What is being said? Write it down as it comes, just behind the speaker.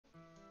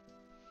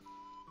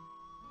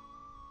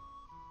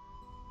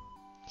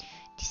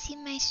see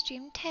my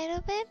stream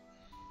title, babe?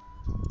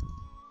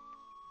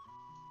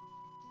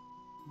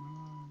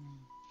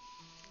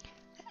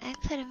 I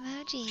put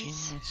emojis.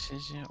 Genius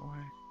is at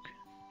work.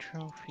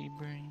 Trophy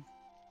brain.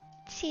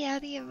 See all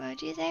the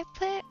emojis I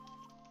put?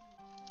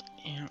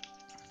 Yeah.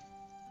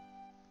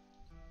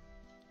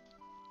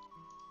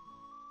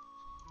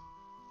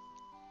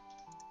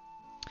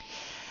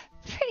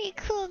 Pretty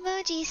cool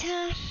emojis,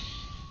 huh?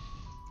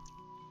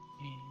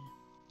 Yeah.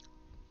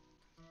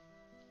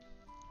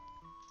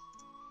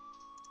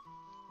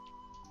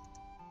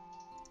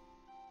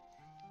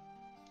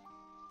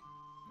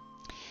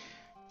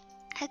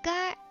 I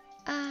got,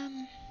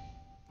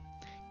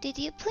 did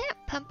you plant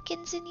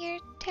pumpkins in your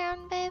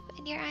town, babe?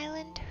 In your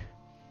island?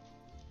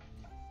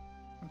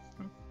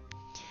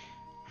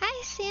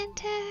 Hi,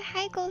 Santa.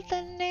 Hi, Gold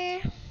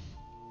Thunder.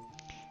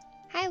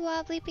 Hi,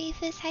 Wobbly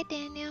Beefus. Hi,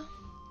 Daniel.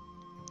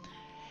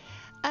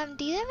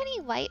 Do you have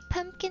any white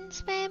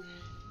pumpkins, babe?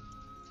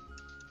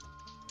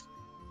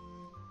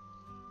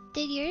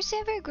 Did yours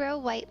ever grow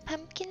white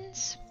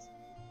pumpkins?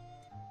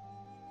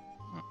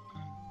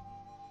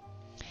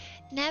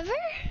 Never?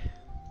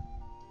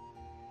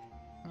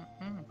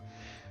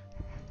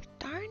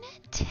 Darn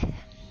it.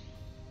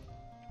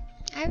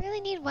 I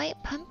really need white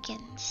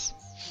pumpkins.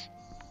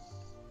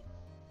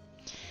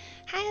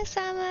 Hi,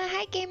 Osama.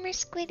 Hi, Gamer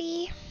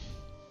Squiddy.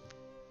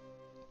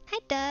 Hi,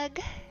 Doug.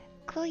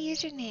 Cool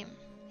username.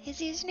 His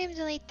username's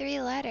only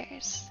 3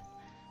 letters.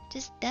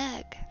 Just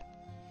Doug.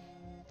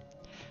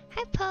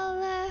 Hi,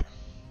 Paula.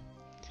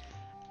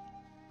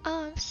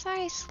 Oh, I'm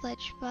sorry,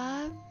 Sludge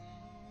Bob.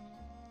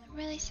 I'm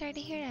really sorry to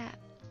hear that.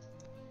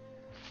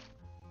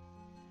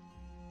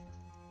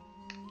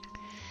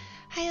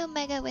 Hi,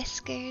 Omega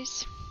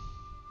Whiskers.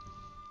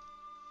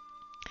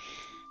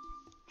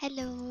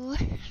 Hello.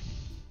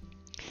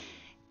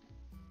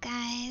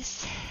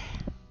 Guys,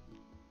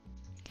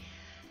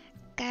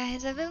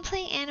 I've been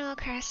playing Animal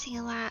Crossing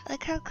a lot.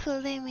 Look how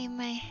cool they made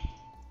my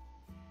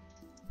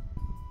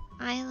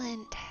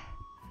island.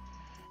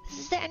 This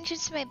is the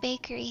entrance to my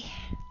bakery.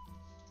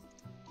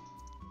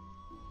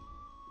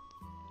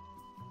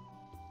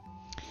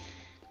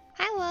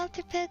 Hi,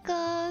 Walter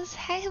Pickles.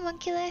 Hi,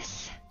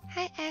 Homunculus.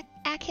 Hi,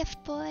 Akif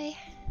Boy.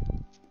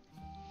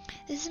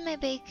 This is my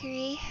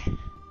bakery.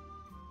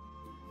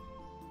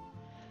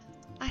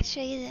 I'll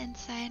show you the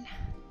inside.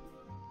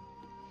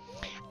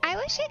 I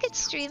wish I could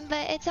stream,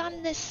 but it's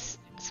on this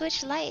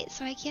Switch Lite,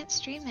 so I can't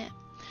stream it.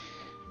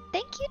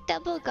 Thank you,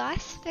 Double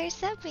Goss, for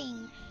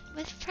subbing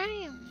with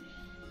Prime.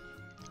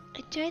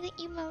 Enjoy the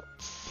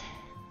emotes.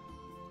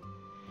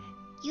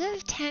 You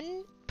have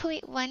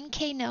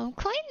 10.1k gnome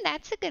coin?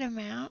 That's a good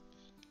amount.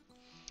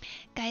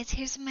 Guys,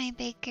 here's my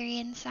bakery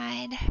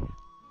inside.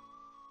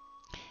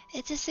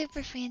 It's a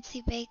super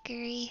fancy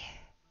bakery.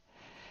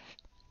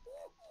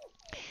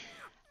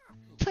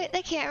 Put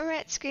the camera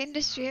at screen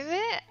to stream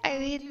it? I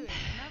mean,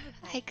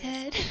 I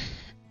could.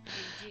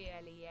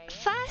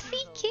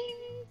 Fossy King,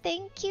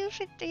 thank you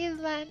for 3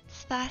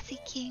 months, Fossy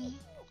King.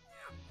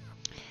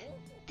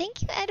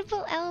 Thank you,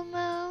 Edible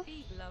Elmo.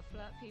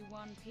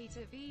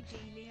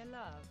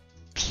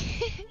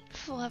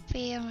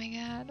 Floppy, oh my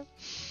god.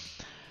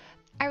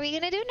 Are we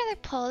gonna do another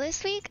poll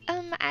this week?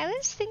 I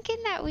was thinking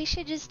that we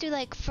should just do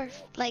like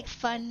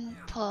fun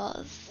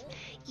polls.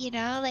 You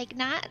know, like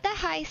not the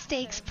high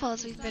stakes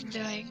polls we've been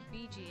doing.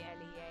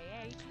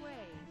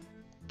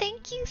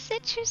 Thank you,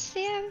 Citrus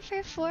Sam,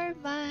 for 4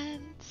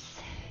 months.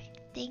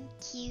 Thank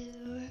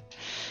you.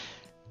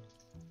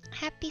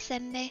 Happy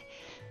Sunday.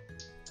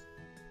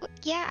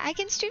 Yeah, I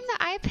can stream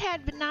the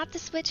iPad, but not the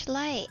Switch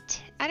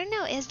Lite. I don't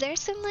know, is there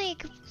some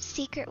like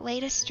secret way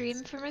to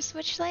stream from a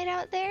Switch Lite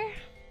out there?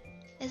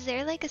 Is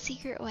there like a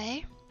secret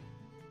way?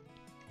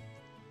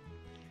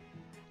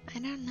 I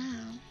don't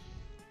know.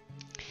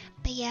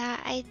 But yeah,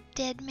 I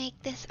did make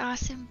this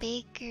awesome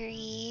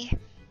bakery.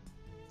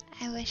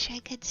 I wish I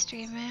could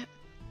stream it.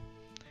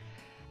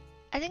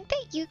 I think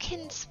that you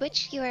can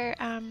switch your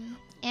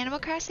Animal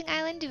Crossing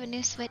island to a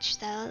new Switch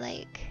though.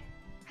 Like,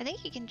 I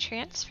think you can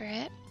transfer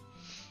it.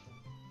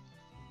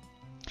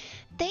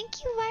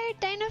 Thank you, Wired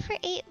Dino, for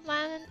 8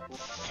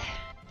 months.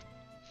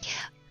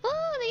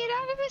 Oh, the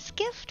Anonymous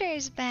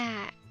Gifter's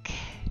back.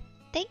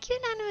 Thank you,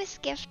 Anonymous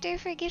Gifter,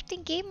 for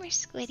gifting Gamer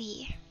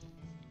Squiddy.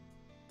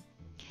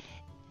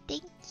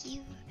 Thank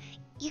you.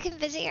 You can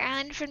visit your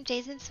island from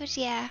Jason's Switch.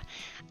 Yeah,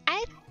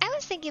 I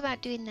was thinking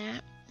about doing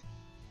that.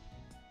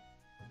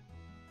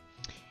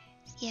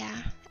 Yeah,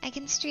 I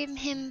can stream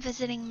him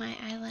visiting my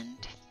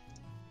island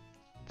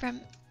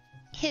from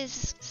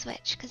his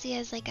Switch because he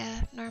has like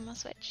a normal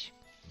Switch.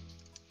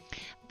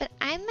 But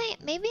I might,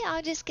 maybe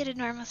I'll just get a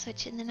normal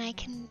Switch and then I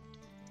can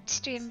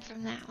stream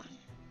from that one.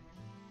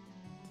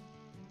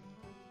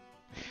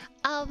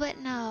 Oh, but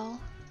no,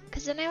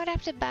 because then I would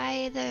have to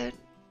buy the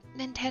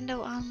Nintendo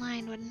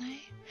Online, wouldn't I?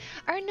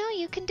 Or no,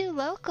 you can do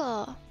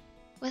local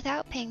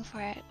without paying for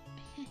it.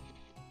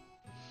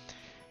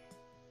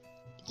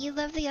 You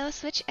love the yellow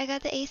Switch? I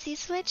got the AC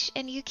Switch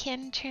and you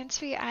can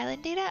transfer your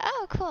island data?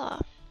 Oh, cool.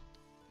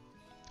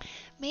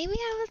 Maybe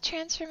I will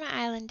transfer my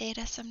island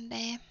data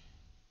someday.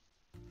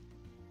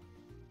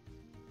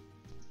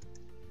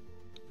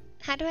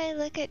 How do I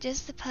look at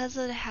just the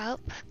puzzle to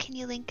help? Can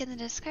you link in the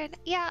Discord?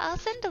 Yeah, I'll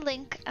send a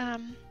link,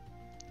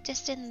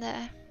 just in the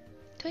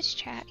Twitch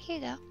chat. Here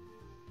you go.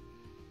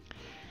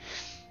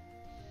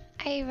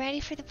 Are you ready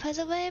for the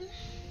puzzle, babe?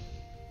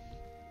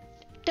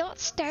 Don't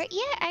start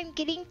yet. I'm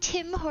getting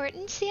Tim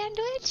Hortons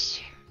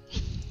sandwich.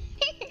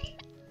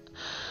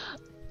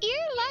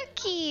 You're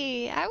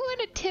lucky. I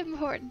want a Tim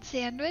Hortons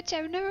sandwich.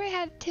 I've never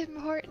had Tim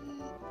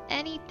Horton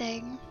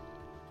anything.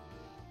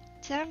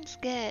 Sounds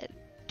good.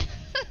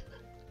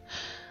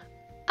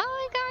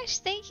 Oh my gosh,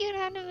 thank you,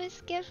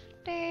 Anonymous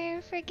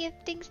Gifter, for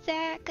gifting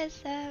Zach a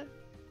sub.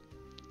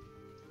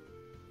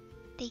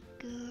 Thank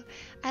you.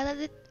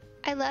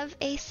 I love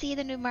AC,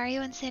 the new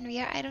Mario and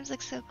Sanrio items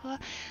look so cool.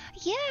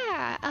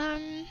 Yeah,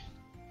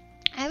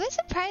 I was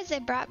surprised they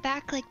brought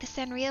back like the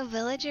Sanrio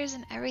villagers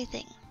and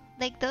everything.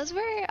 Like those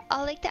were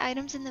all like the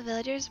items in the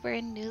villagers were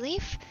in New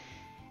Leaf,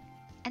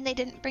 and they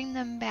didn't bring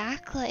them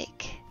back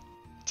like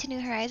to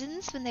New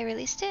Horizons when they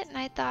released it, and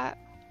I thought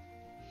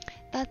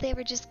they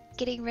were just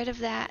getting rid of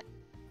that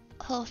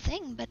whole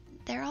thing, but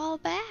they're all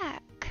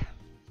back.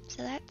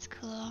 So that's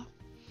cool.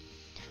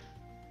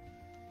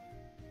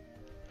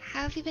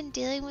 How have you been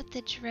dealing with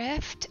the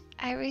drift?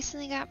 I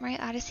recently got Mario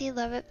Odyssey,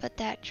 love it, but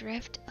that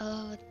drift,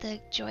 oh, the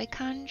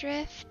Joy-Con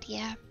drift,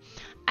 yeah.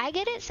 I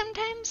get it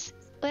sometimes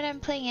when I'm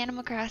playing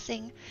Animal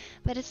Crossing,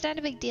 but it's not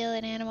a big deal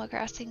in Animal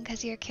Crossing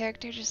because your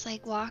character just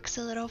like walks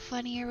a little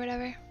funny or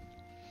whatever.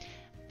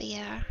 But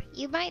yeah,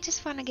 you might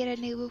just want to get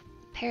a new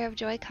pair of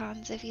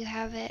Joy-Cons if you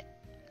have it,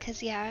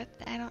 because yeah,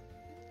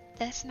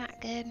 that's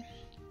not good.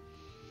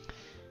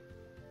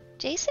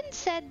 Jason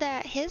said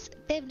that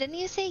babe, didn't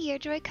you say your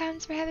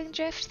Joy-Cons were having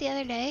drift the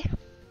other day?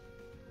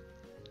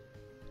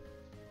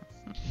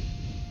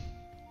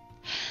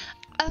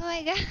 Oh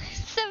my god,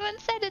 someone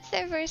said it's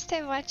their first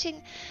time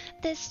watching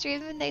this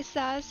stream and they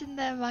saw us in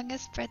the Among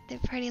Us birthday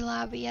party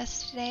lobby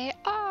yesterday.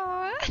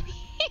 Aww!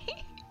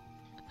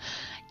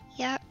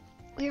 Yep,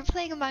 we were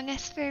playing Among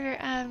Us for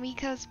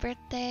Miko's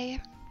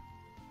birthday.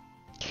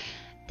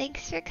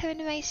 Thanks for coming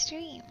to my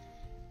stream.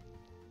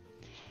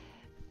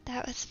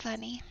 That was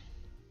funny.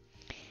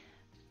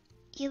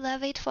 You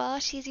love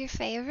A12, she's your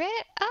favorite?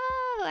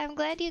 Oh, I'm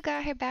glad you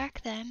got her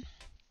back then.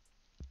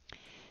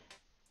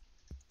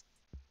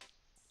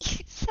 You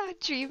saw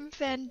Dream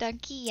Fan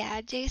Donkey?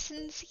 Yeah,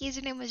 Jason's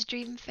username was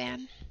Dream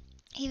Fan.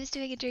 He was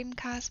doing a Dream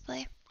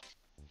cosplay.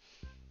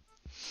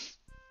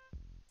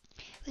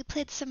 We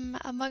played some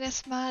Among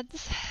Us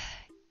mods.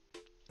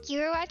 You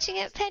were watching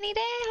it,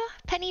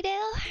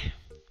 Pennydale?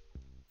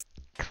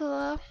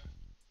 Cool.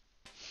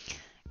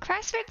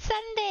 Crossword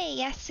Sunday!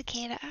 Yes,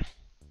 Cicada.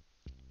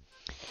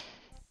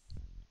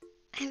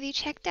 Have you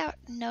checked out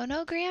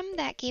Nonogram?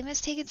 That game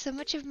has taken so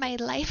much of my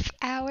life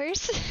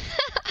hours.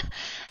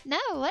 No,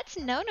 what's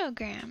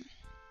Nonogram?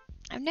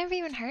 I've never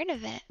even heard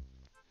of it.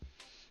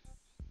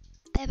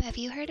 Beb, have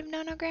you heard of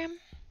Nonogram?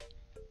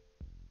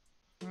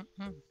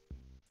 Mm-mm.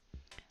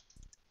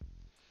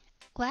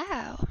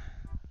 Wow.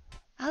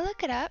 I'll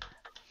look it up.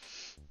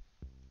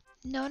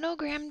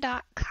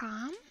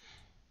 Nonogram.com?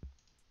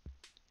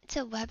 It's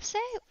a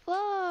website?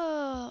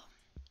 Whoa.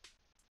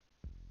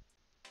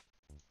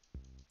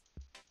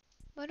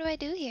 What do I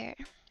do here?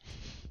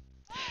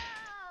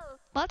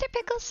 Walter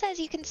Pickles says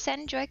you can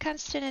send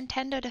Joy-Cons to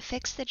Nintendo to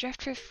fix the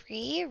drift for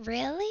free?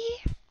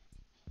 Really?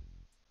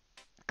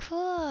 Cool.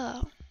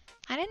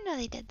 I didn't know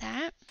they did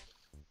that.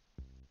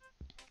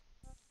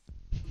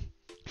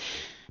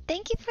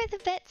 Thank you for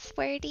the bits,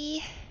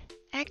 Wordy.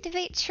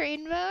 Activate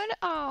train mode?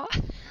 Oh.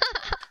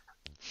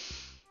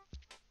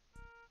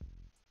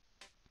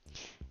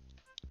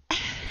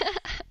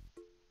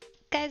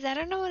 Guys, I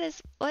don't know what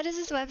is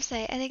this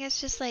website. I think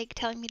it's just like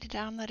telling me to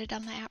download it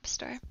on the App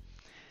Store.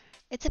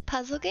 It's a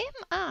puzzle game?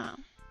 Oh,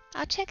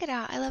 I'll check it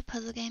out. I love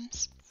puzzle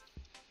games.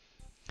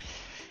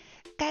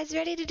 Guys,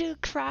 ready to do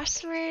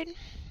crossword?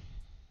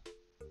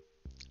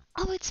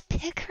 Oh, it's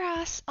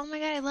Picross. Oh my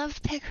god, I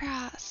love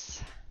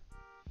Picross.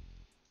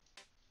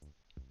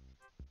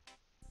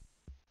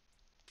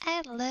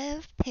 I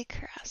love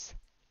Picross.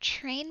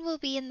 Train will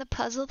be in the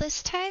puzzle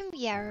this time?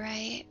 Yeah,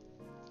 right.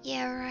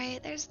 Yeah,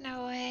 right. There's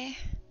no way.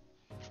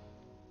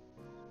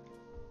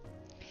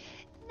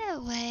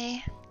 No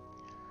way.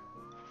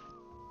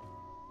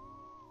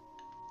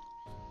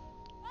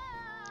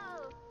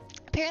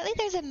 Apparently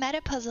there's a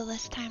meta puzzle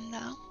this time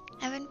though.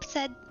 Evan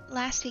said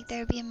last week there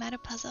would be a meta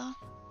puzzle.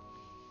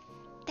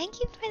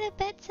 Thank you for the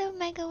bits,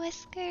 Omega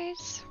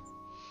Whiskers.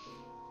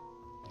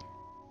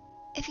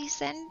 If you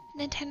send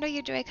Nintendo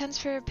your Joy-Cons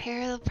for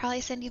repair, they'll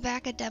probably send you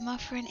back a demo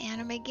for an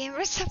anime game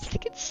or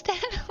something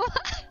instead.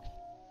 What?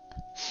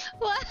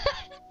 What?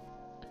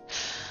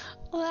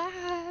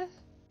 Wow.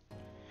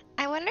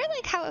 I wonder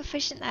like how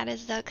efficient that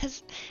is though,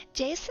 because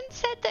Jason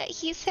said that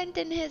he sent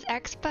in his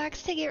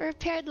Xbox to get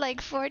repaired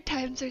like 4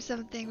 times or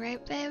something,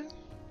 right, babe?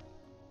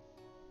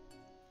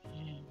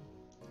 Yeah.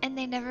 And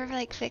they never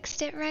like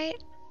fixed it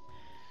right?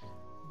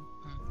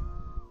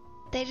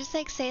 Mm-mm. They just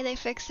like say they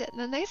fix it and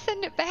then they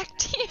send it back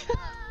to you.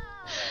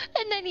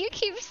 And then you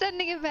keep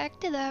sending it back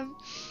to them.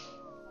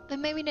 But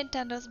maybe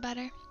Nintendo's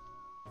better.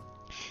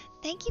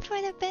 Thank you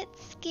for the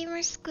bits, Gamer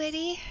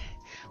Squiddy.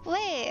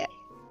 Wait,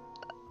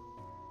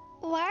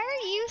 why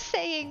are you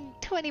saying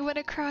 21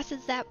 across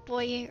is that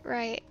boy ain't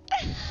right?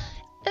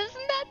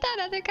 Isn't that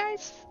other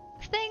guy's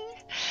thing?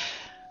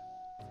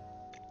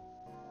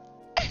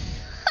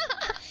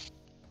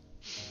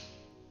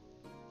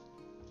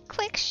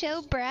 Quick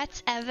show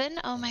Bratz Evan.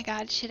 Oh my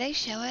god, should I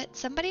show it?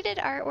 Somebody did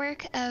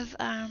artwork of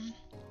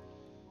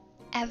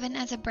Evan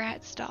as a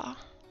Bratz doll.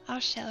 I'll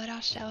show it,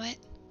 I'll show it.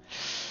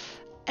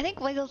 I think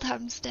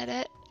Wiggletums did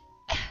it.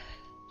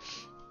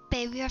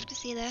 Babe, you have to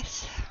see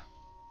this.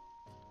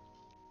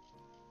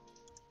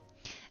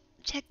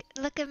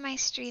 Look at my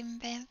stream,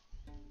 babe.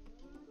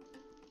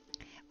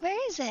 Where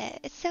is it?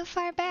 It's so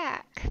far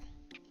back.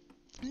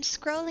 I'm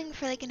scrolling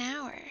for like an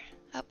hour.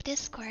 Up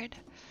Discord.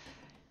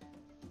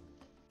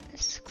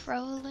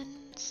 Scrolling.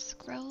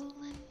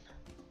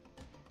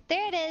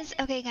 There it is.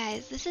 Okay,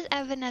 guys, this is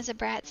Evan as a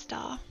Bratz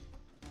doll.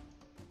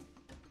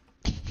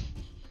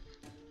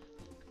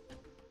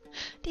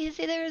 Do you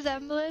see the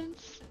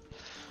resemblance?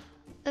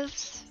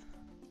 Oops.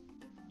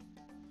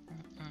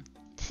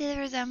 See the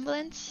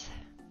resemblance?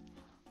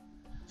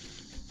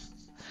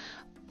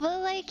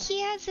 Well, like,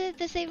 he has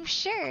the same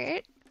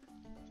shirt.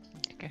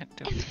 You can't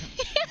do He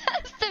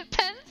has the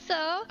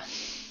pencil.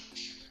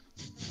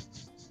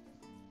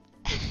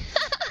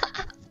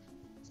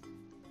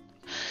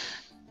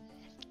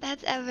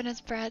 That's Evan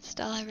as Bratz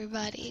doll,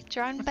 everybody.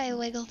 Drawn by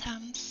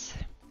Wiggletums.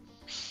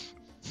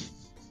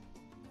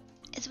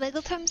 Is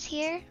Wiggletums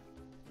here?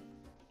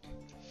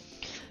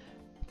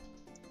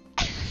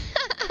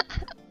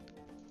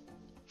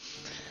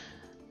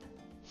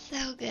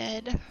 So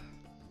good.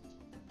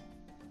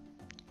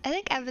 I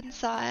think Evan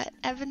saw it.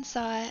 I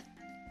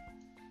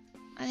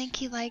think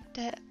he liked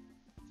it.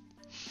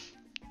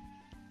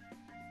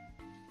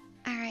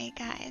 Alright,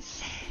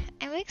 guys.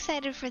 I'm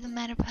excited for the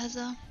meta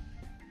puzzle.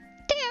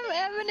 Damn,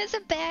 Evan is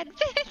a bad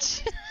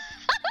bitch.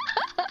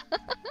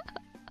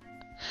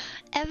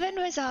 Evan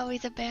was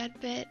always a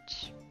bad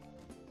bitch.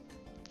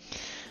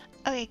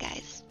 Okay,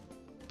 guys.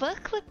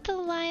 Book with the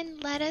line,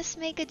 "Let us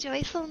make a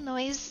joyful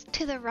noise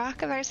to the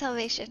rock of our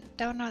salvation."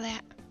 Don't know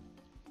that.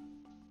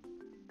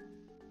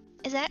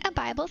 Is that a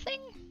Bible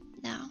thing?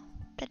 No,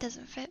 that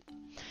doesn't fit.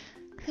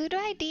 Who do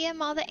I DM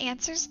all the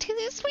answers to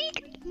this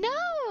week?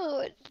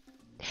 No!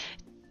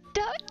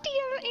 Don't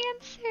DM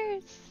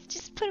answers.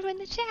 Just put them in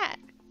the chat.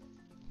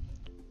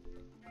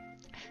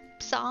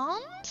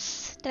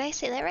 Psalms? Did I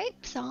say that right?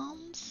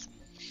 Psalms?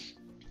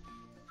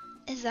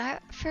 Is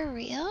that for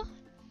real?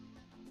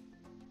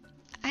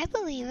 I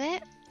believe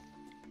it.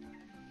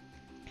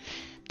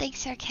 Thanks,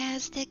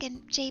 Sarcastic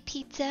and J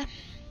Pizza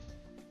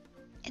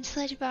and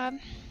Sludge Bob.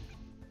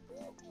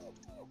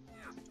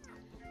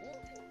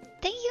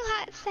 Thank you,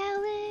 Hot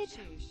Salad.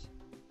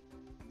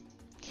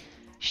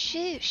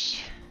 Shoosh.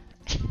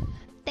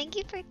 Thank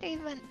you for 3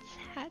 months,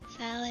 Hot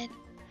Salad.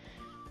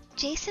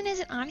 Jason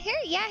isn't on here?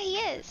 Yeah, he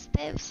is.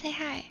 Babe, say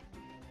hi.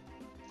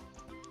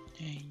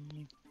 Hey.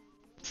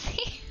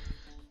 See?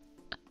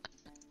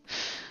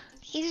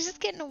 He's just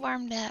getting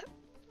warmed up.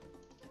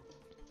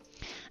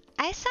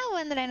 I saw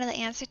one that I know the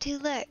answer to.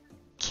 Look.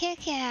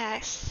 Kick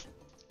ass.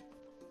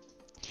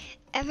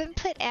 Evan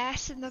put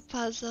ass in the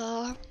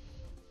puzzle.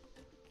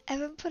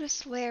 Evan put a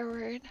swear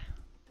word.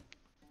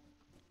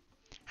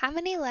 How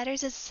many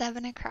letters is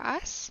 7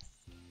 across?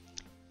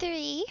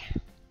 3.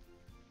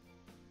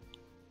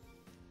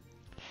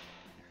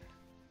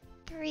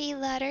 3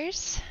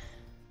 letters.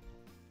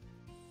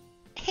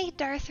 Hey,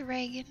 Darth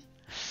Reagan.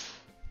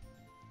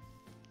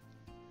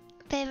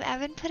 Babe,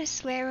 Evan put a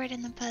swear word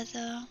in the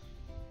puzzle.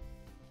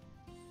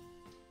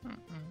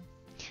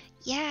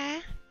 Yeah,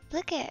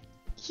 look it.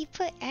 He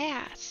put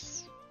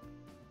ass.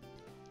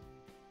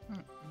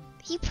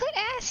 He put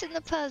ass in the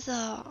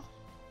puzzle.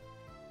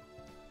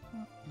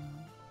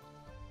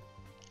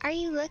 Are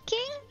you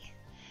looking?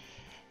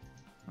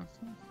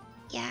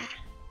 Yeah.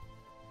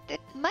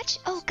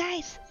 Oh,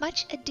 guys,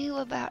 much ado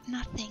about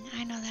nothing.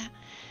 I know that.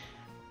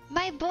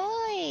 My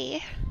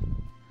boy.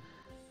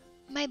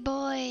 My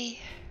boy.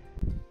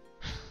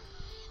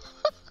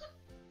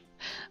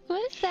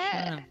 What is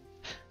that? Son.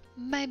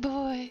 My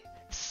boy.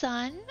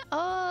 Son?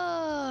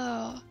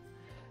 Oh.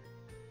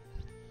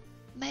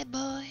 My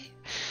boy.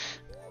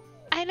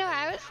 I know,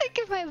 I was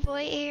thinking my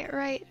boy ain't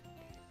right.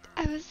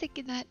 I was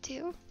thinking that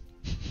too.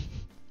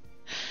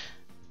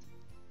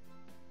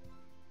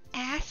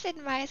 Ass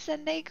in my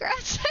Sunday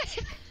grass.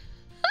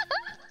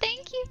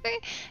 Thank you for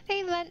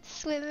 3 months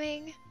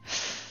swimming.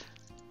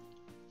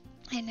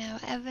 I know,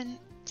 Evan.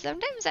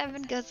 Sometimes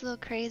Evan goes a little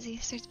crazy,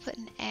 starts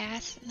putting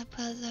ass in the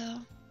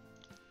puzzle.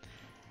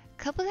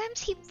 A couple times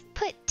he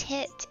put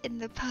tit in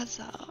the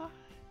puzzle.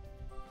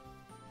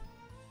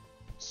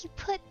 He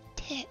put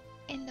tit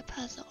in the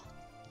puzzle.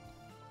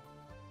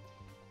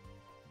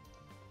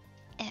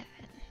 Evan.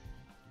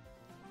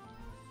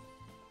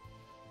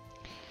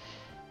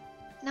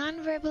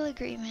 Non-verbal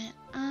agreement.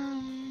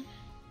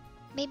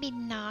 Maybe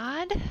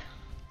nod?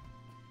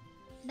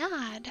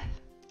 Nod.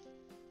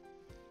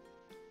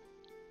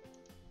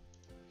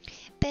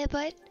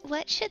 Babe,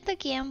 what should the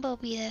gamble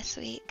be this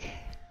week?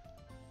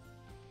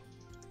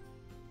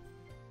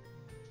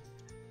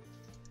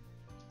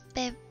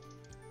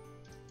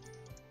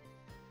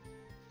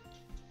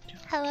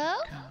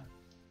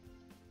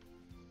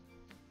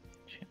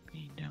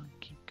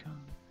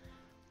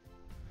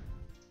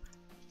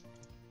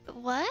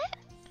 What?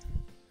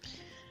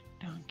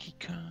 Donkey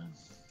Kong.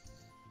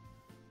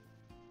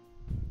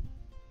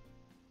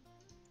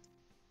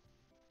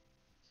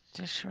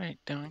 Just right,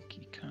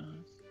 Donkey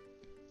Kong.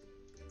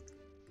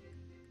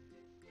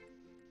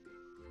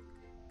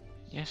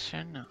 Yes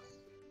or no?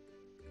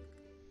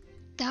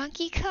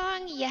 Donkey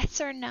Kong, yes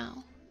or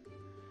no?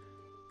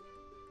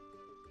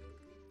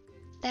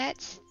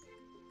 That's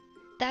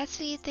what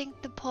you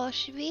think the poll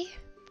should be?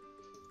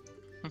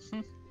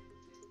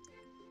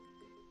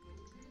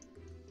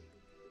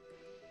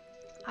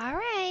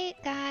 Alright,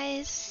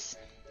 guys.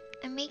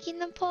 I'm making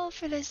the poll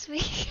for this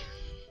week.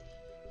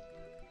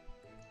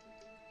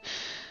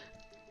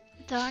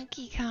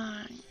 Donkey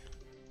Kong.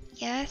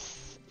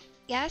 Yes?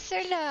 Yes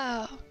or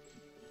no?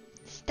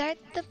 Start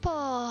the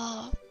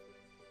poll.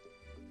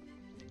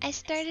 I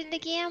started the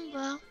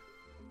gamble.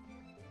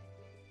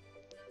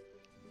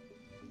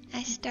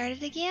 I started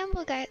the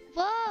gamble, guys.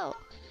 Whoa!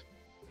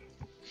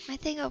 My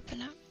thing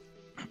opened up.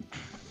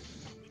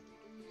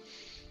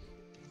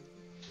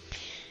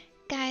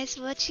 Guys,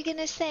 what you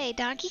gonna say?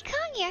 Donkey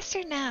Kong, yes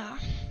or no?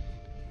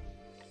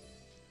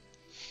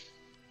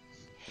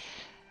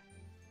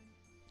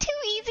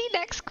 Too easy,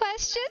 next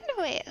question?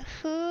 Wait,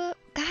 who?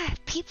 God,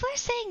 people are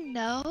saying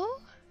no?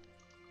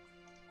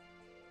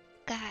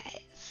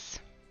 Guys.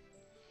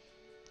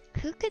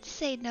 Who could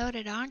say no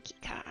to Donkey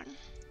Kong?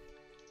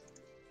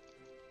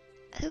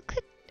 Who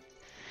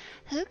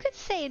could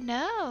say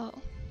no?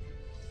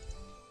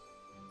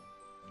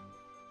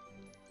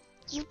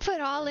 You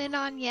put all in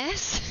on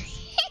yes?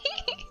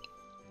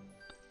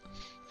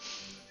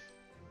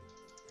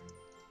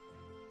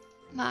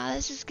 Ma,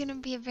 this is gonna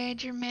be a very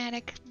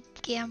dramatic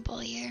gamble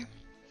here.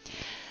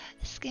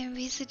 This is gonna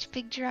be such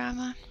big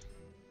drama.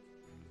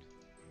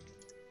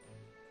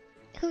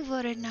 Who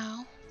voted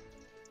no?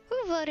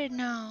 Who voted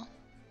no?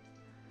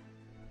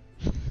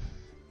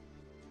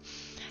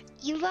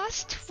 You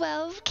lost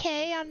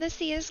 12K on the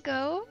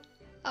CSGO?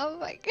 Oh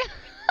my god.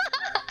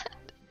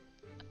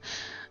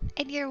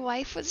 And your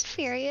wife was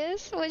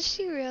furious? Was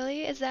she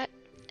really? Is that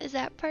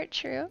part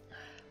true?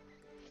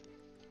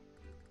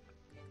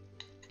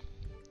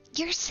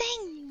 You're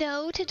saying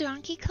no to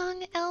Donkey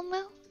Kong,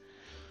 Elmo?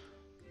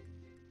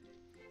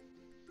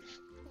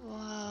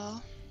 Whoa.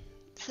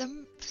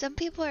 Some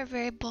people are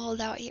very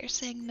bold out here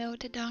saying no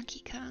to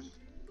Donkey Kong.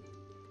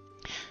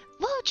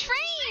 Whoa,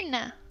 train!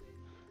 Bang,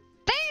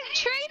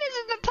 train is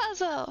in the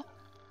puzzle!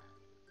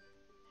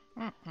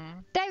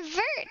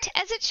 Divert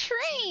as a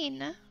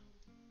train! Evan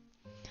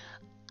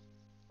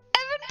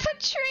put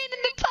train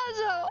in the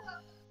puzzle!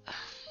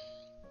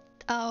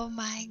 Oh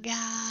my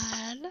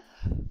god.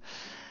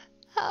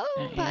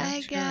 Oh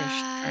my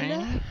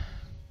god.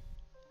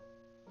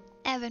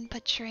 Evan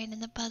put train in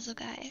the puzzle,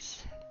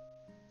 guys.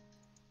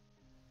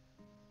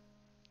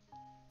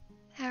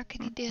 How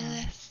can he do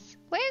this?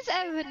 Where's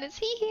Evan? Is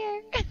he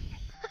here?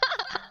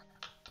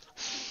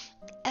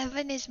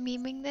 Evan is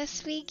memeing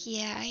this week?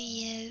 Yeah,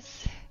 he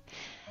is.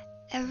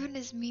 Evan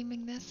is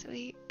memeing this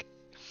week.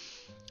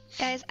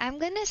 Guys, I'm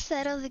gonna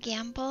settle the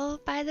gamble,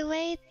 by the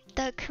way.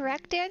 The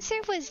correct answer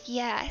was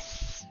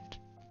yes.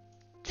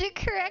 The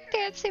correct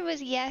answer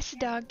was yes,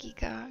 Donkey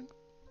Kong.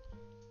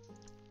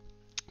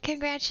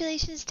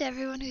 Congratulations to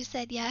everyone who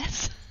said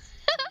yes.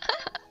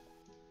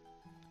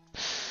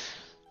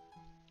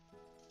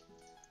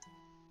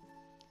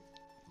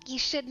 You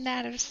should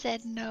not have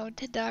said no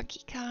to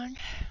Donkey Kong.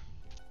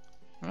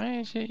 Why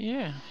is it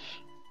yes?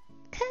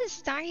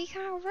 Cause Donkey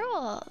Kong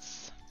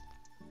rules.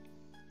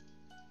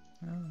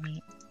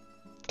 Alright.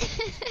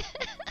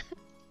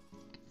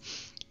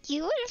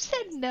 You would have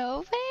said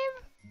no,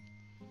 babe?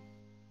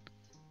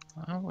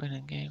 I would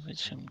have gave it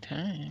some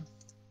time.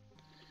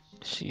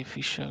 See if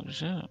he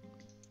shows up.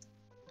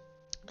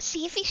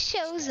 See if he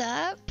shows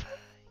up?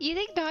 You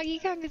think Donkey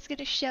Kong is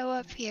gonna show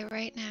up here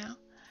right now?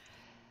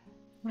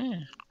 Yeah.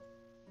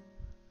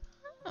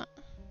 Huh.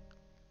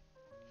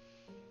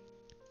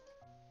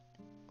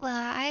 Well,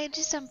 I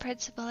just on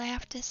principle I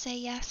have to say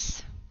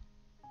yes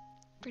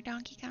for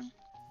Donkey Kong.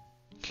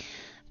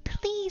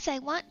 Please, I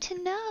want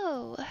to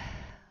know.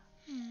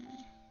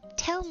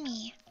 Tell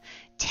me.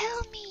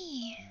 Tell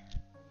me.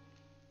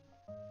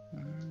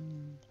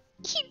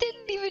 He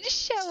didn't even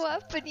show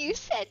up and you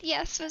said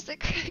yes was the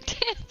correct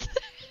answer.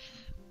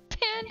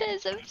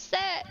 Panda's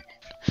upset.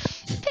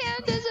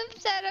 Panda's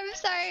upset. I'm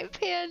sorry,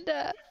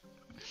 Panda.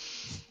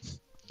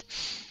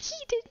 He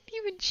didn't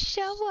even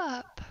show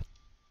up.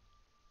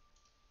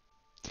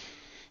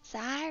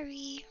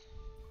 Sorry.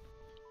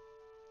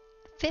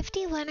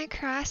 51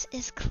 across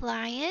is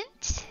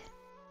client.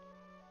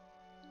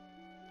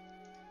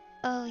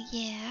 Oh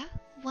yeah.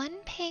 1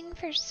 ping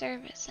for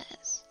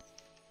services.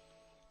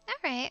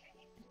 Alright.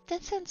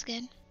 That sounds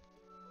good.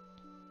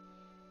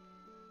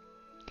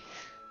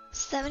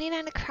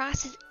 79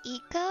 across is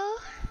eco.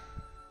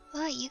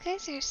 Wow, you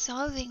guys are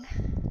solving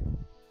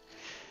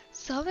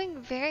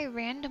very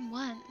random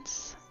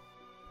ones.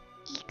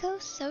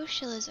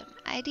 Eco-socialism,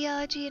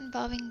 ideology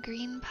involving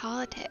green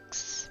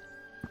politics.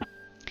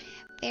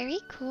 Very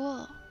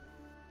cool.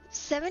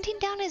 17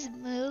 down is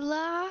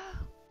moolah.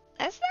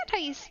 That's not how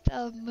you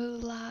spell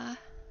moolah.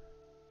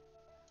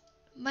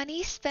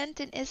 Money spent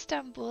in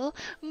Istanbul.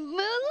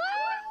 Moolah?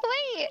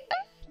 Wait,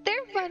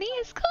 their money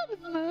is called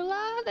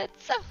moolah?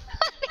 That's so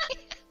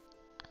funny.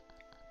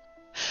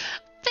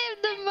 Babe,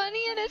 the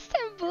money in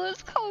Istanbul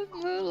is called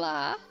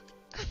moolah.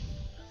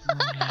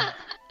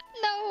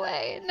 No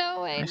way,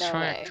 no way, That's no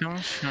where way. it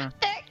comes from.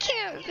 That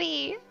can't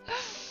be.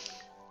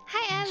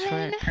 Hi, That's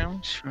where Evan. it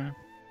comes from.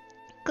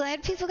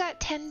 Glad people got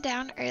 10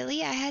 down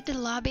early. I had to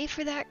lobby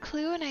for that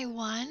clue and I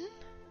won.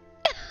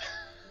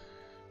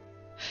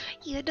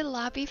 You had to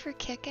lobby for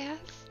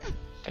kick-ass?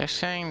 They're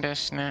saying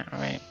that's not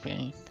right,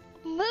 babe.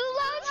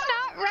 Moolah's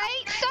not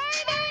right,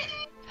 darn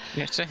it!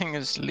 You're saying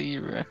it's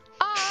Lira.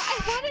 Aw, I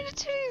wanted it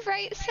to be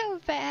right so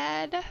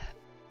bad.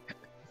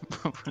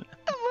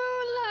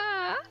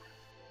 Moolah!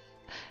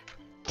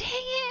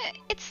 Dang it,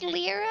 it's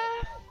Lira?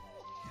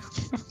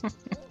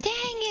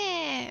 Dang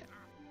it!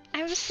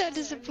 I was so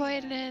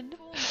disappointed.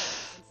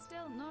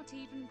 Still not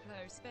even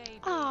close, baby.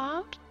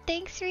 Aw,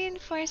 thanks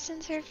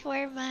reinforcements for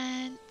 4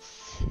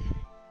 months.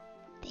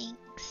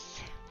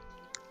 Thanks.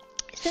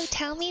 So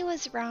tell me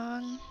what's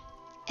wrong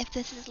if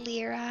this is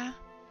Lira.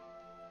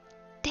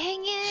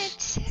 Dang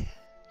it!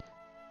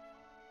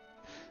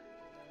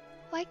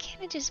 Why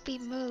can't it just be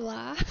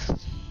Moolah?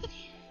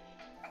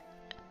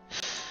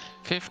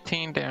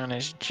 15 down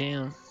is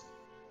Jim.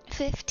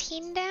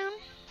 15 down?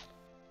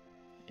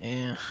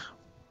 Yeah.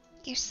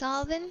 You're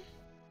solving?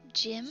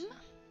 Jim?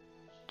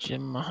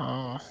 Jim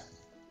Mahal.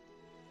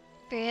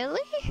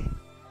 Really?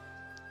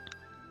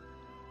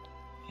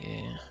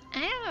 Yeah.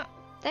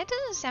 That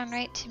doesn't sound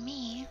right to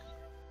me.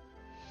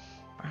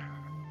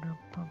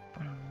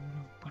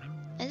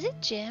 Is it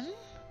Jim?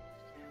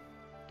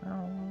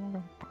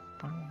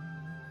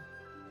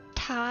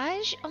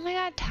 Taj? Oh my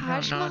god,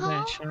 Taj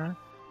Mahal?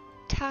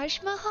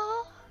 Taj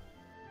Mahal?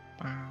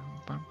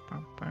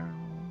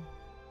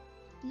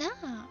 No.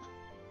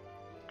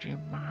 Jim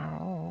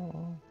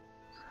Mahal.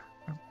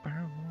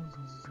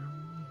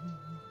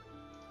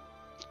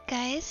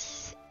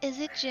 Guys, is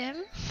it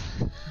Jim?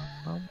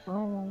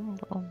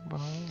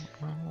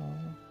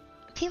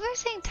 People are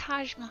saying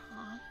Taj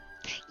Mahal.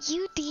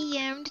 You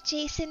DM'd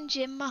Jason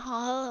Jim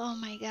Mahal? Oh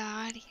my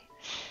god.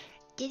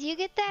 Did you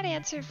get that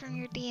answer from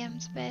your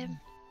DMs, babe?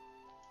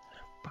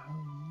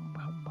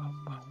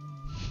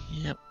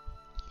 Yep.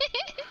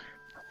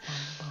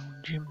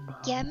 Jim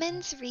Mahal.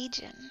 Yemen's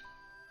region.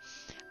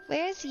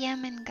 Where's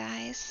Yemen,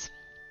 guys?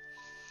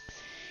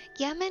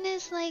 Yemen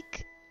is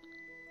like...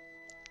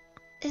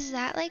 Is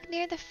that like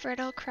near the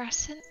Fertile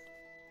Crescent?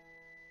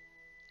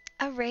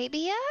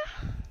 Arabia?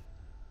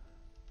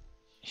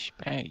 It's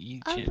about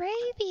Egypt.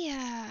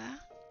 Arabia.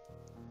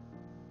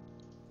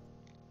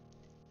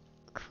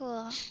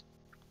 Cool.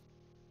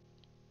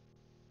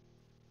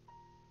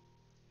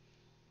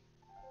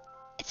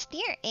 It's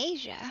near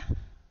Asia.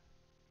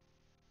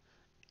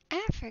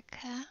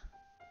 Africa.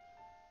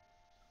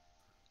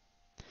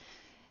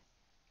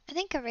 I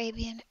think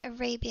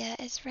Arabia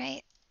is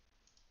right.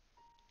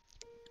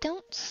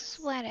 Don't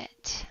sweat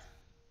it.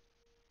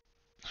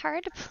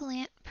 Hard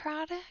plant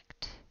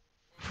product.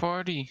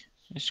 40.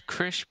 It's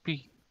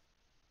crispy.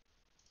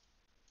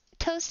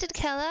 Toasted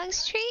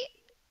Kellogg's treat?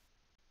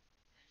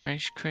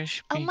 It's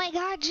crispy. Oh my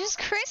god, just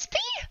crispy?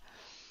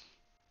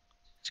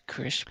 It's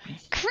crispy.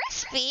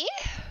 Crispy?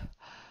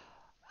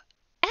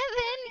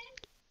 Evan,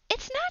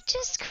 it's not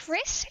just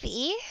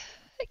crispy.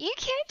 You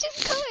can't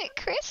just call it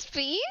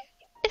crispy.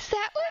 Is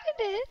that what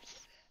it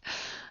is?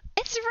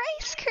 It's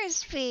Rice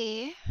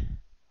Krispie.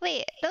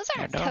 Wait, those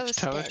aren't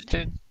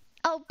toasted.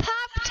 Oh,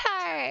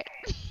 Pop-Tart.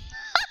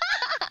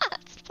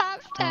 It's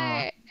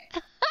Pop-Tart.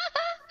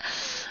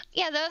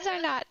 Yeah, those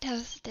are not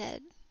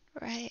toasted.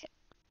 Right.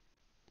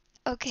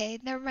 Okay,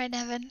 never mind,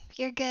 Evan.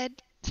 You're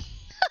good.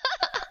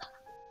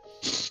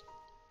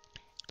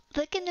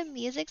 Look in the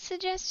music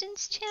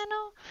suggestions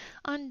channel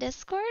on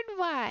Discord.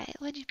 Why?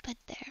 What'd you put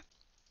there?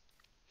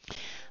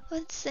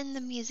 What's in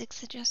the music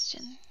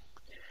suggestion?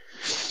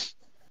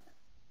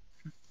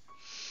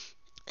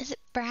 Is it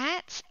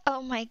Bratz?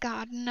 Oh my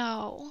god,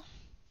 no.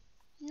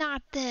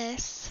 Not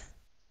this.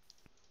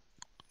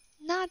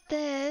 Not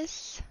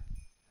this.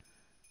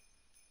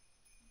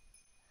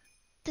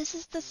 This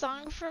is the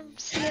song from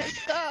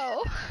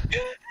CSGO.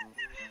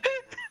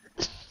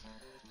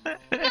 Not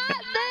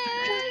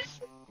this!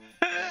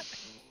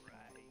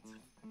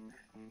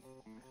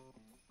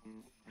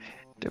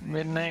 The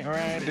Midnight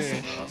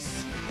Riders.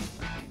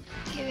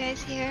 Do you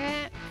guys hear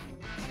it?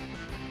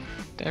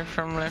 They're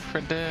from Left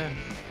 4 Dead.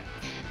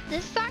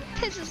 This song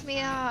pisses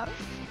me off.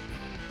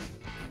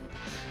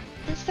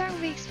 This song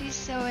makes me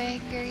so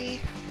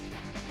angry.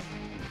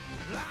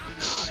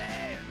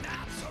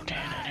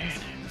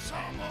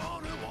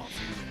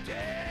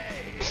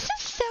 This is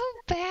so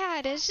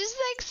bad. It's just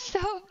like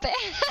so bad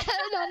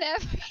on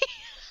every...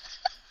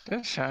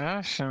 That's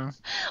awesome.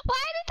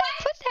 Why did I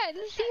put that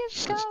in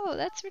CSGO?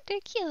 That's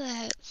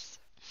ridiculous.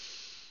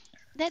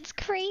 That's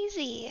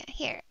crazy.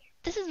 Here,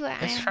 this is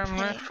what It's I'm from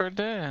putting. Left 4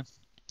 Dead.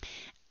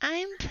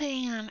 I'm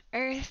putting on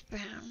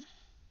Earthbound.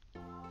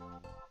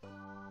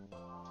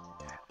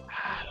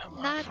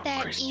 Not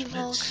that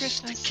evil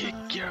Christmas to kick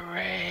song. your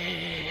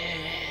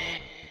ass.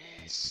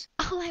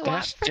 All I want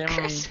That's for Jim.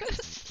 Christmas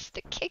is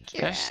to kick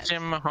your That's ass.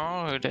 Jim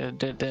Mahal who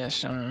did that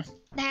song.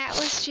 That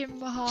was Jim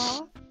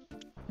Mahal.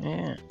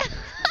 Yeah,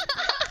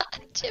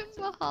 Jim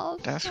Mahal.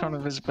 that's one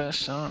of his best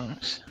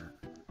songs.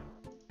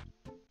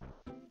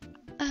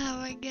 Oh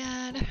my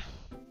god.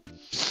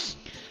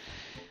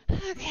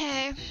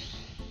 Okay.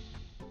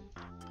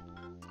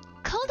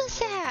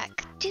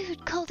 Cul-de-sac!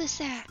 Dude,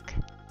 cul-de-sac.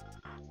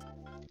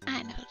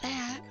 I know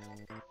that.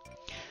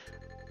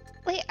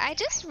 Wait, I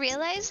just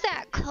realized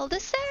that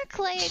cul-de-sac,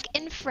 like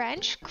in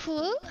French,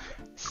 cul,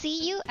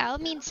 C-U-L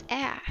means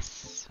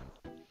ass.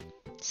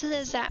 So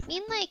does that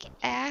mean like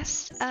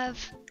ass of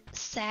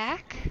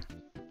sack?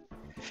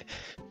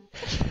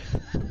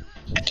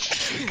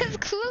 Because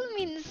cool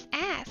means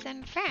ass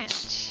in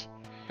French.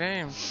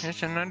 Hey,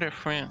 here's another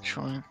French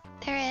one.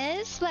 There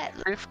is? What?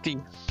 50.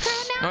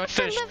 Pronoun What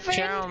for does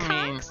ciao Laverne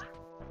mean? Cox?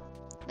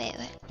 Wait,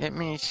 what? It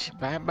means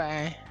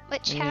bye-bye.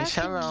 What It ciao means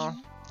can hello.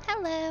 mean?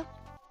 Hello.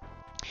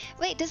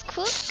 Wait, does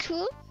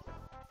cool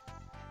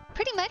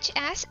pretty much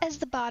ass as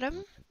the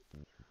bottom?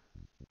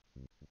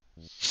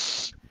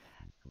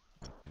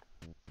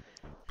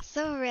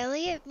 So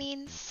really it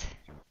means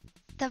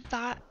the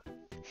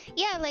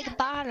yeah, like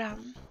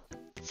bottom.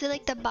 So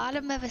like the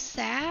bottom of a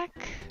sack?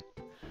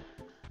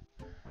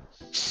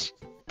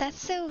 That's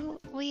so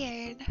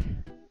weird.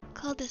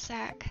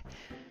 Cul-de-sac.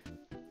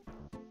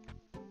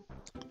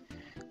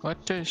 How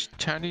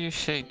do you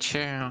say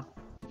ciao?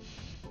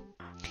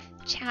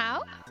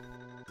 Chow?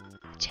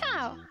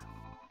 Chow.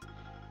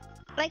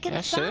 Like in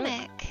That's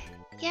Sonic.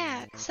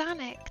 Yeah,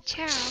 Sonic.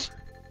 Chow.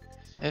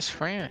 It's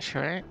French,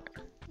 right?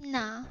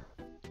 No.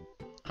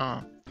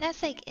 Oh,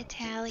 That's like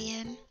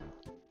Italian.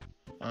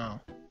 oh.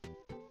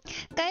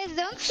 Guys,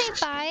 don't say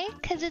bye,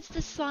 because it's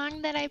the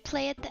song that I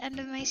play at the end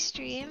of my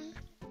stream.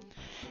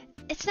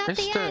 It's not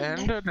It's the the end.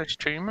 end of the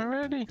stream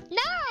already?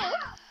 No!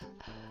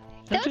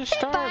 It Don't just say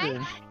started.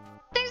 bye.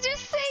 They're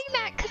just saying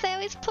that because I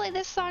always play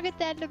this song at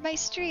the end of my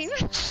stream.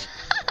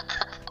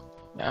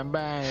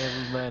 Bye,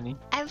 everybody.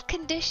 I've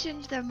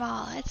conditioned them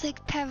all. It's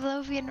like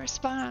Pavlovian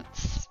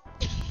response.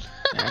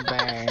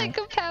 Bye. It's like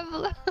a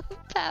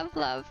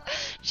Pavlov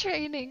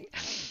training.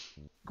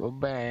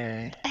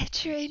 Goodbye. I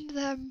trained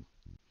them.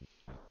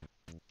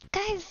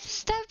 Guys,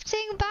 stop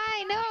saying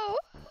bye, no!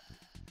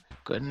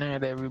 Good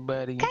night,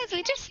 everybody. Guys,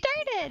 we just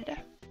started!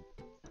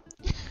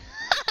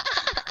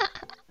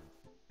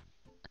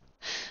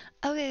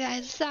 Okay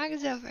guys,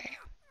 song's over.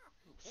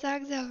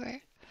 Song's over.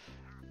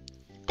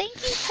 Thank you,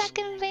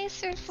 Second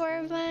Base, for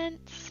 4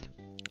 months.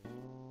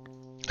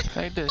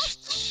 Play this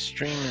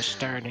stream is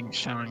starting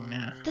song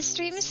now. The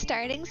stream is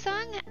starting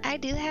song? I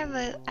do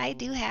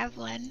have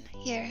one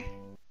here.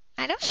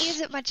 I don't use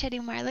it much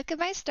anymore. Look at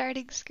my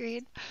starting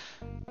screen.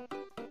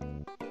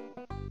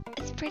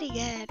 It's pretty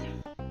good.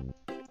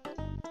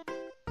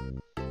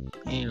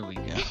 Here we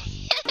go.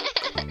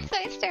 It's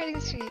my starting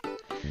screen.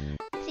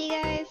 See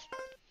you guys.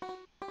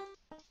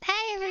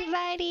 Hi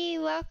everybody,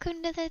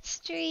 welcome to the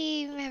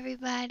stream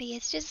everybody.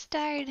 It's just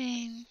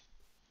starting.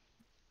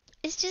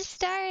 It's just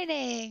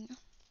starting.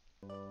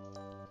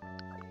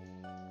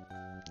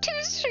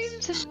 2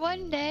 streams in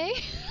one day.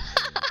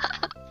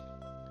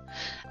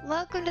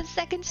 Welcome to the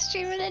second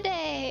stream of the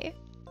day.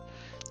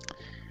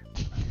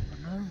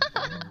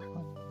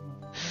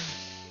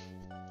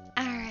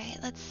 Alright,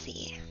 let's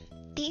see.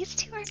 These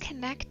two are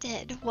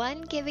connected.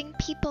 One giving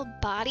people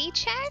body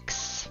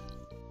checks.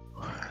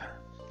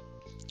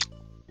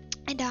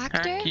 A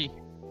doctor? Hockey.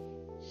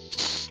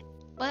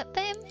 What,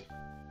 babe?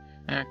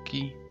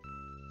 Hockey.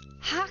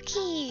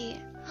 Hockey!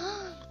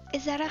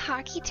 Is that a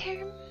hockey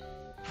term?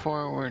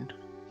 Forward.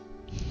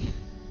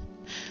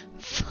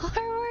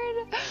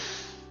 Forward?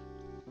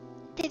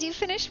 Did you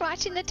finish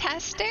watching the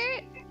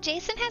tester?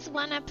 Jason has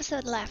 1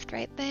 episode left,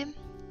 right, babe?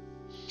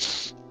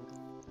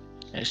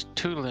 There's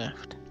 2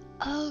 left.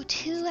 Oh,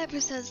 2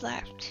 episodes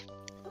left.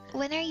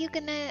 When are you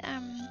gonna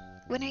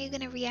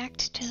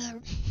react to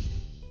them?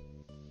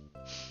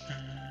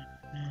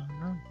 I don't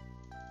know.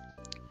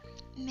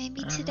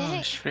 Maybe I don't know, today.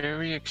 it's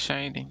very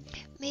exciting.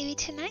 Maybe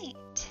tonight.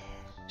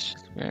 It's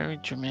very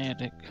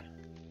dramatic.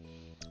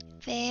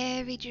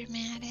 Very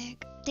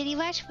dramatic. Did you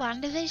watch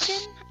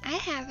WandaVision? I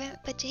haven't,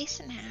 but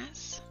Jason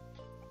has.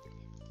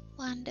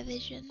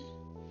 WandaVision.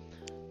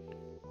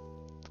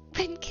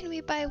 When can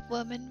we buy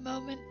Woman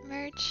Moment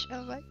merch?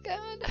 Oh my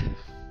god.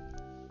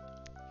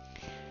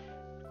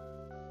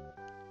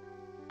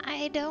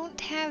 I don't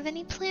have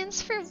any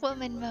plans for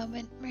Woman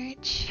Moment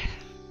merch.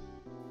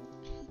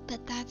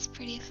 But that's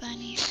pretty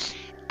funny.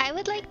 I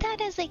would like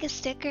that as like a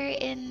sticker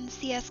in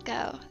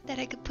CSGO that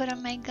I could put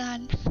on my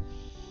gun.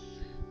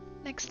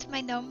 Next to my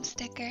gnome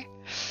sticker.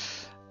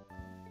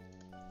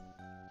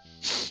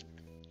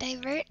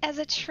 Divert as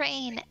a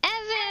train.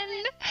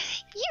 Evan!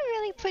 You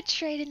really put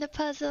train in the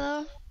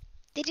puzzle.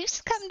 Did you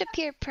succumb to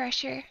peer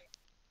pressure?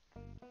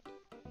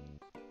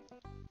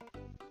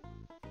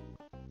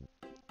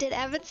 Did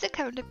Evan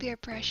succumb to peer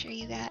pressure,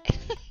 you guys?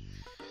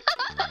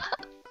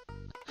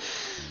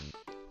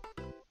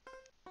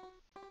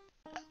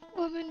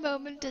 Woman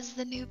moment is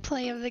the new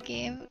play of the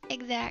game.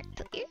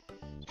 Exactly.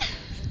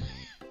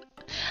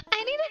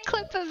 I need a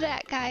clip of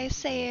that guy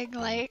saying,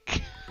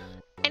 like...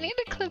 I need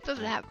a clip of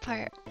that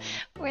part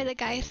where the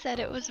guy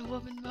said it was a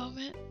woman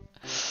moment.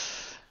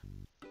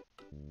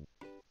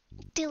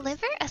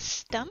 Deliver a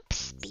stump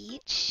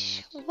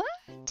speech?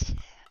 What?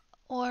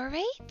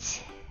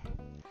 Orate?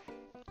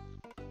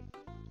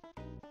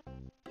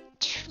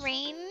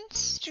 Train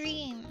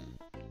stream.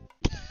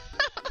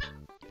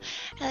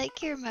 I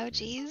like your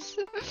emojis.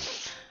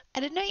 I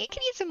didn't know you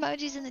could use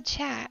emojis in the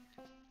chat.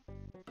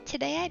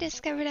 Today I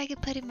discovered I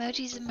could put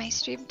emojis in my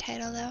stream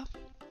title though.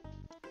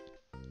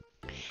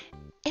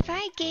 If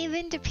I gave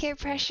in to peer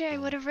pressure, I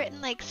would have written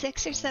like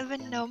 6 or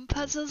 7 gnome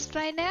puzzles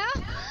by now.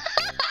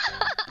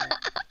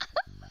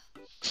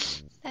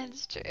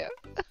 That's true.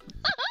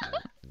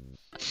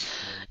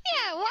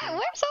 Yeah,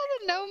 where's all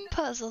the gnome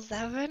puzzles,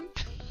 Evan?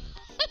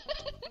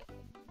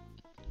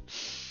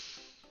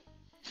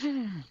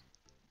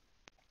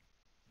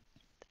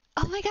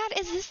 Oh my god,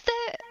 is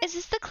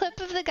this the clip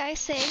of the guy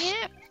saying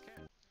it?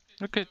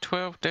 Look at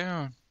 12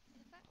 down.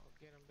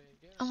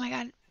 Oh my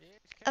god.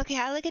 Okay,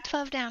 I'll look at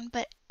 12 down,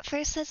 but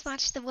first let's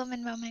watch the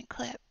woman moment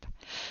clip.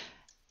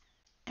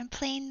 I'm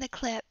playing the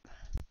clip.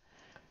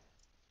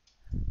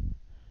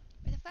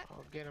 Where the fuck?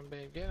 Oh, get him,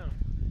 babe, get him.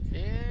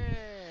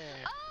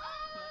 Yeah!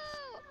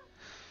 Oh!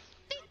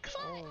 Big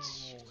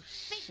clutch! Oh,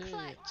 Big shit.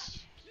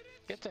 clutch!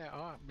 Get that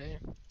up,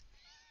 babe.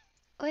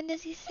 When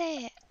does he say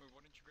it? Wait,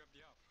 why didn't you grab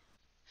the op?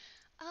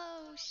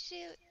 Oh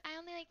shoot, I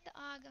only like the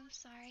AUG, I'm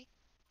sorry.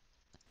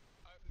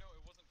 No,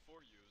 it wasn't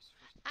for you. It was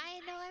for I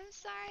know, I'm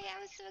sorry,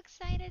 I was so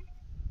excited.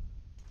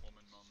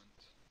 woman moment.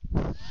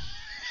 What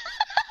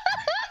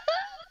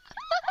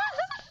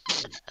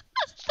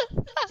the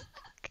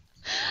fuck?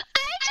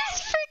 I just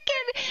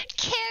freaking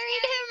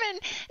carried him and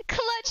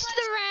clutched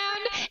the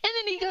round, and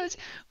then he goes,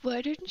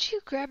 why didn't you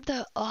grab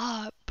the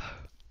op?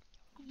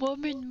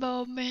 Woman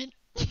moment.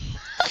 What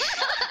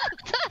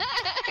the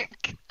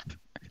heck?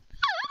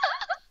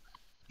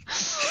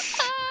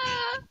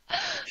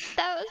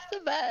 That was the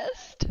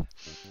best.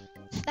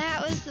 That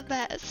was the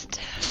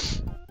best.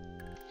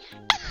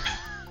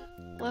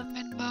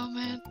 Woman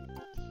moment.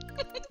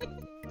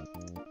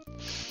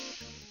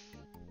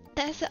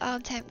 That's an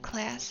all-time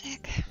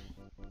classic.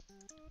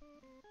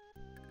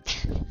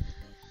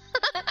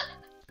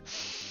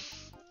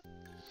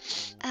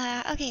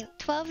 Okay,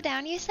 12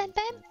 down you said,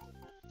 Ben?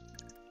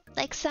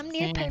 Like some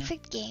near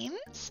perfect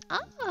games?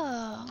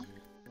 Oh.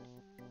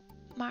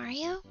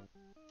 Mario?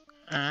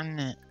 On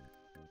it.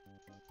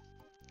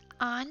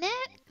 On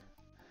it?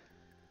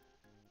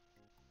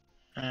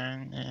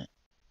 On it.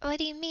 What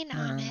do you mean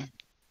on it?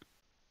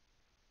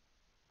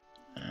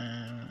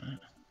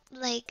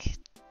 Like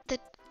the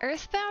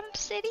Earthbound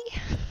city?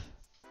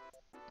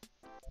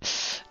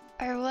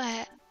 Or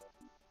what?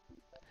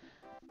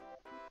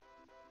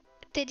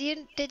 Did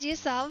you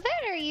solve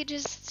it or you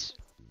just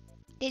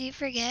did you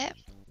forget?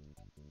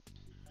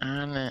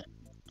 On it.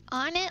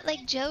 On it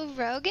like Joe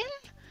Rogan?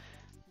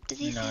 Does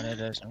he No, say that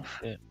doesn't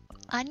fit.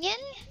 onion?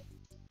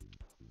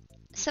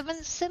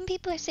 Some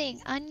people are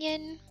saying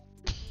onion.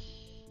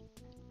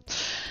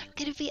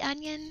 Could it be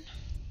onion?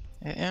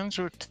 It ends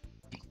with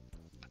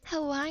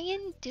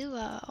Hawaiian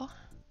duo.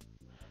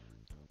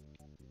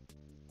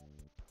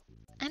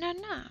 I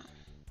don't know.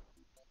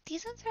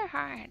 These ones are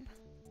hard.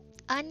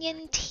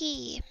 Onion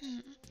tea.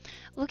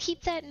 We'll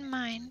keep that in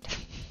mind.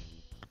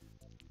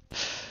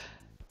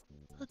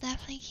 We'll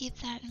definitely keep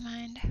that in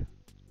mind.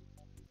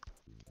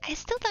 I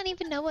still don't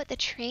even know what the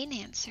train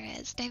answer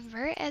is.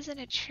 Divert as in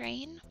a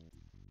train?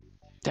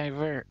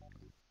 divert.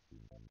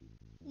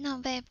 No,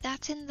 babe,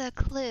 that's in the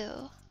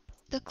clue.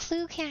 The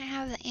clue can't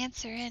have the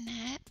answer in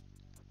it.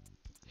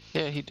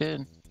 Yeah, he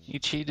did. He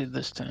cheated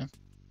this time.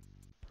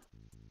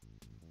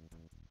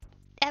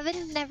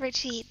 Evan never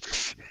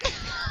cheats.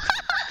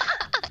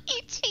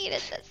 He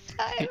cheated this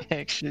time. He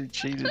actually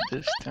cheated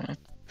this time.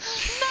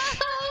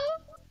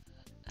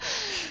 No!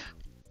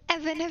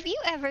 Evan, have you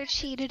ever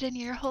cheated in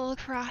your whole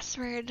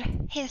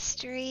crossword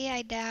history?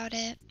 I doubt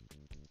it.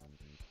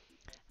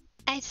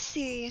 I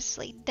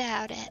seriously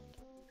doubt it.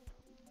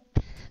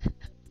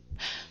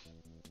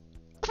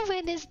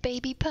 When is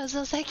baby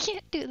puzzles? I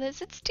can't do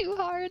this. It's too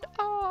hard.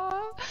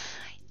 Aww.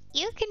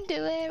 You can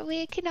do it.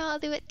 We can all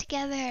do it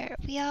together.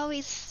 We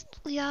always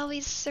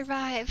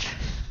survive.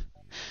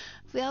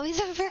 We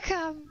always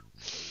overcome.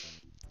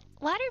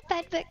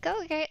 Waterbed but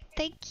Gogurt,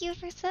 thank you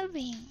for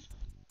subbing.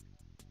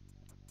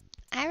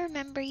 I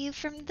remember you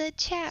from the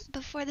chat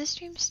before the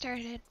stream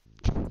started.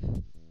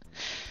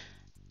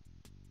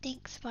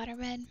 Thanks,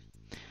 Waterbed.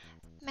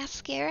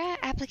 Mascara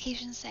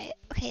application site.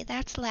 Okay,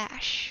 that's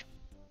Lash.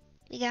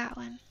 We got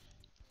one.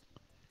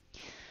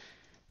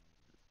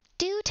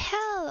 Do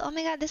tell. Oh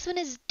my god, this one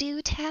is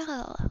do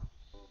tell.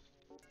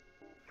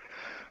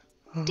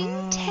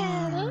 Do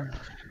tell.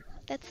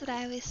 That's what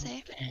I always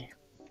say.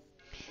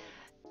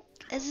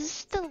 Is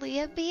this the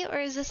Leahbee or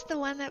is this the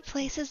one that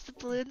places the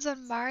balloons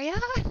on Mario?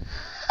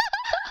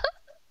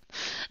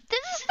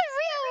 This is the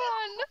real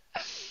one.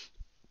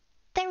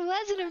 There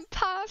was an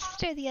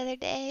imposter the other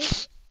day.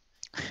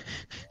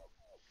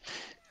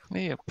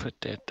 Leah put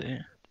that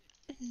there.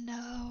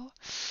 No.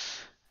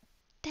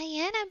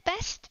 Diana,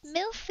 best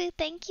Milfu,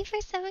 thank you for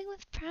subbing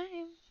with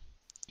Prime.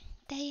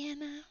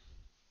 Diana.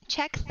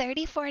 Check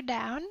 34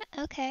 down.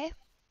 Okay.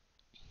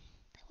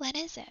 What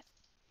is it?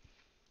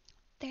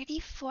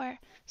 34.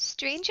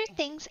 Stranger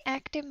Things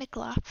actor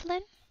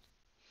McLaughlin?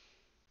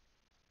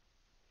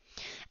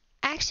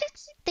 I actually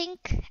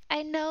think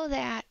I know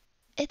that.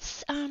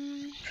 It's,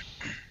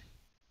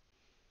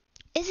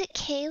 is it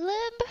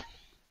Caleb?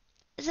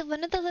 Is it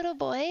one of the little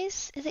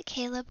boys? Is it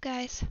Caleb,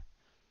 guys?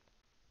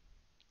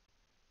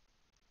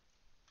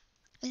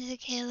 Is it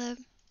Caleb?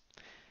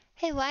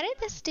 Hey, why did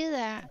this do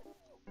that?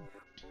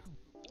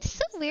 It's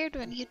so weird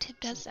when YouTube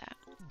does that.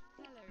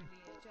 Hello,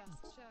 Leah,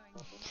 just showing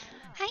off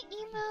my Hi,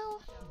 Emo.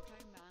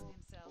 Cone man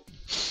himself.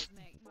 Please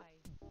make way.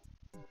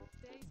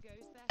 Days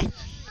goes better.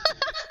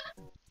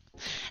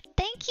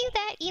 Thank you,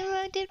 that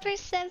Emo did for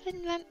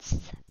 7 months.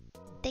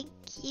 Thank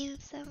you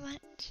so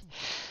much.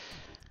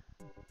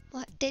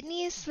 What, didn't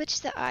you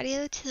switch the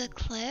audio to the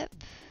clip?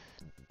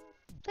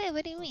 Wait,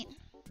 what do you mean?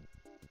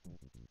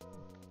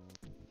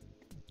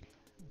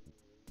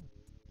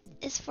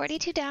 Is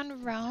 42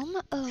 down Rome?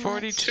 Oh,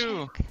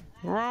 42.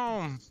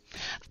 Rome.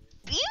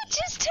 You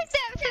just took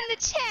that from the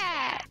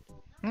chat.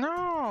 No,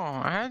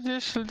 I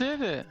just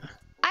did it.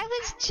 I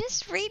was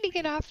just reading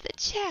it off the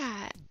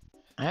chat.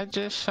 I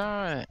just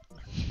saw it.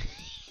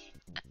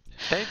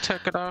 They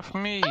took it off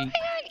me. Oh my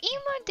god,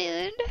 Emo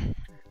dude.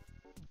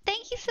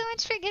 Thank you so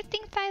much for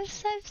gifting 5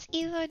 subs,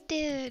 Emo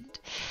dude.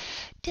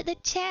 To the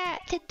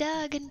chat, to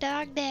Doug and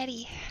Dog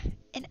Daddy.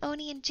 And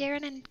Oni and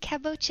Jaren and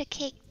Kabocha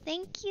Cake.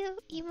 Thank you,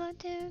 Emo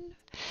dude.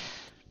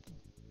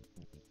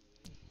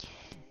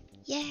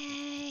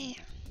 Yay.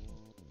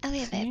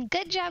 Okay, babe.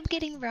 Good job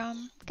getting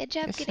Rome. Good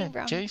job getting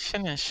Rome.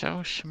 Jason is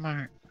so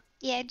smart.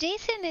 Yeah,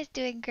 Jason is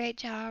doing a great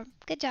job.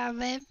 Good job,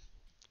 babe.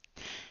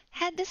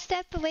 Had to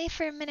step away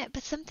for a minute,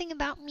 but something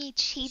about me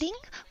cheating?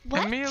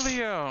 What?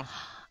 Emilio.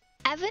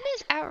 Evan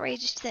is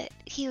outraged that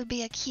he would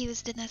be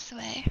accused in this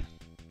way.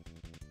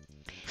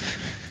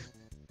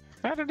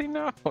 How did he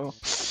know?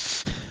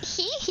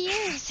 He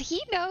hears.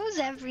 He knows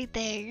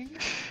everything.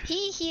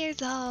 He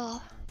hears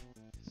all.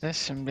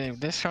 Listen, babe.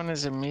 This one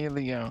is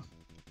Emilio.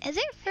 Is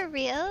it for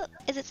real?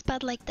 Is it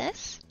spelled like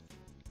this?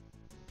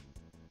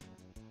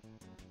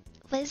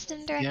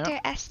 Wisdom Director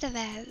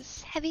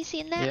Estevez. Have you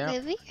seen that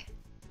movie?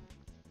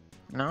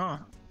 No.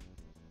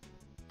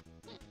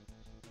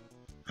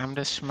 I'm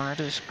the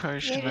smartest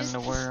person in the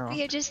world.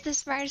 You're just the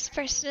smartest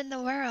person in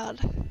the world.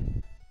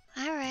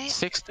 Alright.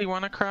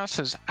 61 across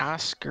is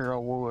Oscar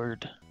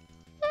Award.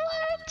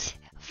 What?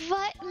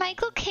 What?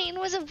 Michael Caine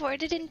was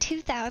awarded in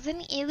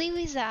 2000? Elie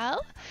Wiesel?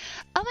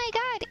 Oh my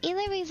god,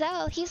 Elie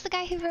Wiesel. He's the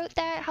guy who wrote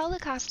that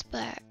Holocaust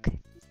book.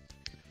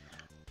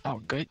 Oh,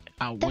 good.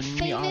 I'll win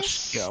the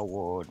Oscar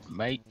Award,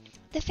 mate.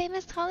 The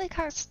famous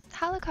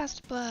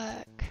Holocaust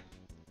book.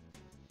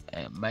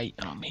 Mate,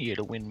 I'm here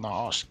to win my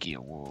Oscar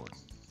Award.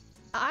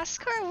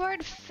 Oscar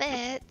Award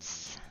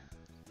fits.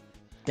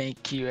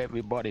 Thank you,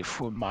 everybody,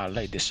 for my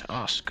latest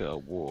Oscar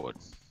Award.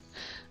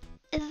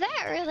 Is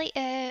that really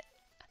it?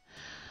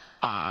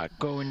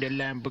 Go in the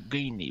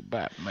Lamborghini,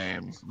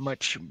 Batman.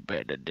 Much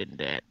better than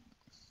that.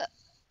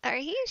 Are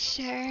you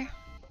sure?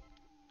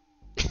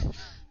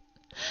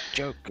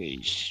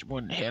 Joker's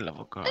one hell of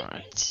a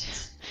guy.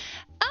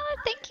 Oh,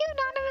 thank you,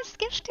 Anonymous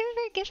Gifter,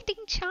 for gifting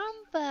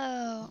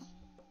Chombo.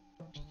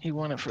 He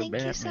won it for Batman.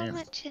 Thank you so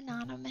much,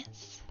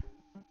 Anonymous.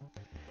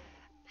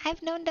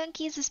 I've known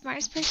Donkey is the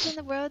smartest person in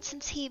the world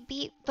since he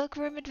beat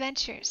Bookworm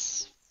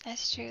Adventures.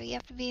 That's true. You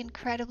have to be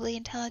incredibly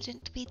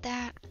intelligent to beat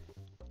that.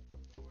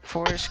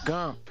 Forrest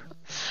Gump.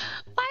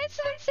 Why is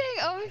someone saying,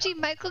 OMG,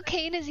 Michael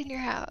Caine is in your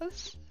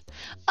house?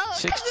 Oh,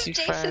 because of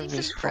 65 Jason's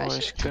is impression.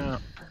 Forrest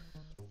Gump.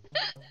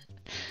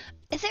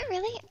 Is it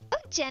really? Oh,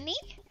 Jenny?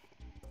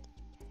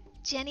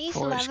 Jenny's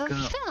Forrest love of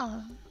Gump.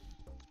 film.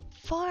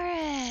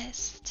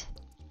 Forrest.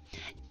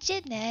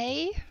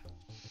 Jenny.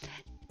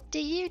 Do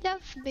you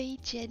love me,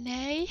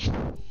 Jenny?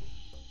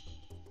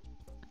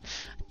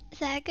 Is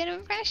that a good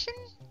impression?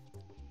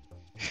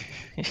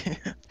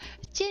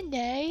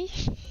 Jenny.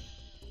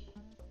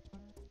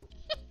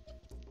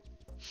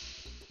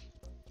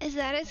 Is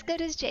that as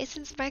good as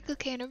Jason's Michael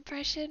Caine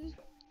impression?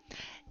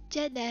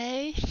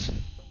 Jenny.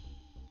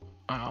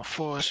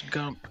 Forrest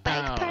Gump.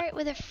 Bike part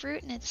with a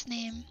fruit in its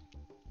name.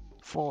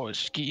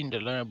 Forrest, get in the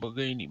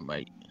Lamborghini,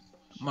 mate.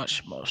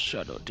 Much more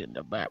subtle than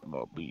the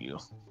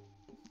Batmobile.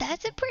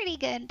 That's a pretty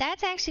good.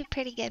 That's actually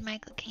pretty good,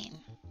 Michael Caine.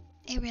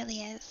 It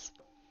really is.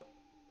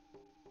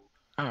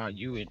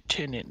 You in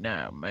tenant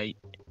now, mate.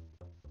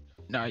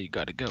 Now you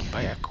gotta go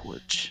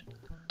backwards.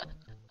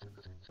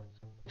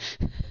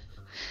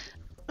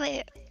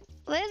 Wait,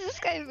 what does this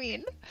guy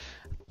mean?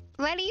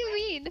 What do you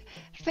mean?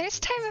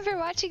 First time ever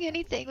watching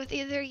anything with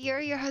either you or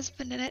your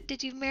husband in it.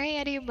 Did you marry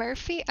Eddie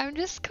Murphy? I'm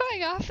just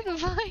going off the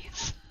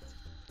voice.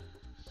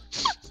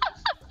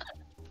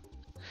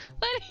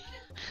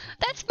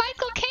 That's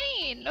Michael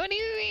Caine. What do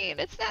you mean?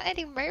 It's not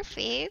Eddie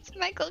Murphy. It's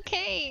Michael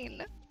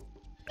Caine.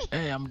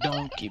 Hey, I'm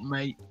Donkey,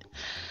 mate.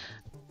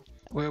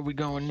 Where are we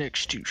going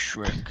next to,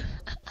 Shrek?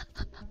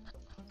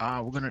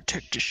 We're gonna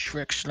take the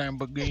Shrek's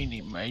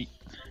Lamborghini, mate.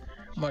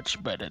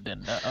 Much better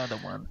than the other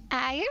one.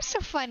 You're so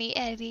funny,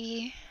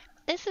 Eddie.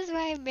 This is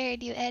why I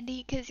married you,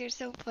 Eddie, because you're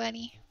so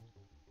funny.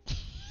 Oh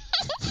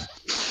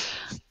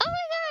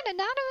my god,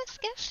 anonymous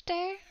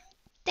gifter.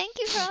 Thank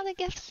you for all the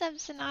gift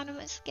subs,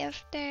 anonymous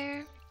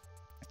gifter.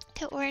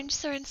 To Orange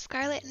Sword,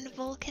 Scarlet, and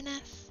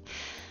Vulcanus.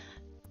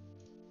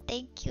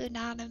 Thank you,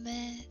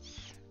 anonymous.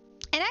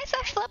 And I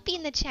saw Fluppy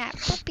in the chat.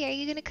 Fluppy, are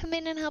you gonna come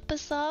in and help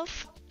us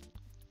solve?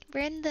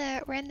 We're in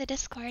the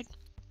Discord.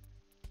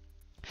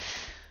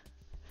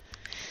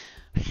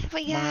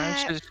 We got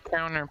Mars'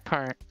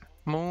 counterpart,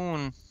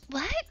 Moon.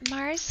 what?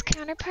 Mars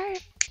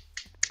counterpart?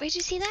 Where'd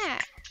you see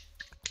that?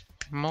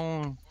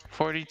 Moon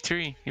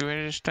 43. You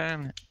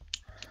understand it?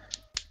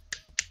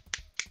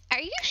 Are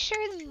you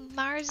sure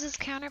Mars's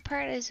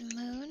counterpart is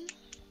Moon?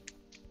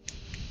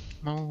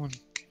 Moon.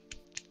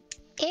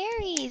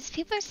 Aries.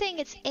 People are saying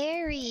it's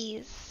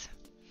Aries.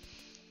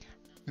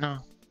 No.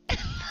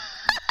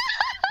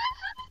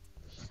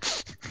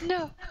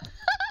 No.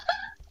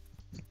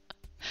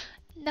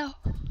 No.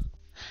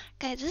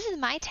 Guys, this is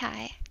Mai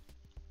Tai.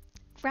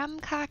 Rum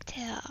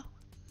cocktail.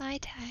 Mai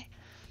Tai.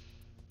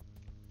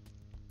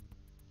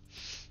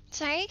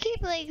 Sorry I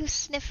keep like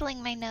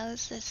sniffling my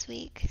nose this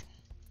week.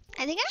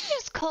 I think I'm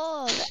just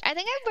cold. I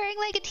think I'm wearing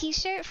like a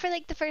t-shirt for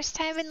like the first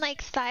time in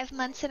like 5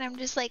 months and I'm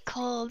just like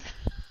cold.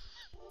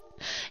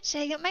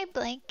 Should I get my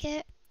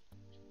blanket?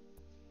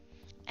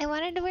 I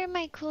wanted to wear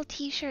my cool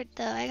t-shirt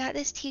though. I got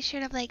this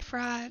t-shirt of like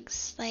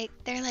frogs. Like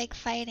they're like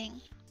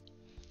fighting.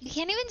 You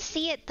can't even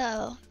see it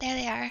though. There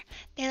they are.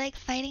 They're like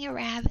fighting a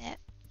rabbit.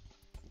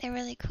 They're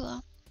really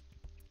cool.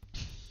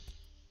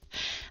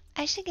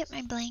 I should get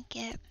my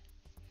blanket.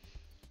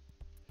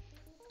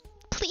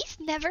 Please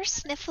never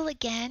sniffle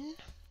again.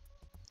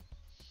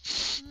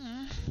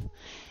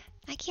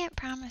 I can't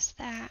promise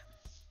that.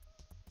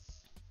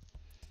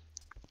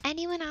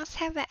 Anyone else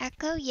have an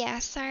echo? Yeah,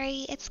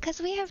 sorry. It's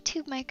because we have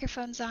 2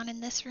 microphones on in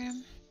this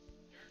room.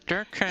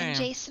 And Durkheim.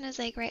 Jason is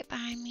like right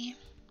behind me.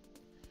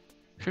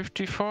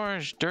 54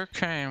 is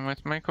Durkheim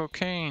with Michael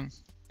Caine.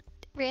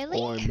 Really?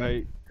 Oi,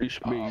 mate, it's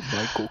me,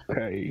 Michael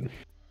Caine.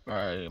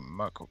 Hey,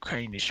 Michael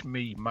Caine, it's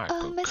me, Michael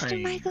Oh, Mr.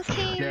 Caine. Michael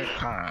Caine. That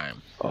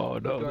time. Oh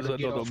no, You there's gotta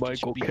get another off this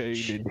Michael beach.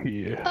 Caine in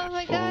here. Oh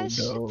my gosh,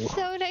 Oh, no.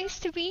 so nice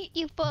to meet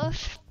you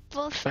both.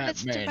 Both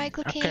Mr. Batman,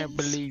 Michael I Caine.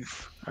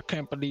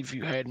 can't believe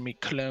you had me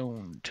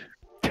cloned.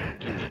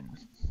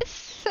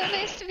 So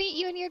nice to meet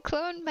you and your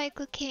clone,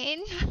 Michael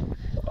Caine.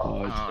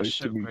 Oh, it's Oh, nice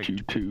so to meet great you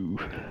to- too.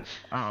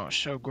 Oh,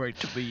 so great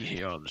to be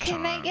here all the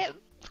Can time.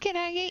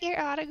 I get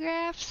your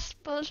autographs,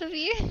 both of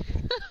you?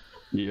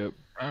 Yep,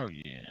 Oh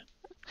yeah.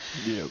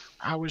 yep.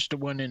 I was the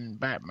one in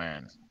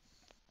Batman.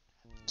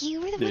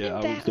 You were the one Yeah, in I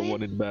was Batman? the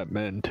one in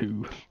Batman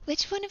too.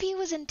 Which one of you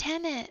was in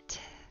Tenet?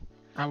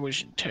 I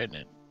was in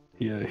Tenet.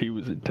 Yeah, he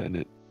was in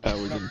Tenet. I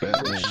was in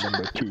Batman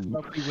number 2.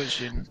 Fluffy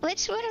was in.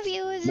 Which one of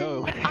you was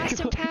No. in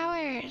Austin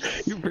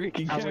Powers? You're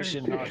breaking I was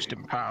in character.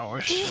 Austin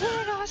Powers. You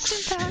were in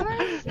Austin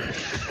Powers?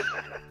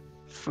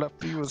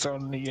 Fluffy was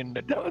only in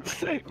the Don't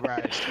say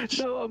Right.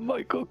 No, I'm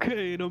Michael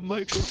Caine. I'm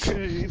Michael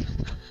Caine.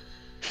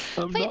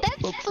 I'm Wait, not that's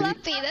Fluffy.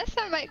 Fluffy. That's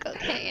not Michael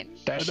Caine.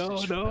 That's No,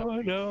 just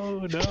no, no,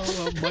 no.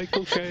 I'm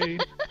Michael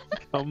Caine.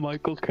 I'm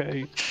Michael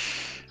Caine.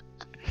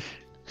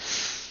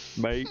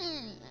 Mate.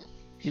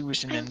 He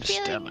was in I'm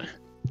Interstellar.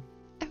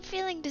 I'm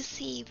feeling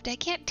deceived. I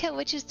can't tell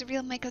which is the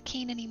real Michael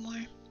Caine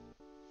anymore.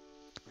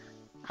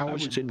 I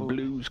was in Blue.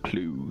 Blue's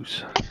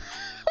Clues.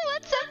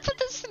 What's up with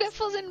the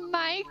sniffles and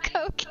my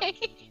cocaine?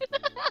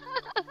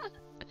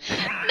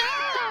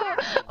 No!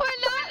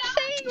 We're not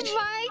saying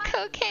my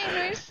cocaine.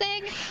 We're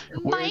saying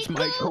Where's my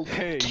Michael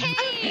cocaine?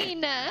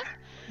 Caine.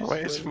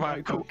 Where's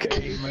my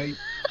cocaine, mate?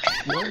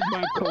 Where's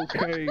my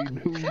cocaine?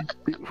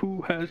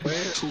 Who has my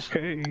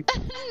cocaine?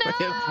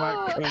 No!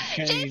 my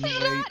cocaine, Jason's mate?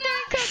 not doing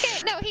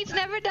cocaine. No, he's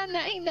never done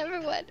that. He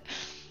never would.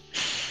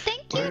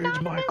 Thank you, Where's my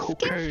anonymous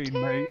cocaine,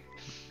 gifter. mate?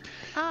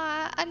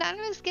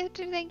 Anonymous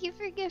gifter, thank you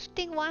for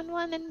gifting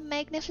 1-1 and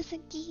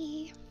Magnificent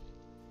Key.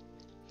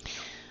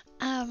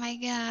 Oh my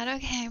god,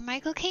 okay,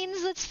 Michael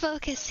Caine's, let's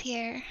focus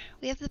here.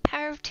 We have the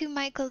power of 2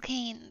 Michael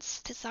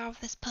Caines to solve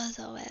this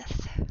puzzle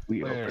with.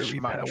 We are Where's very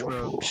my powerful.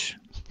 drugs?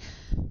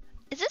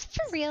 Is this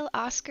for real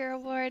Oscar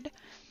award?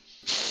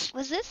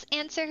 Was this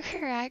answer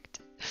correct?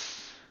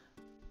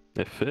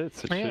 It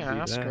fits. It should Yeah, be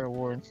Oscar that.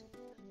 Award.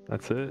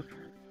 That's it.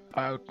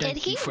 Oh, thank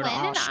he you for the win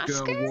an Oscar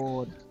Oscar?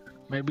 award.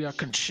 Maybe I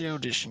can sell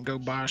this and go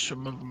buy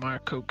some of my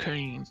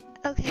cocaine.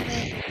 Okay,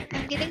 wait.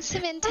 I'm getting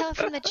some intel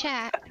from the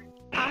chat.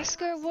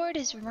 Oscar award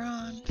is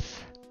wrong.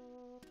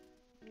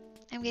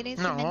 I'm getting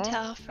some No.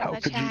 intel from How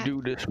the could chat.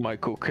 you do this,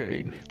 Michael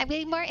Caine? I'm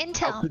getting more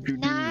intel. could you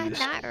do Nah, this?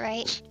 not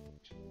right.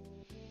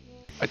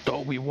 I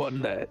thought we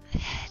won that.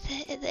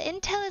 The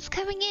intel is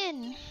coming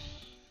in.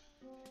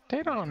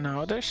 They don't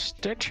know.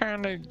 They're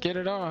trying to get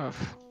it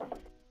off.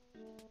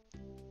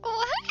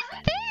 What?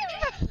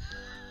 Babe!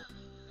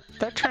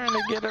 They're trying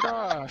to get it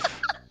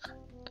off.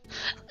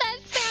 That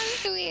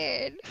sounds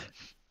weird.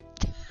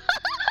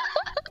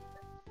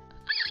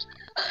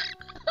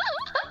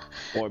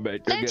 Boy,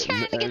 mate, they're They're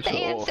trying to get the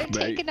answer off, mate.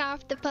 taken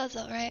off the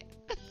puzzle, right?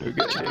 They're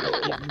getting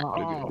it Get my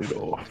off. They're getting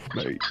it off,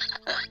 mate.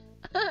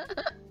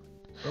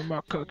 Where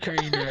my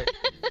cocaine at?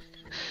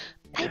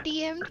 I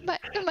DM'd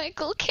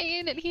Michael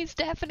Caine and he's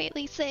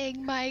definitely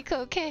saying my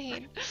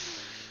cocaine.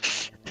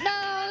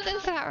 No,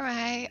 that's not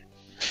right.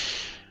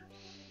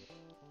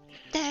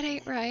 That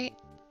ain't right.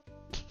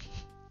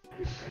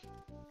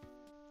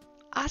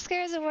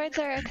 Oscars awards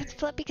are a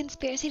flippy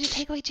conspiracy to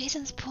take away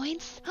Jason's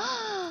points.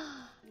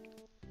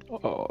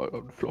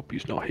 Oh,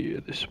 Floppy's not here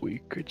this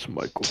week. It's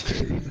Michael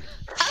Caine.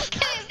 Okay,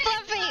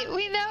 Fluffy,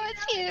 we know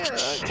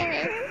it's you.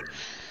 Okay.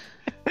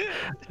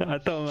 I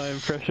thought my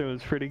impression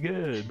was pretty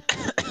good.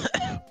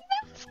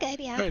 That's good,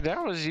 yeah. Wait,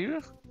 that was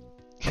you?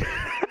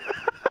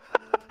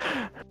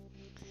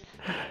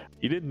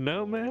 You didn't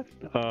know, man?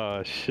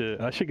 Oh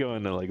shit! I should go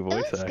into like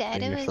voice It was good.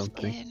 acting It or was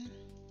something.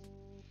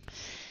 good.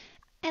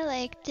 I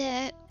liked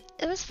it.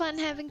 It was fun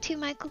having two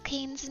Michael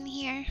Caines in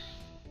here.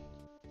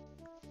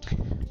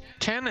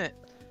 Tenet.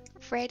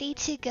 Ready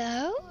to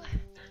go?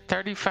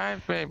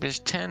 35, babe, is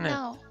Tenet.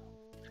 No.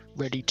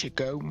 Ready to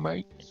go,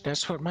 mate?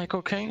 That's what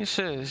Michael Caine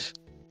says.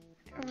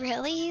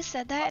 Really? You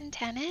said that in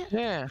Tenet?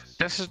 Yeah,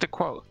 this is the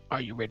quote. Are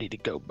you ready to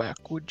go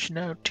backwards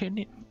now,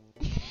 Tenet?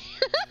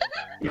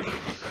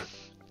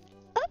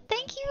 Oh,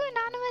 thank you,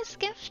 anonymous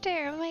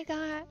gifter. Oh my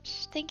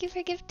gosh. Thank you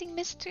for gifting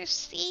Mr.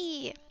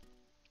 C.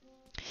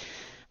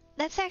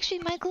 That's actually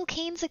Michael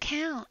Caine's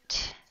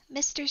account.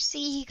 Mr.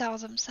 C, he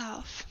calls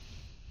himself.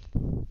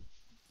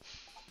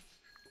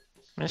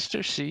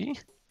 Mr. C?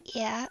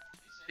 Yeah.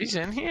 He's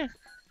in here?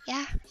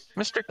 Yeah.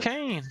 Mr.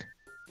 Caine.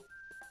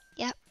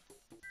 Yep.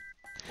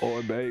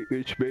 Oh, mate,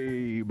 it's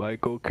me,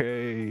 Michael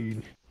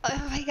Caine.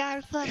 Oh my god,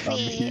 I'm Fluffy.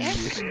 here.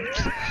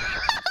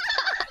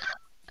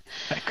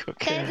 Michael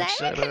Guys, Caine, I have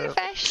shut a up.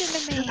 confession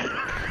to make.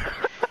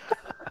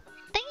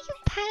 Thank you,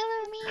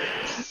 Pile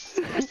Memes,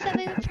 for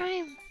subbing with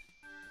Prime.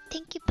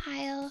 Thank you,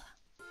 Pile.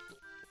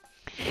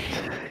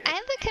 I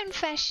have a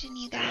confession,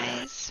 you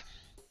guys.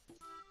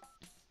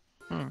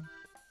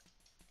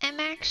 I'm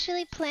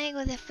actually playing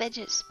with a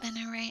fidget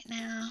spinner right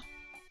now.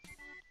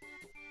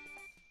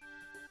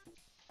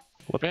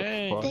 What the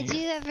Bang. fuck? Did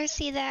you ever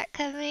see that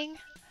coming?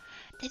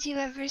 Did you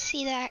ever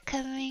see that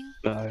coming?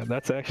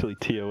 That's actually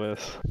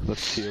TOS.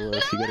 That's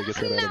TOS. You gotta get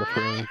that out of the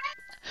frame.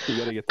 You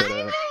gotta get that I'm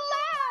out.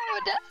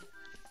 allowed!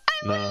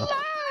 I'm No.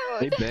 allowed!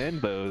 They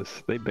banned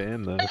those. They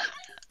banned those.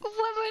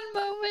 Woman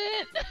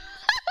moment!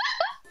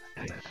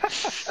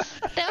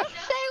 Don't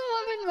say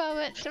woman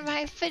moment to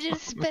my fidget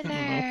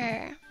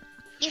spinner!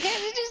 You guys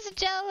are just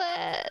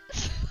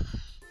jealous!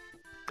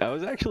 I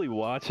was actually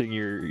watching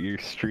your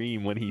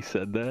stream when he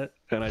said that,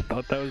 and I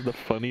thought that was the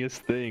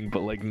funniest thing,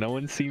 but like no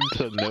one seemed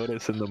to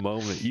notice in the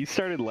moment. You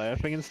started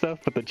laughing and stuff,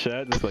 but the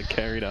chat just like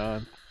carried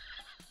on.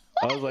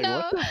 I was like, no,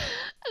 what the?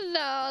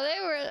 no,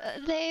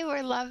 they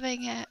were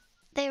loving it.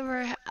 They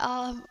were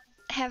all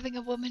having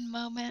a woman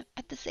moment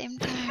at the same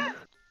time.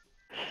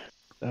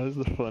 That was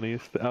the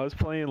funniest. I was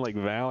playing like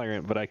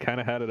Valorant, but I kind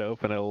of had it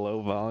open at a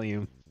low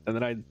volume, and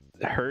then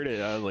I heard it.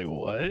 I was like,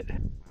 what?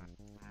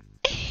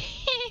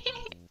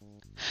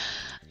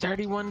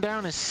 31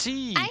 down is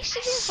C. I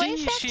should do Sea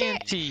voice actor.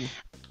 shanty.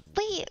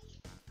 Wait,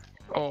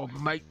 Oh,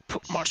 mate,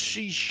 put my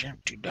sea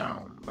shanty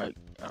down, mate.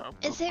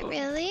 is it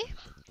really?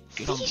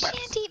 Get on Sea back.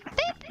 shanty.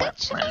 Babe, good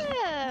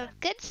job.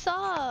 Good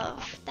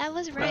solve. That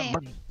was right.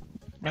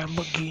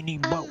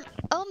 Lamborghini boat.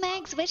 Oh,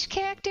 Mags, which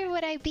character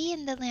would I be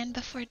in The Land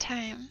Before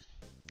Time?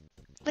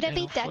 Would I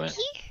be Little Flint.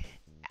 Ducky?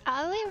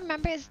 All I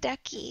remember is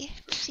Ducky.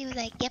 She was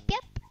like, yep,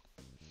 yep.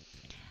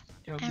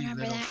 You'll I be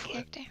remember Little that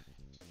Flint. character.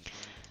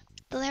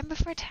 The Land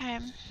Before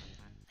Time.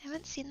 I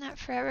haven't seen that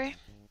forever.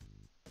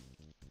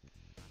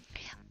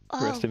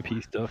 Oh, Rest in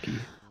peace, Ducky.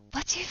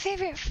 what's your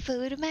favorite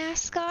food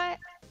mascot?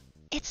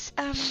 It's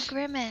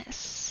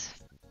Grimace.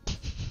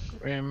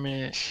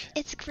 Grimace.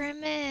 It's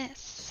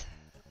Grimace.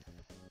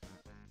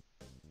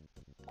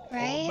 Oh,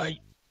 Right? mate,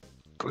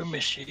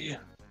 Grimace here.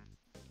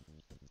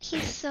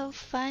 He's so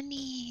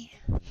funny.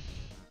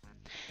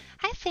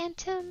 Hi,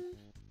 Phantom.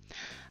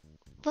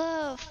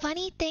 Whoa,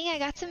 funny thing, I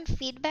got some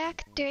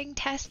feedback during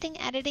testing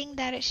editing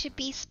that it should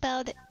be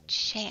spelled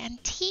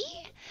shanty,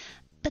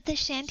 but the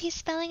shanty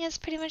spelling has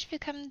pretty much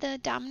become the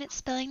dominant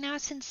spelling now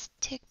since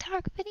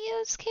TikTok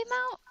videos came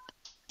out.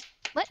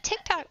 What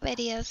TikTok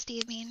videos do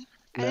you mean?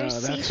 Are there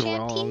sea that's shanty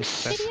wrong.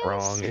 videos? That's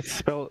wrong.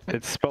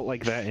 It's spelled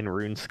like that in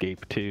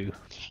RuneScape too.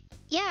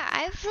 Yeah,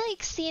 I've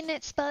like seen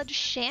it spelled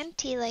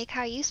shanty like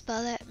how you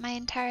spell it my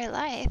entire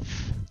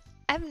life.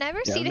 I've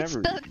never Yeah, seen I've it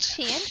never- spelled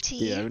shanty.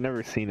 Yeah, I've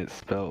never seen it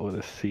spelled with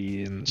a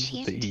C and the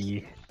Shanty.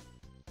 E.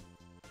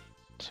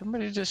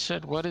 Somebody just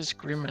said, what is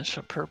Grimace?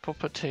 A purple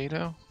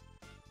potato?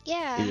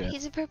 Yeah, Yeah.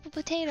 he's a purple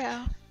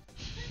potato.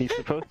 He's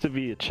supposed to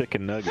be a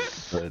chicken nugget,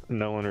 but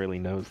no one really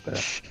knows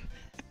that.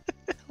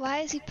 Why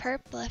is he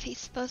purple if he's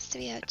supposed to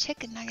be a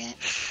chicken nugget?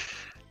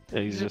 He's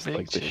He's a just big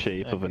like the chicken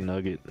shape of a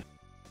nugget.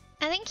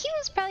 I think he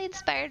was probably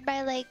inspired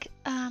by like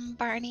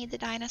Barney the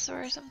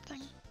dinosaur or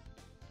something.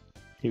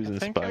 He was I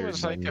think it inspired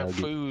was by like a Nugget.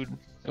 food.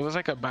 It was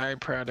like a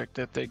byproduct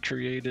that they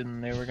created,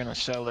 and they were gonna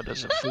sell it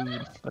as a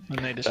food. But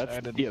then they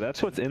decided.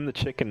 That's what's in the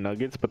chicken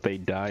nuggets, but they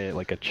dye it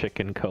like a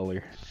chicken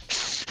color.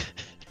 It's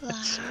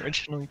Wow.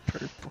 originally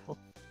purple.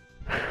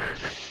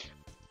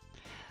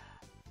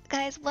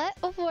 Guys, what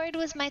award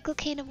was Michael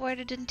Caine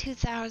awarded in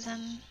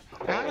 2000?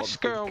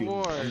 Oscar I'm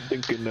award.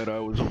 thinking that I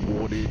was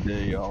awarded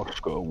the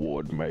Oscar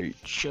award, mate.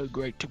 So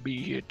great to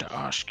be here at the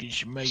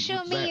Oscars, mate.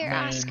 Show with me your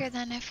Batman. Oscar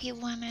then if you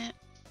won it.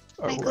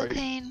 All Michael right.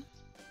 Caine.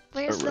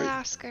 Where's the Alright.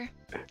 Oscar?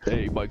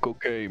 Hey, Michael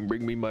Caine,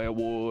 bring me my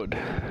award.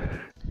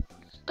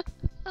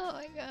 Oh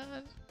my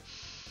god.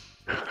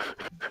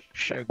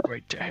 So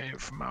great to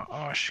have my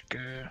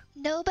Oscar.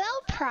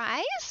 Nobel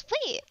Prize?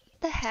 Wait,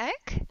 the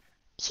heck?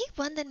 He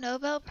won the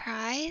Nobel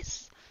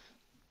Prize?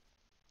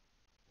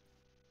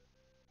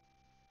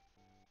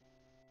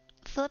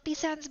 Flippy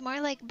sounds more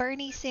like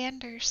Bernie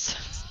Sanders.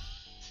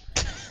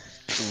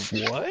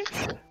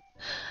 What?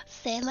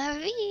 C'est la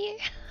vie.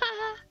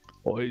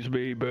 Always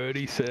me,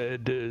 Bernie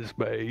Sanders,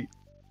 mate.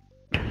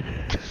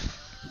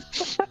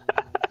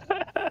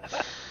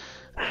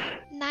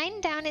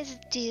 9 down is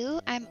due.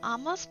 I'm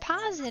almost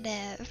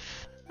positive.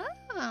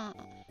 Oh.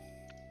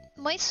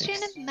 Moisture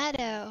in a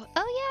meadow.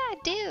 Oh yeah,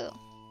 dew.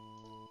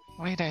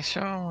 Wait, I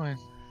saw one.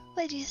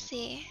 What'd you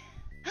see?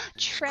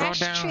 Trash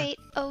down. trait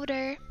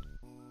odor.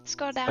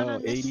 Scroll down Oh,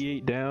 on this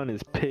 88 down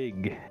is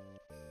pig.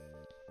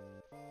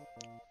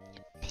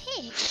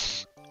 pig.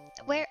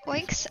 Where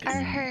oinks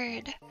are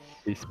heard.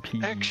 Is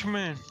pig.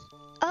 X-Men.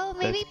 Oh,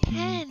 maybe That's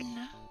pig.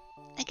 pen.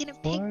 Like in a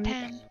pig What?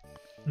 pen.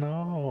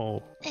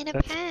 No, In a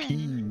that's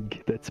pen.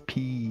 pig. That's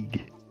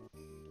pig.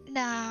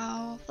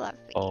 No, Fluffy.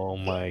 Oh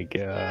my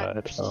god.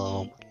 Not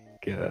Oh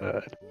pig. my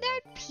god.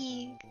 Not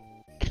pig.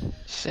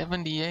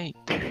 78.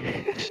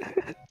 Is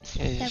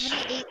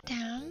 78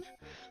 down.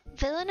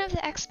 Villain of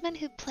the X-Men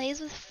who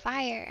plays with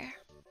fire.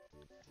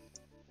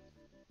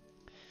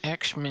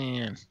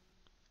 X-Men.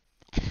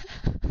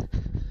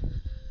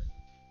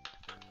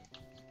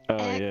 Oh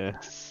yeah,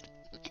 X.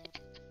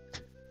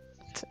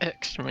 It's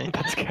X-Men.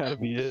 that's gotta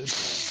be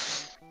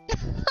it.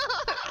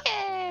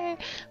 Okay.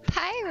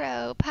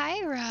 Pyro.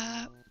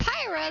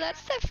 Pyro,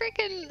 that's the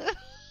freaking...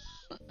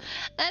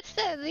 that's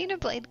the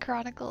Xenoblade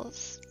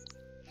Chronicles.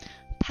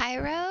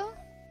 Pyro?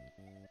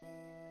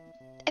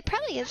 It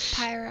probably is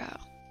Pyro.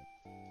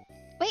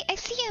 Wait, I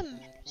see him!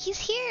 He's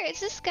here! It's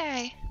this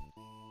guy!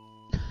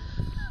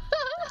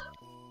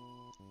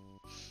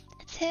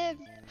 It's him.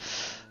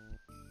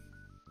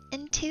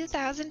 In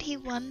 2000, he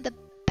won the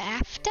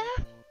BAFTA?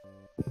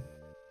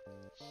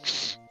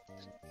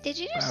 Did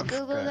you just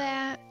Google BAFTA.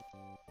 that?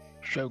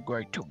 So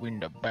great to win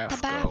the BAFTA,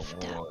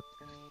 BAFTA. award.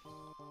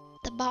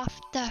 The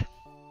BAFTA.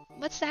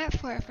 What's that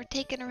for? For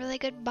taking a really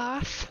good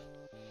bath?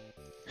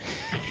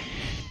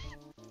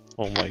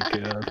 Oh my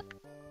god.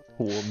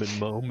 Woman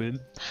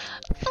moment.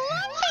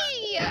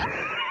 Fluffy!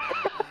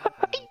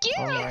 You're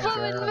Oh a my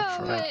woman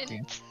God,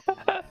 moment!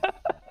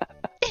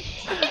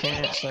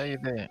 Can't say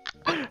that.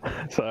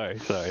 Sorry.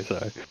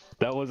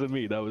 That wasn't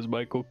me. That was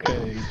Michael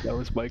Caine. That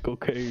was Michael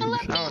Caine. who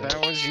Fluffy said Oh, that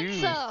was you.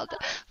 cancelled!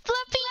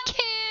 Fluffy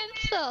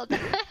cancelled!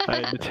 I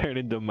had to turn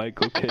into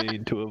Michael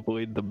Caine to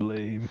avoid the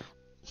blame.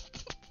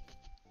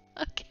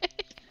 Okay.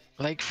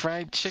 Like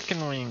fried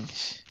chicken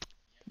wings.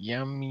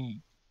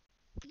 Yummy.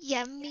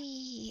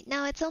 Yummy.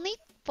 No, it's only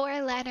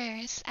 4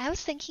 letters. I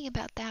was thinking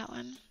about that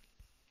one.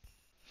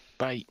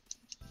 Bite.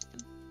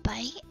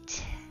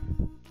 Bite?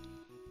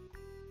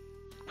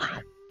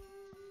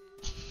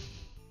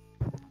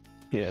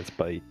 Yeah, it's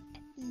bite.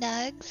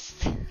 Nugs?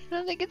 I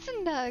don't think it's a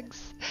nugs.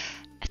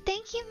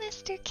 Thank you,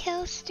 Mr.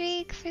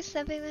 Killstreak, for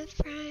subbing with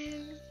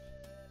Prime.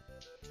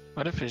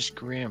 What if it's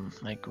grim,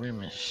 like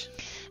grimace?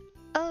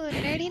 Oh,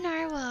 Nerdy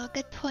Narwhal,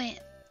 good point.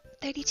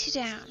 32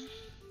 down.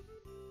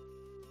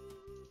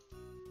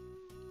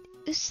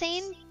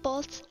 Usain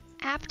Bolt's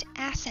apt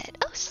asset.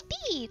 Oh,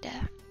 speed!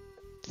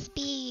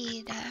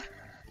 Speed.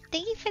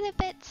 Thank you for the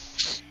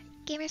bits.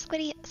 Gamer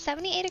Squiddy,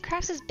 78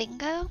 across is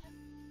bingo.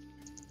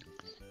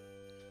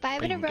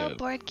 5 in a row Bingo.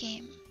 board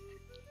game.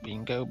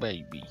 Bingo,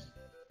 baby.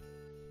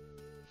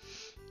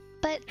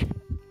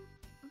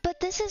 But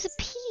this is a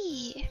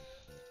P.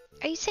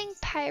 Are you saying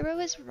pyro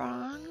is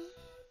wrong?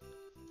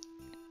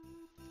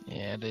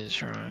 Yeah, it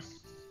is wrong.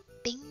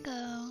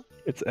 Bingo.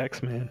 It's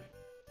X-Man.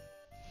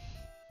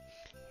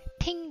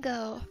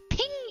 Pingo.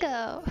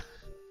 Pingo!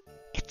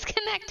 It's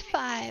Connect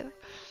 5.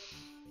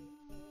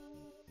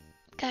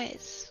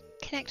 Guys,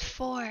 Connect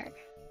 4.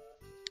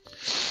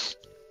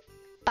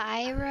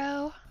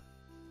 Pyro?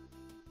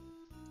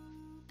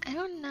 I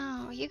don't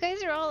know. You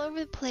guys are all over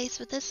the place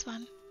with this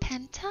one.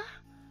 Penta?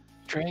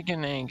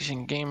 Dragon eggs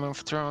in Game of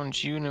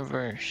Thrones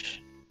universe.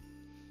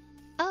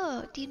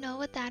 Oh, do you know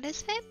what that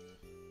is, Fib?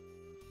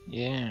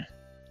 Yeah.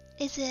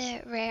 Is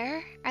it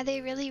rare? Are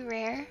they really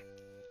rare?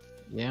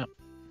 Yeah.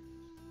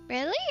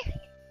 Really?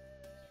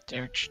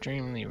 They're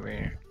extremely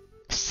rare.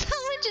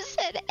 Someone just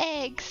said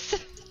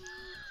eggs.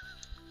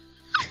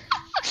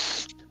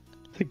 It's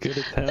a good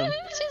attempt. They're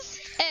just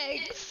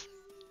eggs.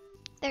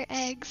 They're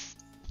eggs.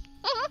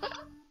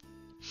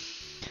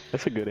 I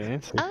That's a good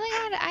answer. Oh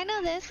my god, I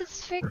know this.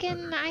 It's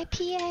freaking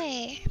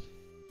IPA.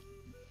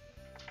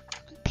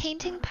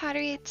 Painting,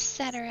 pottery,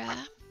 etc.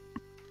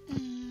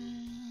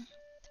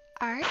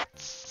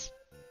 Arts,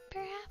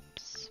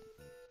 perhaps?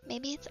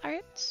 Maybe it's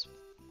arts?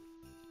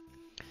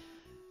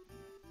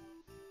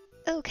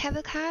 Oh,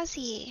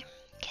 Kevikazi.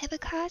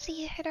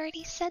 Kevikazi had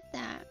already said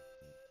that.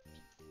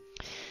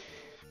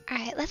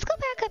 Alright, let's go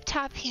back up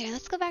top here.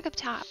 Let's go back up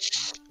top.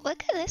 What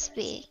could this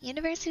be?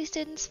 University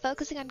students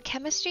focusing on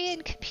chemistry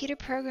and computer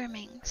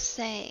programming.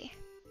 Say,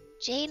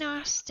 Jane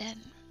Austen.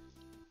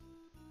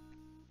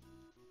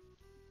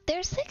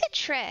 There's like a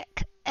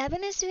trick.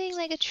 Evan is doing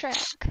like a trick.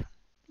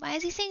 Why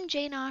is he saying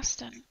Jane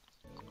Austen?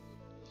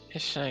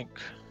 It's like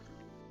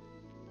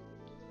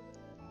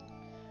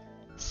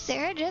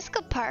Sarah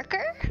Jessica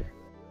Parker?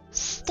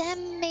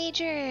 STEM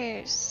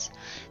majors.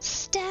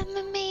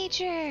 STEM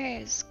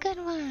majors. Good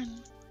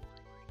one.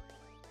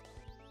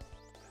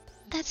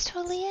 That's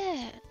totally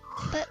it.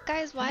 But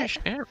guys, why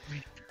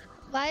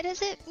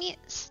does it mean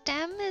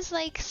STEM is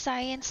like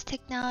science,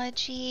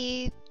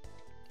 technology,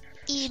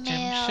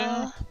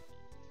 email,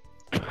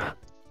 I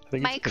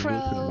think it's English and math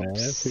or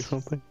microbes?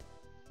 something.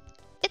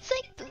 It's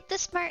like the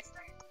smart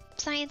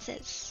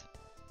sciences.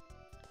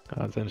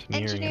 Oh, it's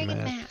engineering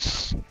and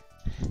math.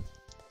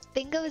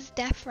 Bingo is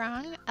deaf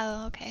wrong?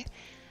 Oh, okay.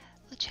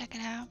 We'll check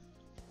it out.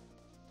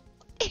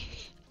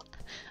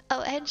 Oh,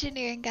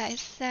 engineering,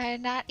 guys. Sorry,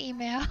 not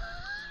email.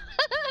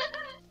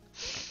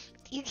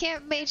 You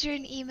can't major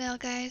in email,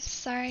 guys.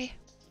 Sorry.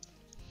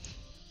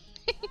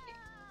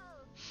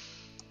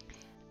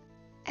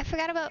 I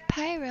forgot about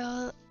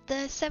Pyro.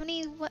 The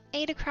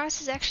 78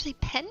 across is actually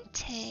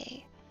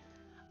Pente.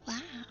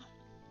 Wow.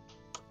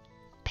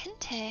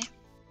 Pente.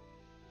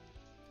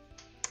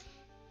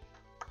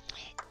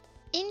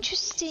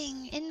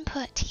 Interesting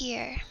input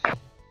here.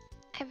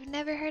 I've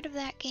never heard of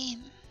that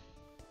game.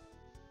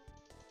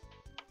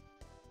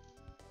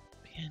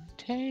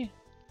 Pente?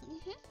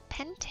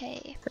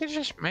 Pente. They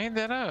just made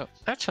that up.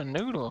 That's a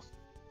noodle.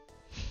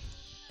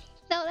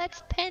 No,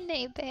 that's penne,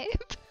 babe.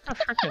 A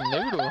freaking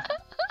noodle.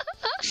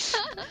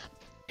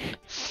 I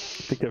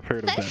think I've heard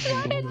of That's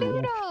that. not a before.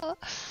 noodle.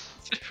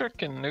 It's a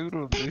freaking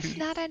noodle, That's dude.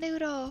 not a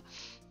noodle.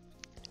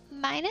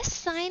 Minus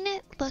sign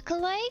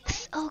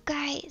lookalikes? Oh,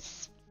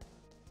 guys.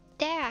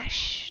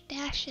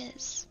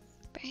 Dashes.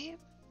 Right?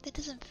 That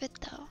doesn't fit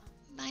though.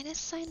 Minus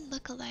sign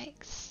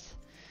lookalikes.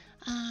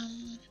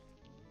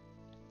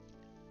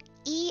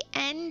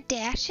 EN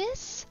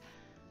dashes?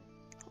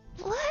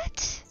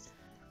 What?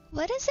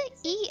 What is an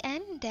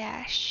EN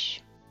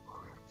dash?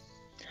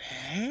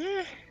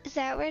 Huh? Is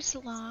that where it's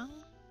long?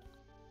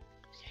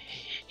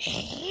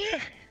 Huh?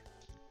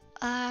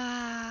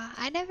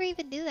 I never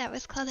even knew that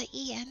was called an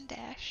EN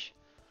dash.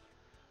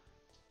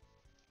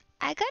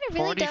 I got a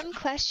really 40 dumb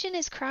question.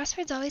 Is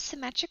crosswords always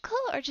symmetrical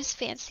or just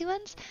fancy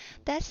ones?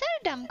 That's not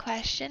a dumb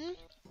question.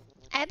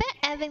 I bet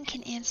Evan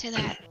can answer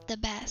that the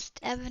best.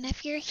 Evan,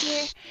 if you're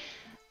here,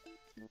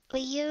 will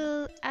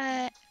you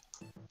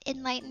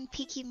enlighten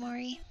Piki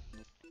Mori?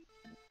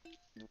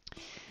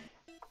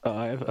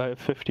 I have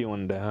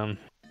 51 down.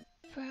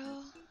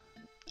 Bro,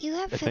 you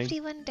have I think-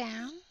 51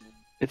 down?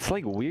 It's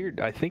like weird.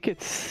 I think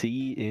it's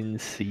C in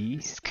C.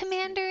 It's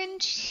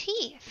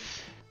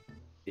Commander-in-Chief.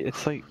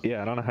 It's like,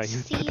 yeah, I don't know how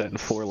you put that in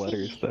 4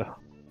 letters C. though.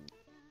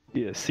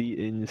 Yeah, C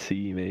in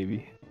C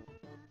maybe.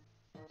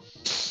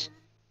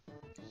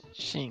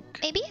 Sink.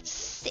 Maybe it's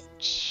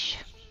Stitch.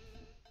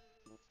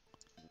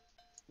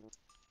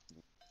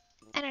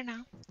 I don't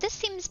know. This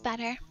seems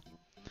better.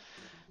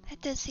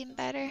 That does seem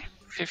better.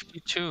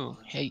 52.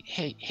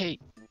 Hate.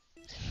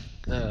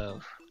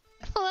 Love.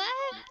 What?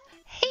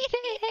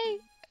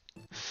 Hate.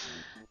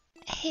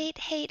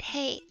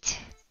 Hate.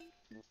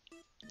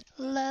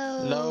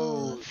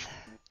 Loathe.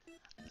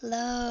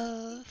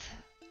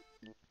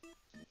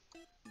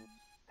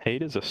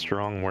 Hate is a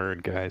strong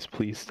word, guys.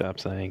 Please stop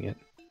saying it.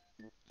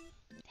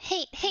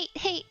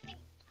 Hate.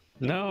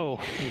 No!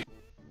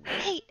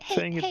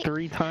 Saying it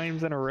 3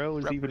 times in a row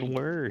is even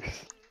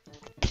worse.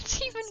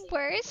 It's even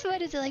worse?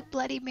 What is it, like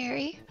Bloody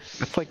Mary?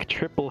 It's like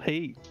triple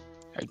hate.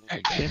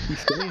 Hey. Can't be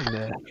saying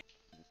that.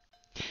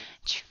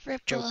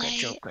 Triple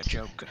hate.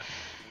 Joker.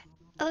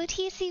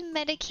 OTC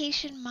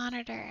medication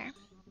monitor.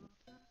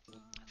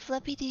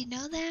 Flippy, do you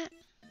know that?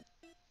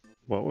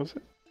 What was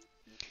it?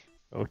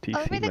 OTC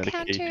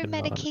Over-the-counter medication.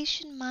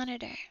 medication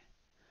monitor.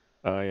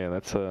 Oh yeah,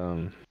 that's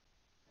FDA!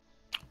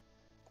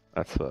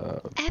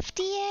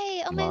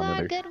 Oh my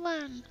Monitor. god, good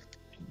one.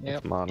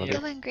 Yep. monitor.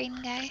 Good one, green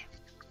guy.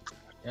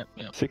 Yep.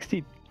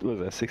 60 was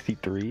that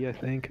 63 I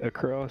think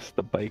across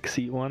the bike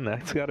seat one.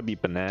 That's got to be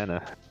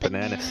banana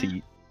Banana.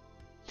 seat.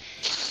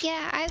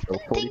 Yeah, I've So been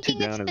 42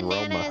 thinking it's down is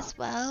banana Roma. as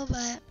well,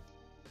 but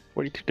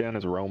 42 down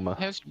is Roma. It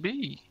has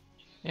B.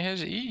 It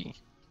has E.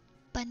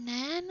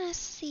 banana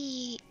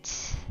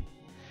seat.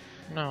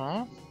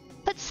 No.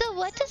 But so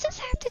what does this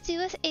have to do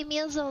with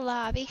Émile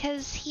Zola?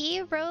 Because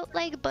he wrote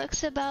like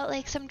books about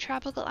like some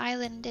tropical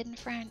island in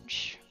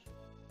French.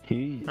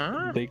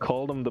 Huh? They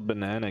called him the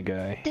banana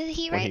guy. Did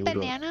he When write he wrote-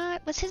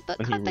 Banana? Was his book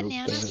when he called wrote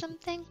Banana that.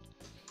 something?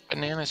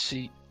 Banana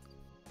seat.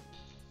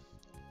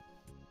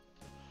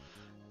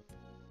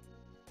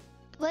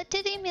 What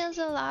did Emile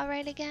Zola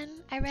write again?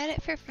 I read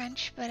it for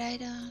French, but I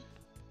don't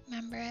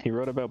remember it. He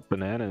wrote about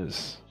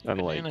bananas and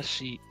Banana like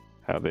seat.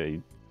 how they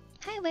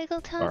Hi,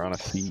 Wiggleton. are on a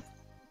seat.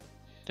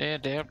 They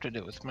adapted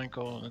it with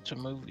Michael, and it's a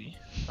movie.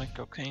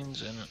 Michael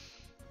Caine's in it.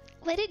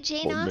 What did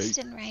Jane Oh, mate.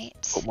 Austen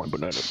write? Oh, my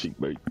banana seat,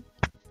 mate.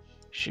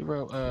 She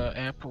wrote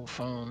Apple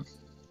phone.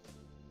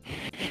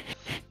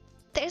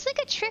 There's like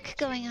a trick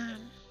going on.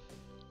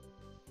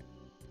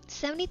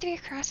 73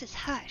 across is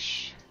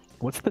Hush.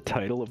 What's the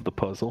title of the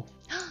puzzle?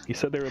 You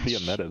said there would be a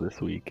meta this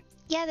week.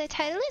 Yeah, the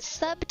title is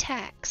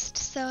Subtext,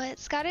 so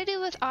it's got to do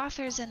with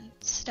authors and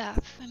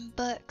stuff, and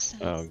books.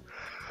 And... Oh,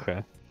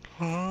 okay.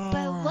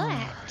 But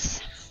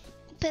what?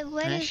 But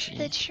what I is see.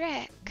 the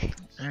trick?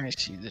 I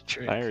see the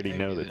trick. I already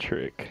know the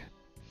trick.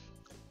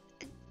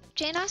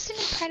 Jane Austen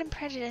and Pride and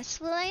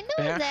Prejudice. Well, I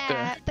know After.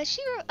 that, but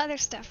she wrote other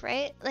stuff,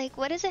 right? Like,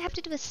 what does it have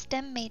to do with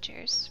STEM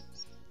majors?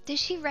 Did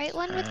she write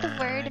one with the I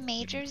word get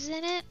majors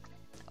in it?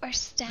 Or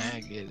STEM?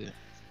 I get it.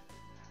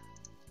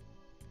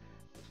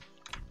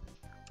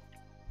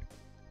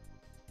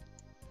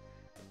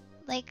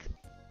 Like,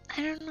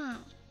 I don't know.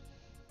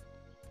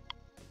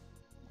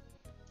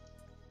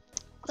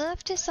 We'll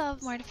have to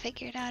solve more to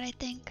figure it out, I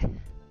think.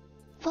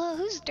 Whoa,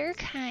 who's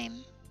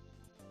Durkheim?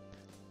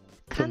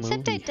 It's a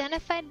Concept movie.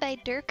 identified by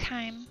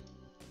Durkheim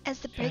as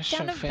the That's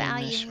breakdown a of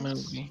famous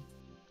values. movie.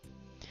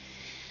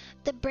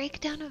 The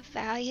breakdown of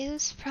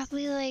values?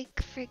 Probably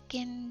like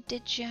freaking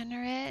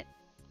degenerate.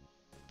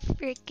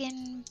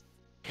 Freaking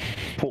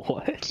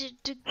What?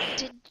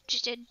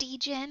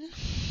 degen.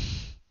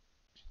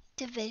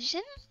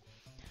 Division?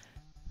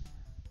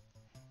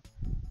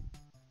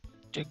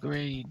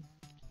 Degrade.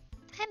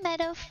 Hi,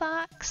 Meadow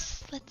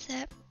Fox. What's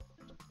up?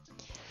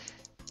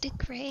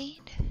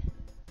 Degrade.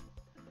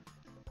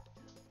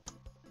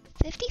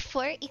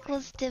 54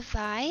 equals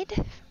divide.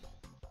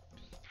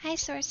 Hi,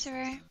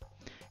 Sorcerer.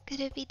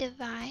 Could it be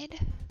divide?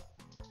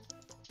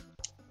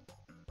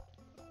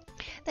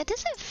 That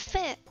doesn't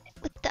fit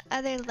with the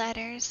other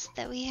letters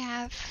that we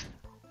have.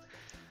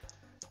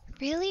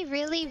 Really,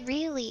 really,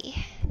 really.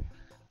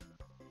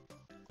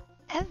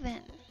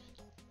 Evan.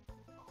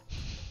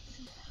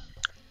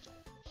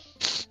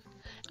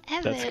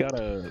 Evan.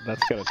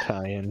 That's gotta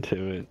tie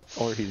into it,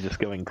 or he's just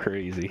going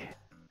crazy.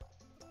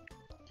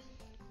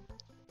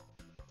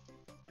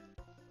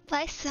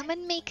 Why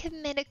someone may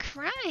commit a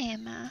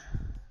crime?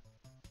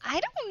 I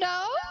don't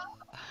know.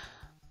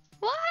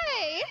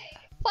 Why?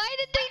 Why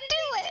did they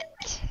do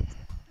it?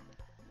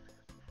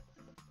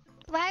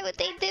 Why would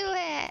they do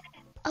it?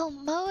 Oh,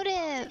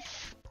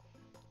 motive.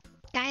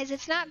 Guys,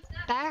 it's not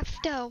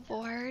BAFTA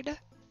award.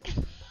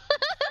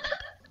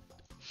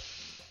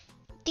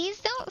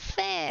 These don't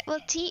fit. Well,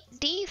 D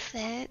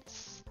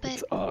fits, but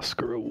It's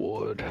Oscar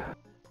award.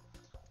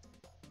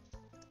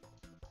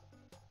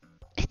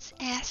 it's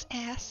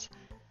ass.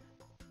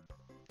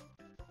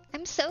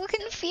 I'm so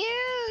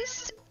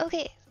confused.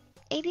 Okay,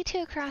 82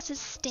 across is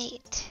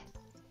state.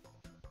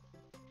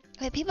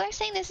 Wait, people are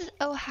saying this is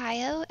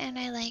Ohio, and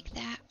I like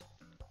that.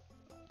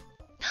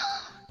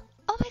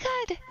 Oh my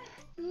god!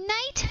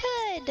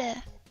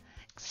 Knighthood!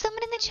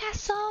 Someone in the chat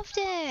solved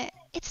it!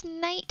 It's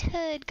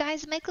knighthood!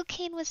 Guys, Michael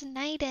Caine was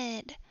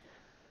knighted.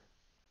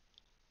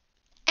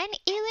 And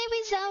Elie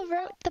Wiesel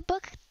wrote the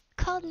book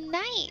called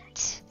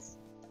Knight!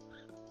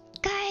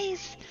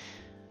 Guys,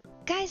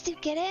 do you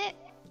get it?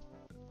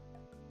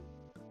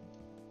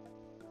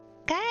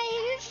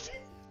 Guys!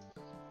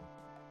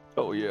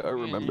 Oh yeah, I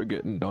remember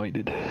getting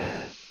knighted.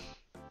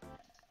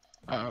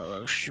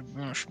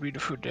 Most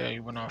beautiful day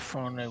when I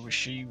finally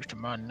received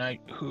my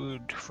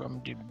knighthood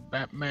from the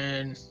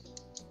Batman.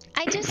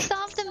 I just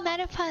solved the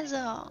meta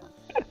puzzle.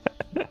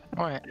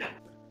 What?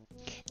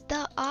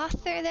 The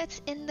author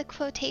that's in the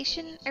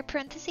quotation or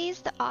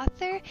parentheses, the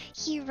author,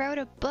 he wrote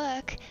a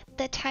book.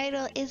 The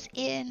title is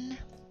in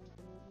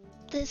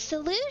the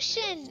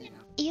solution.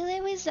 Elie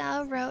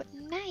Wiesel wrote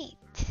Knight.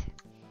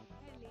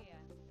 Hey Leah,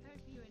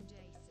 hope you and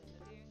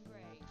Jason are doing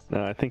great.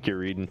 No, I think you're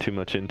reading too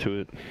much into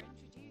it.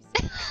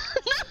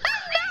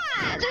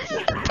 No, this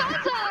is the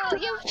puzzle.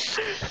 You.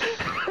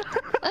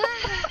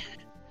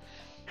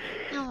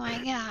 Oh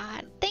my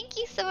god. Thank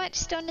you so much,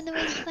 Stone in the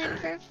Wasteland,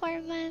 for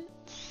 4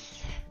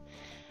 months.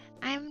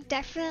 I'm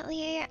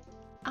definitely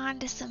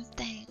onto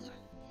something.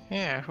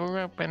 Yeah, who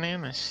wrote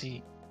Banana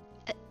Seat?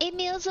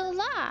 Emile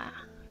Zola.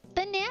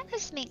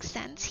 Bananas makes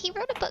sense. He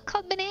wrote a book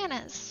called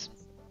Bananas.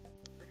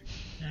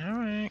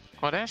 Alright.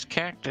 Well, that's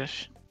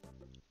Cactus.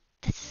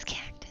 This is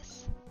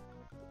Cactus.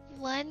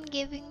 One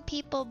giving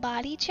people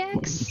body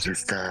checks.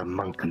 Just a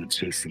monkey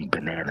chasing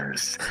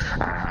bananas.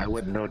 I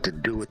wouldn't know what to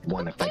do with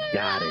one if I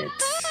got it.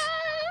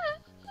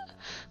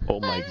 Oh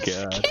my I'm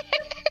god. scared.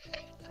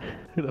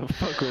 Who the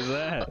fuck was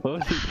that? What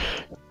was he?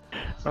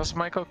 That's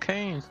Michael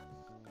Caine.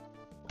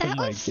 That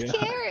my was God.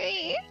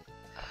 scary.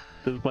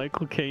 Does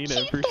Michael Caine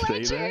ever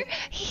say that?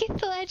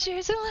 Heath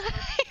Ledger's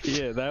alive.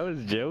 Yeah, that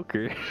was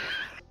Joker.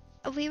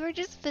 We were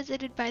just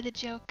visited by the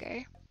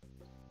Joker.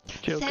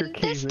 Joker Send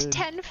came this to in.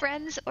 10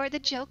 friends or the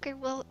Joker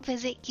will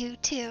visit you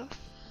too.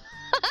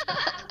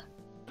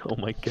 Oh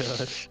my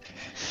gosh.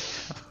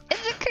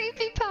 It's a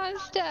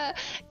creepypasta.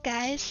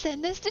 Guys,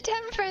 send this to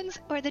 10 friends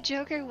or the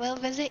Joker will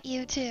visit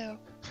you too.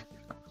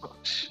 Oh,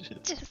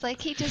 shit. Just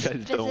like he You just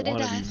guys don't visited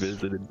want to be us.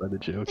 visited by the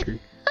Joker.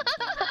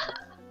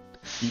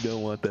 You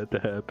don't want that to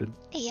happen.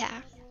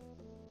 Yeah.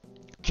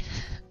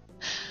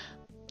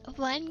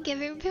 One,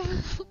 giving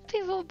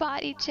people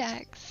body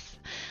checks.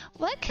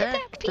 What could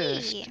that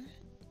Cactus. be?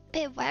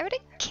 Babe, why would a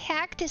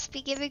cactus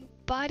be giving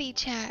body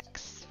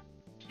checks?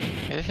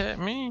 It hit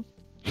me.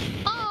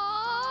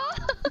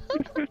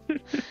 Aww!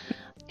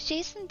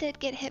 Jason did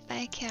get hit by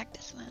a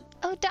cactus once.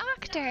 Oh,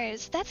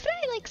 doctors! That's what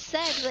I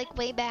said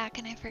way back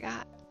and I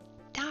forgot.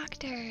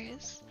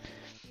 Doctors.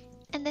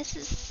 And this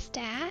is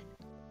stat?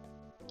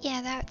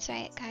 Yeah, that's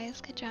right,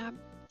 guys. Good job.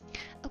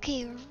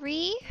 Okay,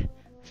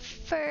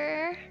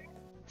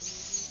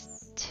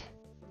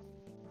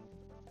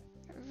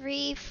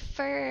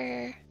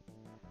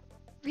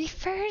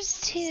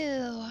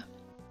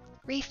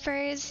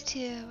 refers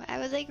to. I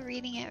was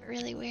reading it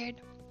really weird.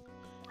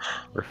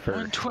 Refer.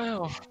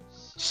 112.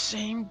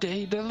 Same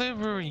day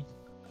delivery.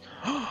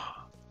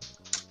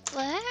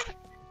 What?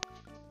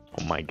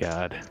 Oh my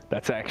god.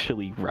 That's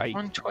actually right.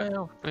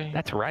 112, babe.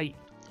 That's right.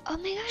 Oh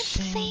my god,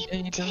 Same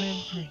day day.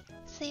 delivery.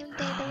 Same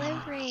day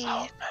delivery.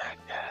 Oh my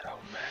god, oh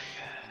my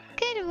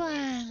Good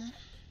one.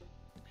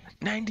 god.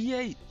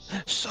 98.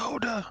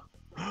 Soda.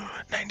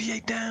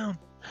 98 down.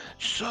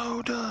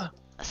 Soda.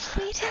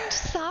 Sweetened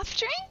soft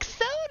drink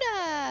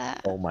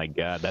soda. Oh my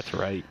god, that's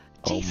right.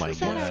 Oh my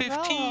Jason's on a god.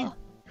 115. roll.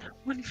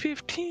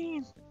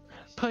 115.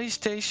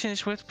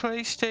 PlayStations with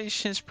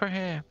PlayStations,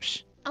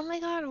 perhaps. Oh my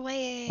god,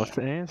 wait. What's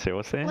the answer?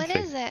 What's the answer? What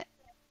is it?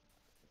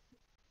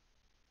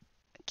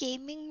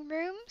 Gaming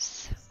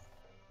rooms?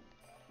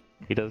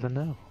 He doesn't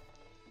know.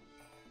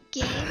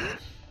 Game?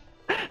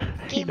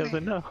 He Gamer.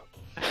 doesn't know.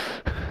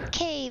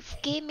 Cave.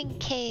 Gaming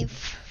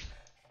cave.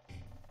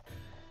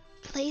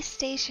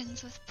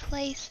 PlayStations with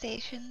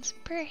PlayStations,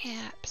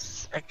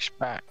 perhaps.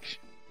 Xbox.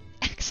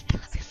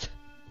 Xbox.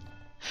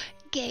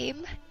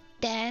 Game.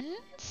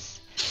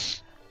 Dens?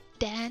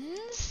 Dens?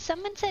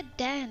 Someone said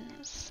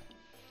dens.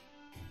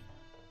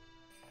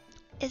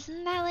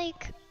 Isn't that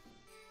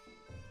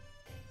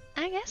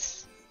I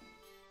guess?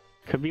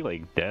 Could be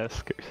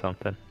desk or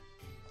something.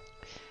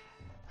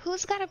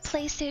 Who's got a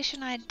PlayStation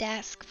on a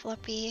desk,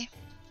 Flippy?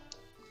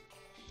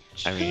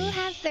 I mean, Who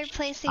has their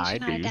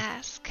PlayStation on a do.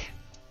 desk?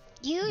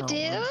 You No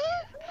do? one.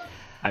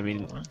 I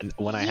mean,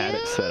 when I had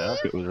it set up,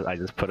 I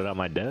just put it on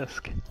my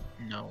desk.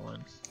 No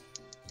one.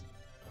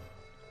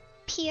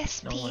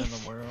 PSP. No one in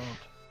the world.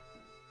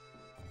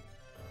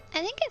 I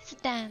think it's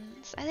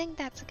dens. I think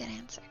that's a good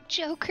answer.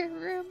 Joker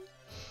room.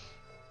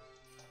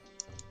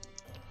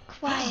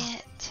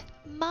 Quiet.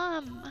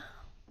 Mom.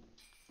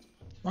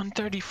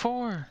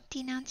 134.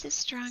 Denounces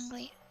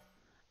strongly.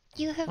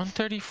 You have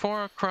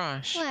 134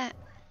 across. what?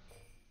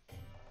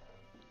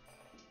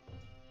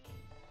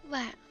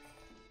 What?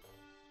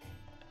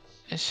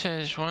 It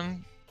says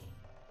one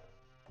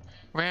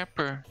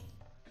rapper.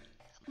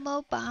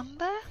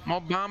 Mobamba?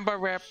 Mobamba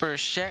rapper.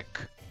 Shek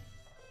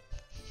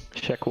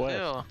Check what?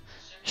 Lil.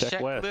 Check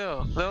Shek West.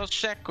 Lil. Lil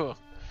Sheckle.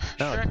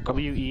 No, Shreckle.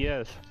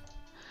 W-E-S.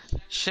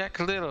 Shek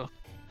Little.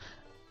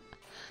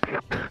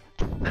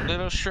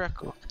 Little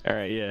Shreckle.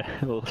 Alright, yeah.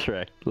 Little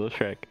Shrek. Little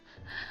Shrek.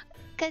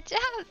 Good job,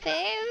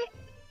 babe.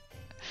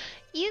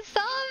 You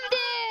solved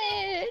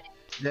it.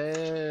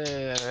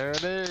 Yeah, there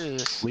it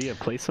is. Leah,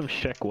 play some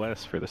Sheck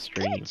West for the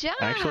stream. Good job.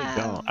 Actually,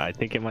 don't. I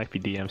think it might be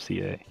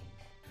DMCA.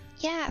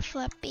 Yeah,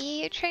 Fluppy,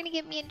 you're trying to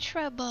get me in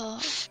trouble.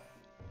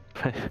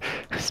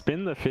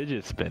 Spin the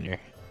fidget spinner.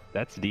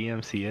 That's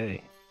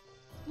DMCA.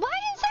 Why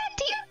is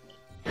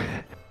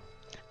that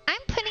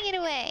I'm putting it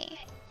away.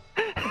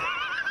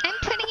 I'm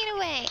putting it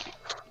away.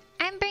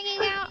 I'm bringing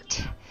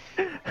out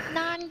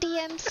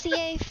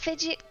non-DMCA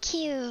fidget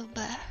cube.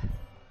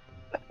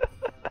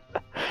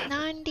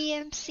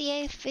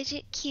 Non-DMCA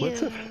fidget cube.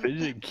 What's a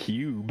fidget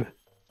cube?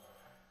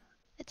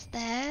 It's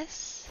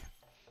this.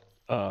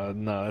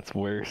 No, that's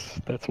worse.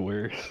 That's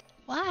worse.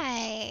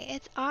 Why?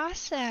 It's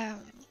awesome.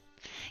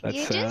 That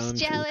You're sounds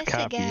just jealous is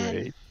again.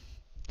 copyright.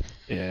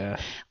 Yeah.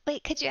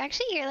 Wait, could you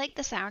actually hear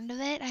the sound of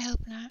it? I hope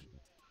not.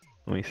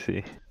 Let me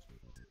see.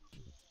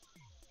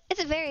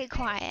 It's very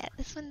quiet.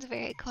 This one's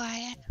very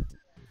quiet.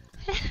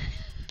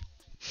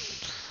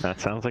 That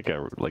sounds like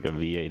a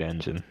V8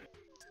 engine.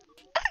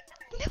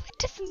 No, it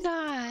does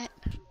not.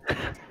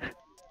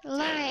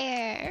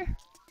 Liar.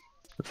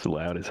 It's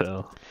loud as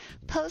hell.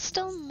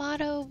 Postal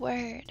motto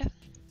word.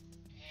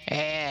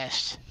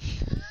 Ass.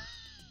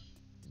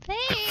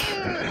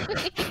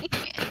 Thanks.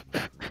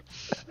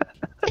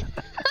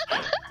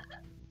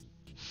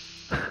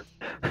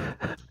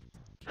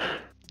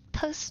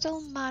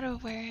 Postal motto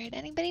word.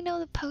 Anybody know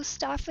the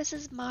post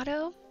office's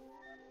motto?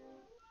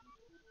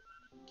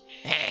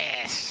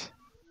 Ass.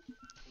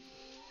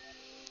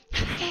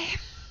 Okay.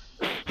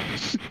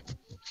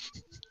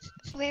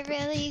 We're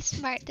really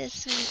smart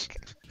this week.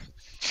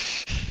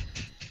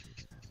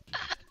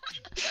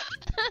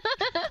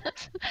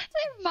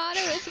 Their motto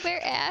is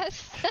wear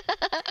ass.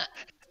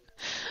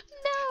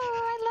 No,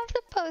 I love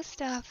the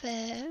post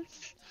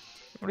office.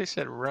 Somebody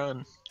said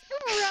run.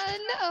 run.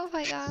 Oh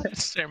my god.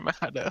 That's their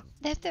motto.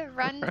 They have to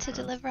run to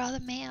deliver all the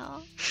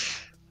mail.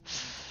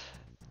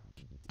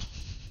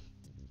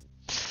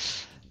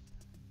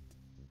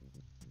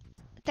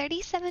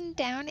 $37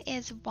 down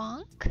is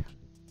wonk?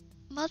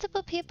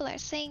 Multiple people are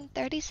saying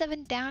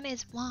 37 down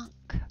is wonk.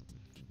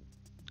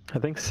 I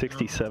think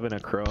 67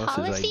 across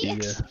Policy is idea.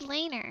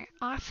 explainer,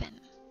 often.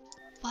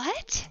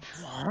 What?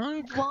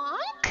 Wonk?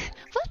 Wonk?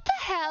 What the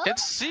hell?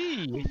 It's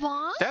C.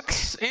 Wonk?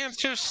 That's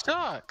answer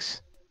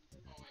sucks.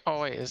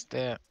 Oh wait, is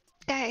that?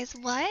 Guys,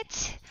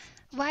 what?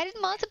 Why did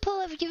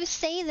multiple of you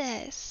say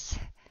this?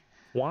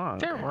 Wonk.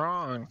 They're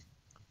wrong.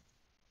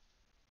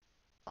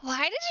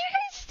 Why did you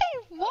guys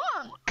say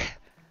wonk?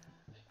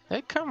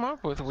 They come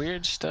up with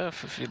weird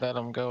stuff if you let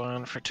them go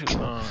on for too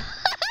long.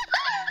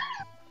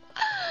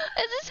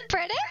 Is this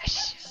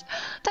British?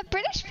 The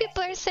British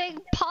people are saying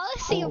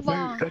policy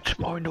wonk. That's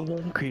mine the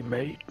wonky,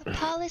 mate.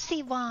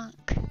 Policy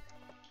wonk.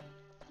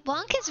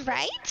 Wonk is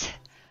right?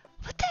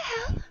 What the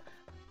hell?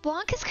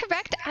 Wonk is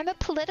correct. I'm a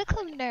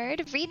political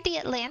nerd. Read The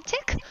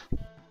Atlantic.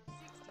 69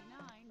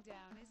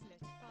 down is lit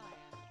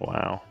fire.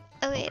 Wow.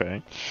 Oh wait.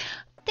 Okay.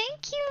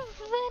 Thank you,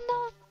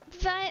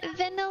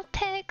 Vinyl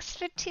Text,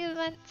 for 2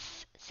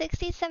 months.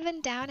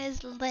 67 down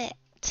is lit.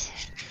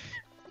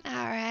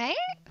 Alright.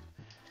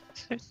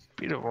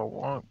 Bit of a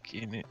wonk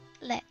in it.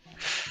 Lit.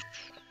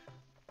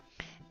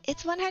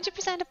 It's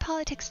 100% a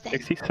politics thing.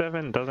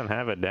 67 doesn't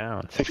have it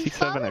down. If you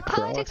 67 follow across.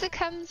 politics, it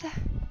comes.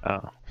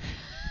 Oh.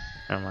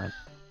 Never mind.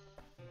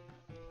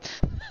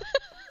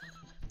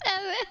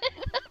 Evan.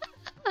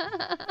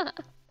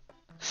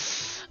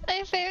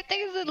 My favorite thing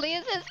is when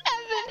Leah says,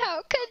 Evan,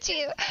 how could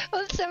you?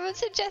 When someone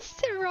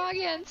suggests the wrong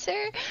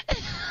answer.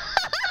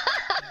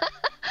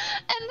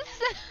 And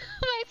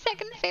my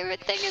second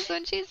favorite thing is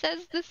when she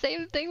says the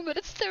same thing, but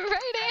it's the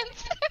right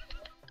answer.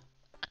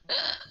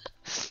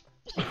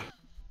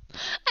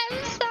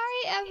 I'm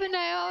sorry, Evan,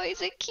 I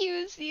always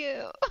accuse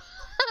you.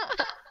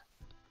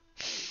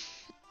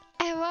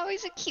 I'm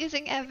always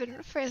accusing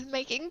Evan for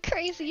making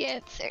crazy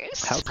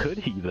answers. How could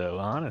he, though,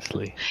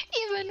 honestly?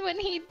 Even when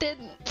he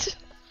didn't.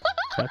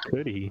 How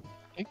could he?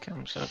 He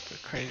comes up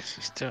with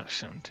crazy stuff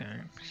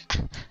sometimes.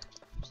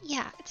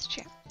 Yeah, it's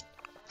true.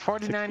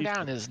 49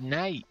 down is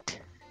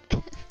night.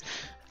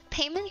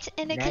 Payment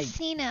in a Night.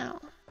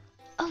 casino.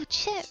 Oh,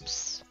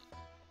 chips.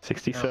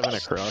 67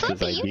 across is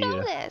Flippy, you know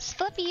idea. this.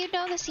 Flippy, you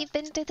know this. You've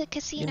been to the You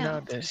casino. know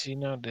this, you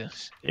know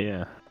this.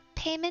 Yeah.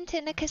 Payment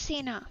in a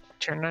casino.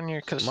 Turn on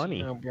your casino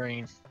Money.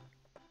 brain.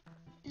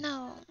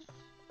 No.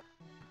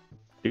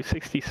 Do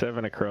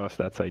 67 across,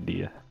 that's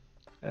idea.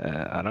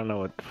 I don't know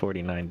what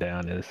 49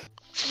 down is.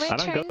 We're I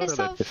don't trying go to to the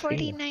solve casino.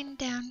 49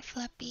 down,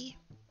 Flippy.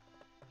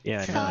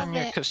 Yeah, I Turn know. Solve on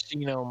your it.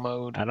 casino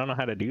mode. I don't know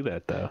how to do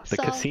that, though. The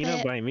Solve casino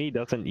it. by me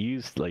doesn't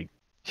use, like,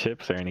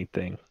 chips or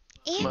anything.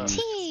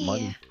 Auntie!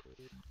 Money.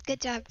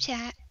 Good job,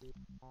 chat.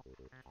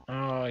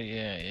 Oh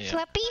yeah, yeah.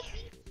 Flippy?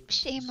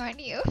 Shame on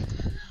you.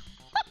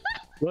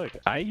 Look,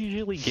 I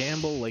usually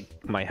gamble, like,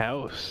 my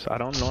house. I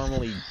don't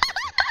normally...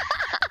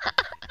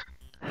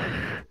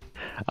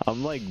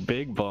 I'm like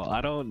big ball.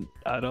 I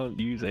don't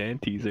use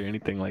antes or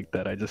anything like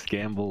that. I just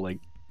gamble, like,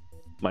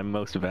 my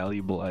most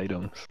valuable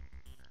items.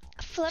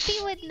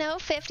 Flippy would know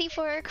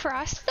 54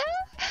 across, though?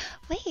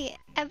 Wait,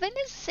 Evan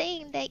is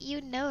saying that you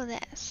know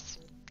this.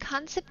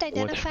 Concept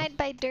identified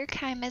by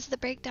Durkheim as the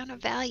breakdown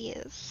of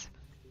values.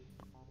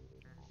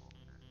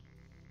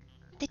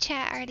 The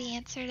chat already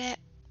answered it.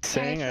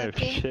 Sorry, Saying I have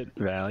Flippy. shit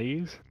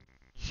values?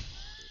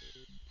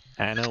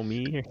 Anno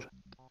me?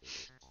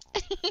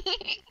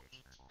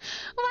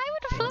 Why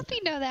would Flippy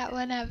know that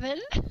one,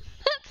 Evan?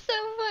 That's so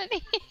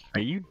funny.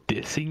 Are you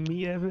dissing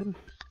me, Evan?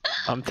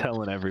 I'm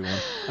telling everyone.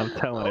 I'm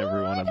telling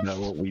everyone about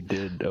what we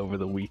did over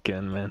the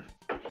weekend, man.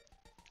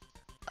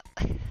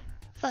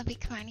 Flippy,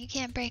 come on, you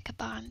can't break a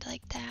bond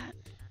like that.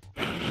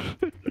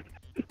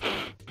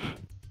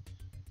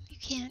 You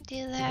can't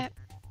do that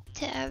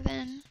to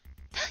Evan.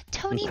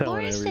 Toni I'm telling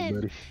Morrison!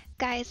 everybody.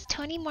 Guys,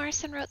 Toni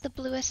Morrison wrote The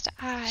Bluest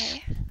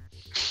Eye.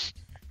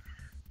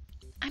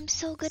 I'm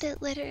so good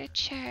at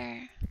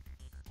literature.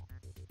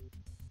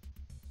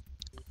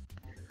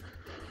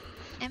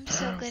 I'm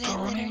so good at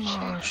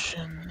literature.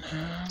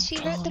 She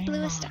wrote The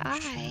Bluest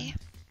Eye.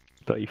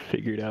 Thought you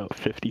figured out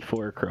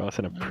 54 across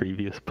in a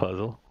previous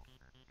puzzle.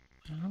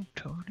 Oh,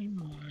 Toni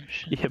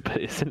Morrison. Yeah,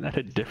 but isn't that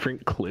a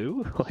different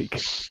clue?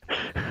 Like...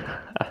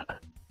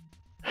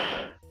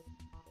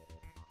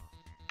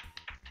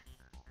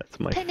 That's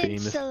my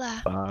famous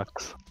Peninsula.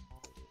 box.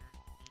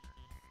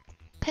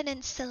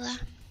 Peninsula.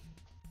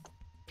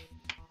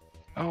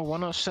 Oh,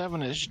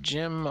 107 is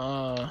Jim,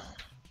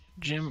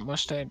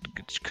 what's that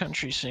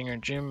country singer?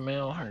 Jim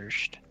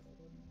Malhurst.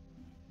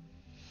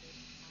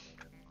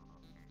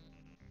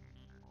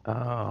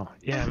 Oh,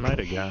 yeah, I might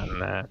have gotten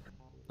that.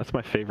 That's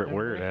my favorite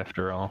word,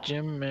 after all.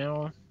 Jim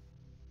Mal.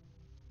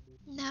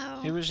 No.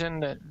 He was in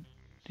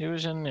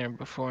there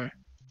before.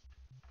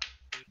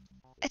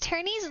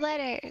 Attorney's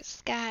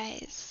letters,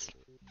 guys.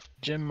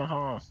 Jim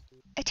Mahal.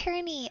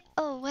 Attorney.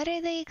 Oh, what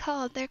are they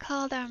called? They're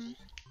called, what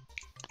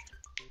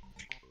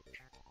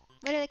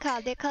are they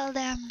called? They're called,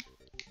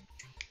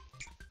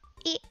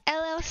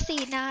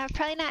 LLC. Nah,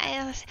 probably not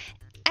LLC.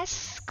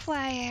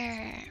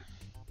 Esquire.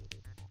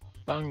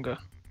 Bunga.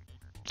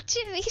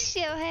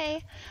 Jamisho,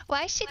 hey.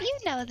 Why should you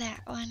know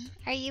that one?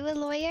 Are you a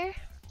lawyer?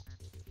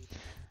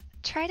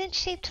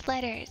 Trident-shaped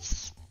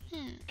letters.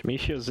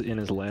 Kamisho's in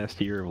his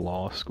last year of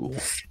law school.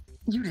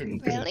 You didn't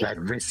Really? think I'd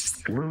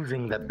risk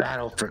losing the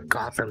battle for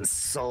Gotham's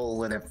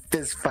soul in a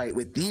fistfight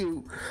with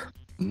you.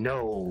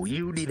 No,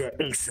 you need an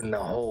ace in the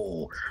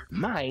hole.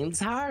 Mine's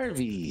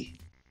Harvey.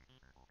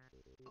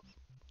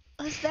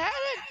 Was that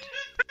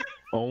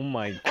Oh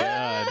my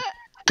god.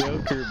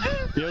 Joker's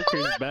back.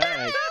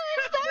 What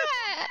was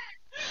that?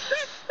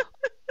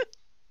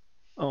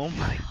 Oh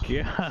my god.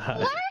 Why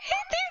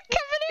are they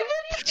coming in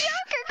with the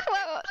Joker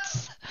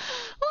quotes?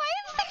 Why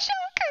is the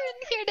Joker in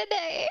here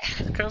today?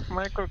 Because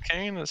Michael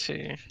Caine is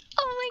here.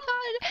 Oh my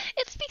god,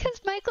 it's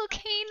because Michael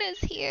Caine is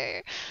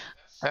here.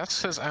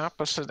 That's his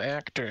opposite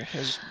actor,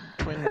 his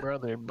twin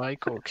brother,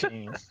 Michael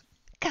Caine.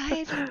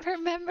 Guys,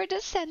 remember to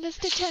send us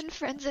to 10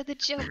 friends or the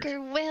Joker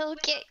will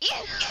get you.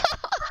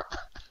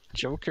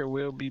 Joker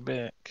will be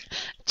back.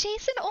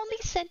 Jason only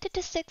sent it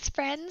to 6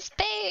 friends,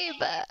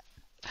 babe.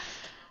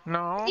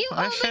 No, You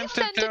I only sent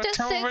sent it it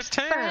to over 6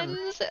 10.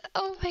 friends.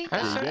 Oh my I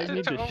You sent god. guys it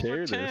need to to over share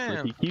this. 10.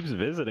 Like, he keeps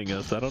visiting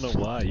us. I don't know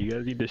why. You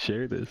guys need to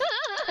share this.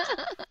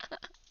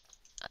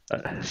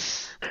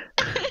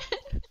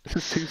 This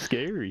is too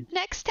scary.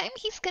 Next time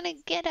he's gonna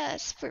get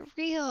us for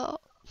real.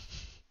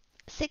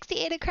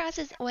 68 across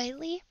is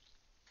oily.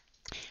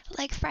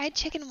 Like fried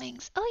chicken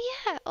wings. Oh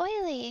yeah,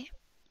 oily.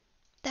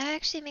 That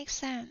actually makes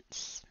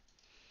sense.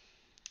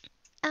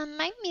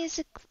 My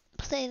music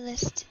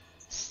playlist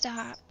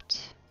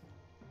stopped.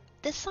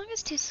 This song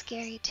is too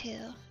scary too.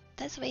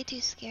 That's way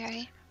too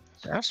scary.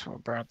 That's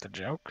what brought the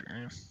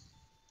Joker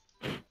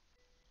in.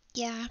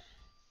 Yeah.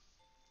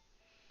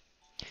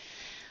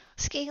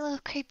 It's getting a little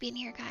creepy in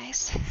here,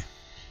 guys.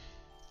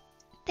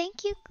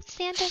 Thank you,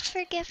 Santa,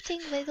 for gifting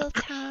Wiggle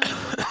Tongue.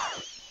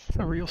 It's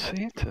a real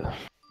Santa.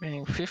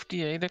 Meaning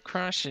 58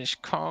 across is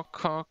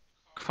cotton.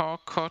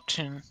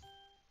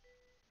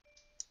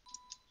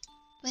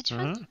 Which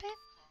one, babe?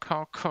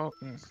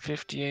 Cotton.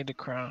 58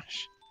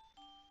 across.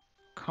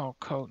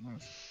 Cotton.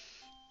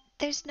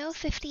 There's no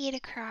 58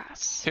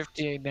 across.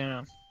 58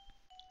 down.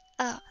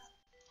 Oh.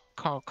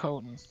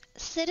 Cotton.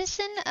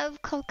 Citizen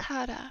of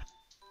Kolkata.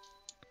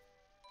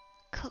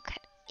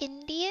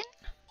 Indian?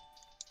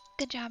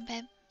 Good job,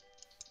 babe.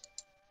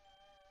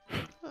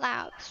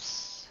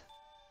 Laos.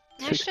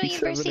 National 67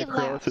 University of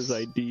across his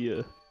Laos.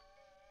 idea.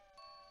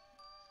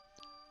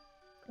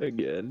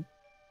 Again.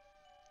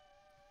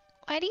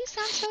 Why do you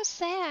sound so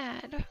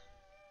sad?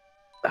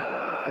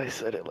 I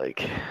said it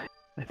like,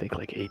 I think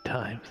like 8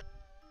 times.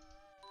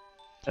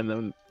 And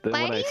then Why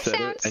when do I you said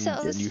sound it and, so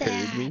and you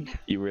heard me, sad?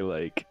 you were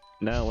like,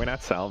 no, we're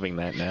not solving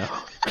that now.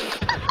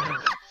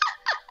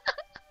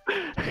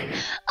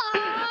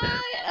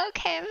 Oh,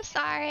 okay, I'm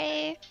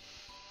sorry.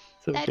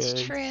 It's okay.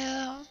 That's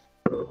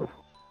true.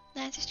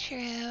 That's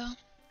true.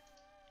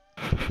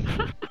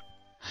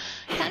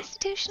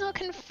 Constitutional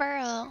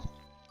conferral.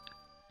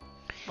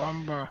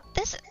 Bumba.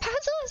 This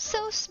puzzle is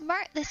so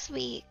smart this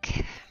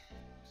week.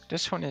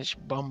 This one is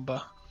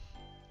Bumba.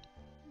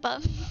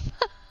 Bum.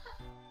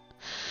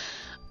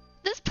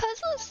 This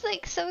puzzle is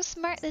like so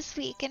smart this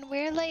week, and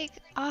we're like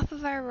off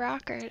of our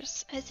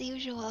rockers as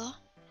usual.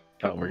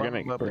 Oh, we're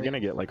gonna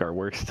get like our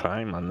worst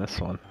time on this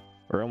one.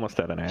 We're almost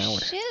at an hour.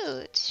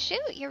 Shoot,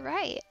 you're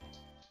right.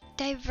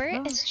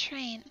 Divert is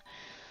train.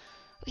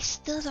 We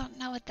still don't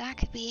know what that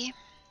could be.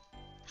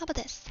 How about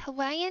this?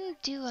 Hawaiian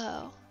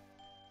duo.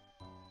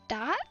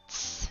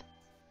 Dots?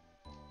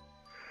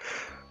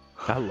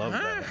 I love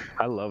that.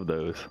 I love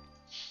those.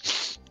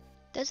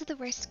 Those are the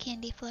worst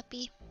candy,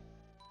 Flippy.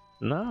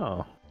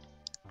 No.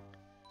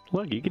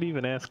 Look, you could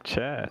even ask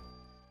chat.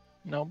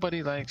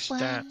 Nobody likes One.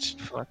 stats,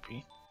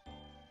 Fluffy.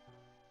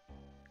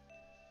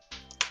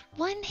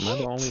 One Am I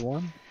the only hit.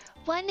 one?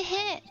 One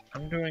hit.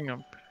 I'm doing a...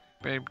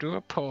 Babe, do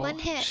a poll. One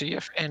hit. See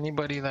if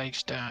anybody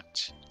likes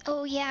stats.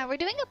 Oh yeah, we're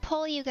doing a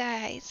poll, you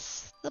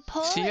guys. The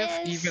poll See is...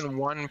 if even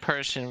one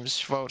person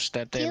votes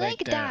that do they you like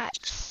like dots.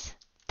 dots?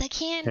 The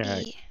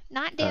candy.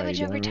 Not you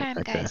damage over doing it? time,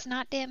 Okay. guys.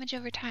 Not damage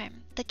over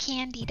time. The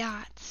candy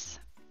dots.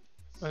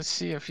 Let's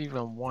see if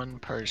even one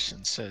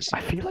person says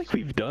I feel like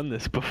we've done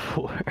this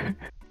before.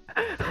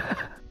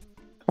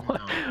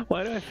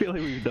 Why do I feel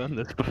like we've done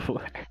this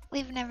before?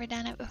 We've never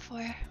done it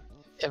before.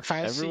 If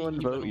I Everyone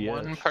see vote even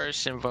one yes.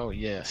 person vote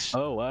yes.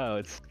 Oh wow,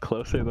 it's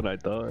closer than I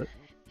thought.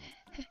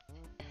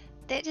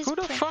 They're just Who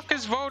the fuck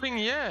is voting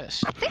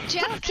yes? They're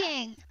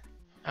joking.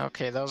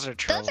 Okay, those are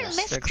Those trolls.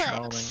 are They're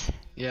trolling. misclicks.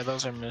 Yeah,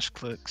 those are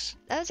misclicks.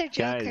 Those are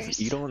jokers. Guys,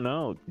 you don't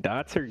know.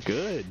 Dots are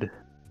good.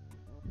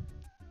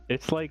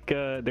 It's like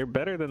they're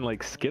better than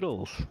like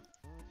Skittles.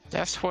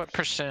 That's what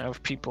percent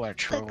of people are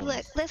trolling.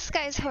 Look, this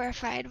guy's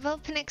horrified.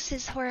 Volpinix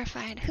is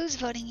horrified. Who's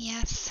voting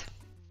yes?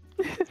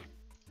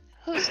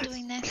 Who's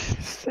doing this?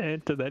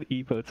 Santa, that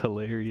emote's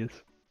hilarious.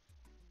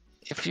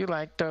 If you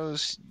like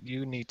those,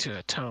 you need to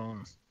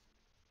atone.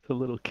 It's a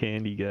little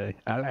candy guy.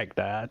 I like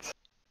dots.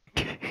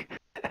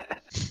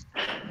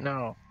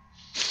 No.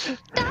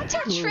 Dots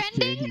are Well,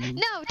 trending? genuine.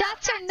 No,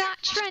 dots are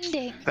not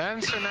trending.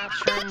 Dots are not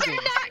Dots trending.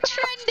 are not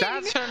trending.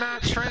 Dots are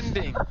not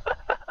trending.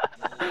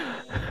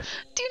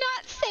 Do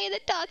not say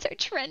that dots are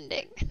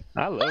trending.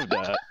 I love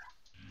that.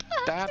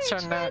 Dots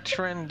are not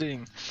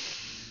trending.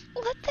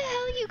 What the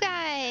hell, you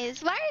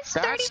guys? Why is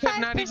 35%? Dots have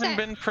not even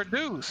been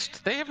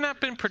produced. They have not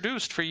been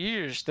produced for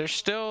years. They're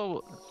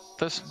still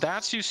the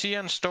dots you see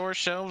on store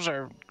shelves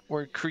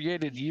were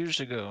created years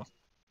ago,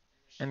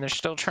 and they're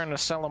still trying to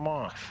sell them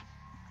off.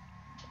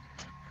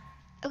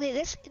 Okay,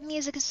 this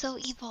music is so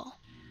evil.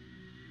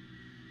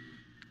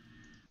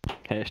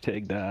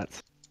 Hashtag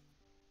dots.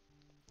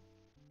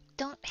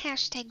 Don't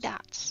hashtag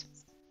dots.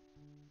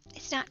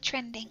 It's not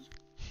trending.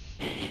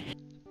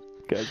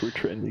 Guys, we're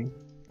trending.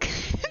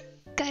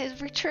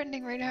 Guys, we're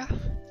trending right now.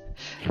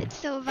 It's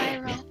so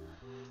viral.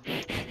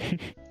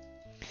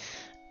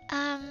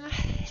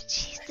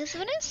 Jeez, this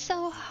one is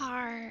so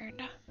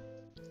hard.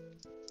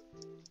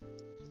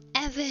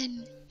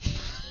 Evan.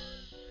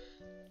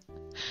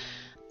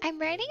 I'm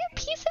writing a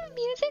piece of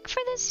music for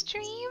the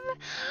stream.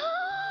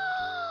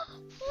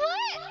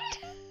 What?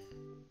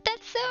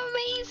 That's so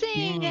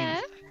amazing.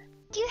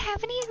 Do you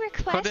have any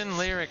requests? Put in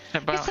lyrics Or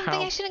about something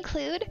how I should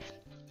include?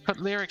 put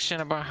lyrics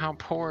in about how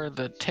poor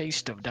the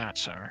taste of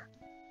dots are.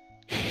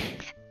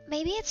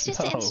 Maybe it's just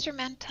No.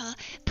 instrumental.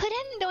 Put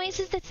in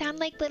noises that sound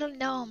like little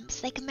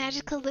gnomes, like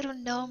magical little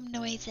gnome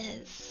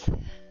noises.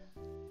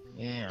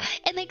 Yeah.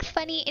 And like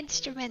funny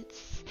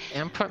instruments.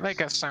 And put like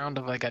a sound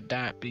of like a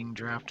dot being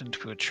dropped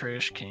into a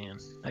trash can,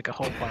 like a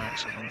whole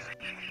box of them.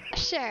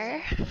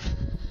 Sure.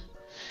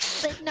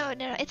 But no,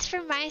 it's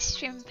for my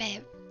stream,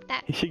 babe.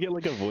 That You should get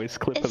like a voice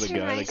clip It's of the for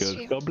guy my that goes,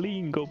 stream.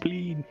 goblin,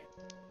 goblin.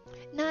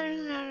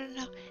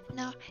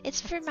 No. It's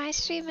for my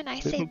stream, and I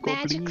Little say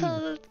goblin.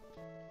 magical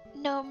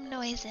gnome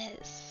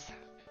noises.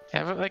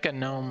 Have it like a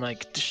gnome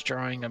like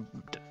destroying a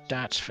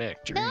dots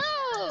factory. No!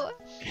 I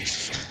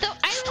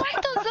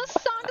want those. Those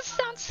songs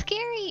sound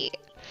scary.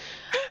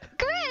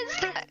 Grizz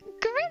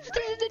is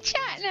in the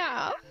chat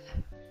now.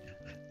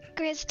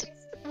 Grizz,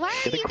 why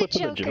are Get a you the clip of the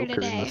Joker Joker in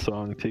today? the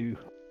song too.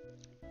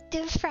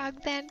 Do a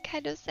frog band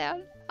kind of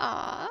sound.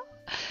 Aw.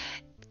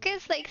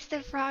 Grizz likes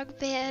the frog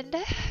band.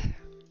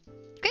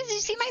 Grizz, did you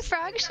see my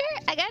frog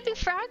shirt? I got a new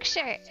frog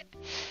shirt.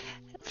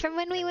 From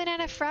when we went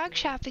on a frog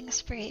shopping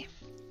spree.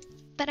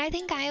 But I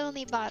think I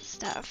only bought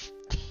stuff.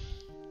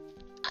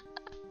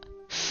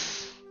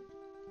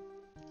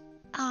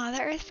 Aw,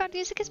 the Earthbound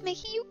music is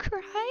making you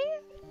cry?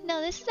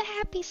 No, this is a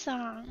happy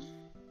song.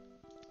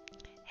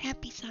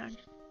 Happy song.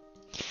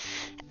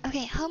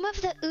 Okay, home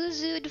of the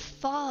Uzud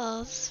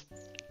Falls.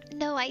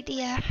 No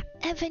idea.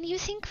 Evan, you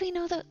think we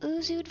know the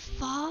Uzud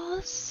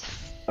Falls?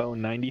 Oh,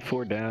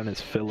 94 down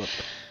is Philip.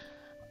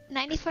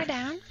 94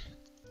 down?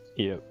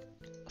 Yep.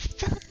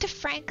 Philip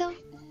DeFranco?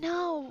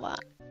 No.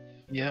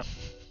 Yep.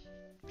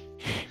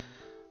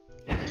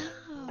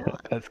 No.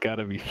 That's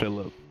gotta be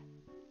Philip.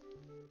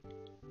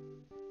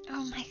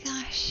 Oh my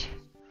gosh.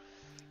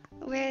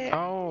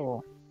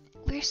 Oh,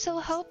 We're so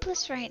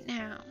hopeless right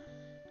now.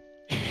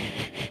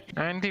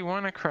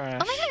 91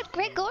 across. Oh my god,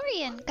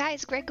 Gregorian!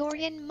 Guys,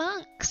 Gregorian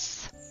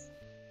monks!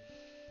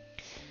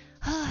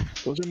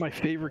 Those are my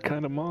favorite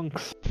kind of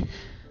monks.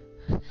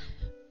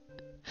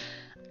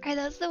 Are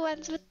those the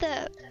ones with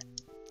the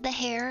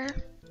hair?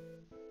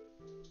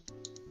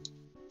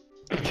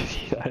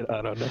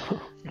 I don't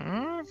know.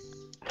 Hmm?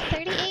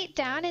 38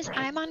 down is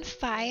I'm on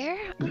fire?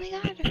 Oh my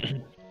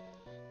god.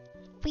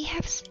 We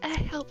have a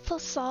helpful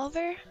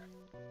solver.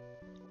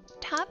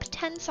 Top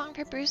 10 song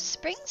for Bruce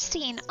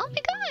Springsteen. Oh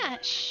my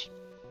gosh.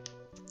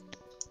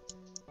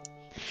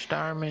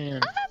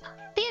 Starman. Oh,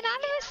 the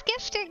anonymous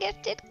gifter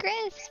gifted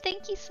Grizz.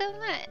 Thank you so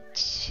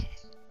much.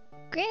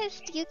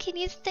 Grizz, you can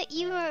use the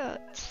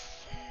emotes.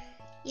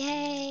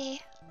 Yay.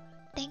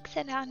 Thanks,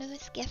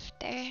 anonymous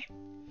gifter.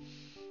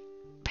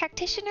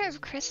 Practitioner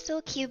of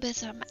crystal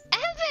cubism.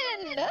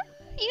 Evan!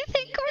 You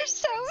think we're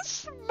so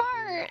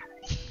smart.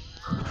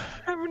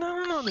 I don't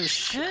know this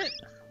shit.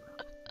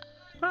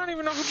 I don't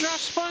even know who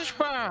draws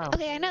SpongeBob.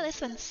 Okay, I know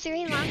this one.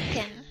 Sri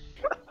Lankan.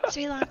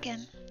 Sri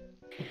Lankan.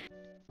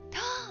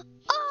 Oh,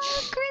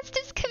 Grist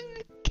is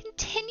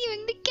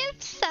continuing the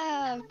gift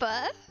sub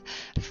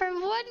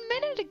from 1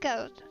 minute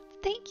ago.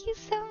 Thank you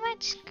so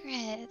much,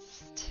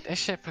 Grist. They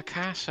said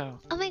Picasso.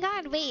 Oh my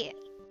god, wait.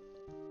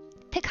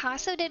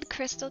 Picasso did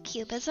crystal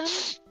cubism?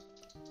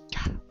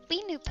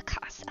 We knew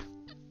Picasso.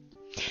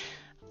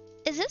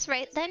 Is this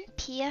right then?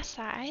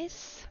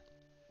 PSIs?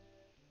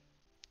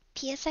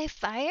 PSI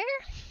Fire?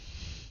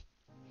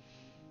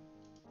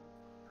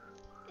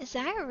 Is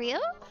that real?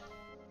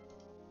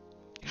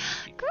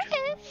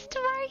 Grist,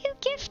 why are you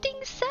gifting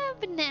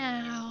sub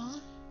now?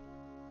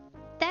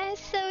 That is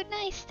so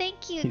nice.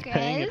 Thank you, He's Grist.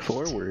 paying it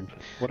forward.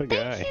 What a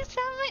guy. Thank you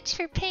so much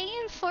for paying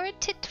it forward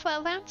to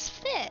 12-ounce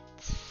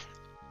fits.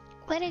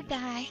 What a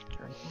guy.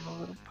 Drinking a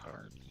little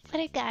party.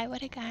 What a guy,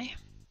 what a guy.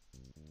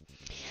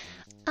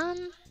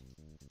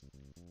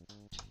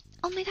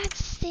 Oh my god,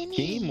 Cinny.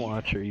 Game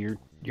Watcher, you're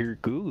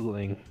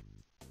Googling.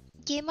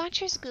 Game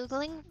Watcher's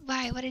Googling?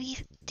 Why? What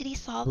did Did he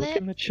solve Look it?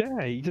 in the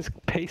chat. He just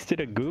pasted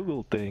a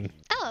Google thing.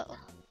 Oh,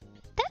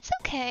 that's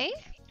okay.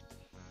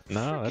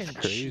 No, that's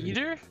Frickin' crazy.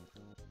 cheater.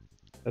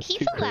 That's He's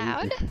too crazy.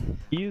 allowed.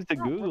 He used a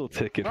Google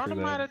ticket Run for him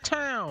out that. of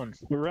town.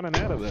 We're running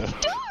out of those.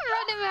 Don't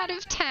run him out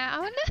of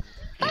town.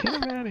 Get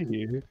him out of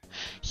here.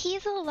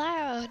 He's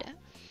allowed.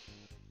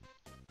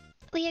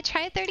 Leah,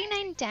 try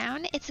 39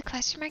 down. It's a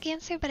question mark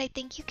answer, but I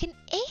think you can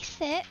ace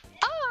it.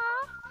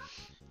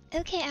 Aw!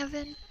 Okay,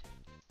 Evan.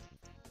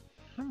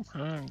 I'm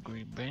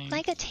hungry, babe.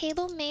 Like a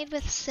table made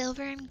with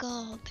silver and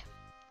gold.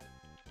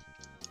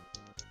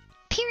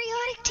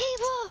 Periodic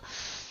table!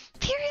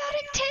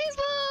 Periodic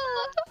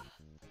table!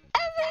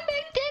 Evan,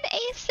 I did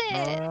ace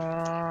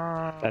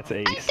it! That's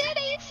ace. I did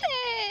ace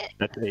it!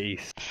 That's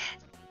ace.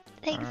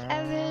 Thanks,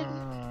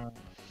 Evan.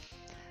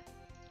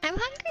 I'm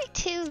hungry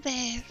too,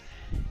 babe.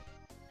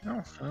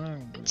 I'm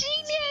hungry.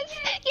 Genius!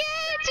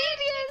 Yeah,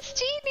 genius!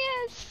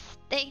 Genius!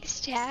 Thanks,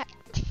 chat.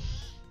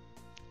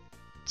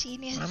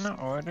 Genius. I'm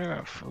gonna order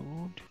a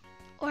food.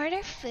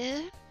 Order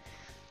food?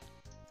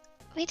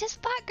 We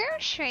just bought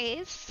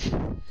groceries.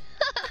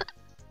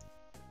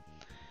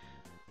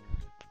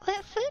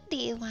 What food do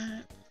you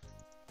want?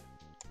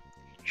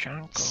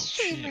 Chunko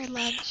Streamer chips.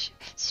 lunch.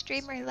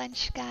 Streamer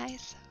lunch,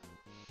 guys.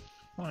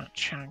 I want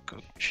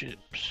chunko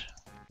chips.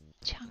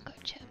 Chunko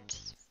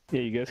chips.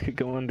 Yeah, you guys could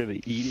go under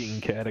the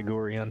eating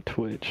category on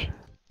Twitch.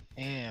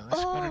 Yeah,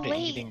 let's go Oh, to the wait.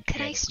 eating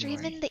Can I category. stream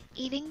in the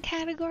eating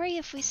category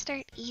if we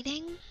start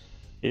eating?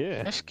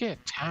 Yeah. Let's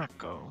get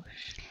tacos.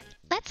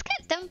 Let's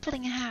get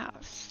Dumpling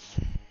House.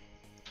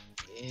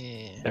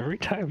 Yeah. Every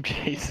time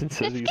Jason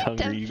says Let's he's get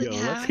hungry, you go,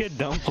 Dumpling let's House." get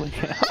dumpling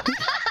house.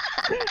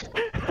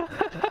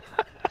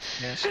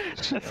 Yes,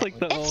 That's like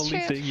the It's only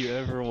true. thing you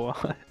ever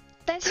want.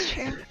 That's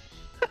true.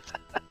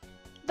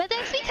 But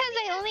that's because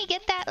I only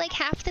get that like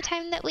half the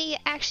time that we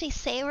actually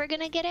say we're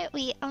gonna get it.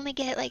 We only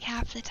get it like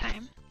half the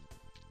time.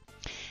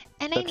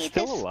 And I That's need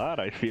still this. a lot,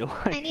 I feel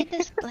like. I need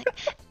this blank.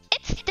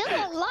 It's still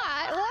a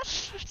lot. Well,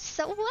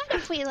 so what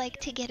if we like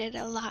to get it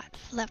a lot,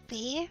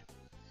 Fluffy?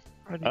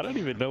 I don't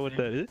even know what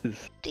that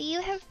is. Do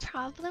you have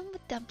problem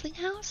with Dumpling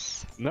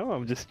House? No,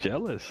 I'm just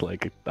jealous.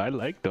 Like, I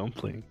like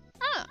dumpling.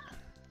 Oh,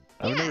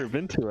 I've Yeah. never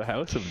been to a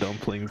house of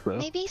dumplings, though.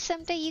 maybe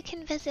someday you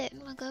can visit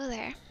and we'll go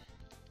there.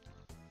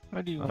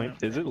 What do you Like,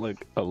 want? is it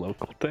like a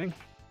local thing?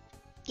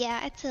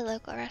 Yeah, it's a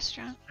local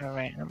restaurant.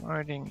 Alright, I'm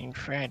ordering a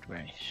fried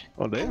rice.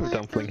 Well, they I have want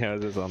dumpling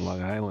houses on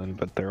Long Island,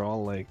 but they're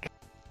all like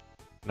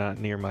not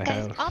near my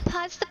Guys, house. I'll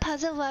pause the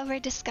puzzle while we're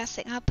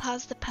discussing.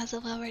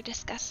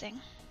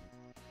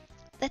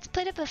 Let's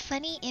put up a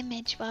funny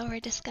image while we're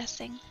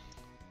discussing.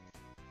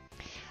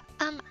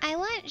 I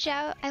want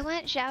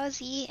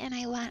Zhaozi and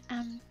I want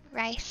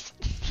rice.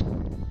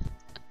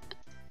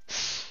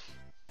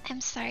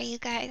 I'm sorry, you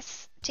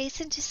guys.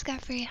 Jason just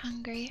got very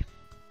hungry.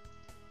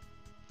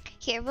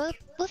 Here, we'll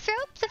throw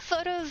up the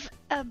photo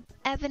of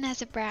Evan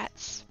as a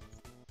Bratz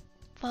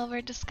while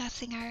we're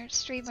discussing our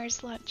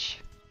streamer's lunch.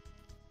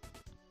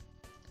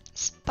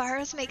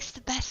 Sparrows makes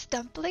the best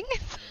dumplings.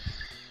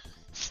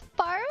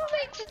 Sparrow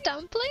makes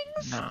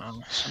dumplings?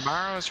 No,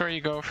 Sbarro's where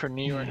you go for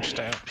New York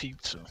style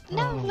pizza.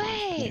 No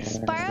way!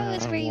 Sparrow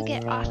is where you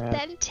get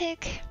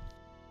authentic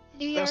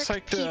New York That's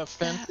like the pizza.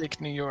 authentic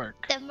New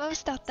York. The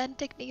most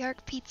authentic New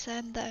York pizza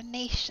in the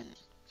nation.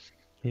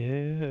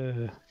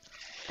 Yeah.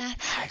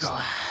 That's I go,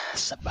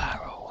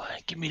 Sbarro,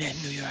 give me that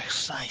New York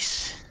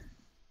slice.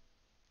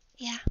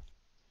 yeah.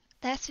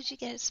 That's what you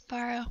get at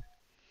Sparrow.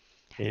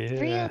 Yeah.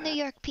 Real New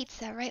York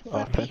pizza, right,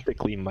 Fluffy?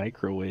 Authentically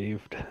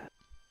microwaved.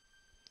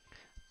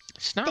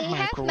 It's not They have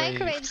microwave.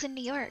 microwaves in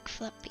New York,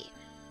 Fluffy.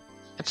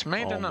 It's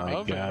made in the my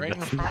oven God, right in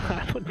that's front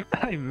of not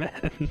what I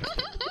meant.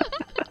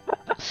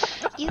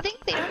 You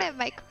think they don't have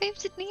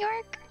microwaves in New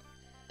York?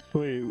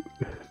 Wait,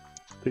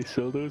 they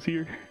sell those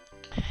here?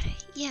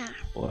 Yeah.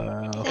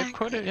 Wow. They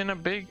put it in a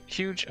big,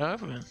 huge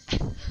oven.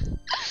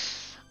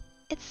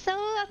 It's so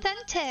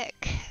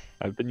authentic.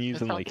 I've been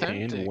using like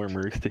hand authentic.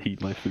 warmers to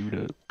heat my food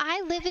up.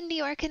 I live in New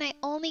York and I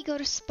only go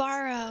to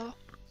Sparrow.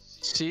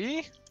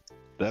 See?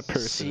 That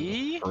person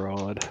See? is a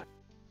fraud.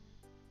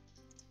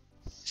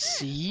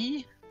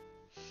 See?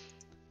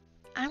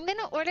 I'm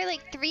gonna order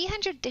like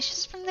 300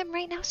 dishes from them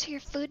right now so your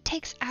food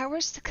takes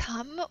hours to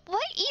come.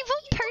 What evil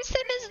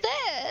person is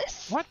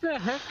this? What the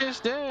heck is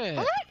that?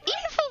 What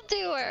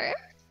evildoer?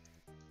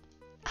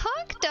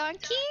 Honk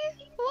donkey?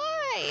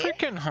 Why?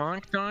 Freaking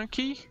honk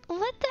donkey.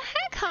 What the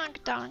heck,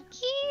 honk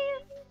donkey?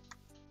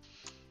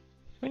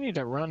 We need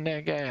to run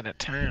that guy out of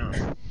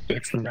town.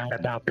 It's not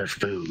about the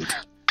food.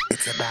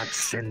 It's about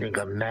sending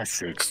a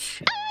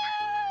message.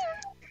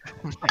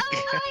 Oh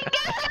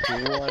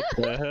my god! What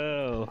the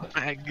hell?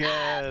 My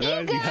God.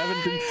 Guys, you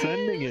haven't been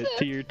sending it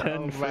to your 10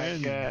 Oh my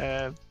friends.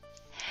 God.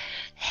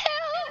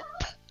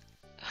 Help!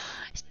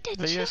 Did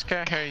They you- just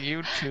got her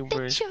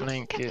YouTuber's Did you-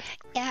 blanket.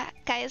 Yeah,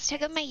 guys,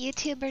 check out my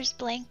YouTuber's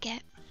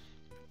blanket.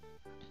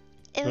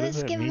 It What does was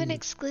that given mean?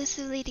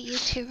 exclusively to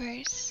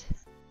YouTubers.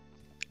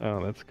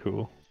 Oh, that's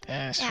cool.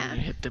 That's Yeah. where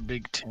you hit the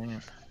big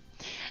 10.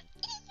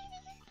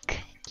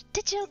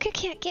 The Joker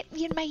can't get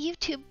me in my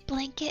YouTube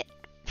blanket.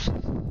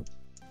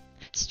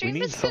 It's stream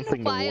need has been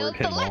something to ward wild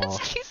the him last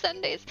off. few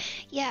Sundays.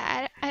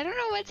 Yeah, I don't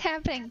know what's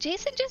happening.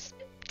 Jason just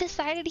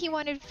decided he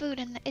wanted food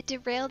and it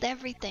derailed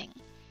everything.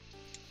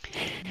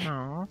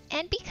 No.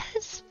 And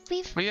because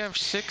We have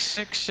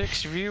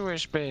 666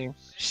 viewers, babe.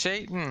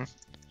 Satan.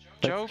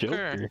 That's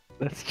Joker.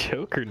 That's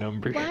Joker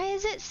number. Why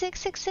is it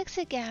 666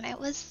 again? It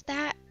was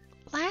that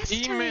last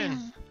Demon.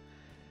 time.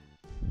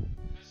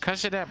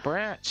 Cause of that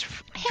Bratz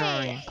Hey,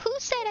 drawing. who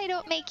said I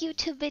don't make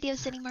YouTube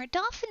videos anymore?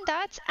 Dolphin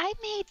Dots, I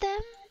made them.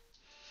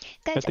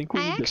 Guys, I think we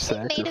need to actually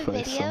made a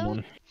sacrifice video.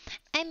 someone.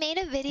 I made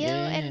a video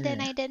and then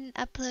Yeah. I didn't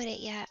upload it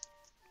yet.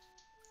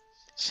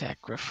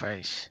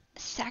 Sacrifice.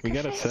 We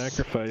gotta Sacrifice?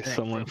 sacrifice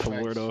someone to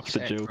ward off the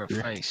Joker.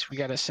 Sacrifice. We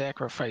gotta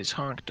sacrifice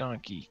Honk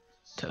Donkey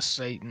to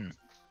Satan.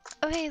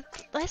 Okay,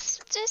 let's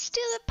just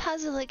do the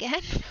puzzle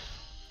again.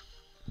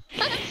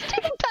 Let's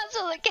do the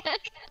puzzle again,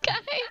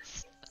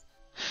 guys.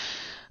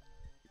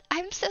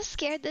 I'm so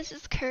scared this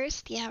is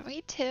cursed. Yeah,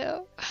 me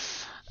too.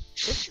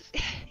 This is...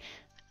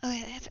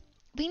 Okay,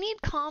 we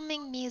need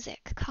calming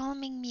music.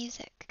 Calming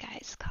music,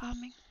 guys.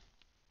 Calming.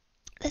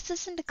 Let's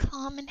listen to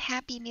calm and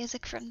happy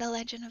music from The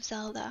Legend of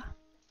Zelda.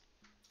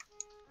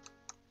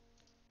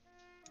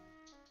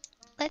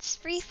 Let's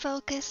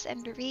refocus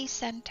and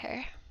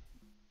recenter.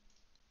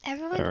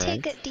 Everyone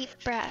take a deep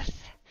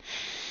breath.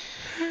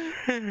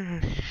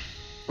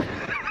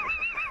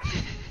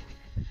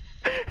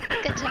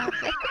 Good job,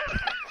 Vic.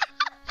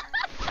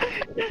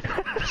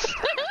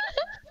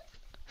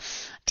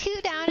 2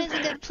 down is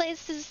a good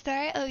place to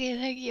start. Okay,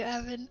 thank you,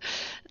 Evan.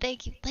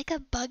 Thank you. Like a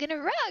bug in a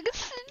rug.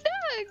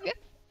 Snug.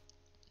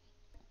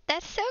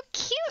 That's so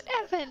cute,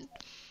 Evan.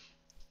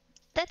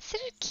 That's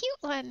such a cute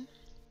one.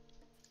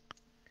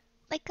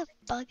 Like a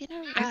bug in a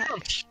rug.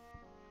 Announce!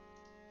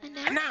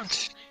 Announce?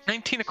 Announce!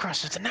 19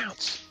 across, it's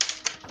announce!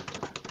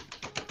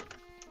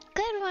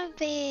 Good one,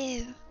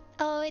 babe.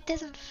 Oh, it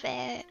doesn't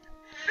fit.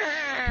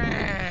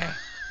 Ah.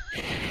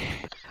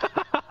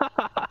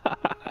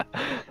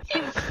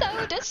 He's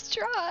so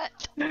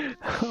distraught.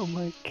 Oh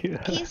my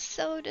god. He's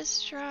so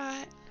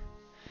distraught.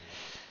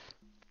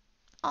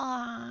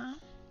 Aww.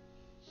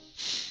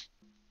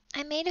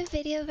 I made a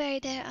video but I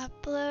didn't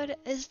upload.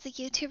 Is the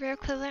YouTuber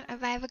equivalent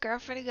of I have a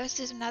girlfriend who goes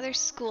to another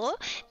school?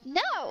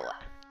 No!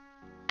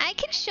 I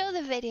can show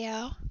the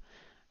video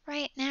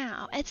right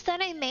now. It's that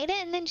I made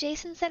it and then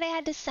Jason said I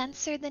had to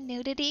censor the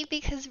nudity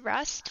because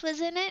Rust was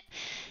in it.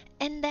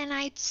 And then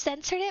I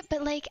censored it,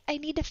 but like I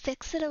need to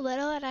fix it a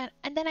little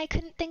and then I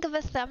couldn't think of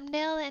a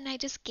thumbnail and I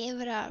just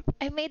gave it up.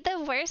 I made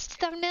the worst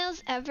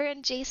thumbnails ever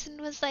and Jason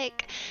was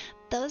like,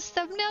 those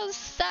thumbnails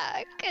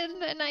suck.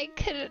 And then I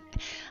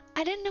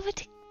didn't know what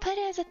to put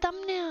as a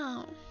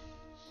thumbnail.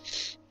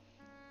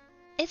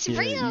 It's Yeah,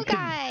 real, you can-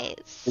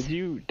 guys.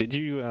 Did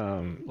you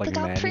like Look,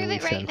 I'll prove manually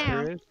it right censor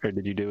now. it, or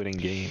did you do it in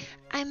game?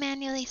 I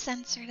manually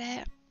censored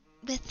it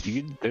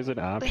with. There's an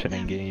option in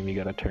them. game you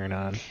gotta turn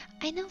on.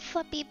 I know,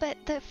 Fluppy, but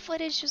the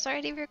footage was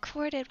already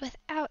recorded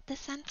without the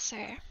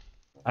censor.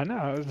 I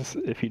know.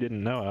 If you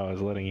didn't know, I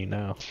was letting you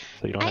know,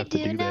 so you don't I have to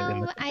do do that.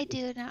 know, I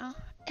do know.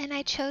 And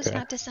I chose Okay.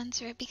 not to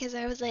censor it because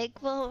I was like,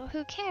 well,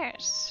 who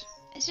cares?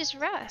 It's just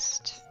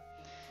Rust.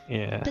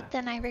 Yeah. But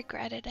then I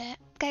regretted it.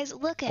 Guys,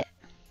 look it.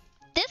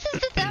 This is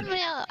the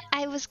thumbnail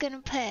I was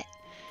gonna put.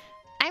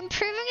 I'm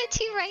proving it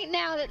to you right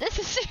now that this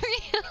is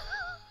real.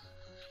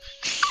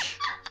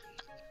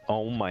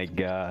 Oh my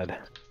god.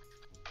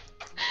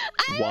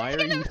 I Why was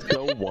are you gonna-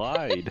 so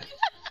wide?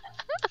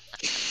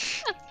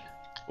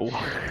 What?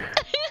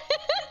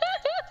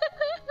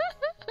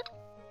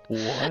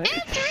 What?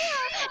 It's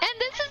real! And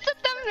this is the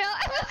thumbnail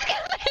I was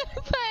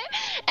gonna put.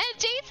 And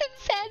Jason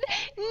said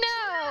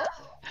no.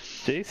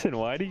 Jason,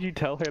 why did you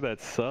tell her that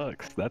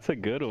sucks? That's a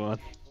good one.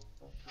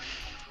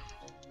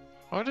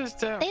 What is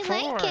that They for?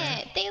 like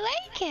it. They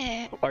like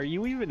it. Are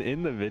you even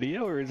in the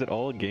video, or is it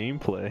all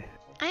gameplay?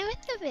 I'm in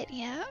the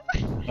video.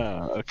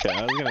 Oh, okay.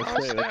 I was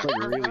gonna say that's like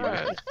really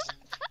good.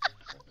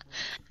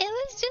 It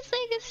was just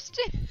like a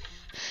stream.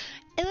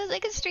 It was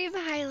like a stream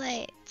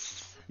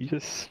highlights. You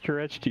just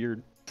stretched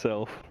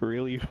yourself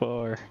really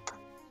far.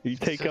 You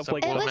take This up is a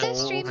like It the was a whole.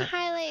 stream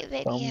highlight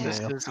video. This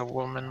thumbnail. is a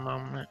woman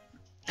moment.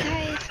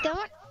 Guys,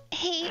 don't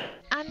hate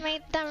on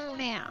my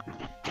thumbnail.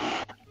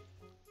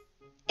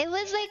 It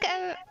was like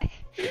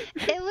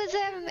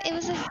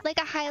like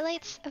a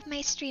highlights of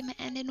my stream,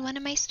 and in one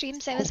of my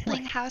streams I was Oh my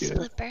playing House God.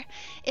 Flipper,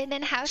 and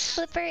in House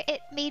Flipper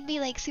it made me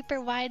like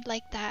super wide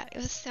like that. It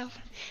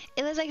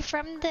was like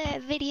from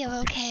the video,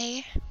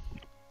 okay?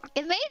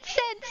 It made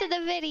sense in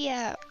the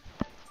video.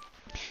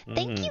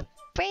 Thank you,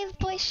 Brave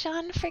Boy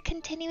Sean, for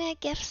continuing a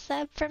gift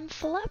sub from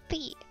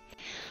Fluppy.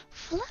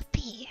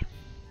 Fluppy.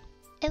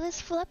 It was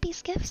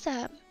Fluppy's gift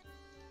sub.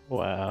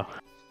 Wow.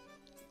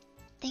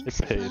 Thanks,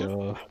 It paid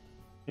Flup. off.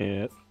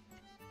 Yeah.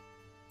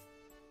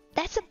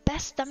 That's the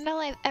best thumbnail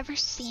I've ever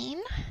seen.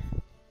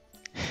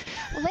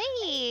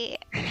 Wait,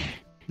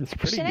 It's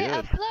pretty should good.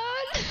 I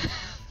upload?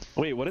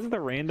 Wait, what is the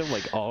random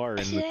like R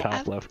in Should the I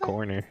top left upload?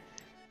 corner?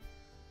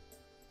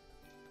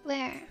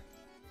 Where?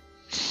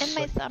 In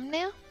my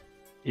thumbnail?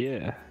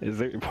 Yeah. Is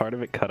there part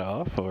of it cut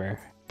off or?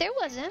 There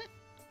wasn't.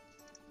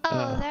 Oh,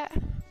 Oh. that.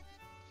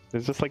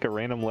 There's just like a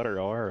random letter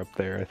R up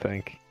there, I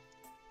think.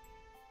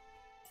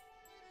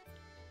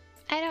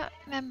 I don't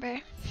remember.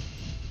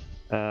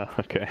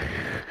 Okay.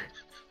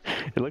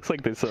 It looks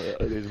like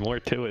there's more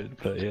to it,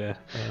 but yeah,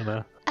 I don't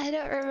know. I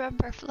don't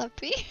remember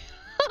Fluffy.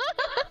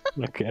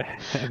 Okay,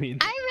 I mean.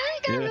 I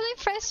really got really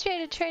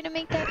frustrated trying to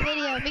make that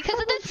video because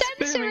of the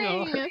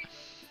censoring.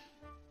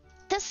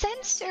 The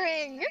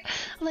censoring.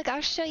 Look,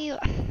 I'll show you.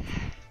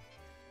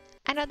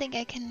 I don't think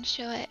I can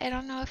show it. I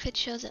don't know if it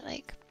shows it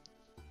like.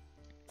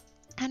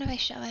 How do I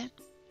show it?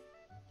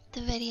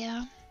 The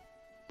video.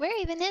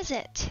 Where even is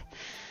it?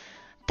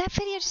 That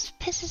video just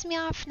pisses me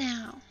off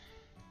now.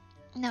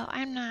 No,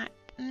 I'm not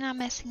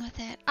messing with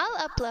it.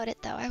 I'll upload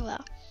it though, I will.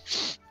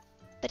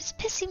 But it's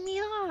pissing me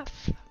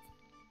off.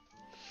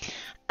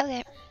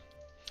 Okay.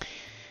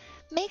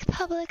 Make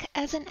public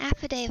as an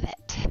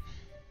affidavit.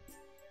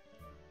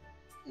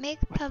 Make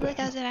public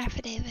as an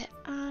affidavit.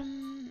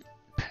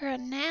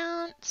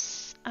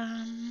 Pronounce,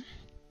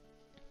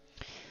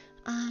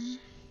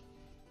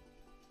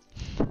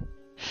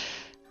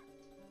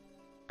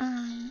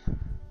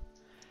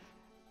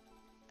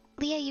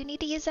 Leah, you need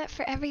to use that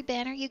for every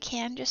banner you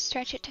can. Just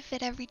stretch it to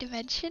fit every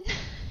dimension.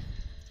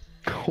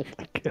 Oh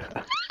my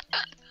god.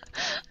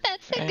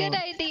 That's a good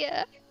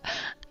idea.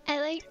 I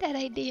like that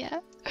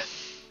idea.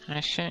 I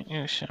sent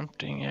you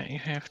something that you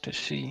have to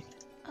see.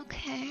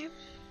 Okay.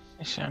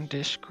 It's on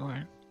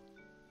Discord.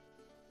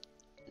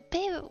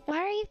 Babe, why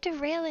are you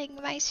derailing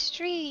my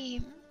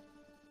stream?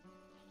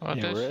 Well,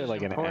 Yeah, this we're is at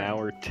like an important.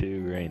 hour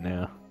 2 right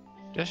now.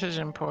 This is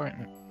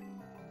important.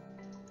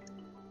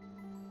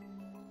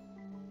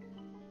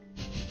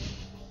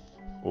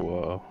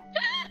 Whoa.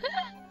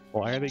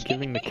 Why are they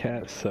giving the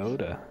cat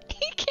soda?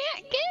 He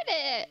can't get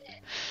it!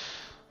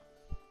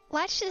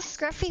 Watch this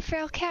scruffy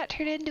feral cat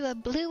turn into a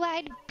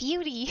blue-eyed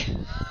beauty.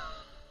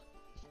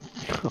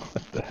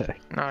 What the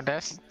heck? No,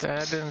 that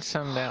didn't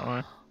send that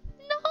one.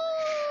 No!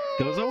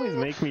 Those always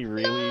make me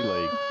really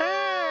like.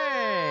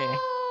 Hey!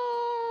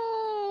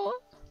 No!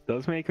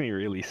 Those make me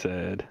really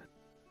sad.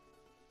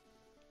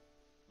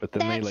 But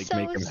then they That's like so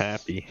make them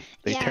happy.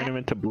 They yeah. turn them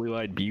into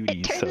blue-eyed beauties,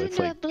 It turns so it's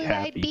into like a blue-eyed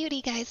happy.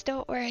 beauty, guys.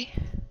 Don't worry.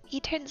 He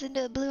turns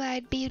into a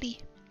blue-eyed beauty.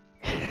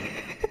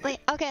 Wait,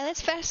 okay,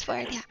 let's fast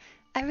forward. Yeah,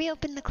 I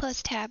reopened the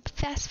closed tab.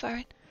 Fast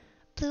forward.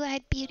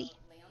 Blue-eyed beauty.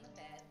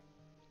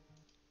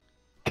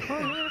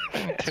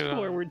 Fast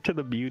forward to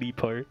the beauty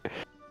part.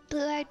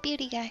 Blue-eyed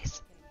beauty,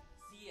 guys.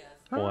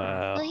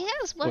 Wow. Well, he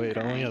has one Wait, it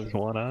only eye. has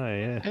one eye,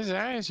 yeah. His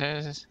eyes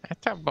is. I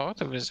thought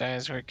both of his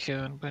eyes were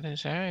killed, but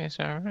his eyes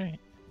alright.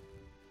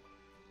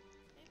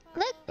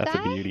 Look, That's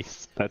guys. a beauty.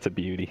 That's a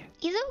beauty.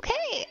 He's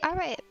okay. All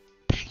right.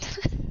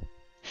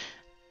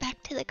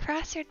 Back to the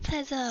crossword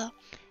puzzle.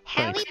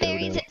 Halle Thanks,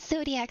 Berry's Dodo.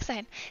 zodiac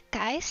sign.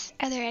 Guys,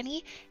 are there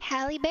any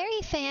Halle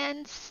Berry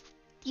fans?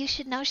 You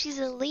should know she's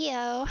a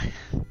Leo.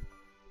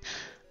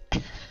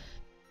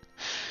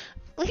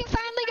 We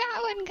finally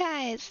got one,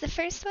 guys. The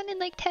first one in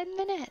like 10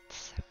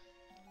 minutes.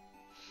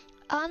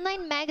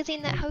 Online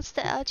magazine that hosts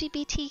the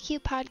LGBTQ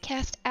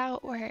podcast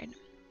Outward.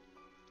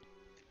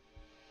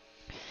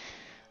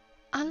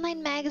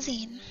 Online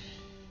magazine.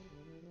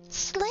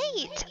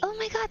 Slate! Oh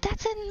my god,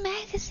 that's a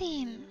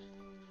magazine!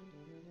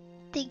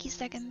 Thank you,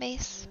 second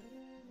base.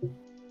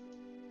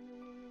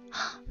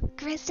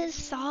 Grist is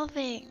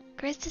solving.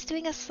 Grist is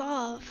doing a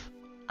solve.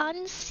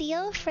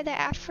 Unseal for the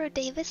Afro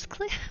Davis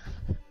clip.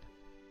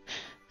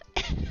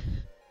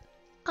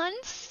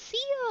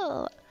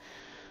 Unseal!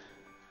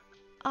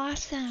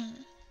 Awesome.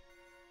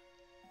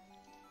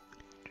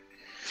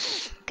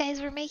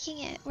 Guys, we're making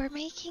it. We're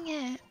making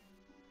it.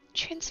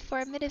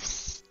 Transformative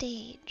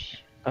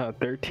stage.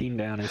 13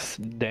 down is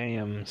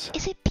dams.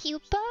 Is it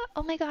pupa?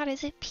 Oh my god,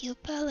 is it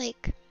pupa?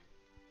 Like,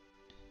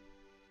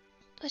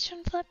 which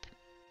one, Flip?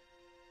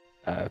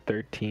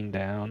 13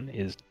 down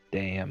is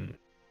dams.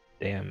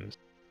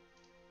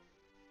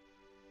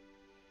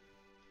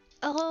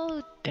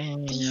 Oh,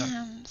 Damn.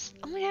 dams.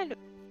 Oh my god.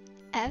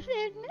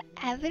 Evan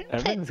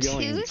Evan's put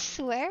going- 2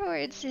 swear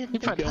words in the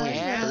put Going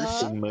Yeah.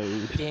 puzzle. person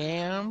mode.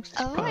 Damn.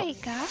 Oh my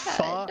god.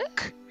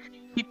 Fuck.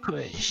 He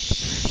put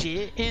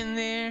shit in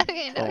there.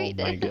 Okay, no, Oh he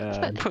my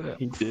didn't. god. Put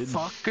He did.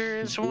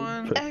 fucker as He did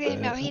one. put Okay,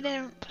 no, that. he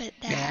didn't put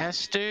that.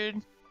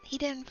 Bastard. He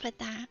didn't put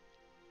that.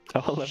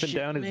 Oh, 11 Shit,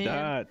 down is man.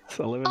 dots.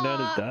 11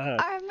 down is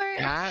dots. Armor.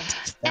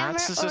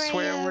 That's is a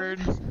swear Oreo. word.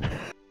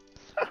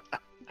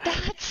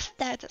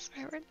 That's a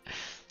swear word.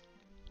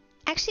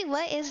 Actually,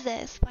 what is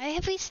this? Why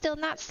have we still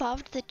not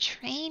solved the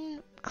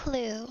train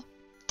clue?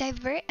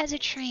 Divert as a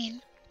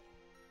train.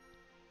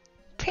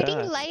 Pretty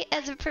That's- light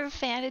as a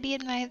profanity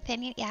in my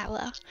opinion. Yeah,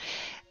 well,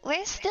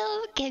 we're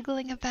still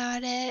giggling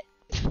about it.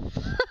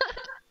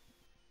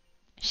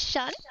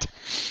 Shunt?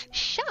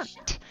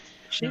 Shunt.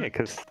 Yeah,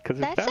 because it's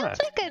That sounds dots.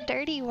 like a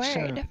dirty word.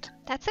 Shunt.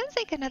 That sounds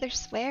like another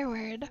swear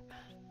word.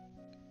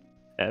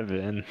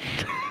 Evan.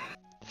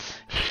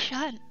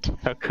 Shunt.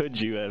 How could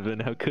you, Evan?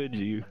 How could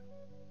you?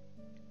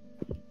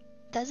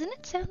 Doesn't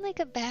it sound like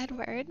a bad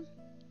word?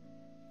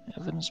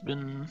 Evan's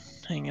been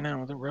hanging out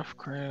with a rough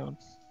crowd.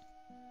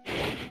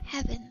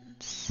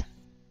 Heavens.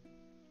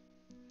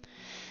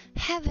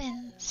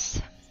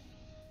 Heavens.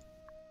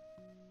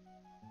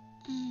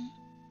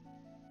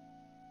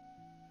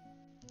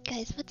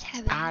 guys, what's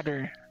heaven?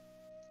 Otter.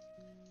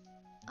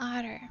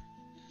 Otter.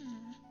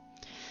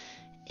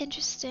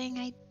 Interesting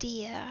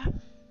idea.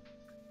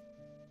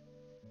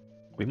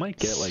 We might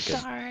get like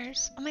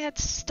Stars. Oh my god,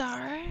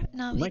 star?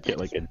 No, we might get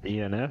like a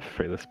DNF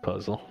for this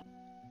puzzle.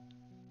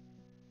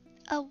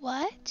 A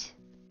what?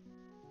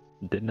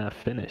 Did not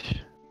finish.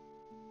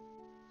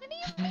 What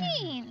do you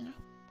mean?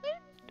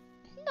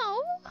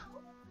 No.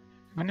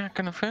 We're not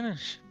gonna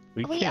finish.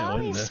 We We can't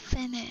win always this.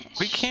 finish.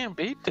 We can't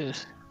beat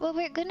this. Well,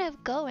 we're gonna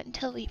go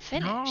until we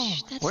finish. No,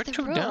 That's we're the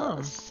too dumb.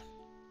 rules.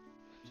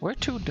 We're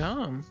too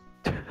dumb.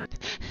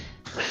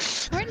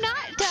 We're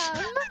not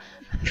dumb.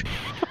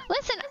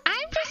 Listen,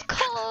 I'm just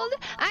cold.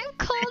 I'm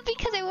cold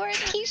because I wore a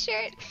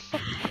t-shirt.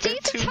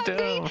 Jason's too hungry.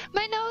 dumb.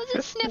 My nose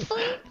is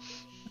sniffly.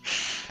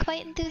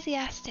 Quite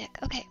enthusiastic.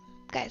 Okay,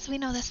 guys, we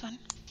know this one.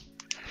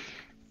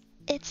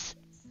 It's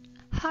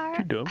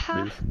Too dumb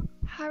for this.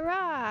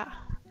 hurrah.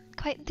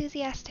 Quite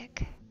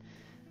enthusiastic.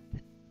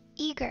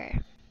 Eager.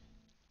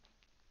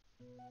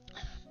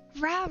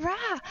 Rah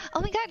rah.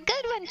 Oh my god,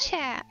 good one,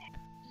 chat.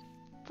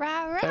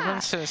 Rah rah.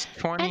 Evan says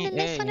 20A. And then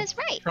this one is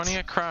right. 20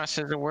 across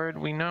is a word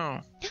we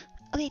know.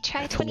 Okay,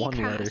 try It's a 20 one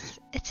across. letter.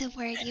 It's a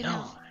word you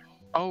know.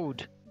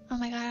 Ode. Oh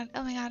my god,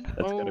 oh my god.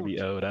 That's gotta be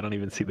owed. I don't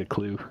even see the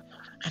clue.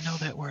 I know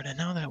that word. I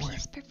know that word.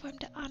 Peace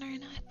performed to honor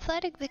an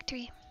athletic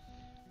victory.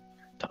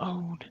 The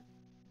ode.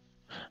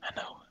 I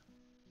know.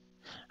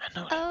 I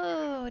know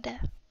that. Ode.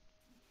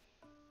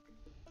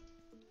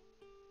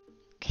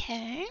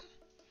 Okay.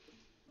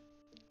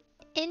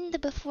 In the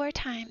before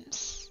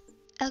times.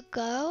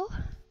 Ago.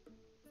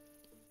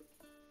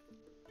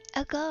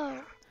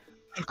 Ago.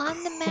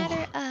 On the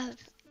matter of.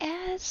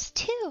 As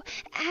to.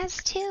 As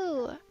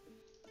to.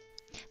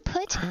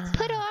 Put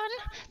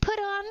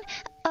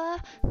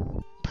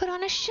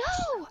on a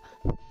show.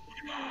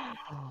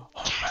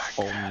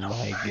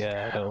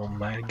 Oh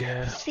my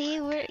god. See,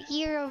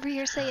 you're over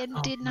here saying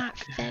did not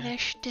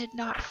finish. Did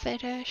not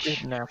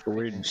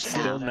We're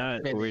still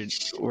not.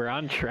 We're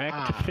on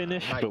track to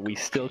finish, my but we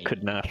still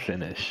could not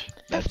finish.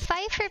 The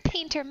Pfeiffer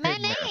painter,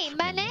 Manet, enough,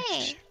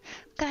 Manet.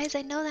 Guys,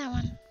 I know that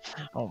one.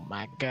 Oh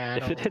my god.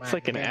 If it oh hits my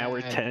like an god.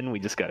 hour 10, we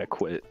just gotta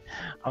quit.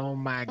 Oh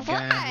my god.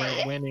 Why?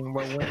 We're winning.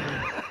 We're winning.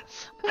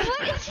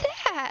 What is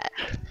that?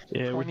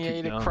 Yeah, we're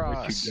 28 too dumb. We're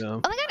across. too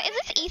dumb. Oh my god, is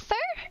this ether?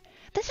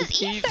 This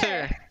is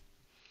ether.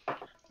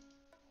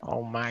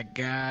 Oh my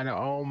god.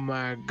 Oh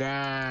my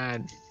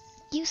god.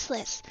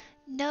 Useless.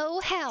 No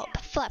help,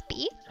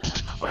 Fluppy.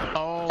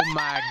 Oh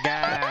my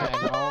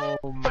god.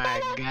 Oh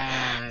my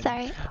god.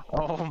 Sorry.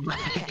 Oh my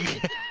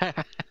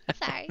god.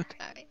 Sorry.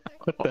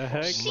 What the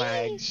heck? Oh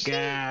my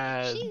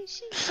god.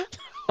 She.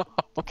 Oh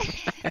my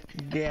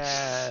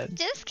god.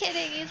 Just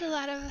kidding, he's a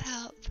lot of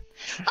help.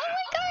 Oh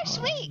my gosh,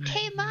 wait,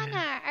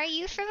 K-Mana, are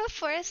you from a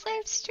Forest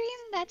Life stream?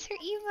 That's her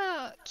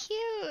emote.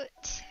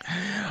 Cute.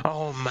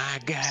 Oh my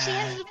god. She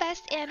has the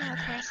best Animal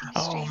Crossing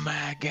stream. Oh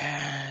my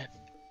god.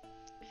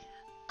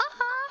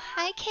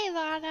 Hi,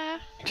 K-Mana.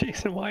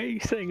 Jason, why are you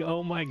saying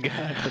 "oh my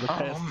god" for the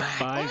past my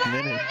 5 Why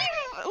minutes?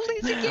 are you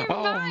losing your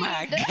Oh mind?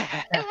 my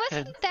god.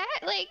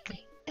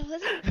 It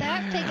wasn't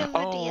that big of a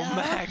Oh deal.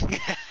 my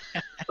god.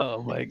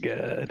 Oh my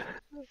god.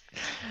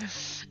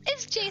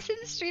 Is Jason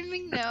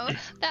streaming? No.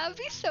 That would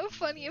be so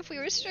funny if we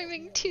were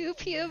streaming 2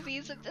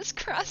 POVs of this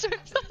crossword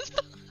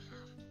puzzle.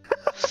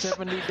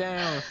 70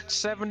 down.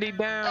 70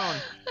 down.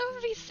 That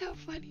would be so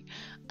funny.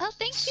 Oh,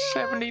 thank you.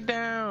 70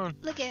 down.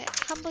 Look at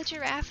Humble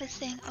Giraffe is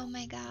saying, oh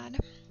my god.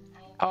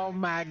 Oh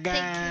my Thank you,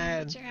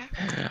 Humble god.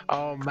 Giraffe.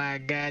 Oh my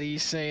god,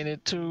 he's saying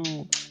it too.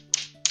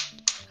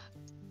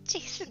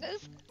 Jason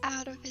is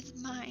out of his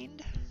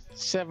mind.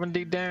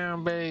 70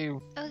 down, babe.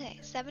 Okay,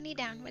 70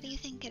 down. What do you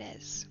think it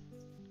is?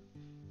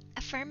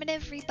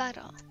 Affirmative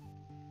rebuttal.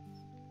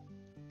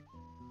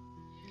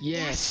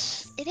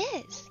 Yes. It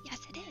is. Yes,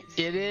 it is.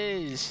 It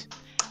is.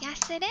 Yes,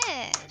 it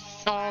is.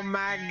 Oh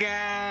my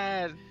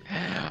god.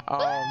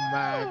 Oh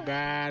my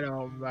god.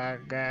 Oh my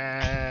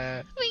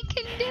god. We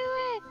can do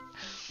it.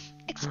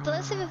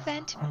 Explosive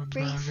event Oh my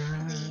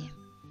briefly.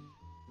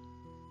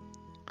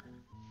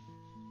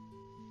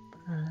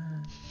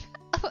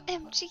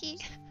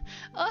 OMG.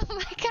 Oh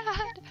my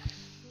god.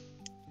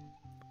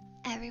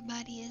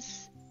 Everybody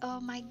is oh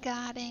my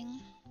godding.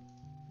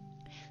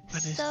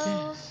 What is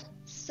so this?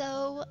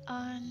 so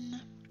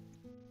uncouth.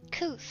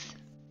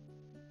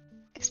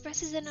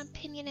 Expresses an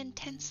opinion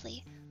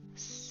intensely.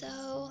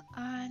 So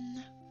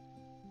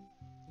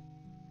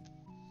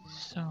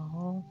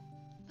So.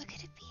 what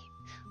could it be?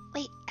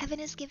 Wait, Evan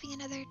is giving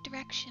another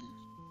direction.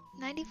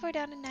 94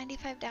 down and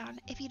 95 down.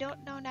 If you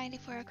don't know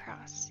 94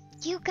 across.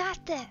 You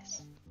got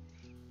this.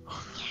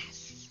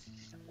 Yes.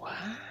 What?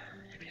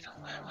 If you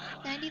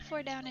don't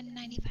 94 down and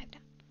 95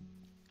 down.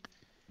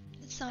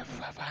 So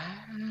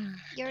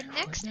your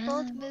next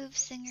bold move,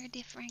 Singer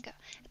DeFranco.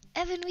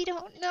 Evan, we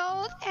don't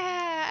know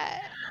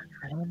that.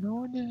 I don't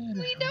know that.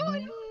 We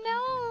don't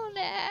know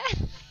that.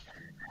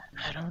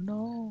 I don't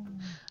know.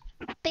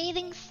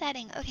 Bathing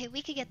setting. Okay,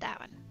 we could get that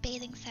one.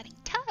 Bathing setting.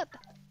 Tub.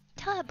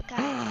 Tub,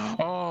 guys.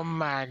 Oh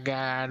my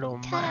god. Oh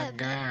my Tub.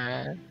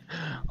 god.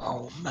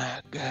 Oh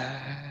my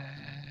god.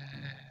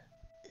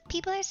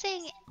 People are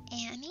saying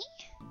Annie?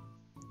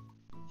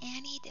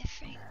 Annie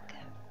DeFranco.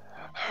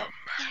 Oh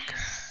my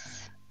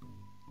Yes.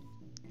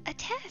 A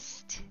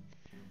test.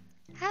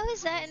 How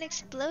is that an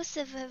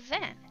explosive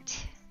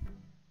event?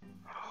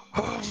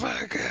 god. Oh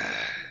my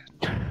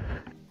god.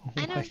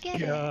 I don't get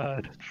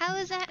God. it. How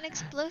is that an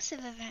explosive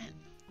event?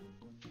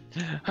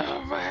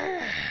 Oh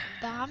my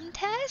Bomb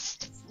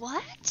test?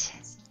 What?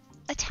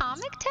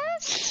 Atomic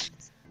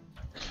test?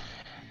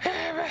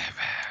 god.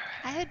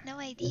 I had no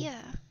idea.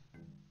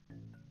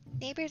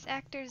 Neighbors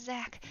actor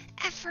Zac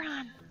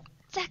Efron.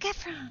 Zac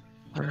Efron.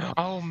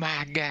 Oh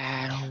my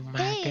god. Oh my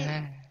Babe.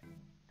 god.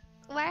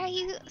 Why are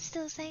you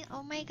still saying,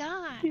 oh my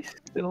god? He's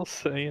still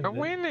saying We're that.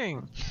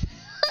 winning.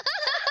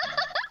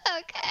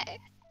 Okay.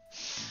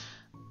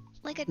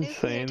 Like a Been nuclear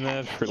saying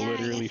that test. for Yeah, I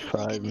literally guess it's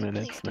like a 5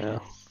 minutes nuclear now.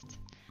 test.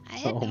 I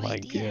had Oh no my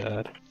idea.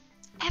 god.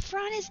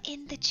 Efron is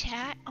in the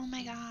chat. Oh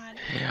my god.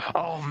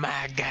 Oh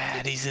my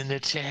god. He's in the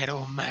chat.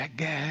 Oh my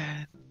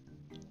god.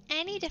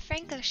 Annie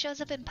DeFranco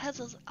shows up in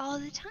puzzles all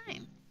the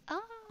time.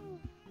 Oh.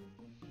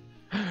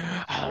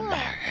 Oh my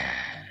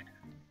god.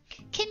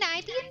 Can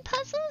I be in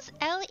puzzles?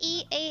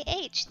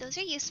 Leah. Those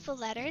are useful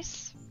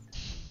letters.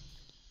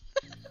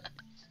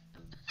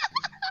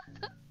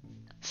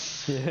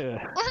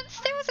 Yeah. Once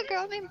there was a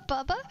girl named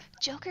Bubba.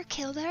 Joker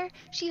killed her.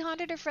 She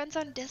haunted her friends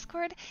on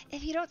Discord.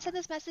 If you don't send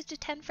this message to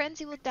 10 friends,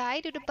 you will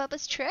die due to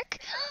Bubba's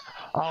trick.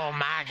 Oh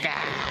my god.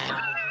 Oh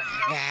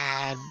my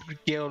god. We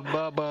killed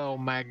Bubba. Oh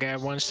my god.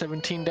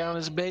 117 down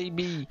his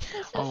baby.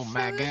 This is Oh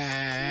my so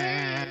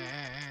god. strange.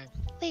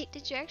 Wait,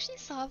 did you actually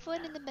solve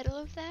one in the middle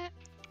of that?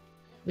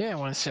 Yeah,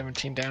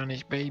 117 down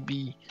his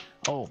baby.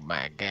 Oh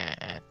my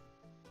god.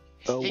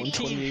 Oh,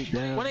 128 128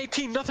 down.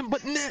 118, nothing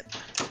but net.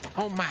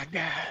 Oh my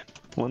god.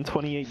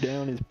 128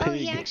 down is Oh, pig.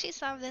 he actually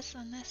solved this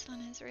one. This one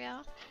is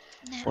real.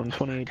 No.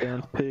 128 down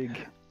is pig.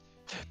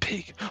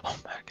 Pig. Oh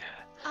my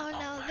god. Oh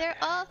no,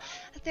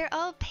 they're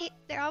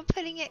all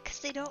putting it because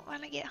they don't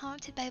want to get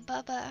haunted by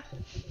Bubba.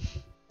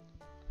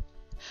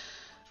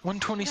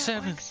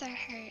 127. Orcs are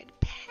heard.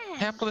 Pen.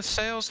 Hapless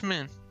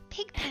salesman.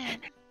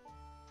 Pigpen.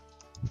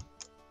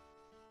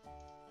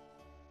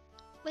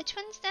 Which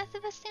one's Death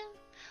of a Sim?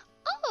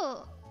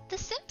 Oh, The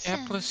Simpsons.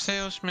 Hapless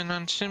salesman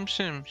on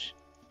Simpsons.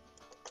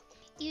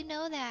 You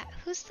know that.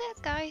 Who's that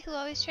guy who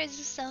always tries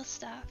to sell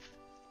stuff?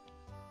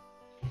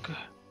 G-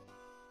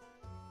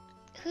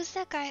 Who's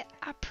that guy?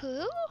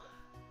 Apu?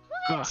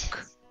 What?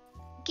 Guck.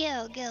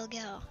 Gil.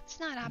 It's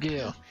not Apu.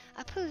 Gil.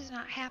 Apu's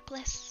not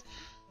hapless.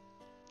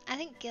 I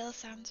think Gil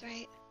sounds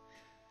right.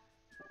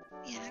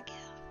 Yeah, Gil.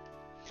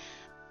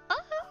 Oh!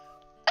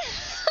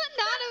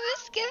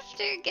 Anonymous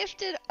gifter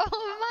gifted.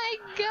 Oh my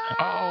god!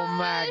 Oh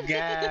my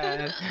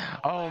god.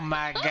 Oh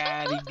my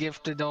god. He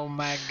gifted. Oh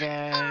my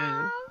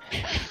god.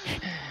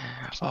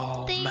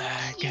 Oh Thank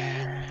my you,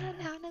 god.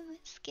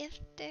 anonymous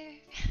gifter.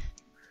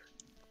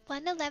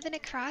 111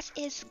 across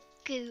is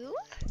Goo.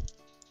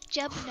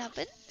 Jub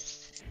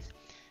Nubbins.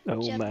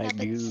 Oh Jump my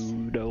nubbins.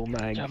 god. Oh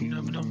my Oh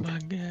my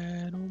god.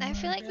 god. Oh I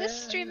feel my like this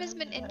god. stream has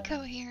been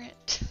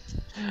incoherent.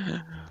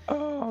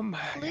 Oh my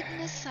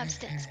Glutinous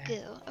substance,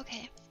 goo.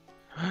 Okay.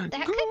 god.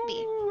 That could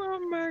be.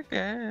 Oh my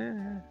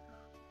god.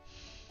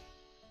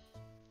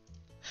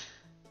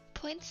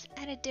 Points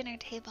at a dinner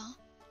table.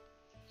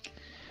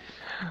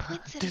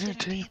 Points at Dinner a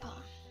dinner table.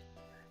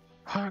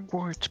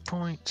 Hogwarts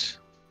points.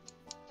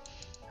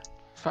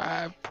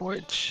 5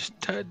 points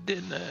to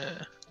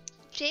dinner.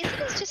 Jason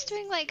is just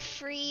doing like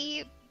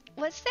free.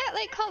 What's that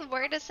like called?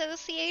 Word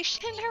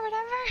association or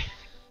whatever?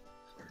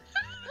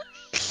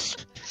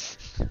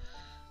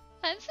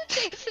 That's what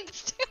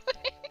Jason's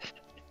doing.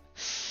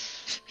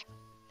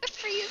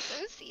 Free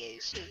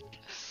association.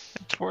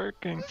 It's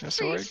working. It's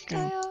working.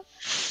 Freestyle.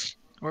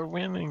 We're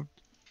winning.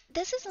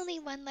 This is only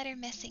one letter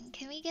missing.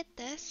 Can we get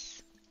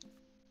this?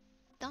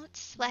 Don't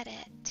sweat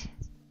it.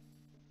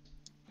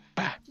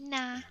 Bah.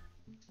 Nah.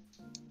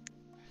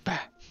 Bah.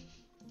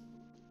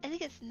 I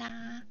think it's nah.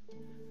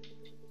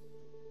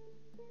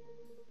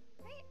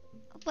 Right.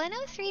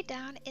 103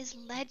 down is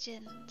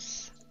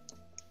legends.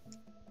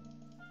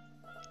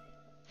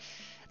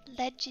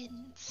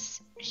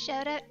 Legends.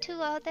 Shout out to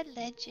all the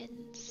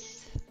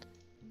legends.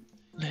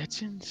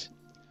 Legends.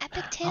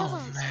 Epic Oh Tales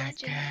my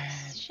legends.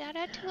 God. Shout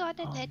out to all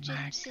the Oh my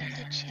legends in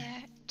the God.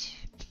 chat.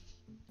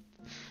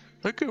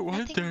 Look at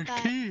Nothing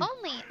but 113.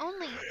 only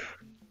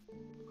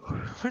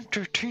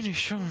 113 is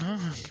so long.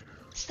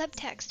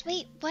 subtext.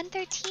 Wait,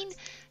 113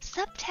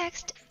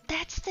 subtext.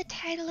 That's the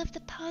title of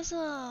the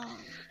puzzle.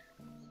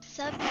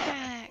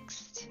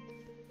 Subtext.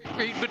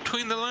 Read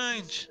between the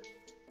lines.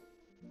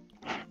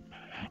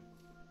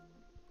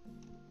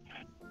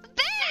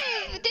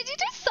 Babe, did you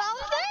just solve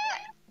that?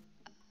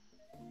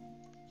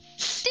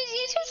 Did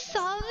you just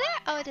solve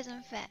that? Oh, it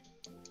doesn't fit.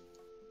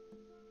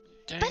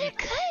 Dang But it. it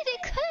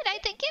could. I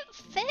think it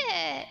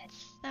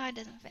fits. No, it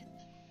doesn't fit.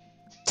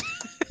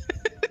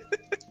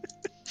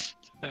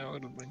 That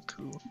would have been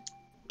cool.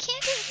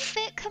 Can't it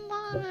fit? Come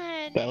on.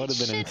 That would've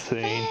It been should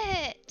insane.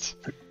 Fit.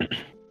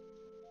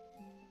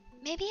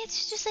 Maybe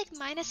it's just like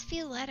minus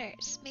few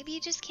letters. Maybe you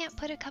just can't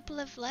put a couple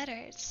of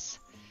letters.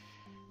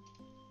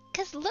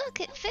 Cause look,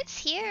 it fits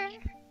here.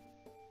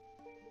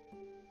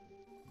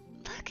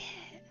 Look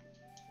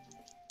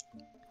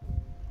it.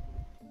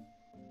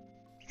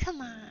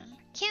 Come on.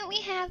 Can't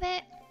we have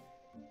it?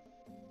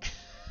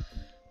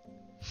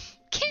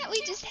 Can't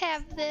we just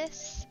have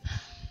this?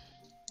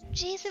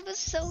 Jeez, it was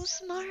so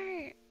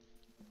smart.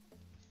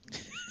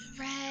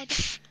 Red.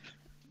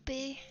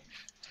 B.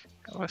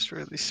 I was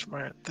really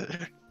smart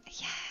there.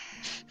 Yeah.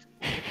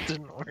 It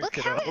didn't work Look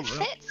at how all. it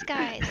though. fits,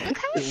 guys. Look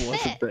how it It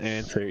wasn't fits. the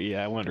answer.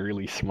 Yeah, I went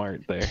really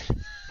smart there.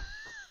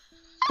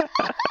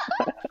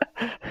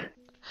 Damn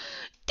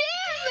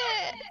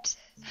it!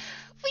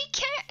 We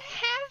can't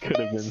have Could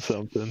have been this.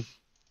 something.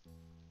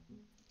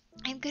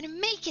 I'm gonna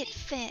make it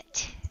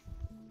fit.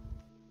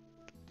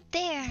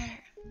 There.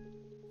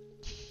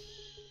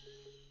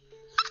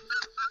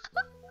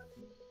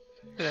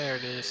 There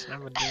it is. I'm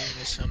doing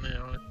this on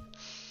that one.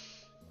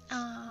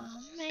 Oh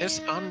man. It's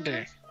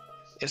under.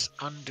 It's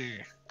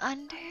under.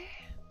 Under?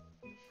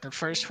 The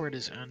first word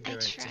is under. I I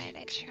tried.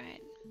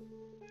 think,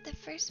 The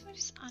first one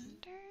is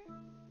under.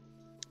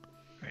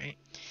 right?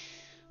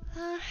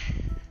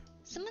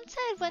 Someone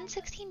said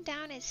 116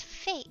 down is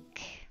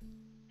fake.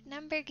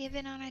 Number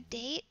given on a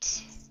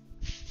date.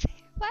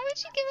 Why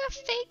would you give a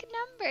fake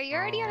number?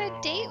 You're already on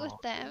a date with Oh.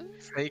 them.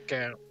 Fake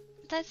out.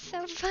 That's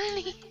so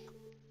funny.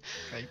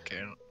 Fake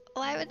out.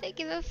 Why would they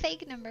give a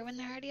fake number when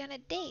they're already on a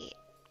date?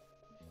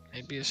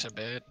 Maybe it's a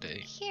bad day.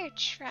 Here,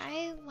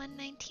 try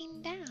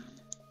 119 down.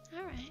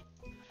 Alright.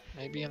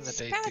 Maybe in the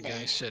date the guy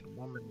Sprouted. said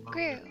woman moment.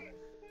 Grew.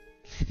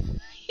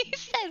 He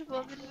said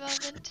woman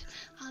moment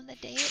on the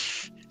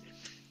date.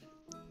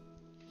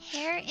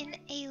 Hair in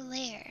a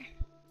lair.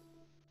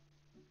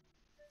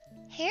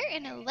 Hair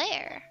in a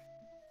lair?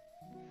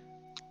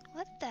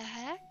 What the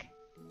heck?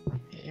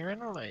 Here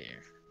in a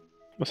layer.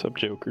 What's up,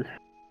 Joker?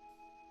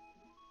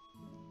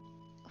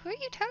 Who are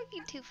you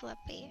talking to,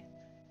 Flippy?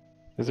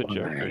 Is it Why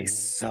Joker?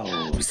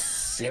 so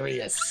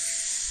serious?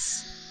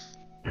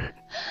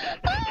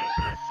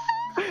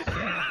 Oh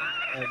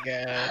my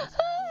god.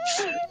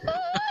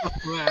 Oh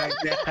my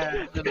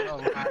god. Oh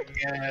my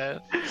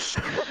god.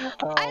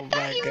 Oh I my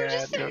thought you were god.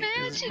 just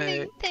Joker's imagining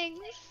neck. things.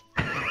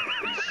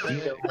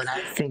 You know, when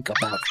I think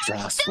about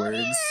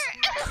crosswords,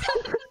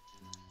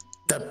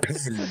 the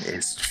pen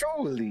is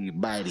truly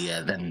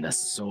mightier than the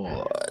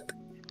sword.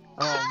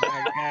 Oh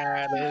my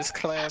god. It's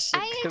classic.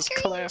 I His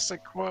agree.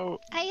 classic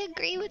quote. I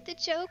agree with the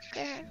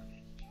Joker.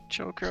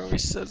 Joker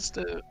always says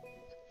that.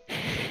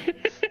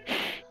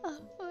 Oh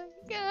my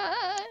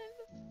god.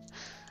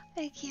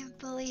 I can't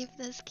believe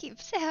this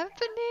keeps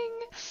happening.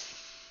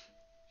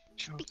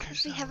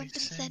 Because Joker's we haven't always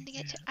been saying sending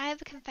it to. I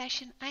have a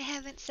confession. I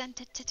haven't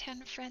sent it to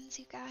 10 friends,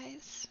 you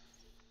guys.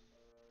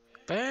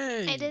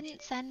 Bang! I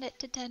didn't send it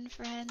to 10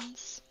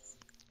 friends.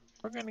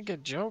 We're gonna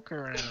get Joker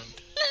around.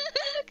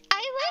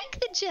 I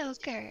like the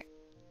Joker.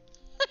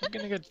 We're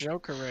gonna get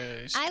Joker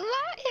raised. I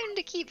want him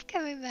to keep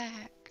coming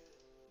back.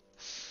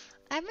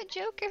 I'm a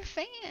Joker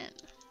fan.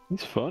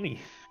 He's funny.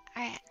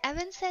 Alright,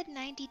 Evan said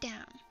 90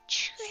 down.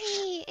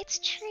 Tree! It's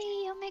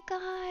Tree! Oh my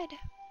god!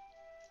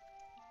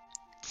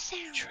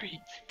 Sound.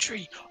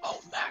 Tree. Oh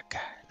my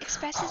god.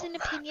 Expresses Oh an my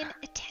opinion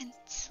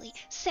intensely.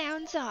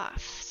 Sounds off.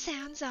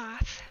 Sounds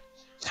off.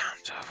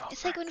 Sounds of.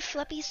 It's like when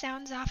Flippy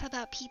sounds off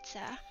about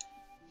pizza.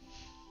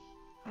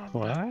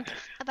 What?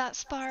 About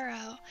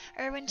Sparrow.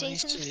 Or when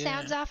Jason yeah.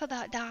 sounds off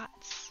about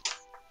dots.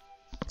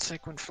 It's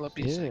like when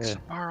Flippy's like, Yeah.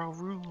 Sparrow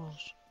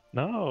rules.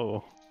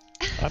 No.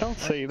 I don't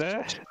say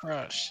that.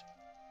 Crush.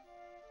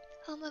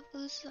 Home of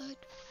Uzod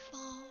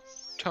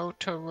Falls.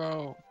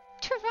 Totoro.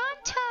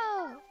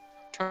 Toronto!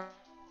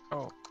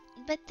 Oh.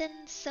 But then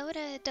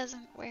soda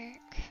doesn't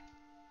work.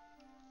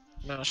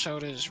 No,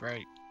 Soda is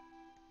right.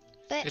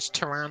 But It's it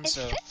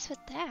Toronto. fits with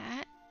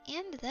that.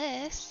 And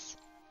this.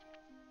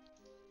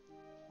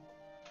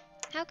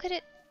 How could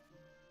it...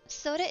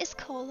 Soda is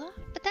cola?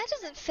 But that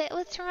doesn't fit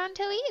with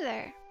Toronto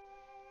either.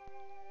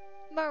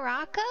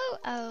 Morocco?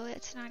 Oh,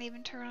 it's not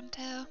even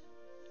Toronto.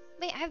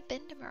 Wait, I've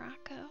been to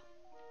Morocco.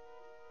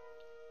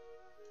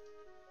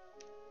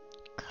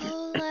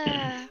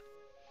 Cola.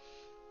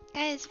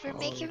 Guys, we're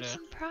making Cola.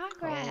 some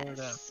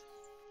progress.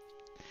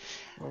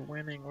 We're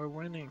winning. We're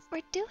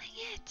doing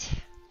it.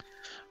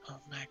 Oh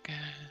my god.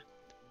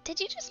 Did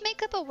you just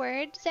make up a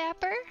word,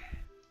 Zapper?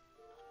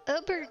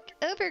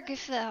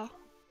 Obergefell.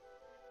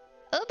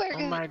 Oh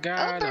my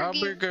god.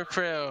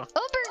 Obergefell.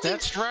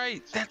 That's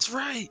right.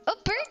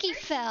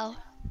 Obergefell.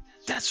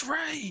 That's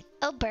right.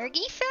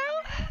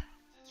 Obergefell?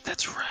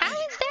 That's How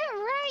right. is that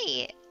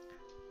right?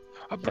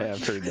 Yeah,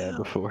 I've heard that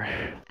before.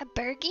 A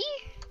Bergie?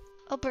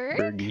 Oberg?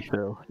 Bergie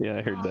Phil. Yeah,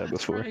 I heard that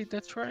before.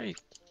 That's right.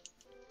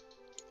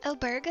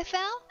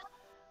 Obergefell?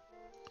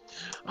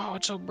 Oh,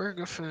 it's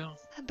Obergefell.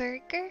 A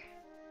burger?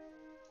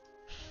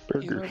 He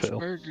Burger loves Phil.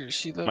 burgers.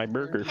 He loves My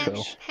burger Ham-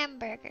 fell.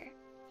 hamburger.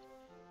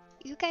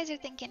 You guys are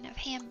thinking of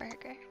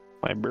hamburger.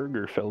 My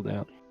burger fell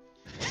down.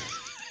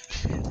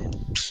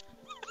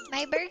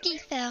 My burgie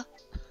fell.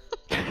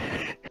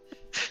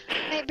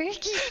 My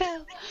burgie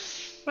fell.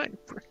 My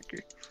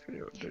burger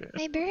fell down.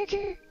 My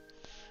burger.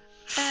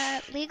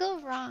 Legal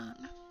wrong.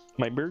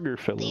 My burger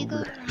fell Legal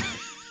over. wrong.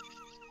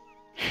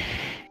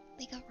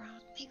 Legal wrong.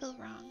 Legal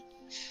wrong.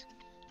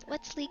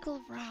 What's legal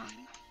wrong?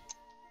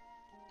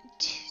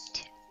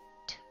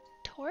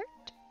 Tort?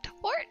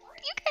 Tort?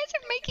 You guys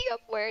are making up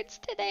words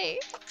today.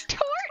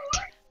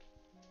 Tort?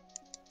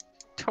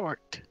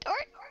 Tort.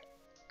 Tort?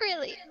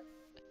 Really?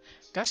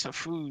 That's a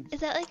food. Is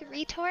that like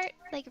retort?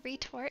 Like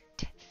retort?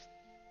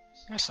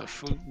 That's a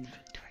food.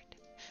 Tort.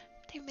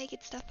 They're making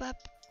stuff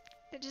up.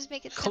 They're just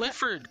making stuff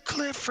Clifford. up.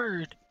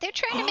 Clifford. They're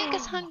trying to make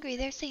us hungry.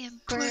 They're saying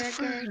burger,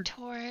 Clifford.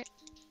 tort.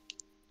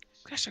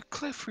 That's a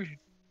Clifford.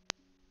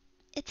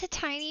 It's a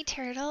tiny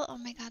turtle. Oh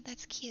my god,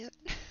 that's cute.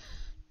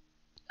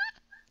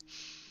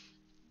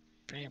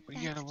 Babe, we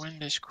That's gotta win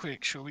this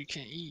quick so we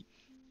can eat.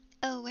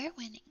 Oh, we're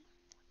winning.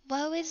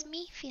 Woe is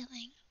me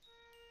feeling.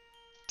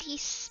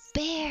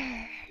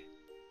 Despair.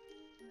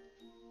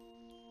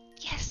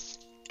 Yes,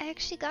 I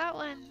actually got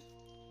one.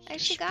 I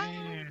actually got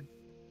one.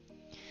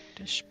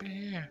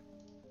 Despair.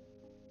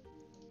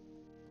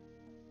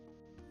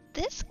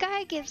 This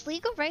guy gives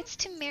legal rights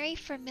to marry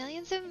for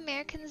millions of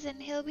Americans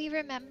and he'll be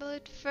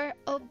remembered for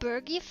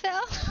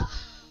Obergefell.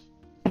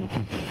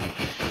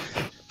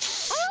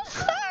 Oh,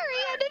 sorry,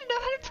 I didn't know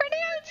how to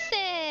pronounce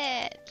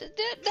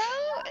it.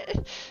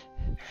 No,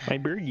 My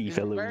burgie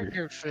fell over.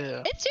 Burger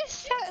fell. it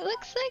just it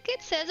looks like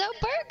it says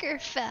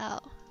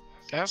Obergefell.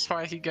 That's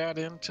why he got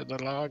into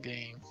the law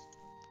game.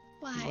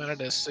 He Why? wanted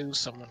to sue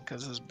someone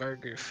because his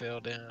burger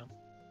fell down.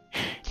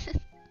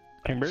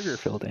 My burger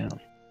fell down.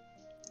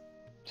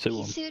 Sue He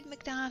him. sued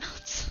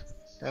McDonald's.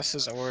 That's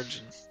his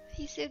origin.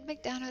 He sued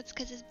McDonald's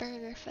because his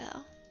burger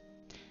fell.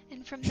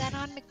 And from then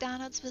on,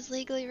 McDonald's was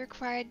legally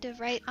required to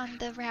write on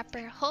the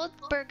wrapper, "Hold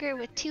burger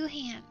with 2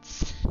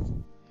 hands."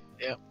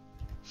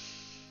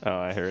 Oh,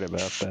 I heard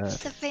about It's that.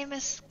 the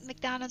famous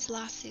McDonald's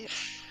lawsuit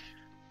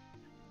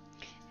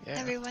Yeah.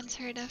 everyone's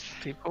heard of.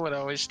 People would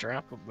always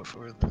drop them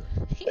before the.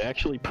 They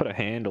actually put a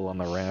handle on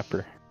the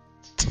wrapper.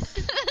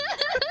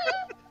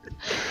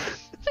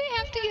 We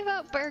have to give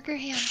out burger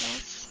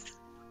handles.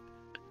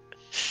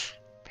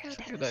 That's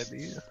a good Protest.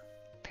 idea.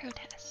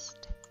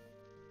 Protest.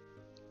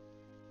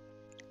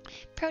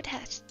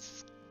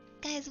 Protests.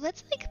 Guys,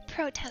 what's like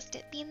protest?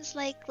 It means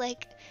like,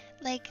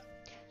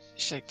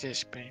 It's like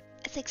this, babe.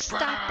 it's like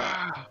stop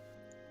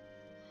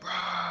it.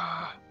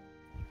 Brah.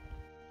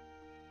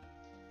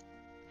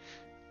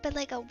 But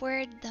like a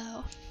word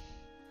though.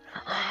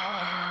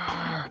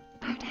 Brah.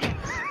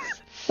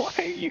 Protests. Why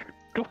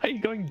are you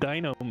going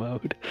dino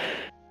mode?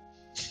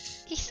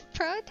 He's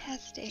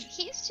protesting.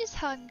 He's just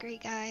hungry,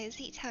 guys.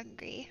 He's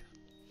hungry.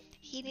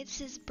 He needs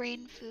his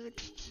brain food.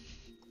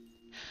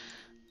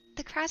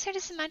 The crossword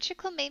is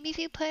symmetrical. Maybe if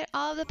you put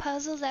all the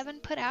puzzles Evan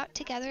put out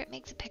together, it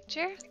makes a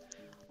picture.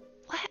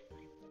 What?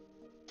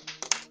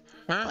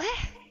 Huh? What?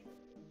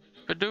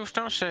 But dudes,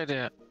 don't say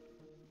that.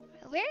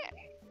 Where?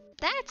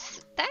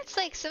 That's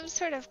like some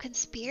sort of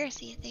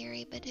conspiracy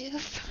theory,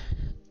 Bidoof.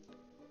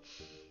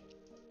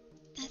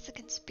 That's a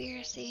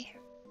conspiracy.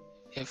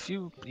 If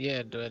you,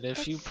 yeah, dude,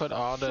 if you It's put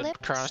all the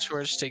flipped.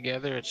 crosswords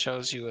together, it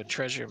shows you a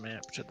treasure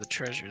map to the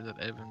treasure that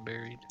Evan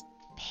buried.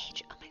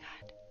 Page. Oh my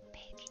god.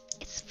 Page.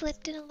 It's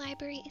flipped in a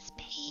library. It's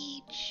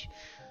Page.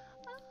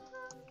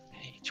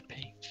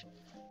 Page.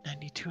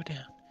 92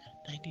 down.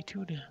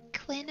 92 down.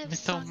 Quinn of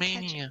Songcatcher.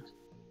 Mythomania.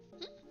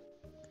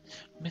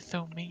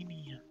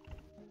 Mythomania.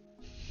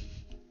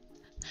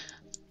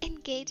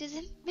 Engages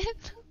in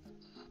myth.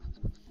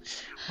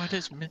 What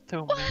is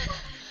mythomania?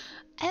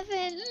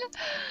 Evan!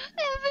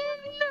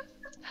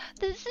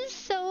 This is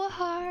so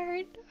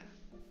hard.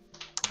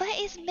 What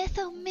is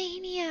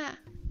mythomania?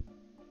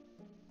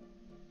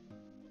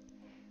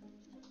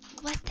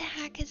 What the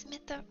heck is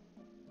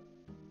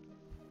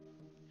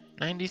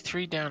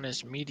 93 down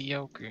is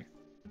mediocre.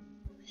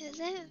 Is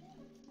it?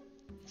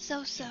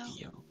 So-so.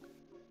 Mediocre.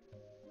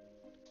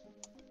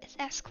 Is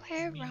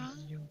Esquire wrong?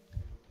 Mediocre.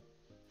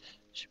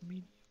 It's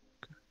mediocre.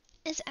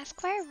 Is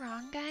Esquire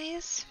wrong,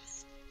 guys?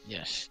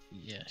 Yes.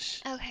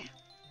 Okay.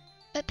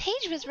 But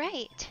Paige was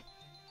right.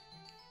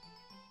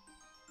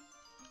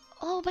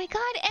 Oh my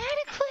god,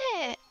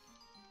 adequate!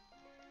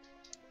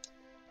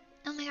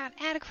 Oh my god,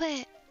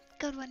 adequate.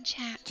 Good one,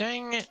 chat.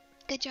 Dang it.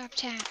 Good job,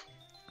 chat.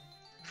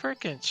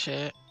 Frickin'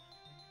 shit.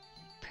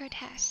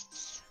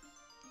 Protests.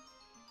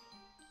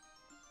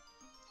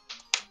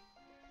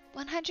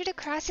 100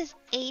 across is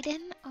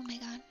Aiden. Oh my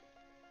god.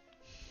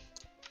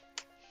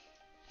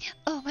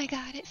 Oh my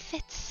god, it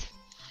fits.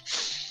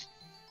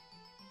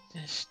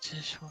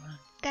 This one.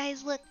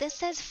 Guys, look, this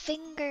says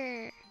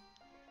finger.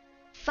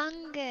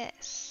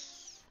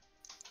 Fungus.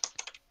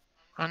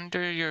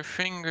 Under your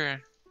finger.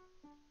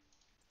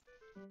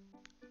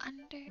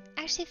 Under.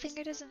 Actually,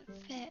 finger doesn't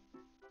fit.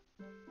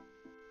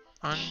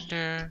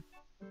 Under.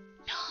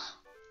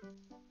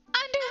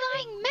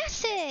 Underlying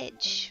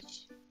message!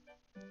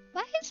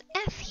 Why is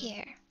F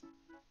here?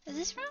 Is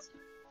this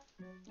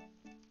wrong?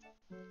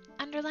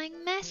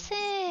 Underlying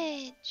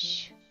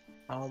message.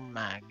 Oh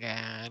my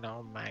god,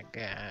 oh my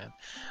god,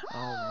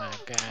 oh my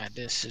god,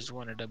 this is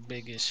one of the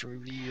biggest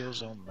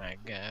reveals. Oh my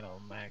god, oh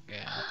my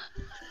god.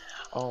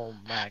 Oh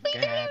my We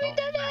god, nearly oh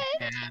done my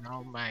it! god,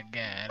 oh my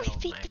god, We oh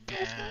beat my the god.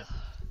 puzzle.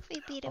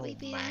 We beat it, Oh we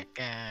beat my it.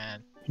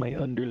 god. My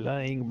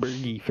underlying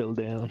Bergie fell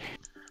down.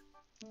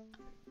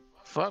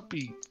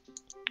 Fluffy,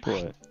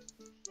 What?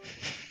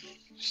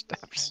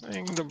 stop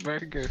saying the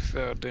burger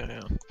fell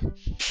down.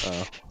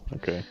 Oh,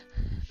 okay.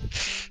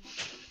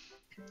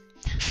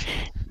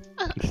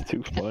 It's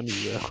too funny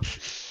though.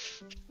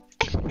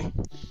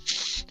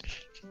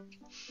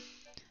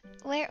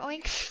 Where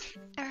oinks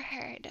are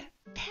heard.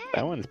 Pen.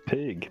 That one's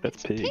pig.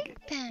 That's pig. Pig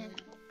pen.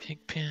 Pig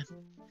pen,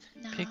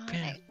 No, Pig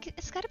pen.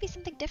 it's gotta be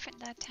something different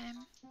that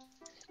time.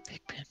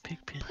 pig pen, pig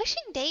pen.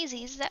 Pushing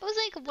Daisies, that was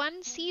like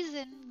one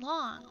season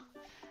long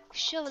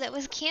show that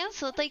was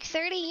canceled like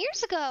 30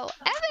 years ago.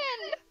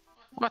 Evan!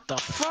 What the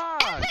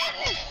fuck?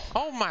 Evan!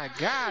 Oh my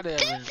god,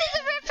 This Evan. is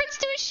a reference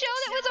to a show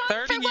that was on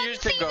 30 for one years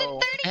season ago,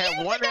 30 had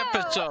years one ago.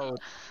 episode.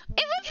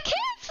 It was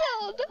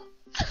canceled!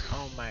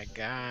 Oh my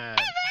god.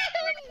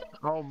 Evan!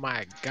 Oh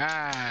my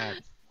god.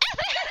 Evan!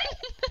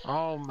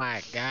 Oh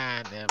my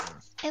god, Evan.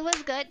 It was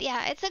good,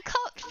 yeah. It's a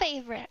cult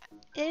favorite.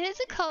 It is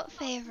a cult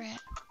favorite.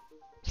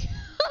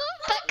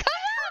 But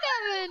come on,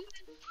 Evan!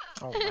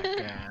 Oh my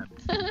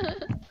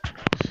god.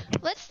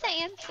 What's the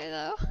answer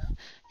though?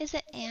 Is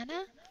it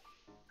Anna?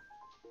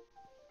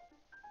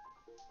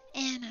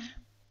 Anna.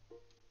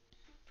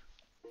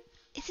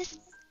 Is this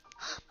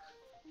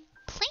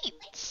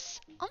plaints?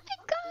 Oh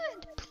my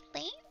god,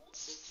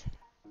 plaints?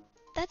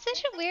 That's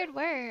such a weird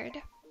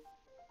word.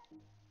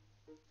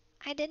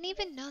 I didn't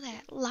even know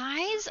that.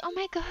 Lies? Oh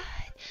my god.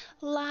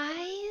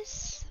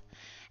 Lies?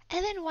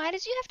 Evan, why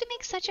did you have to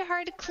make such a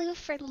hard clue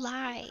for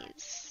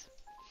lies?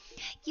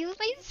 You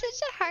made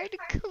such a hard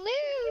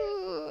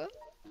clue.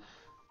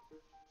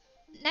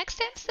 Next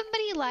time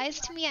somebody lies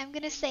to me, I'm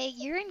gonna say,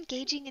 you're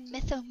engaging in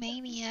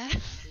mythomania.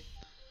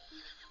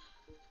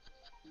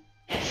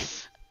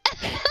 That's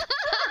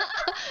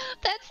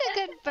a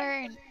good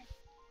burn.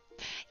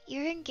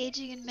 You're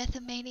engaging in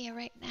mythomania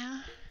right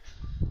now.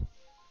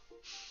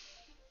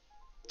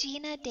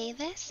 Gina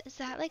Davis? Is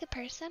that like a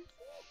person?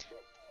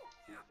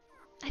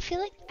 I feel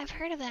like I've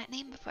heard of that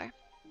name before.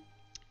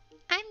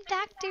 I'm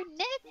Dr.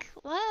 Nick.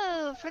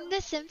 Whoa, from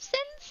The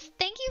Simpsons?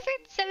 Thank you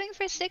for subbing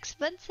for 6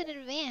 months in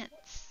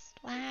advance.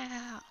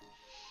 Wow.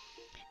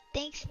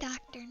 Thanks,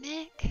 Dr.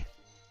 Nick.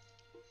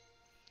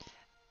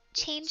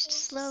 Changed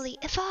slowly.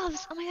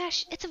 Evolves. Oh my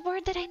gosh, it's a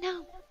word that I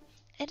know.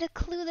 And a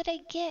clue that I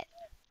get.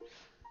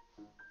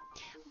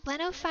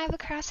 105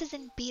 Across is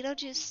in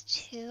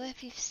Beetlejuice 2,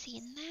 if you've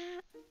seen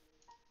that.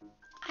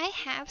 I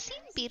have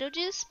seen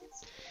Beetlejuice,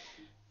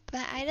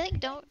 but I like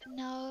don't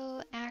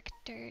know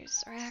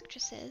actors or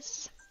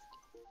actresses.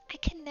 I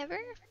can never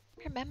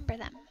remember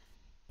them.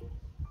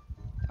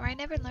 Or I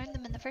never learned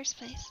them in the first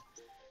place.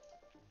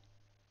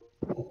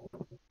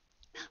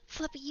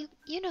 Flippy,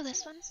 you know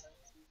this one.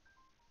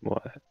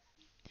 What?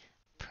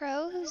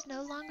 Pro who's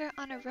no longer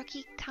on a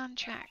rookie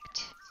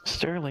contract.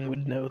 Sterling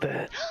would know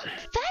that.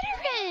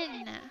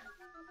 Veteran!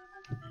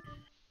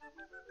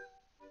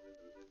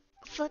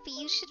 Flippy,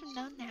 you should have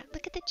known that.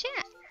 Look at the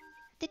chat.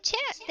 The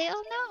chat, they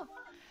all know.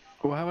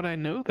 Why would I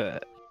know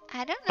that?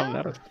 I don't know. I'm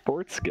not a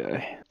sports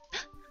guy.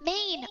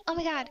 Mane! Oh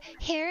my god,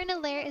 hair in a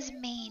lair is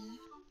mane.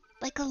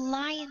 Like a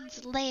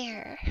lion's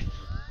lair.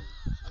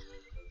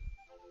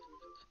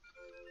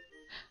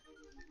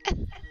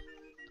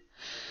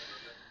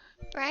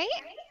 Right?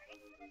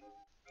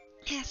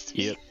 Has to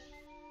be. Yep.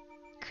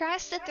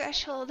 Cross the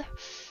threshold.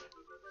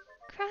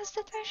 Cross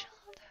the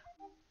threshold.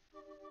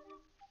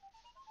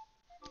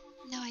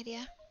 No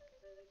idea.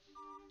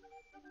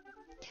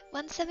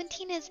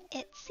 117 is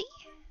Itsy?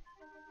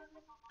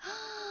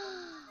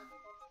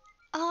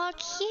 Oh,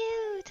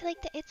 cute!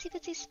 Like the itsy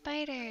bitsy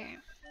spider.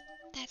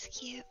 That's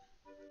cute.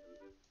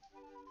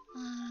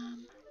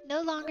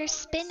 No longer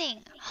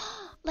spinning.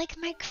 Like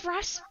my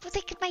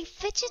like my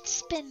fidget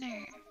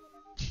spinner.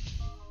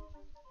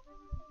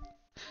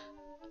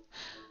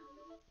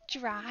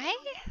 Dry?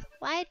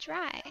 Why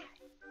dry?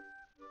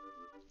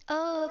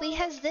 Oh,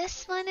 because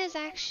this one is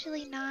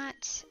actually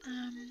not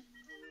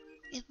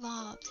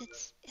evolved.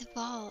 It's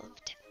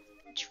evolved.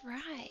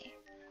 Dry.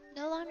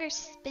 No longer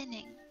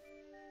spinning.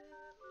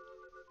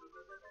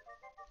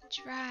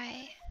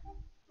 Dry.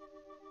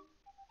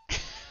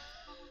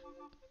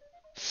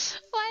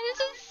 Why does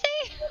it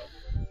say?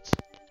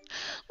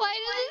 Why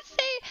does it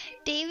say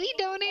Davey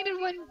donated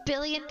 $1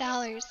 billion?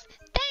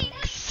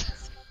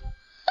 Thanks.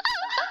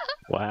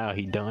 Wow,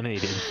 he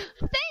donated.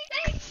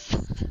 Thanks.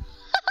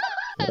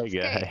 What a That's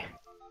guy. great.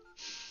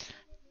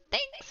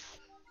 Thanks.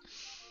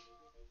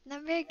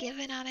 Number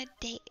given on a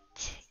date.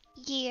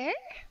 Year?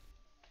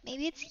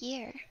 Maybe it's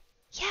year.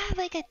 Yeah,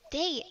 like a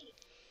date.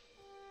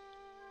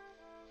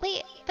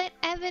 Wait, but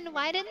Evan,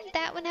 why didn't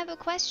that one have a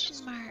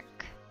question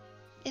mark?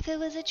 If it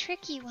was a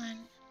tricky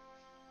one.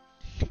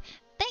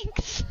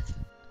 Thanks.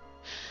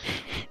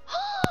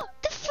 Oh,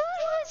 the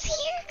food was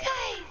here,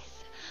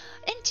 guys!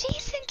 And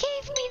Jason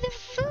gave me the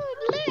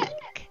food,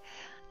 look!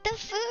 The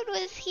food food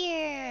was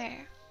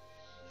here.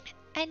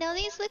 I know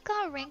these look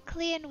all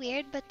wrinkly and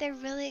weird, but they're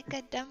really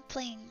good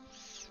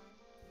dumplings.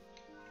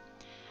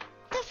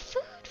 The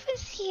food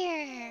was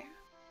here.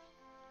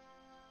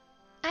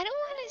 I don't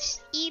want to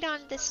eat on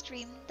the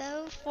stream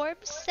though.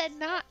 Forbes said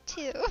not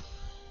to.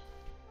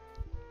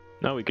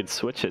 No, we could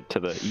switch it to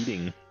the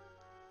eating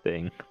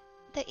thing.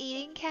 The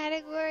eating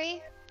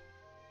category?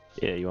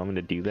 Yeah, you want me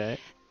to do that?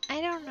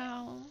 I don't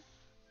know.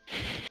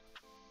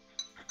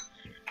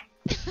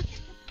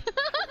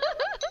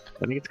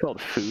 I think it's called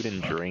food and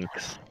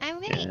drinks.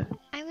 I'm gonna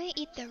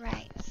eat the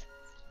rice.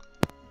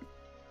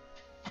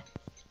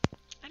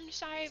 I'm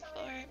sorry,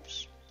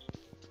 Forbes.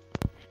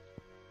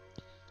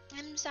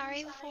 I'm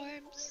sorry,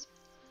 Forbes.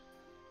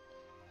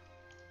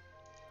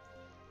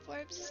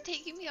 Forbes is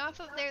taking me off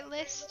of their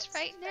list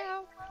right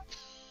now.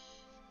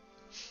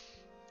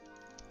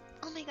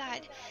 Oh my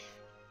god.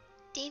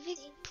 David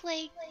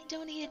Plague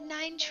donated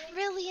 $9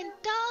 trillion!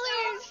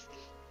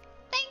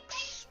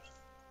 Thanks!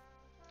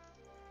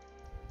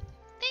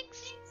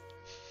 Thanks!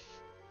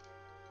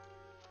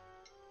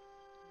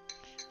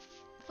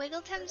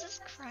 Wiggletums is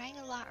crying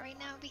a lot right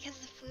now because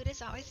the food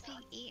is always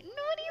being eaten.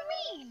 What do you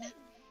mean?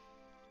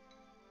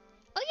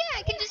 Oh yeah,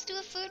 I can just do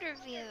a food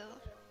review.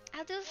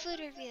 I'll do a food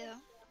review.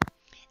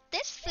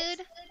 This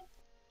food...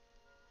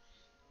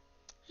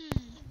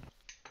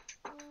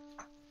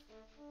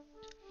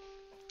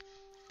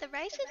 The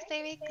rice is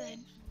very good.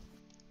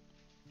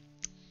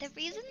 The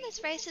reason this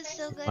rice is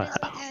so good is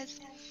because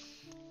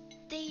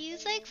they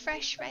use like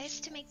fresh rice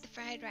to make the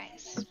fried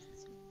rice.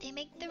 They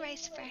make the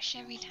rice fresh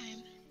every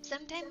time.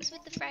 Sometimes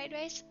with the fried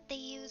rice, they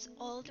use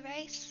old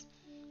rice,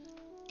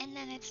 and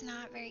then it's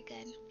not very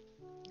good.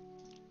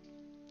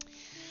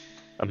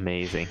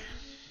 Amazing.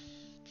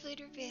 Food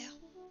review.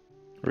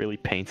 Really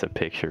paints a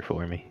picture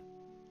for me.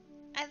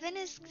 Evan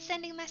is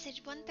sending a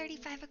message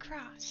 135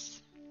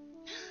 across.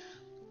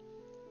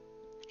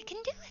 I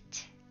can do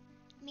it.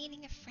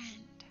 Meeting a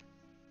friend.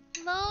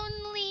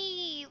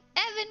 Lonely.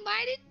 Evan,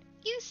 why did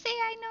you say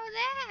I know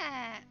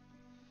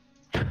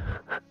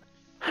that?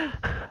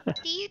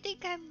 Do you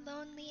think I'm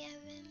lonely,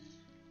 Evan?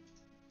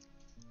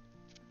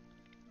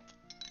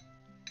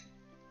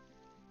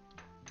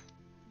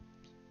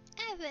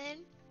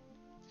 Evan?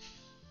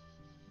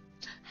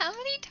 How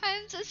many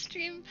times a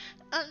stream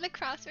on the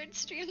crossword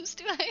streams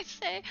do I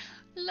say,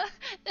 Evan?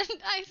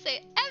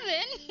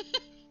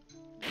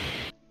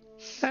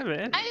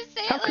 Evan? I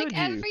say How it like could you?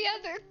 every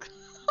other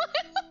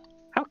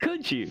How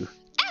could you?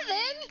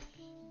 Evan!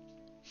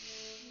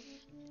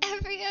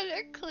 Every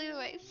other clue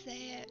I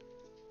say it.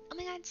 Oh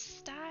my god,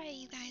 sty,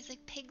 you guys,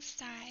 like pig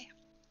sty.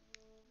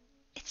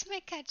 It's my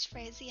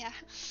catchphrase, yeah.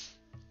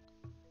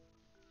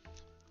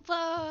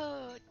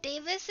 Whoa,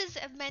 Davis is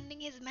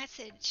amending his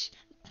message.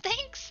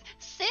 Thanks,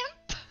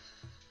 simp!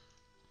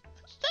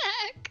 What the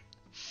heck?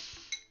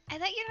 I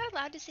thought you're not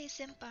allowed to say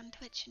simp on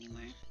Twitch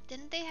anymore.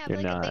 Didn't they have You're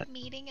like a not. big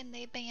meeting and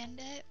they banned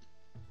it?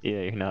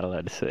 Yeah, you're not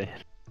allowed to say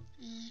it.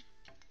 Mm.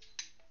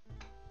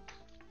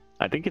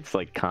 I think it's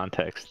like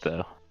context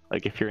though.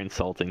 Like if you're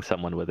insulting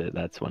someone with it,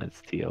 that's when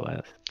it's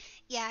TOS.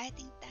 Yeah, I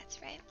think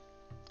that's right.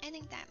 I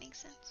think that makes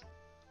sense.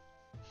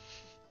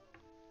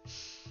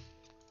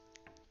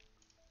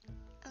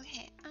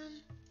 Okay,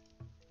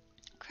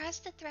 cross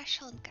the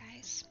threshold,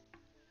 guys.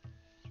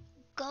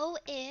 Go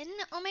in?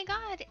 Oh my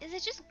god, is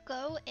it just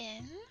go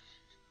in?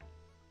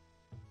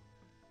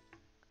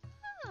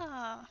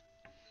 Oh.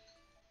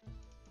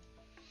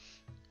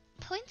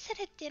 Points at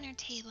a dinner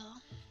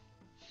table.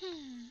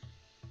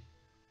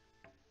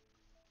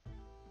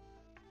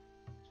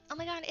 Oh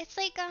my god, it's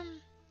like,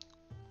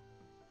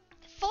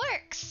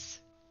 forks!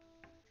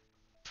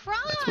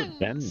 Prongs! That's what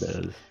Ben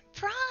does.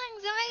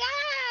 Prongs! Oh my god!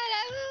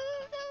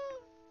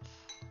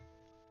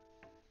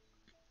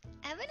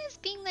 Evan is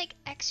being like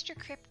extra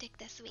cryptic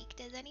this week.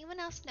 Does anyone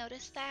else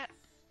notice that?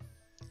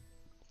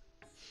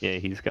 Yeah,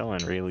 he's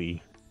going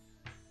really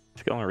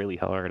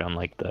hard on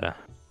like the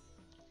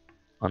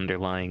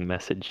underlying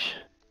message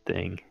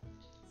thing.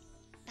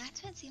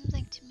 That's what it seems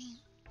like to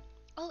me.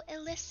 Oh,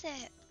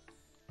 illicit.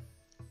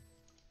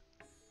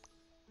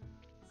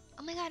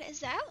 Oh my god, is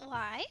that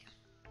why?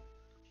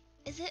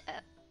 Is it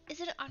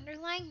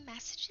underlying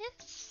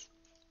messages?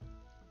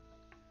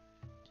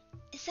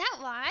 Is that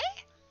why?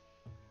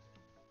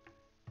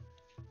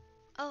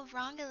 Oh,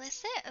 wrong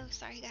illicit? Oh,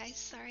 sorry guys,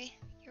 sorry.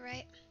 You're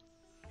right.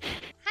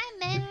 Hi,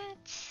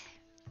 Matt.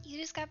 You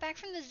just got back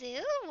from the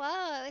zoo?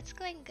 Whoa, it's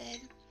going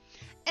good.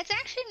 It's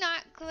actually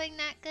not going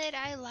that good.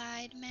 I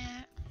lied,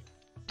 Matt.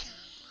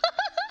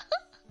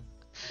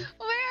 We're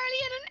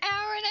already at an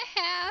hour and a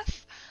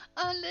half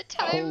on the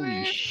timer.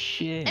 Holy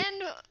shit.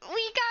 And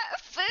we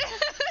got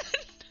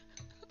food.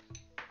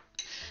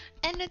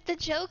 And the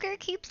Joker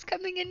keeps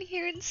coming in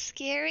here and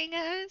scaring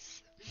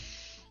us.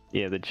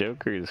 Yeah, the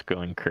Joker is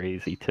going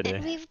crazy today.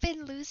 And we've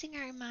been losing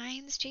our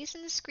minds.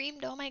 Jason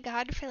screamed, "Oh my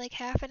god," for like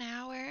half an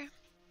hour.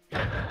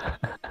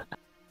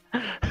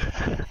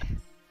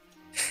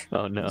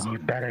 Oh no. You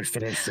better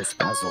finish this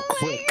puzzle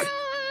quick,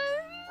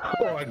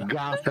 or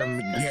Gotham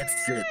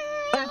gets it.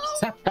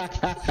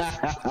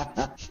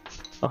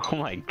 Oh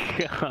my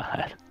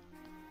god.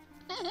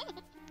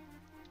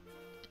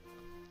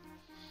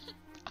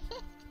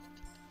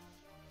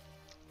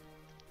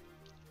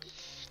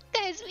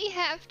 Guys, we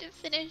have to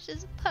finish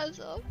this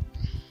puzzle.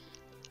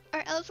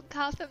 Or else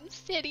Gotham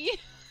City.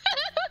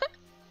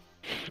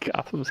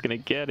 Gotham's gonna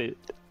get it.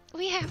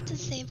 We have to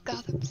save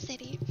Gotham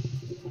City.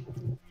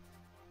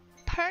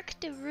 Parc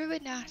de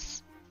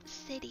Ruinas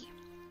City.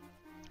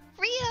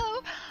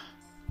 Rio!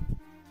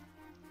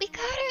 We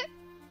got it!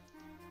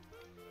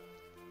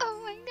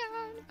 Oh my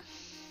god.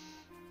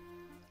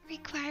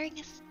 Requiring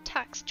a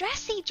tux.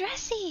 Dressy!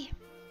 Dressy!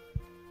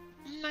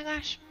 Oh my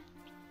gosh.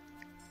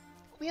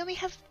 We only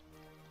have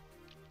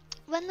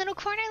one little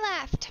corner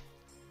left.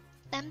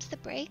 Them's the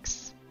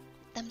breaks.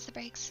 Them's the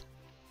breaks.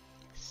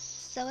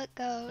 So it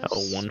goes. Oh,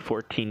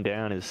 114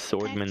 down is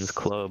Swordman's That's-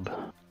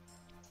 Club.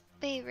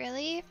 Wait,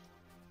 really?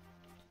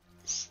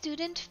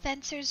 Student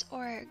Fencers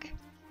Org.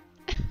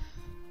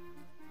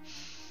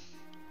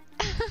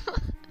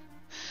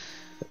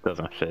 That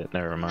doesn't fit,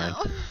 never mind.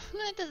 No,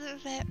 that doesn't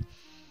fit.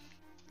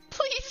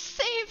 Please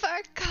save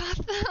our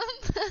Gotham!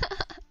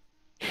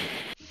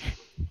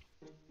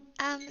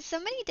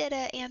 Somebody did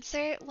an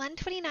answer.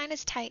 129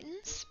 is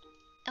Titans.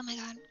 Oh my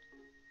god.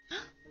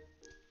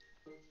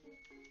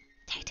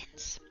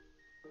 Titans.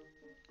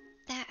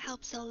 That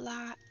helps a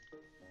lot.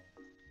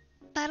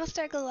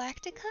 Battlestar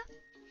Galactica?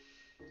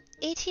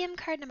 ATM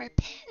card number.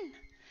 Pin!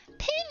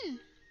 Pin!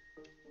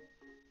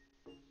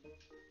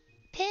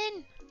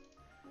 Pin!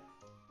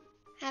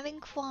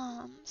 Having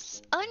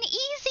qualms.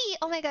 Uneasy!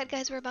 Oh my god,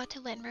 guys, we're about to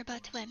win. We're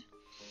about to win.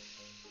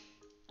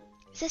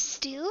 Is this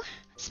stew?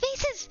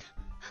 Spaces!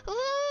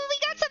 Ooh, we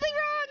got something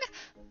wrong!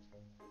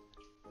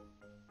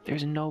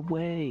 There's no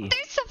way.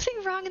 There's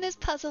something wrong in this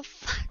puzzle.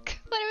 Fuck.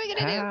 What are we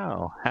gonna do?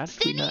 How? How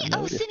did we not Cindy?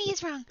 Oh, notice? Cindy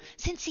is wrong.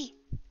 Cincy.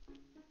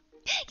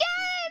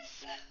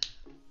 Yes!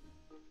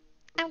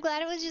 I'm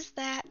glad it was just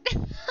that.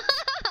 Woohoo!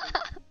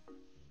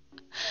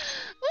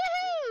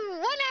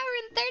 1 hour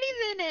and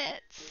 30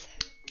 minutes.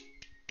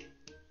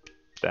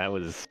 That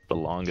was the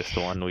longest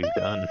one we've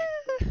done.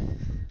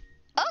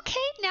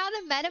 Okay, now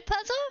the meta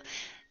puzzle?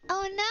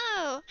 Oh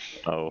no.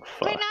 Oh,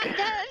 fuck. We're not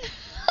done.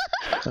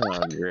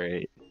 Oh,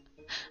 great.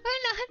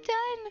 We're not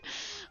done.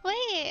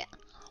 Wait.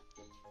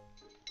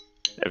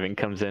 Evan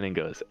comes in and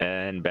goes,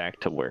 and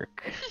back to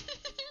work.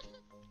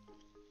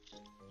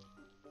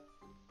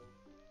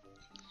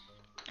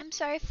 I'm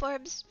sorry,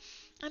 Forbes.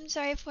 I'm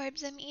sorry,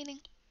 Forbes. I'm eating.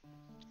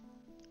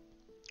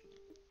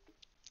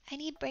 I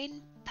need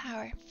brain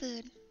power.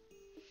 Food.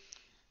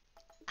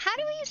 How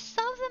do we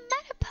solve the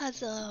meta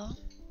puzzle?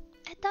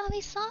 I thought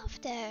we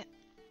solved it.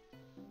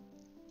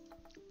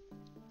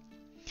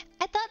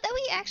 I thought that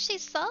we actually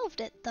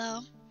solved it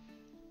though.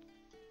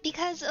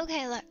 Because,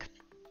 okay, look.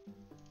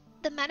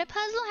 The meta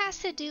puzzle has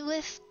to do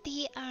with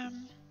the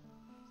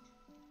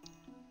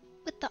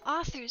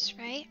authors,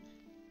 right?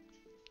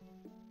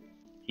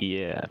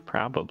 Yeah,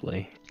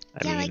 probably.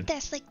 I Yeah, mean,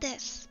 like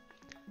this.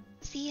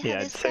 See how yeah,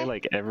 I'd this say guy-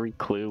 like every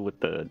clue with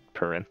the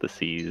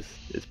parentheses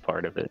is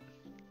part of it.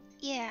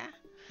 Yeah.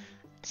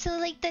 So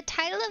like the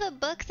title of a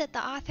book that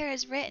the author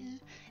has written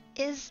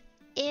is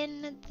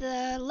in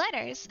the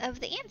letters of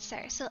the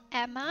answer. So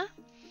Emma,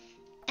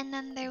 and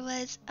then there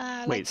was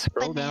Wait, like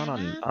scroll down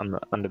banana, on the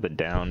under the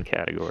down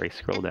category.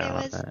 Scroll and down there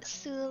on was that.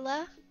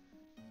 Sula.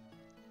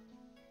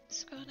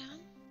 Scroll down.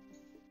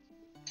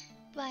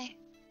 Why?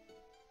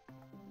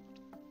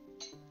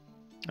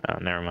 Oh,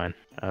 never mind.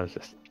 I was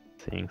just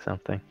seeing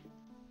something.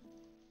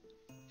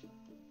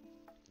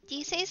 Do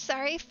you say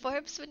sorry,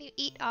 Forbes, when you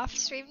eat off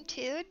stream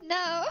too?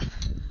 No.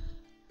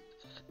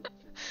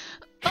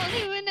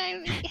 Only when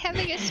I'm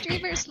having a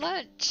streamer's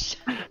lunch.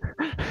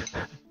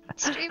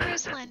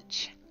 Streamer's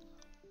lunch.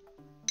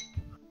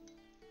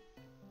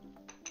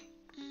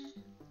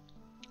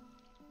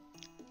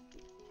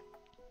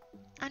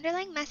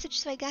 Underlying message,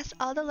 so I guess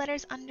all the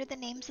letters under the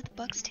names of the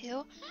books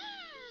too.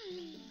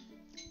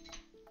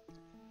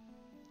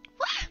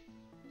 What?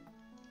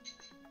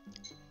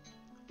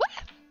 What?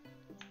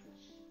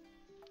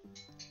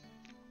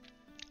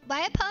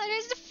 Why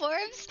apologize to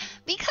Forbes?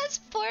 Because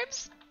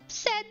Forbes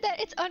said that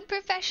it's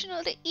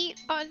unprofessional to eat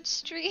on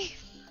stream.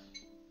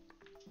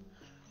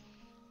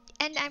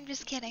 And I'm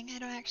just kidding, I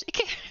don't actually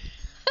care.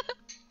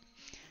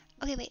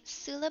 Okay, wait.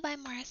 Sula by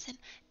Morrison,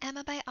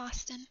 Emma by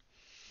Austin,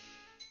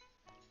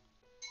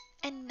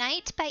 and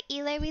Night by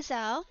Eli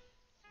Wiesel.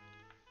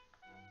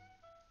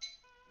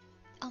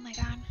 Oh my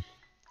god.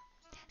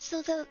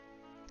 So the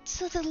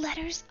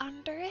letters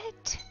under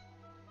it?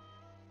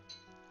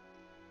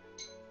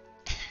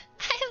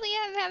 Hi Leah,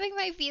 I'm having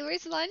my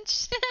viewers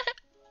lunch.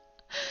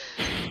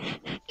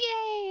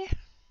 Yay!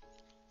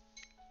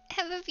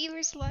 Have a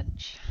viewers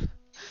lunch.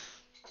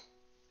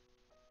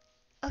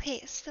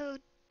 Okay, so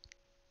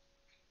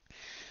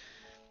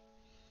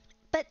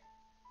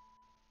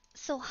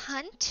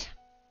hunt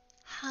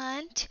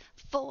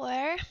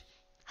for.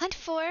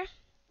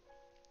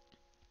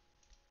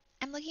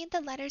 I'm looking at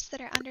the letters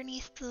that are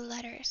underneath the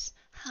letters.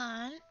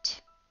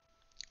 Hunt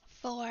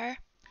for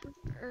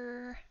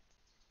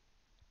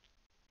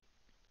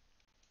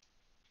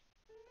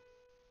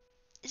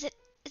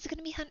Is it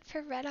gonna be Hunt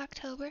for Red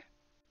October?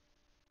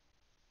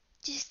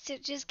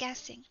 Just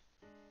guessing.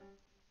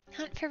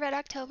 Hunt for Red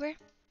October?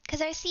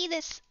 Because I see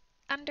this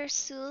under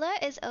Sula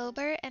is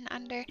Ober and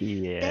under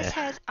this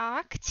has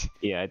Oct.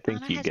 Yeah, I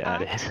think Anna you has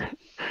got Oct. it.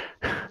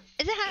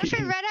 Is it Hunt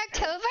for Red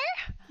October?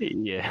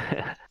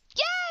 Yeah.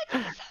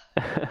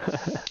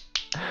 Yes!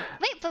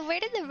 Wait, but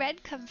where did the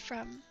red come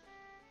from?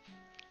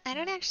 I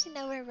don't actually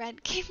know where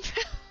red came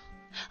from.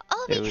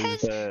 Oh, It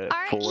because was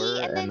R-E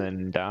 4 and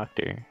then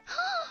Doctor.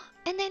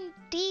 and then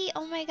D.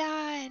 Oh my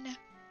god.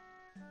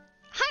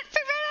 Hunt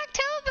for Red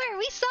October!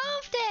 We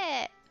solved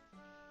it!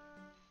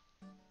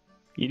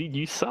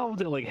 You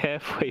solved it like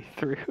halfway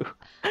through.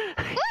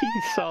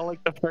 You saw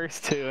like the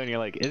first two and you're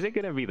like, is it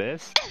gonna be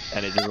this?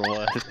 And it just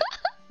was.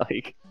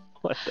 Like,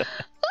 what the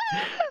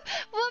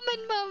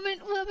Woman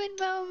moment, woman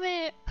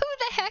moment. Who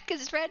the heck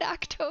is Red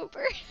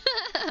October?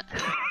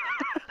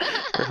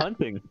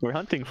 We're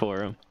hunting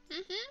for him.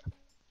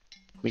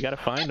 We gotta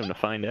find him to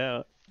find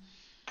out.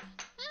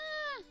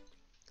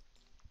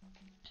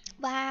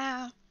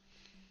 Wow.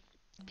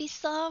 We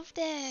solved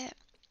it.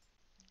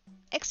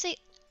 Actually,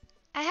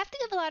 I have to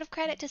give a lot of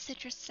credit to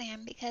Citrus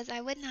Sam because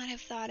I would not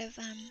have thought of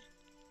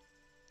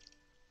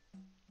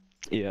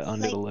Yeah,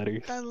 under like the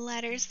letters. the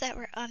letters that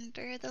were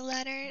under the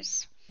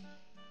letters.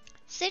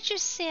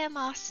 Citrus Sam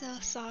also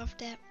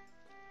solved it.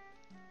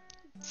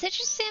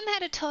 Citrus Sam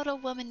had a total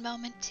woman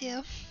moment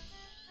too.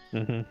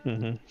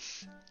 Mhm.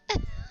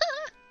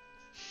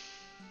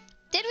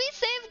 Did we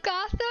save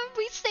Gotham?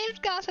 We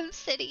saved Gotham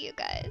City, you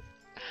guys.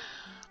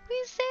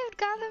 We saved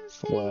Gotham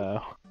City.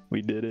 Wow,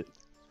 we did it.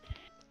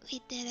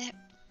 We did it.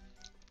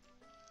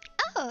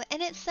 Oh,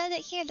 and it said that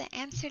here the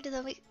answer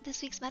to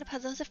this week's meta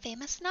puzzle is a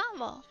famous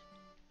novel.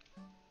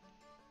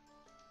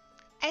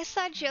 I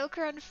saw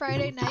Joker on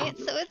Friday night,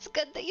 so it's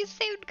good that you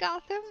saved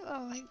Gotham.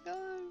 Oh my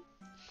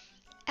god.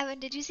 Evan,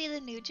 did you see the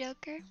new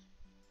Joker?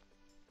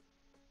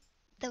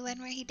 The one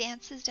where he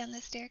dances down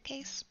the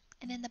staircase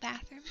and in the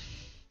bathroom?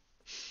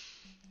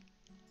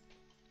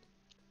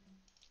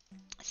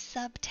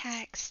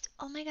 Subtext.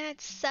 Oh my god,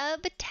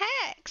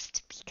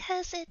 subtext!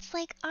 Because it's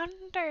like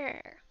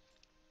under.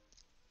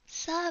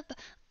 Sub,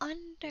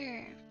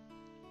 under.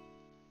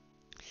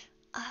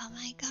 Oh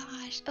my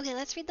gosh. Okay,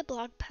 let's read the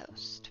blog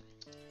post.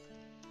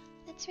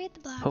 Let's read the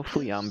blog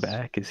Hopefully post. I'm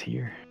back is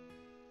here.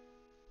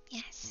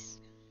 Yes.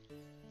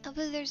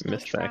 Hopefully there's no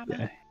Missed that drama.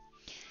 guy.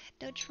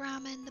 No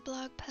drama in the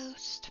blog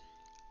post.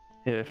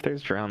 Yeah, if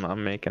there's drama,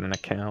 I'm making an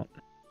account.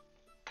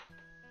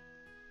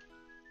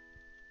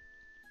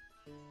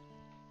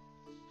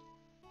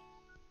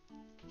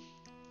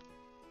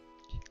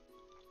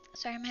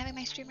 Sorry, I'm having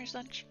my streamer's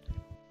lunch.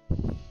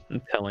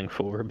 I'm telling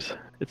Forbes.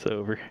 It's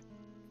over.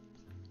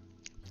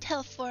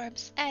 Tell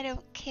Forbes, I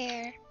don't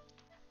care.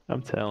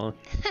 I'm telling.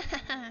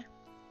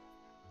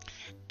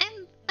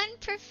 I'm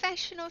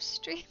unprofessional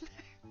streamer.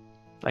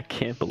 I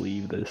can't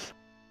believe this.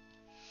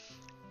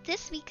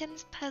 This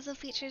weekend's puzzle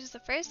features the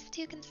first of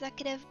 2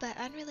 consecutive but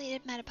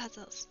unrelated meta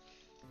puzzles.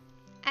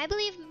 I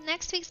believe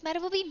next week's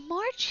meta will be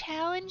more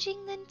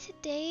challenging than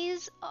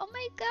today's. Oh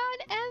my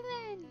god,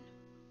 Evan!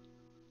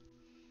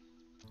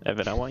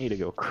 Evan, I want you to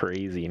go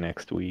crazy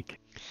next week.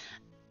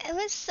 It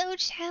was so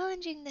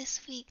challenging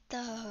this week,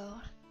 though.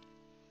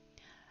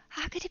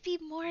 How could it be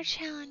more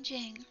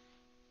challenging?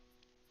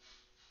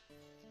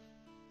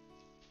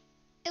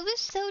 It was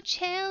so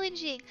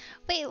challenging.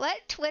 Wait, what?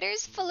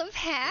 Twitter's full of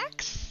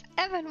hacks?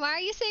 Evan, why are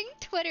you saying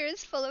Twitter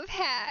is full of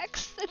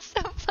hacks? That's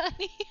so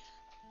funny.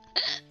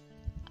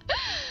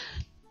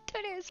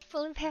 Twitter is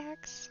full of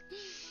hacks.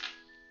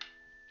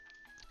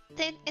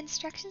 The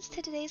instructions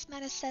to today's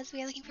meta says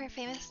we are looking for a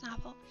famous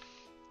novel.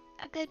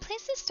 A good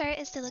place to start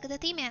is to look at the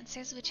theme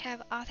answers, which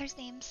have authors'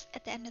 names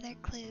at the end of their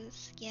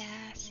clues.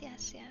 Yes,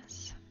 yes,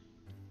 yes.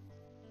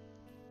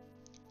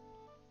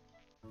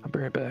 I'll be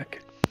right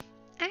back.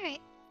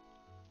 Alright.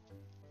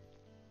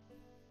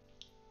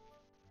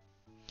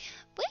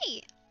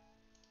 Wait!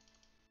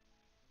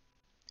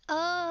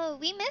 Oh,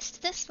 we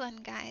missed this one,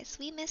 guys.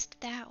 We missed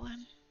that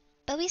one.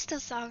 But we still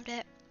solved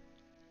it.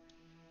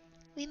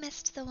 We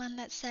missed the one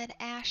that said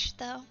Ash,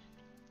 though.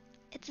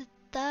 It's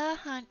the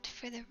hunt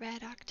for the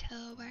Red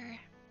October.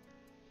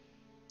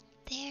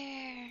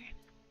 There.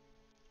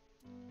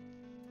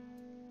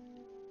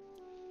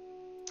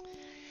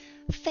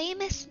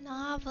 Famous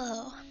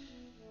novel.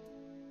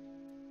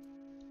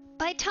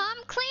 By Tom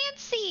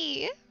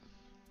Clancy!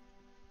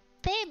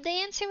 Babe, the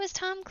answer was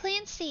Tom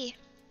Clancy.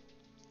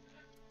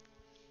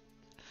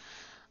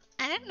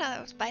 I didn't know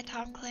it was by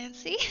Tom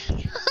Clancy.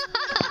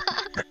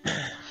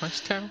 What's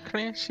Tom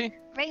Clancy?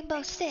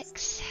 Rainbow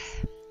Six.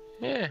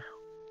 Yeah.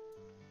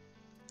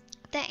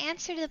 The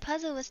answer to the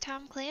puzzle was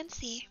Tom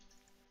Clancy.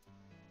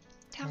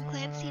 Tom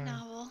Clancy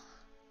novel.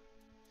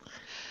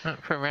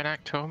 For Red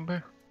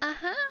October?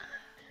 Uh-huh.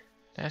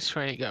 That's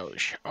where he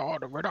goes. Oh,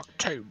 the Red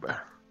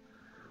October.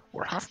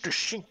 We'll have to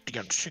sink the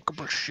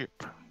unsinkable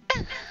ship.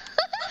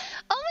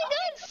 Oh my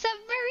god,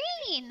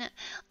 submarine!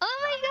 Oh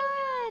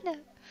my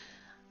god!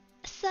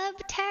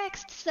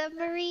 Subtext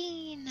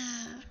submarine.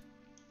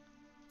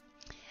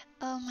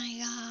 Oh my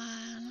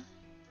god.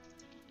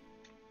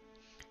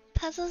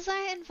 Puzzles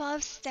that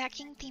involve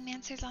stacking theme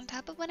answers on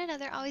top of one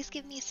another always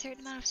give me a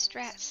certain amount of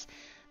stress.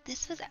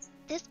 This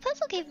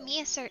puzzle gave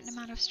me a certain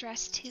amount of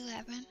stress too,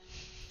 Evan.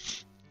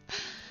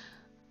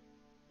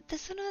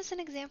 This one was an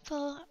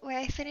example where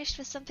I finished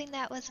with something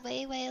that was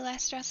way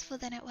less stressful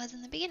than it was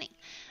in the beginning.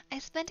 I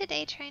spent a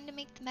day trying to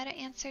make the meta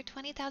answer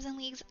 20,000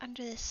 leagues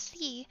under the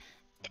sea.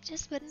 It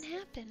just wouldn't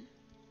happen.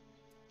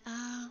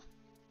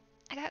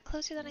 I got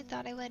closer than I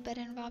thought I would, but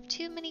it involved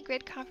too many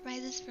grid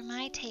compromises for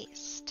my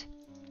taste.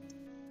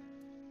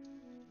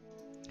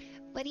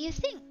 What do you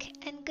think?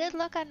 And good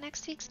luck on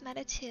next week's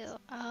meta too.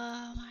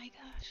 Oh my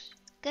gosh.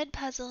 Good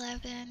puzzle,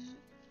 Evan.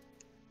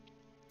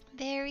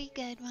 Very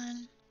good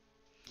one.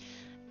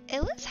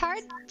 It was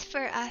hard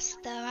for us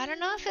though. I don't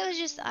know if it was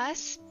just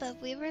us, but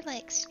we were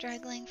like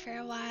struggling for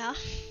a while.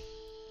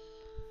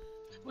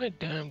 We're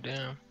dumb.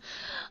 No.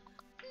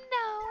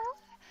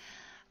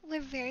 We're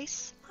very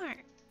smart.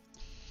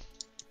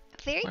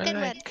 Very good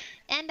one.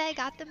 And I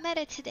got the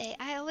meta today.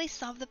 I always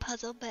solve the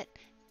puzzle, but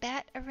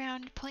bat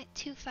around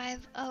 0.250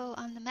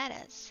 on the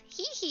metas.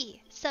 Hee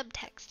hee.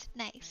 Subtext.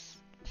 Nice.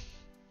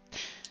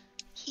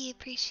 He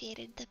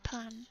appreciated the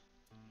pun.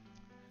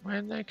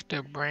 We're like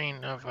the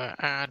brain of an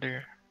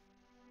otter.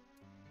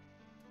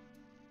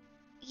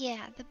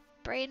 Yeah, the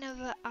brain of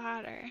an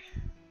otter.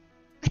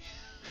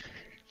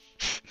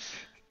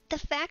 The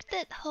fact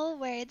that whole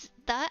words,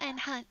 the and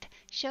hunt,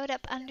 showed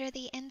up under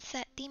the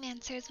inset theme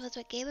answers was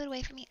what gave it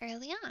away for me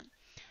early on.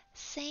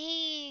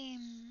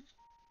 Same.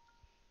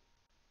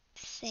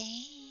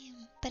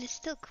 But it's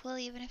still cool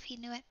even if he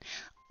knew it.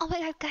 Oh my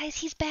god, guys,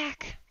 he's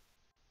back.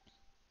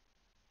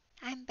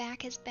 I'm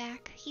back is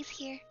back. He's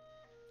here.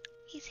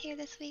 He's here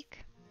this week.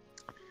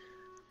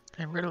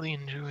 I really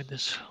enjoyed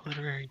this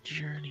literary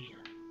journey.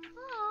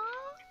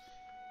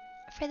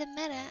 Aww. For the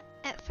meta,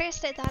 at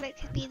first I thought it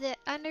could be the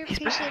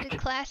underappreciated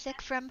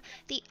classic from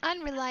the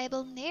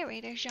unreliable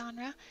narrator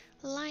genre,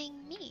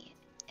 Lying Me,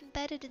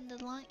 embedded in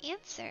the long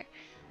answer.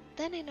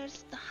 Then I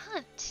noticed the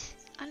hunt,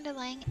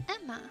 underlying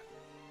Emma.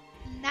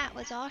 And that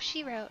was all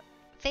she wrote.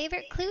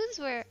 Favorite clues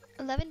were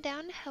 11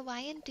 down,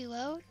 Hawaiian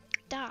duo,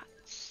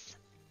 dots.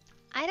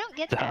 I don't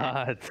get that.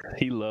 Dots.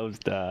 He loves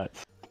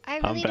dots. I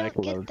really I'm back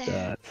don't get loves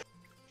that. dots.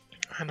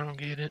 I don't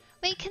get it.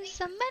 Wait, can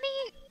somebody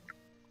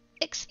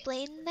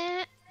explain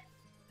that?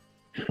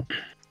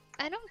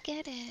 I don't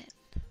get it.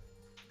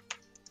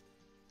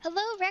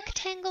 Hello,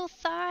 rectangle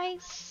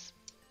thighs.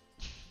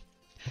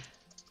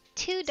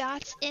 2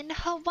 dots in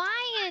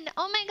Hawaiian.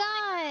 Oh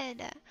my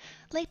god.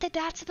 Like the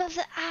dots above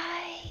the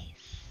eyes.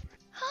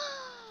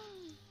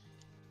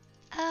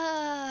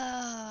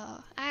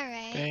 Oh,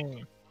 alright.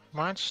 Dang.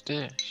 Watch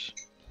this.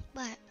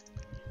 What?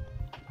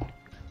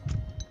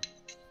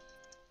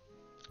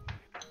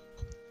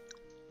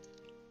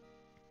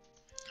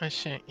 I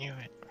sent you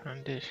it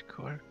on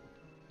Discord.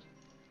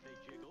 They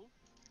jiggle,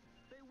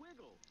 they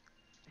wiggle,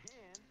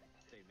 and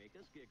they make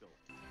us giggle.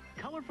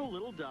 Colorful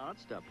little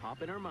dots to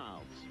pop in our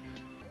mouths.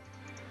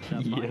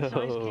 The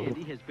bite-sized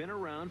candy has been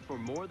around for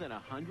more than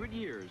 100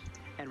 years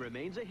and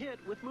remains a hit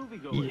with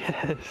moviegoers.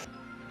 Yes.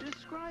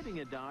 Describing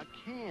a dot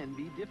can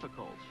be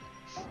difficult.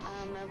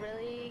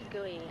 Really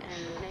gooey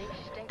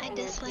and nice. I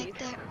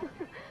disliked it.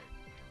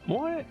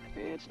 What?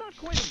 It's not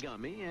quite a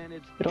gummy, and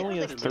it's It only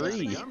has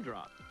definitely 3. a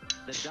gumdrop.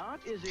 The dot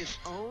is its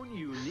own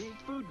unique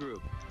food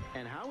group,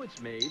 and how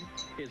it's made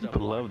is a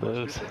People love blockbuster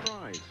those.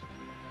 surprise.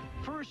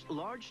 First,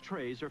 large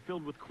trays are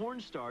filled with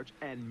cornstarch,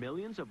 and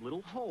millions of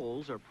little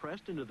holes are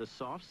pressed into the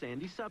soft,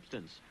 sandy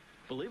substance.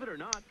 Believe it or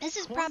not, This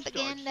is cornstarch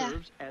propaganda.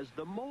 serves as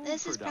the mold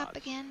This for is dots.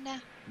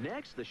 propaganda.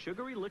 Next, the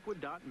sugary liquid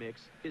dot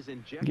mix is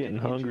injected Getting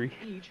into hungry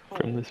each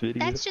from hole. this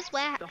video. That's just The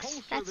wax. holes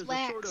serve That's as a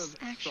wax, sort of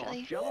actually.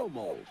 soft jello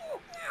mold.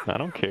 I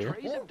don't care.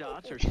 Trays of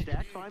dots are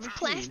stacked by machine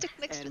Plastic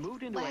mixed and with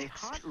moved into a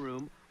wax. hot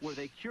room where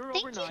they cure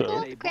Thank you, overnight So-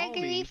 at a Gregory,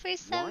 balmy for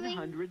subbing.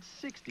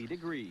 160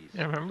 degrees.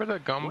 Yeah, remember the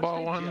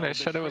gumball one? They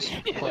said it was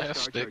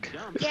plastic.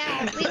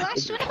 Yeah, we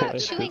watched one about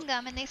chewing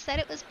gum and they said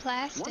it was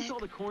plastic. Once all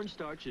the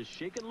cornstarch is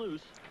shaken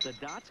loose, the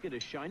dots get a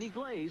shiny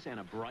glaze and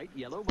a bright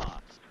yellow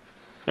box.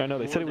 I know,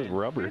 they said it More was than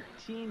rubber.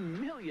 15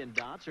 million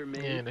dots are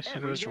made Yeah, they said it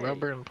every was day.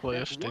 rubber and That's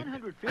plastic.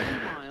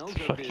 150 miles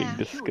of Fucking this chewy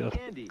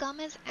disgusting. candy. Gum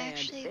is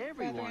actually And rubber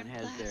everyone and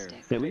has their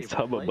plastic. At least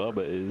favorite Hubba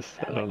flavor. Bubba is.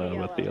 I don't know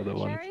about the other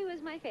one. Cherry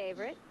was my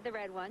favorite, the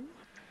red one.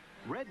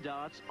 Red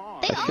dots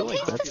are They I feel all like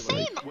taste the that's same.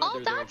 like- All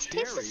whether they're dots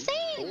taste the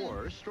cherry same.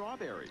 or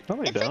strawberry. No,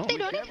 they It's like don't. they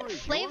don't Whichever even is your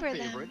flavor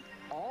favorite, them.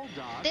 all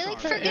dots They like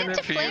are forget to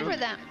interview. flavor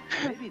them.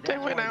 Maybe They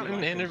that's went why out we and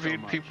like them so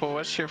interviewed much. people.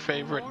 What's your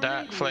favorite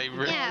dot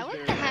flavor? Yeah,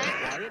 what the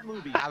heck? Quiet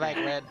movie I like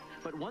style. red.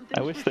 But one I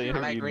thing's wish for they sure,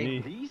 interviewed green. me.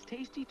 these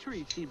tasty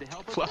treats seem to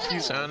help us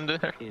Fluffy's all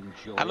under.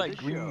 enjoy I like the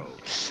green.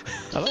 show.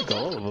 I like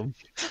all of them.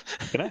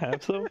 Can I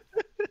have some?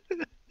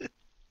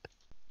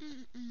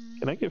 Mm-mm.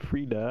 Can I get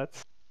free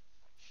dots?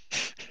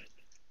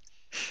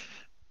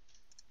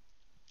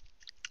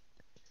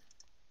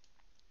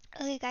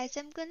 Okay, guys,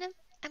 I'm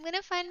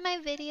gonna find my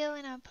video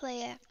and I'll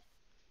play it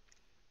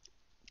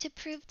to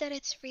prove that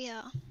it's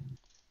real.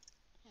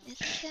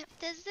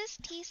 Does this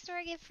tea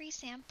store give free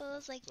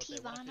samples like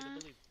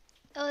Tivana?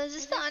 Oh, is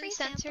this the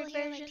uncensored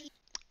version?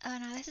 Oh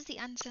no, this is the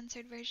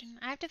uncensored version.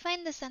 I have to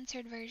find the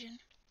censored version.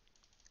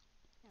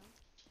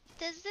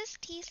 Does this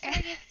T-star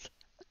get...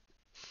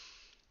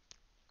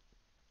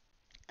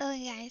 Oh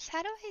guys,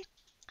 how do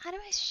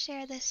I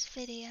share this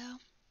video?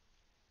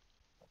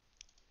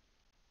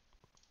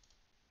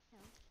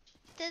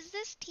 Does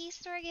this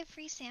T-store give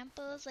free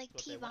samples like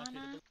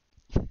Tivana?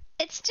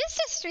 It's just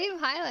a stream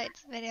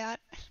highlights video.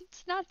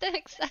 It's not that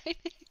exciting.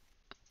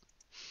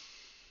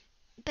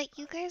 But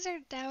you guys are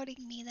doubting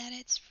me that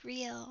it's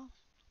real.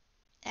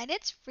 And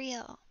it's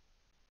real.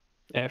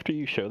 After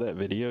you show that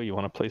video, you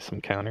want to play some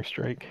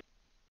Counter-Strike?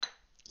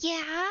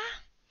 Yeah?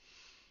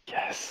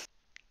 Yes.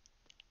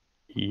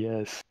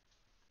 Yes.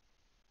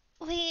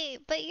 Wait,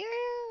 but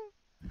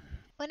you're...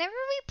 Whenever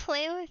we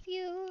play with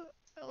you...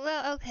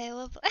 Well, okay,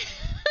 we'll play...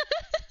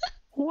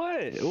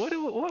 What?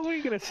 What were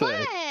you gonna say?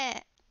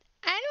 What?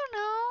 I don't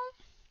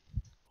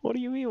know. What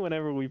do you mean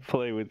whenever we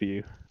play with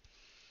you?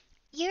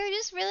 You're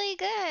just really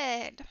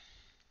good.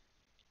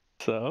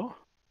 So?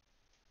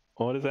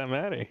 What does that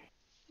matter?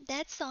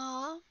 That's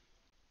all.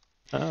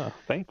 Oh,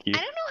 thank you. I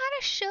don't know how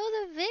to show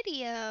the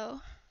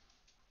video.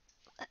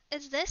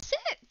 Is this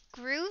it?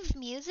 Groove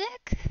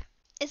music?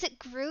 Is it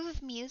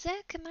groove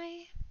music am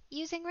I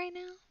using right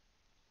now?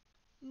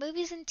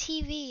 Movies and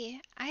TV.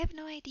 I have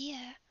no idea.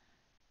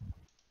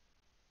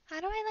 How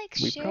do I like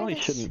We share probably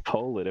this? shouldn't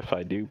poll it if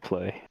I do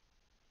play.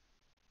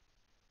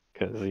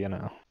 Because, you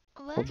know,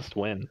 What? we'll just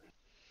win.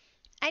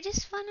 I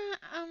just wanna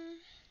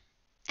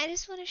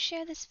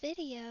share this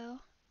video.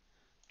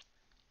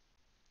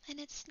 And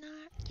it's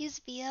not. Use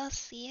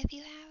VLC if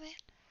you have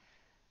it.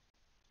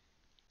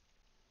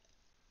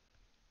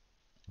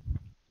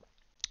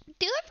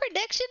 Do a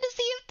prediction to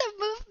see if the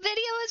move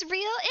video is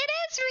real. It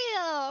is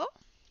real!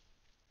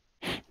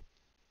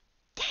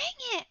 Dang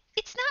it!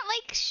 It's not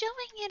like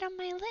showing it on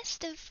my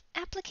list of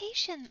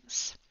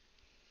applications.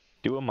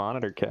 Do a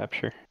monitor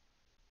capture.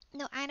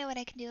 No, I know what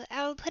I can do.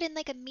 I'll put in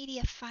like a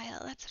media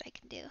file. That's what I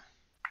can do.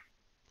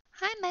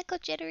 Hi, Michael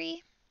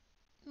Jittery.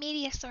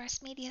 Media source.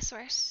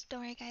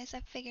 Don't worry, guys.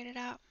 I've figured it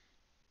out.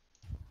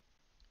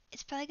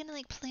 It's probably gonna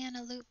like play on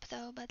a loop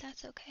though, but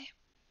that's okay.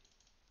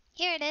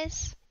 Here it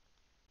is.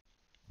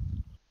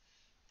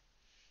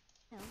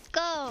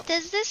 Go!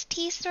 Does this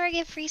T-store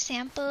give free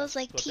samples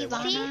like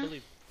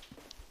Tivana?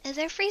 Is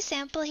there free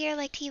sample here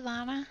like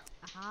Tivana?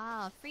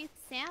 Ah, free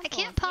sample. I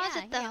can't pause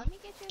it though. Let me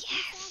get you a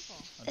free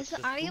sample. Is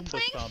the audio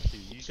playing? Stomped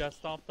you. You got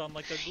stomped on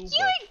like a Goomba.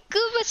 You ain't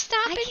Goomba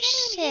stomping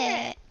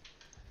shit.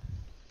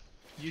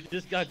 You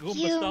just got Goomba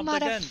You stomped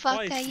again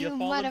twice. motherfucker, you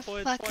fallen for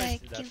it twice.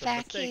 motherfucker. That's Get a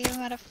back here, you mistake.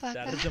 motherfucker.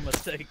 That is a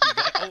mistake. You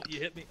got, oh, you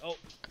hit me. Oh,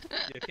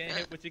 you can't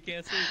hit what you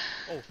can't see.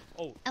 Oh,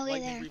 Oh, wait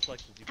lightning there.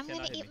 reflexes. You I'm cannot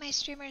gonna hit eat me. my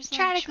streamer's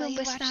Try lunch to while you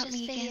Goomba watch stomp this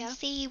me video. again.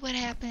 See what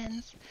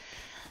happens.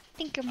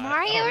 Think you're I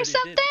Mario or already did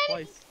something?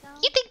 twice.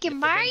 You think you're Yeah, Ben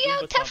Mario,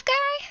 Goomba tough stomped.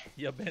 guy?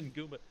 Yeah, Ben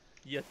Goomba.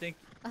 You think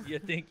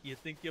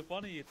you're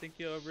funny? You think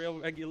you're a real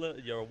regular?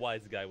 You're a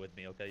wise guy with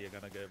me, okay? You're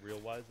gonna get real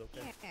wise,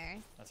 okay? Here,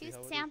 I see two how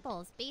it is.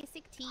 samples,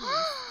 basic teas.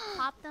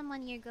 Pop them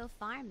when you go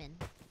farming.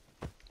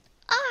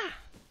 Ah!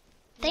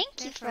 Thank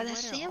They're you for the wood or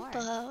ore.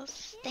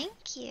 samples.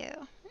 Thank you.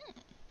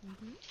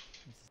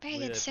 Very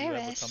Leah, good if you ever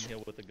service. come here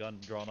with a gun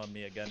drawn on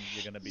me again,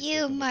 you're gonna be You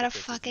sleeping with the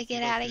fishes. motherfucker, You see get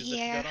those outta shoes that you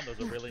here. got on?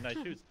 Those are really nice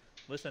shoes.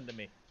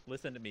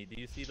 Listen to me. Do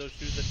you see those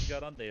shoes that you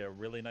got on? They are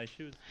really nice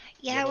shoes.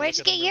 Yeah, ever where'd look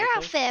you at get them your really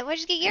close? outfit? Where'd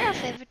you get your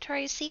outfit?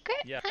 Victoria's Secret?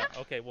 Yeah,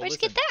 Huh? okay, well Where'd you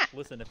listen, get that?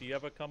 listen, if you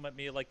ever come at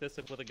me like this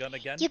with a gun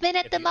again, You been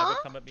at if the you ever mall?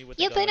 come at me with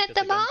You a gun been like at this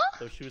the again, mall?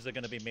 those shoes are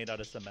gonna be made out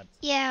of cement.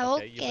 Yeah,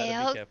 Okay, you better be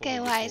careful okay, with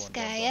your wise pulling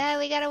guy. guns on. Yeah,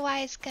 we got a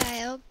wise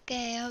guy.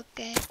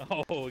 Okay.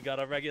 Oh, we got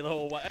a regular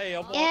old hey,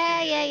 I'm walking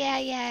Yeah, here.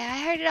 yeah. I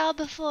heard it all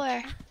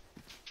before.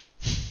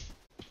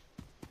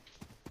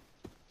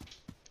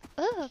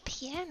 Ooh,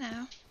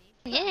 piano.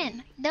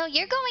 In. No,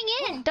 you're going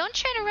in. Don't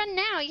try to run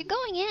now. You're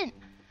going in.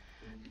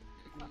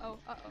 Uh-oh.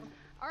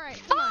 Alright,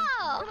 Fall!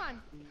 come on.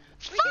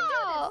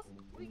 Fall!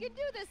 We can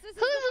do this. This is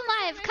Who's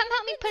alive? Come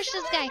help me push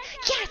this guy.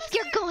 Yes,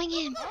 you're going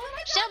in.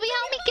 Shelby,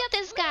 help me get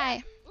this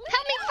guy.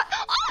 Help me. Oh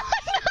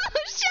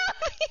no,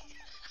 Shelby!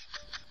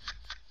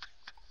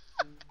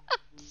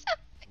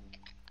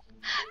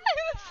 I'm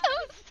so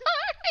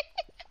sorry.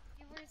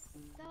 You were so...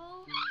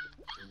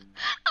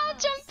 I'll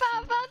jump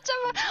off.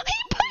 He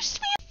pushed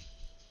me.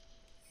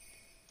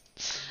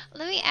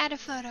 Let me add a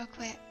photo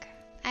quick.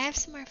 I have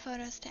some more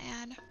photos to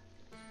add.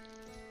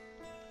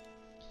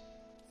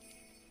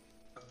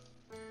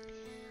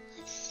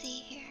 Let's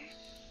see here.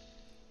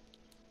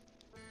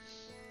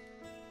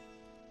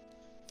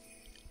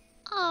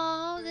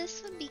 Oh,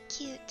 this would be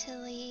cute to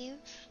leave.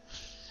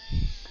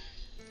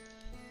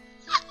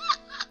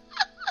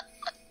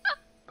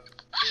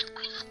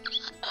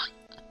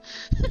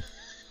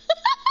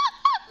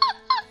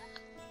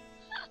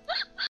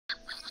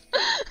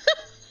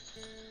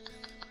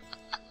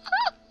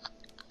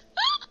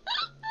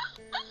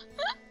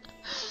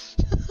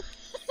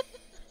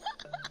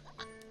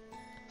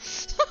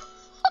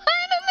 Why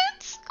did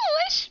it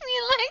squish me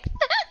like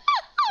that?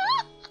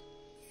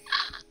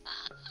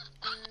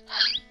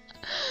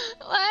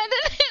 Why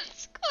did it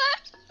squish?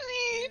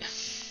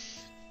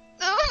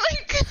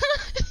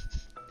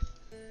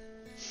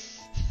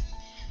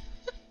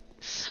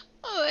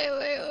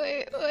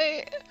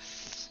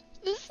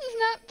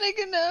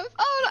 kind of.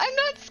 Oh, I'm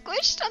not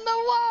squished on the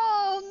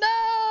wall.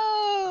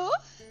 No.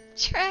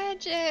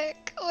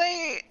 Tragic.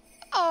 Wait.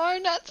 Oh,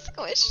 I'm not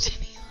squished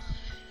anymore.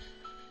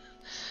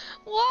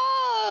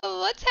 Whoa,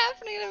 what's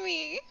happening to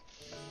me?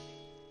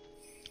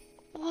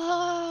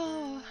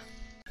 Whoa.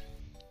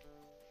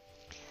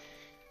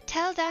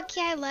 Tell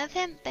Ducky I love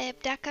him, babe.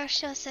 Ducko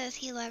still says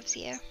he loves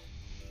you.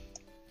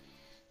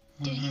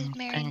 Dude, he's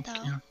married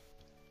though. You.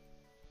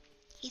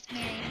 He's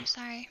married, I'm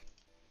sorry.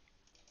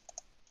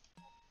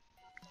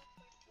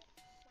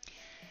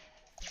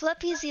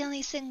 Fluppy's the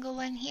only single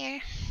one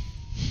here.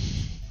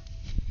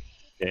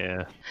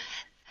 Yeah.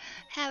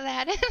 Have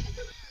at him.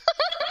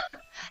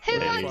 Who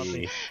wants?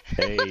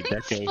 Hey,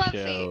 Deco Fluffy.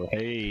 Show.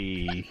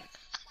 Hey.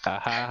 Ha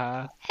ha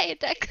ha. Hey,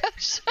 Deco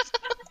Show.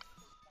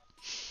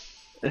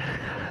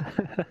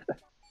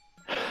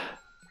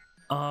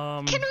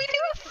 Can we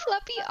do a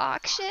Fluppy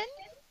auction?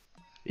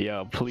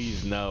 Yo,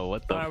 please no.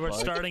 What the Alright, we're fuck?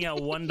 starting at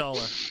 $1.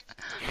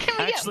 Can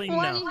we Actually, get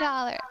 $1?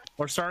 no.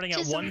 We're starting at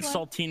Just one one.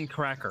 saltine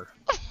cracker.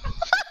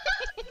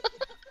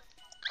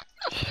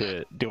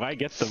 Shit. Do I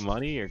get the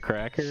money or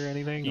cracker or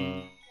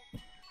anything?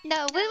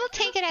 No, we will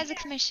take it as a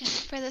commission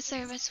for the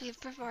service we've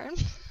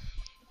performed.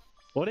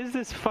 What is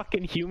this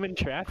fucking human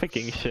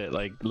trafficking shit?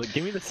 Like, look,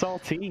 give me the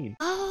saltine.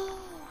 Oh,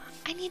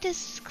 I need to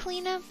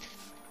clean up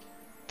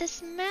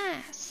this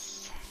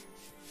mess.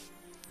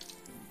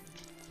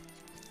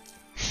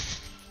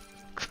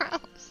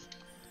 Gross.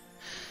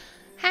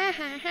 Ha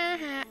ha ha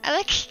ha. I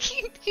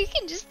like you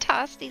can just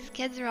toss these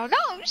kids around.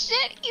 Oh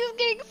shit, he's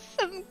getting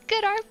some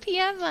good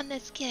RPM on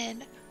this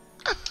kid.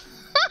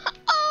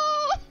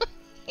 Oh,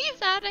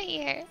 he's out of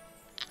here.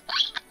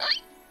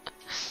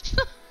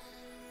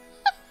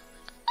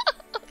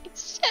 Holy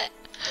shit.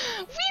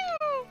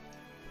 Whew.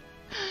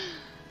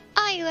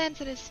 Oh, he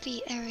lands at his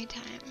feet every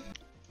time.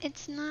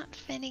 It's not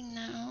fitting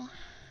now.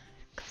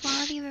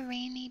 Quality of a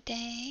rainy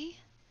day.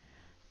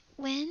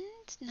 Wind?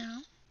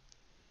 No.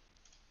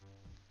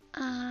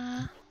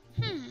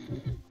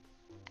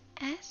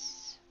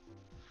 S?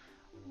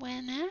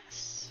 When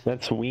S?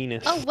 That's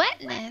weenus. Oh,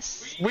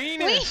 wetness.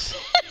 Weenus.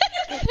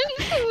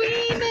 Weenus.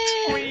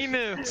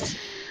 Weenus.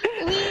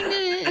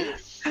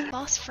 Weenus.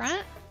 False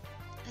front?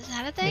 Is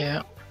that a thing?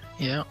 Yeah.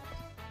 Yeah.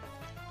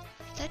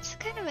 That's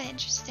kind of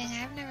interesting.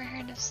 I've never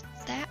heard of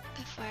that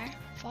before.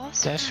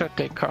 False That's front. what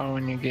they call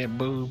when you get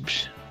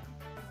boobs.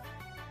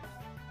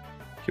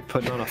 You're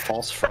putting on a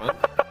false front?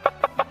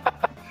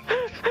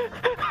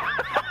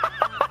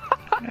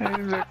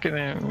 He's looking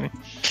at me.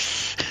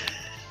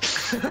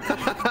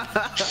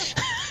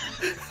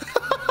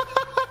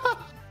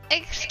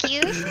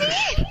 Excuse me?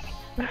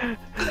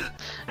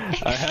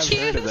 I have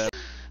heard of that.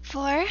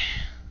 4.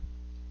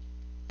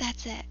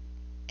 That's it.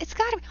 It's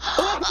gotta be.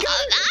 Oh my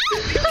god!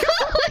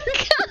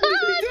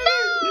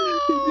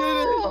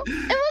 No!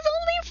 It was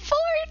only 4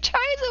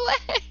 tries away.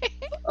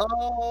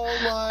 Oh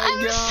my I'm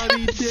god, so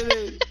he did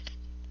it!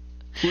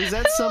 Was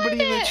that somebody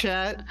in the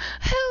chat? Who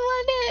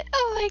won it?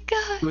 Oh my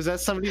god. Was that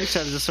somebody in the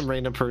chat or just some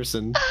random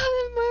person?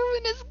 Oh, the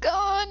movement is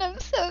gone. I'm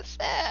so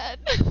sad.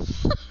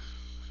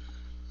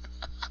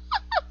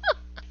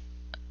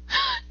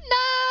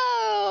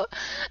 No!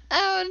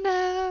 Oh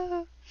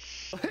no.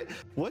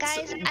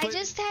 Guys, I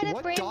just had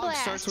a brain dog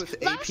blast. starts with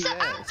Lasso APS?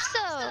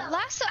 Apso!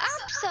 Lasso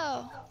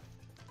Apso!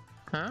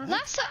 Huh?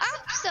 Lasso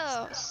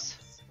Apsos!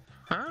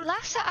 Huh?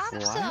 Lasso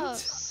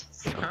Apsos!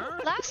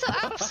 Lasso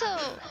Apso!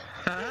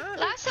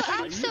 Lasso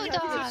Apso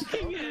dog!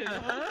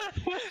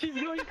 She's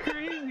going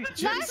crazy.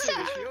 Lasso!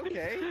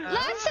 Okay.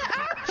 Lasso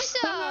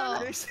Apso!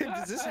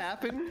 Does this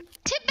happen?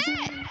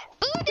 Tibet!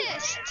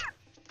 Buddhist!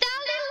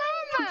 Dalai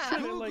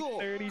Lama! Like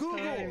 30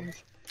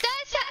 times.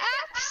 Lasso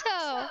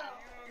Apso!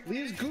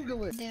 Please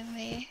Google it. Do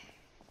me.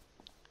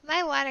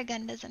 My water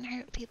gun doesn't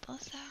hurt people,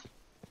 so.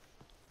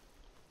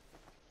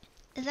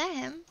 Is that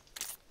him?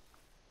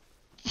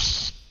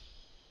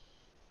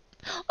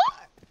 Oh!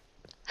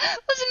 It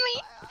wasn't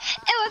me!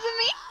 It wasn't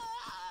me!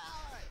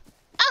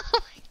 Oh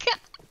my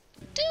god!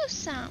 Do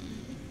some!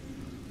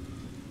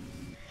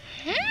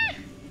 Huh?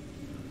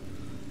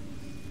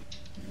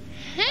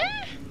 Huh?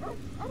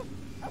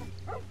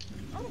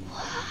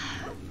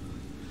 What?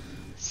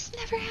 This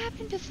never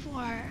happened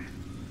before.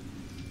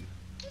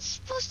 It's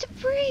supposed to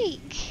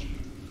break.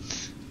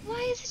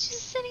 Why is it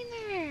just sitting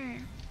there?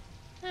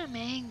 I'm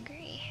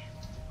angry.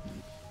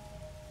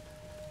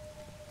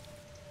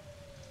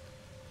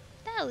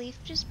 That leaf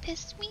just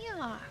pissed me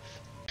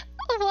off.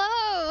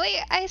 Whoa,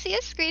 wait, I see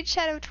a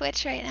screenshot of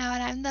Twitch right now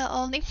and I'm the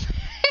only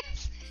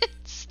person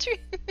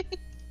streaming.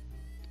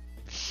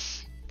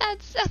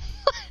 That's so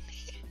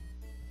funny.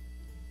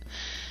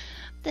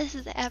 This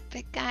is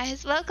epic,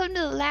 guys. Welcome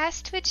to the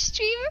last Twitch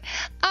stream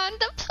on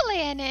the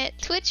planet.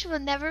 Twitch will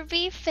never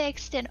be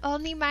fixed and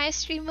only my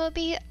stream will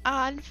be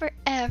on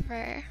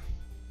forever.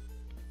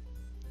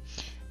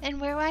 And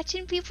we're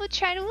watching people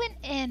try to win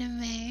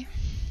anime.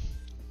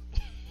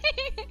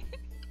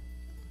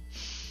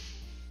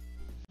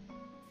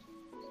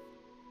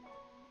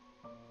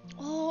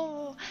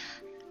 Oh,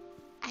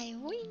 I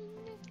win.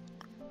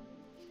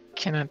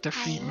 Cannot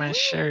defeat my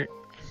shirt.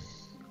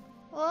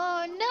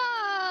 Oh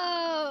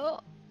no!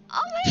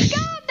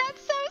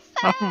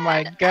 Oh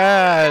my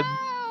god.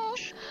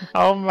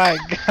 Oh my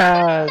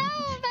god. No,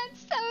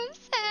 that's so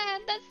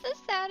sad. That's the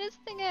saddest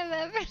thing I've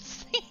ever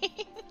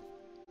seen.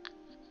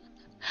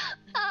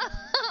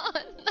 Oh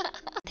no.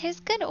 There's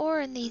good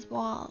ore in these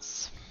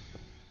walls.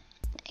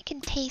 I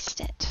can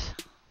taste it.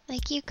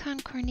 Like Yukon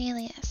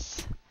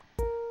Cornelius.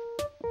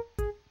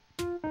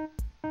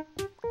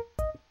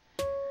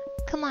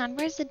 Come on,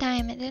 where's the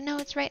diamond? I know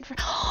it's right in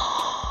front.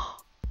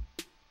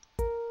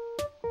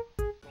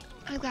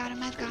 I've got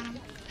him, I've got him.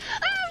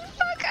 Oh,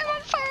 fuck, I'm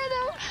on fire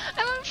though.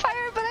 I'm on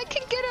fire, but I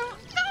can get him.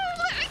 No,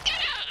 let me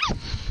get him.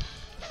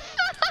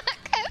 Fuck,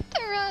 I have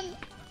to run.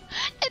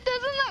 It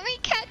doesn't let me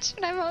catch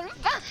when I'm on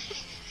fire.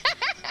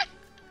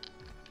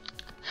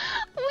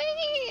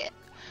 Wait.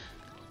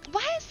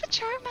 Why is the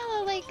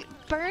Charmello, like,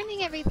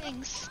 burning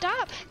everything?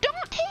 Stop.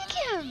 Don't take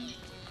him.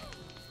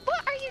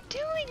 What are you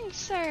doing,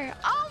 sir?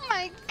 Oh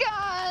my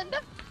god.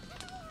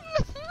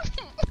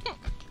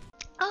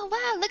 Oh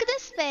wow, look at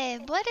this,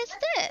 babe. What is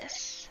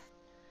this?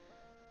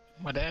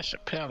 Well, that's a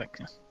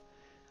pelican.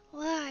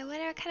 Wow, I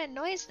wonder what kind of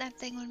noise that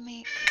thing would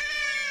make.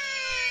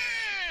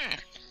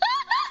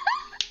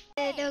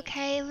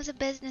 Okay, it was a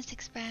business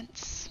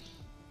expense.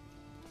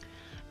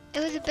 It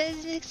was a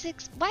business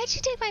Why'd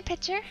you take my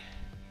picture?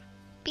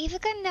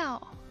 Beavica, no.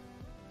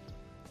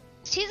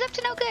 She's up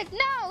to no good.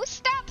 No,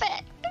 stop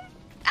it. Oh,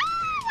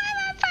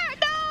 I'm on fire.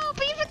 No,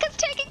 Beavica's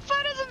taking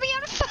photos of me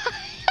on fire.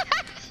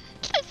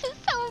 This is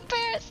so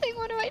embarrassing.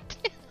 What do I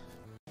do?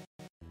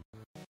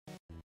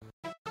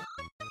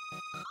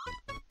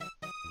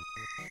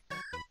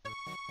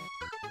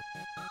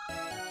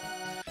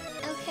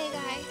 Okay,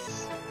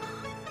 guys.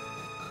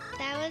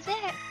 That was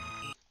it.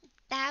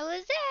 That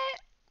was it.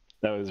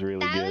 That was really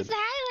That good. was the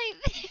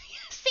highlight video.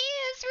 See,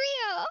 it's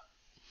real.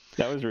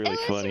 That was really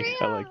funny.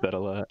 I like that a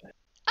lot.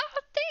 Oh,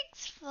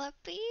 thanks,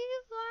 Flippy.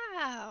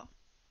 Wow.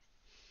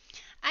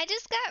 I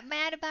just got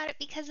mad about it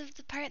because of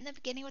the part in the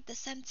beginning with the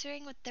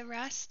censoring with the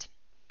rust.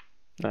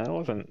 No, it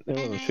wasn't too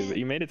bad.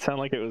 You made it sound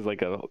like it was like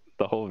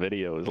the whole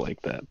video was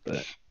like that, but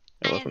it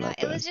I wasn't know, that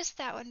it bad. was just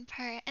that one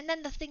part. And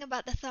then the thing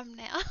about the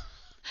thumbnail.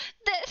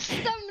 This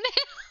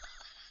thumbnail.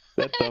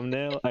 That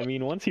thumbnail, I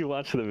mean, once you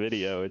watch the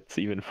video, it's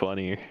even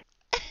funnier.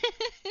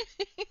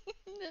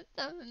 The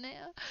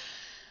thumbnail.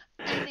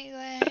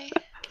 Anyway.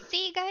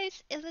 See,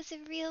 guys, it was a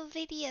real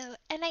video.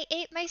 And I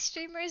ate my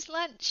streamer's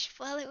lunch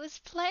while it was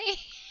playing.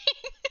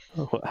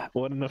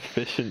 What an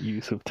efficient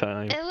use of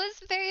time. It was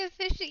very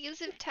efficient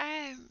use of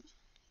time.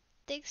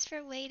 Thanks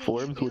for waiting,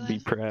 Forbes would be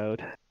everyone.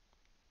 proud.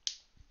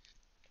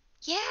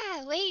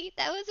 Yeah, wait,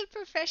 that was a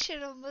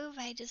professional move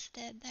I just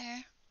did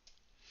there.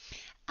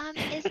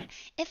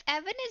 If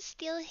Evan is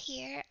still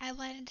here, I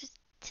wanted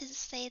to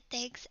say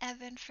thanks,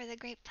 Evan, for the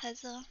great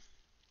puzzle.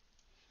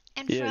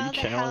 And for Yeah, all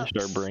you the challenged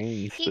helps. our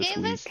brains He this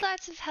gave week. us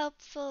lots of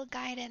helpful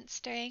guidance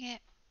during it.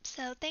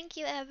 So thank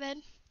you,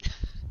 Evan.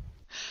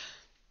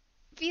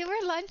 Viewer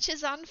lunch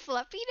is on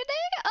Fluffy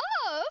today?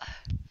 Oh!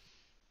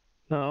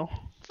 No.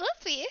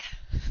 Fluffy!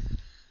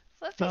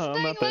 Fluffy's No, I'm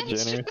doing not that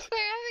lunch generous. for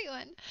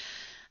everyone.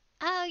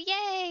 Oh,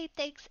 yay!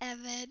 Thanks,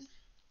 Evan.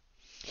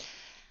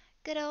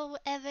 Good old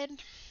Evan.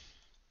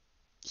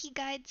 He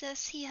guides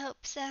us, he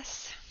helps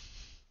us.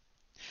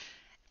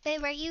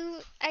 Babe, are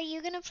you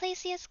gonna play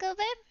CSGO,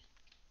 babe?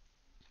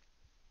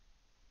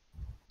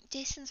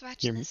 Jason's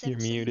watching The You're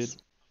Simpsons.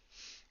 muted.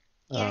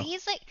 Yeah, Oh.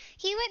 he's like,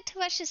 he went to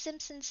watch The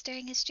Simpsons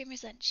during his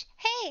streamer's lunch.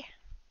 Hey!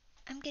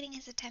 I'm getting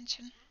his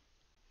attention.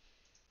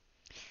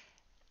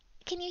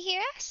 Can you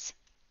hear us?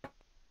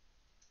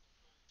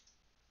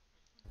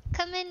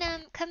 Come in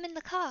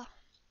the call.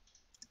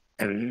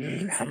 What?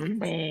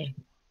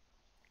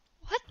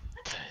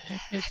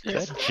 Is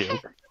that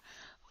joke?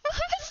 What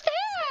was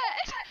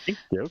that? I think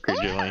Joker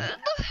joined.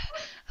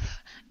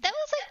 That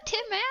was like Tim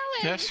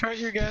Allen. That's what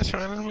you guys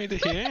wanted me to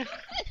hear? No,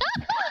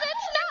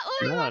 that's not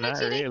what we No, wanted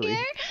not you to really.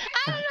 hear.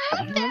 I don't know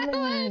what that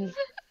was.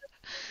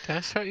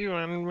 That's what you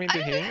wanted me I to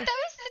think hear? that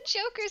was the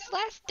Joker's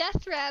last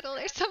death rattle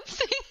or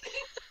something.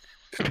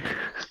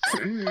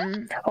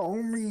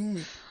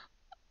 Homie.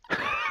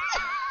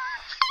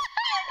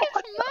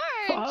 It's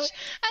Marge.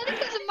 I think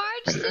it's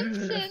Marge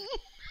Simpson.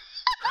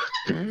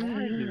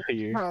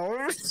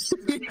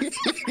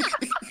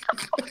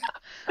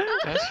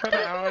 That's what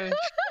I was.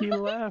 He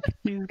left.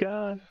 He's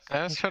gone.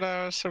 That's what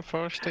I was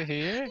supposed to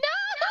hear?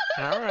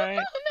 No!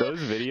 Alright. Those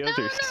videos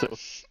are so.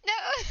 No.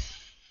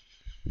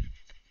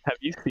 Have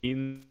you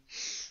seen?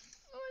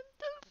 What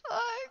the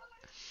fuck?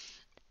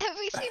 Have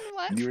we seen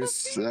what?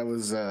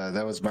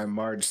 That was my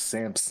Marge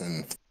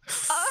Sampson.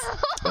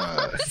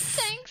 Oh,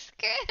 thanks,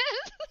 Chris.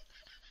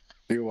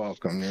 You're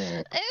welcome.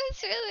 It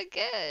was really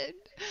good.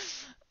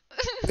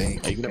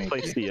 Thank Are you. you gonna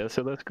play CS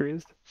with us,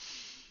 Chris?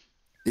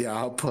 Yeah,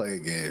 I'll play a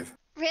game.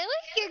 Really?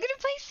 You're gonna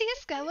play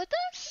CSGO with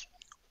us?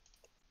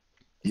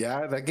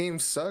 Yeah, that game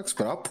sucks,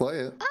 but I'll play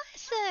it.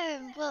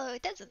 Awesome. Well,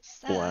 it doesn't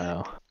suck.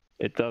 Wow.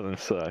 It doesn't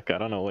suck. I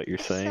don't know what you're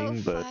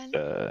saying, but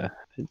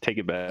take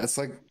it back. That's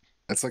like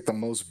the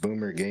most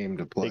boomer game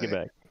to play. Take it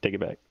back. Take it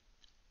back.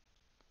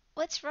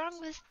 What's wrong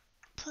with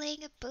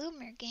playing a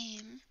boomer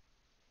game?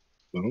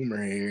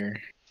 Boomer here.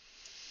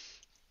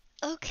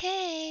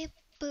 Okay,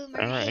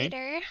 boomer Alright.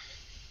 hater.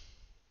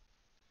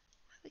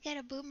 We got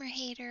a boomer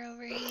hater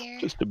over here.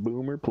 Just a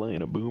boomer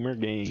playing a boomer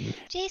game.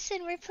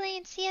 Jason, we're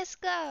playing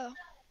CS:GO.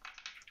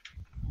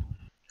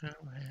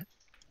 Alright.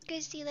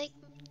 Guys, do you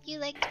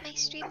liked my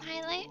stream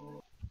highlight?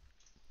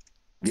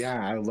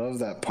 Yeah, I love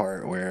that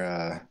part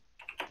where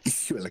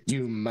you were like,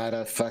 "You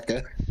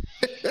motherfucker."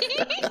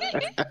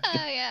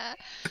 Oh yeah.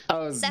 I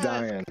was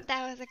dying.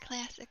 That was a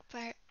classic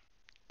part.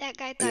 That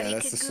guy thought Yeah, he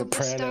that's could the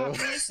Goomba soprano.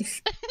 stomp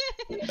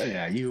me.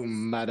 Yeah, you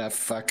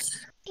motherfucker.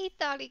 He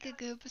thought he could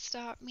Goomba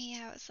stomp me.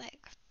 I was like,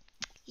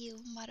 you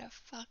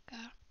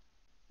motherfucker.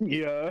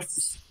 Yeah.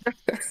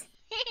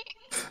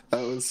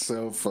 That was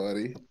so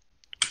funny.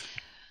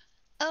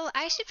 Oh,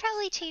 I should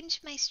probably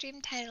change my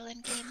stream title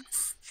in game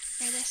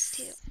for this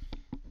too.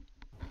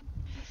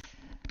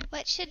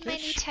 What should my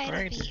new title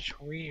Sprite be? is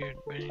weird,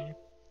 man.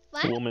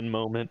 What? Woman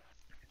moment.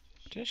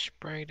 This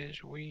Sprite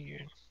is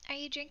weird. Are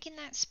you drinking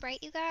that Sprite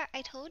you got?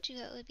 I told you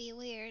it would be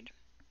weird.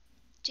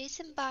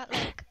 Jason bought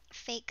like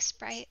fake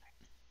Sprite.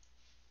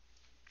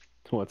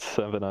 What's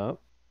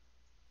 7-Up?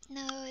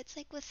 No, it's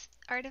like with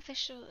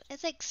artificial.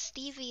 It's like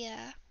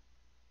stevia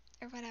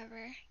or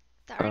whatever.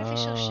 The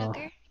artificial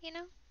sugar, you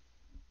know?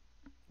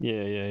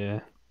 Yeah.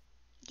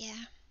 Yeah.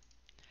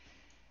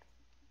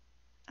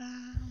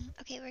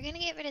 Okay, we're gonna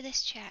get rid of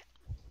this chat.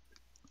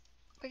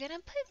 We're gonna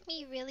put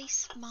me really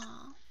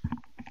small.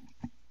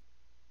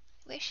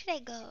 Where should I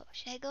go?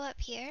 Should I go up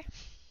here?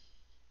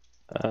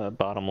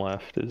 Bottom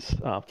left is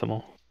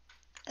optimal.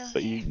 Oh,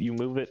 But here. you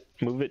move it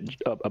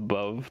up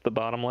above the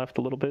bottom left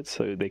a little bit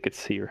so they could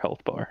see your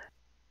health bar.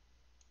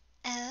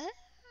 Oh,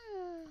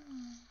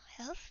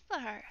 health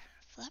bar.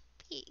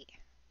 Floppy.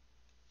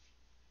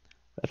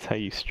 That's how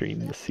you stream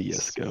the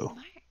CS:GO.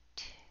 Smart.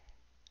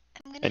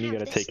 I'm gonna And you have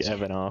gotta this take chat.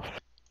 Evan off.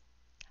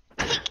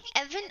 Take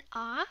Evan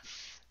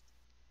off?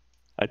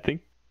 I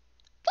think.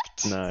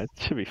 What? No, it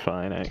should be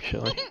fine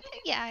actually.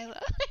 Yeah, I will.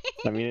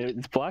 I mean,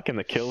 it's blocking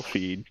the kill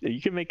feed. You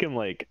can make him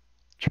like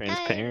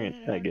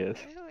transparent, I guess.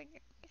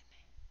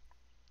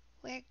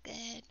 We're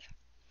good.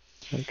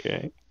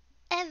 Okay.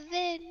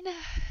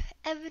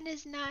 Evan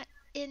is not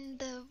in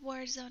the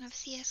war zone of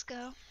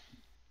CS:GO.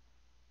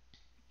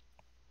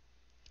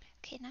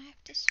 Okay, now I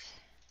have to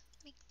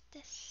make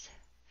this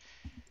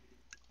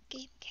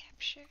game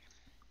capture.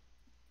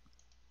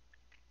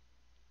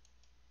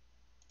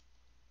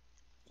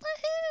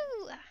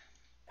 Woohoo!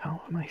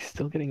 How am I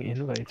still getting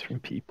invites from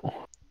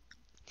people?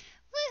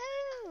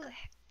 Woohoo!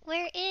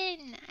 We're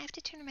in! I have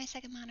to turn on my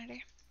second monitor.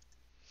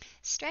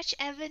 Stretch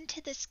Evan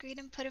to the screen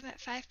and put him at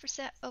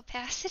 5%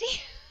 opacity.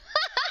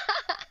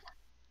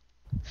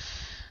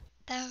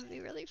 That would be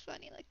really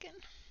funny looking.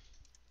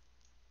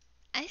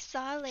 I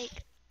saw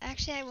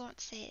actually I won't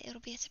say it,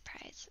 it'll be a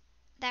surprise.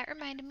 That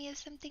reminded me of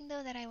something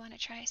though that I want to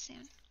try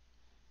soon.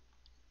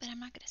 But I'm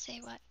not gonna say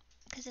what,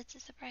 because it's a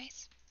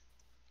surprise.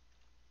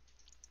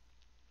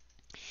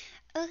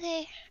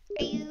 Okay,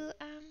 are you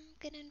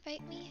gonna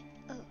invite me?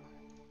 Oh,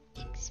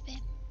 thanks, babe.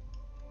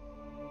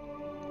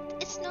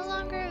 It's no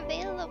longer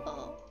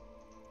available.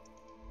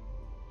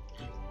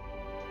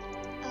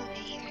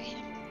 Okay, here I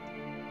am.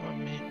 What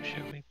map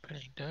should we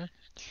play, Dust?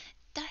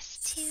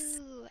 Dust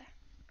 2.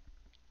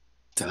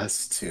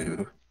 Dust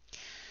 2.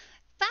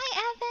 Bye,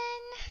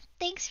 Evan.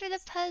 Thanks for the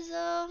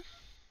puzzle.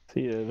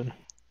 See you, Evan.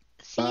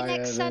 See you Bye,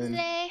 next Evan.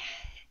 Sunday.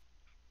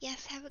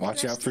 Yes, have a good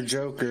Watch out rest for of-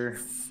 Joker.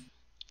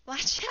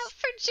 Watch out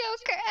for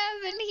Joker,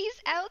 Evan.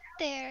 He's out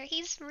there.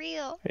 He's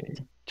real. Hey,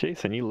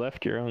 Jason, you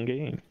left your own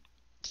game.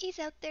 He's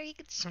out there. You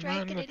could I'm strike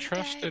on at the any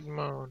trusted time.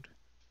 mode.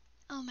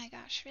 Oh my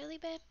gosh, really,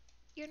 babe?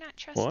 You're not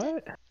trusted.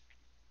 What?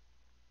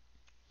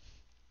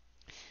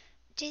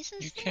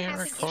 Jason's You been can't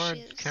having record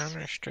issues.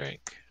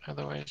 Counter-Strike,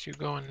 otherwise you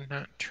go in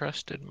not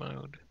trusted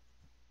mode.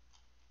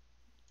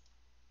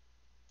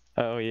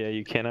 Oh yeah,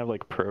 you can't have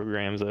like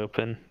programs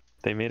open.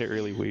 They made it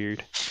really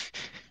weird.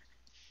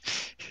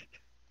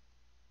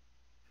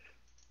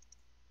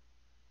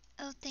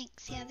 Oh,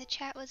 thanks. Yeah, the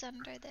chat was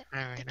under the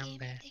Alright, I'm game.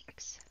 back.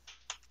 Thanks.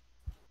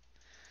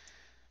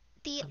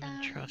 The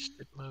I'm in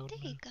trusted mode there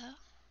now. you go.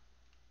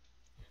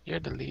 You're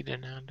the leader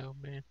now, though,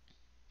 man.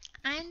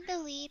 I'm the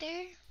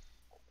leader.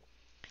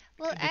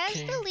 Well, You're the as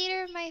the king.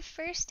 leader, my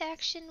first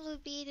action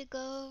would be to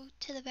go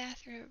to the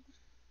bathroom.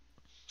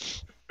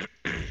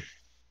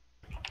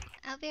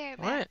 I'll be right back.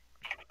 What?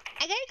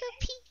 I gotta go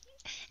pee,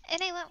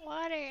 and I want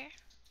water.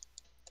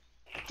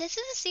 This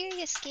is a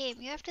serious game.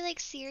 You have to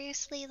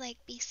seriously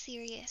be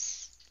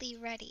seriously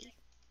ready.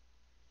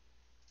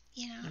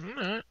 You know. I'm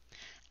not.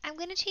 I'm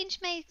gonna change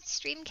my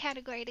stream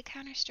category to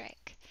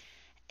Counter-Strike,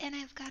 and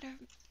I've gotta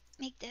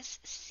make this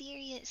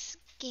serious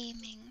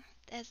gaming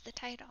as the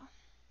title.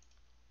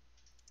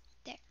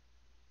 There.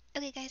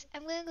 Okay, guys,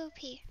 I'm gonna go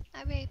pee.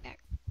 I'll be right back.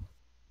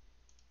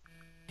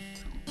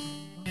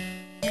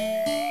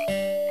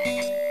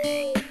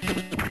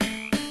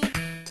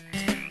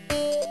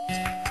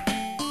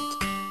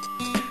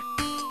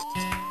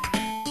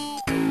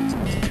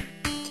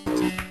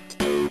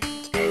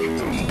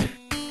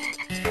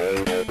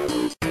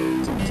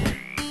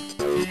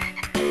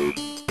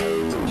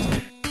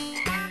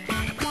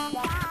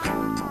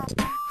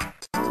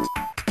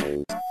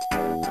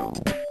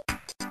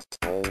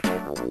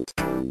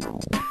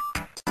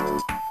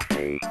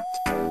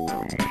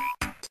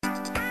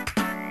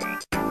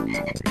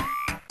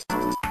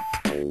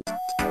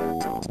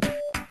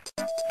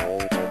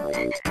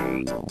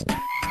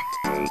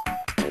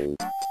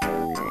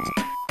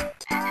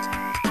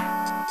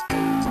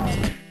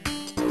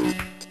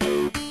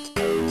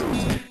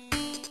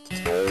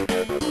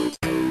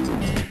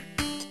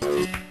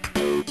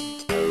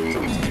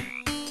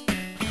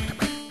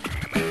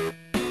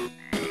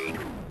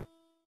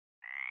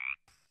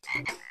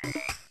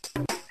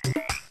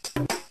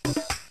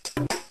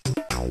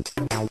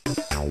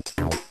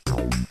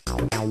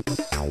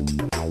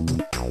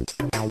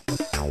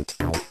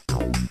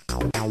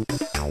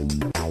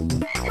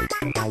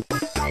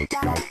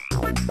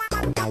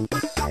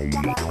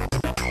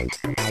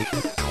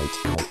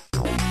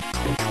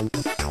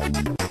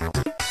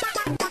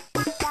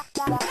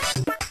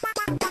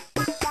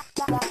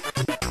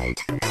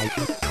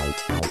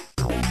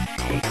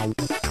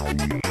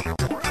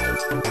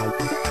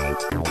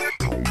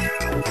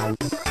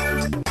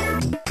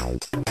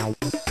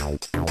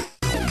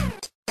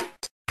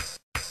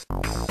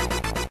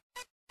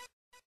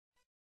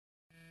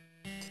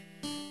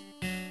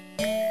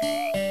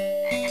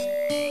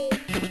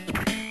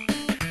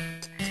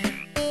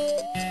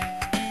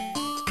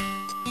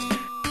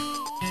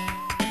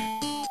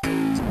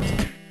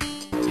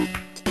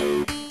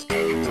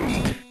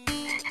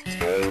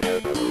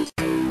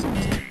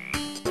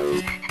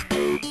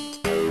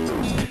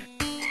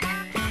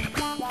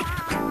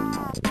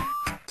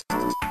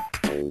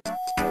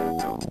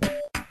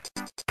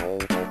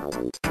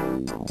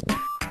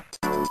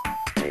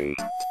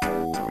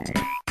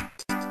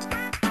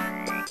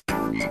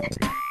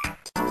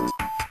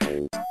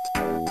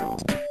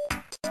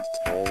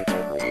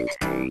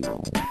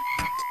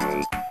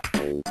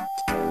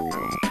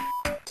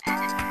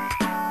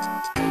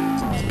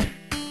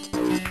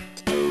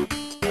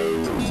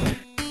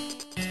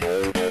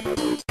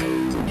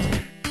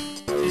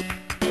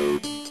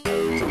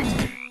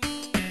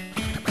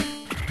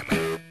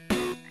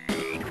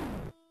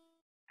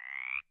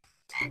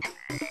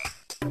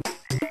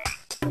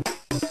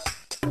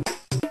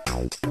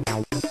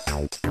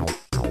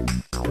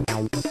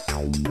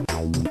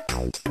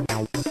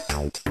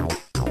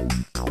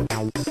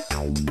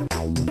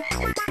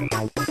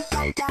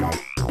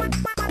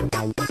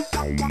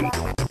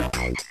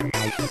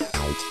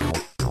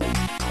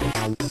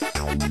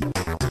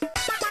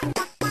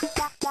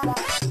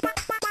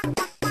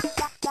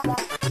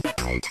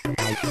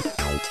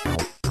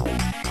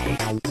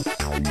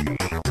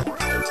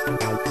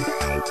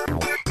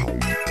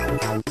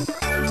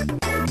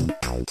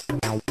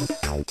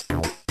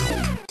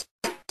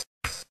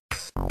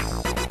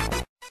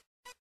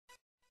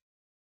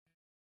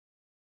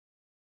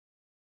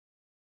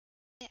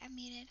 I'm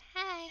muted.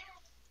 Hi.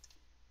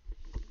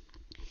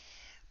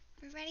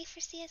 We're ready for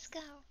CS:GO.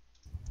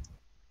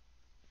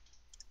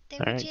 They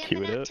were Alright, cue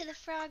jamming it out up. to the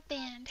frog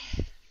band.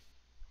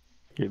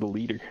 You're the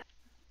leader.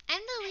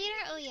 I'm the leader?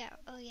 Oh yeah,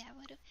 oh yeah.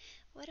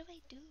 What do I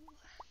do?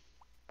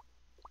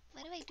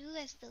 What do I do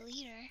as the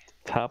leader?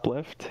 Top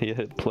left, you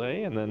hit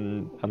play, and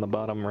then on the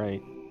bottom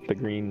right, the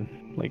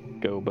green,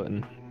 like, go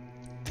button.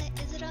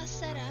 Is it all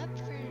set up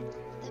for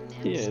the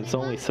maps? Yeah, it's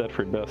only set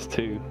for dust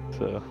too,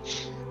 so.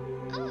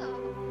 Oh.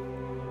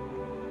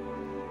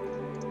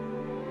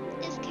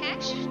 Is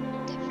cash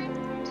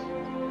different?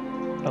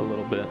 A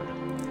little bit.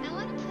 I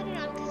want to put it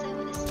on because I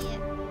want to see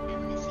it. I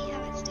want to see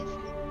how it's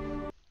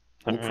different.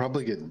 We'll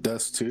probably get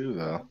dust too,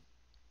 though.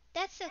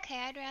 That's okay.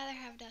 I'd rather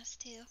have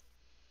dust too.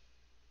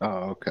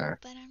 Oh, okay.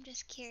 But I'm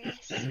just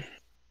curious. Let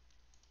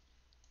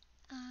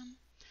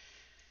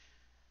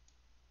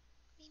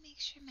me make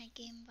sure my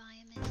game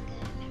volume is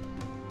good.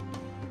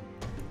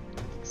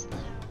 Looks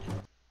loud.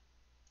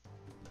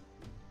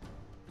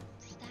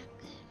 Is that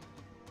good?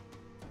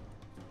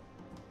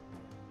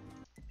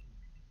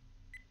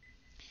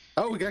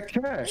 Oh, we got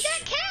cash. We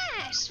got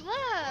cash!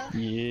 Whoa!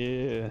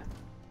 Yeah.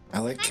 I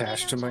like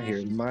cash to my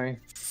here.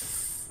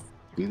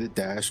 Do the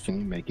dash. Can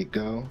you make it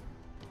go?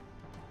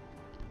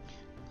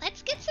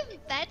 Let's get some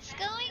bets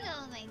going.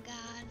 Oh my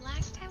god.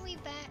 Last time we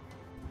bet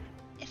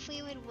if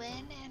we would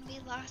win and we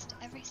lost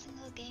every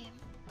single game.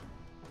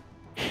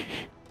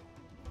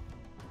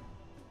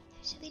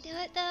 Should we do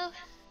it though?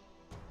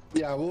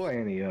 Yeah, we'll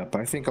ante up.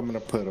 I think I'm gonna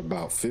put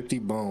about 50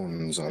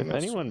 bones on If this.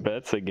 anyone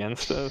bets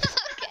against us,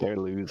 they're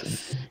losing.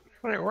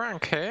 Wait, we're on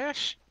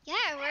cash? Yeah,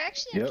 we're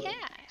actually in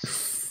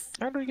cash.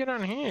 How do we get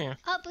on here?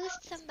 I'll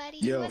boost somebody.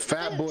 Yo,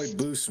 fat boy,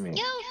 boost me.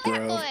 Yo, fat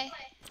bro. boy.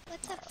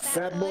 What's up,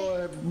 Fat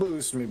boy,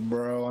 boost me,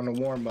 bro, on the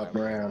warm-up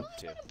round. I want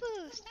to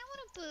boost. I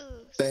want to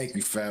boost. Thank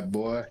you, fat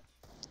boy.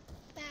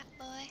 Fat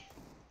boy.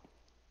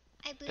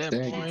 I boosted That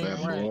Thank boy you, ain't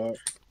fat right. boy.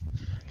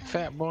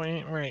 Fat boy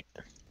ain't right.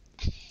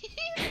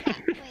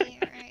 Fat boy,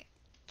 you're right.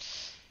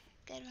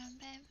 Good one,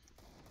 babe.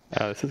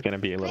 Oh, this is gonna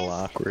be a little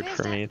awkward where's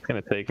for me. It's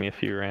gonna take me a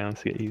few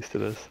rounds to get used to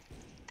this.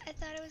 I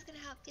thought it was gonna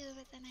help you,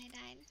 but then I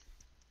died.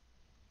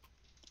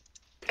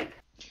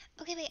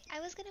 Okay, wait. I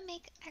was gonna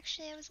make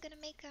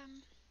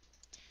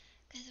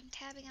because I'm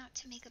tabbing out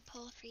to make a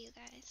poll for you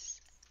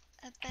guys.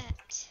 A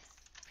bet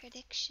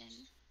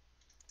prediction.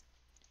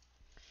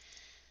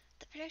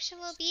 prediction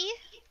will be,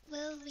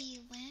 will we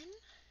win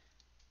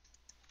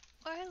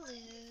or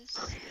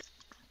lose?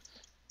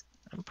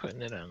 I'm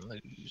putting it on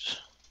lose.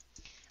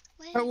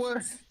 It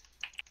was.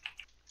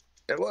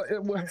 It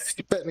was.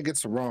 You're betting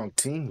against the wrong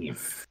team.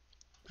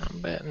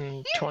 I'm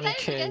betting You're betting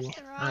 20K against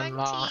the on wrong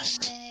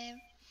lost. team,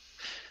 babe.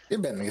 You're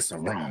betting against the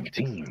wrong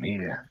team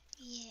here.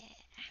 Yeah.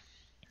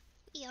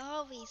 We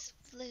always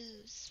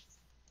lose.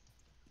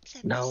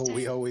 Except No, this time.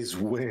 we always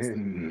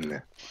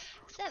win.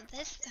 Except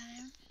this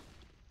time.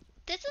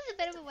 This is a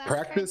bit of a wild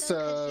Practice, card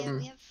though, 'cause, yeah,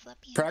 we have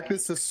Fluppy and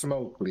practice the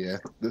smoke,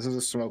 Leah. This is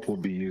a smoke we'll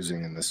be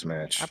using in this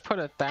match. I put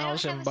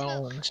 1,000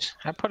 bones.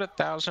 I put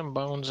 1,000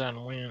 bones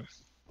on win.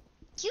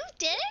 You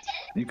did?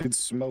 You could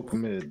smoke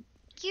mid.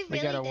 You We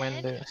really gotta did?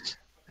 win this.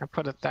 I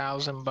put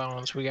 1,000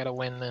 bones. We gotta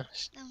win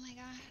this. Oh my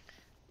god.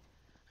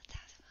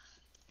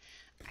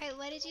 Alright,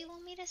 what did you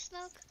want me to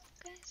smoke,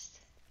 guys?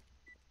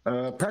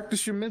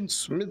 Practice your mid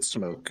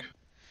smoke.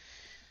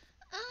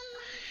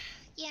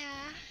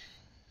 Yeah.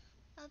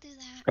 I'll do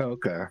that.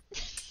 Okay.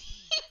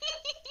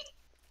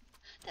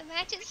 The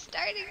match is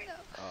starting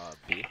though.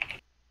 B.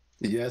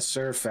 Yes,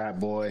 sir, fat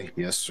boy.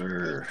 Yes,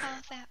 sir. Good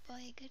call, fat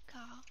boy. Good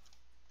call.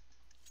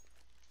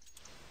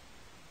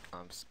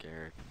 I'm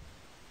scared.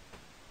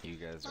 You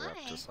guys are up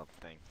Why? to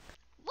something.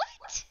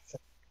 What?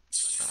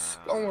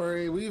 Don't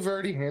worry, we've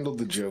already handled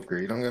the Joker.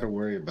 You don't gotta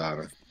worry about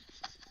him.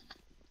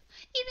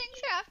 You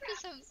think you're after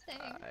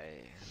something?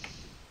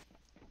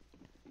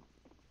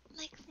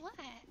 Like what?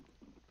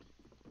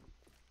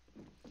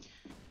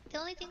 The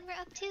only thing we're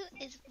up to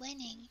is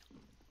winning.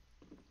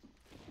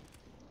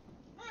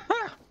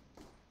 Oh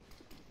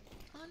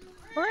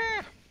no.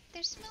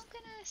 They're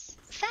smoking us.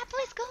 Fat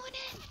boy's going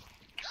in.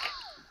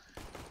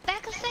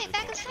 Back of sight,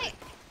 back of sight.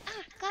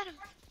 Ah, got him.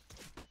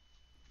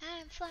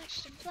 I'm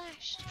flashed, I'm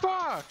flashed.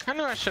 Fuck! I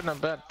knew I shouldn't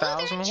have bet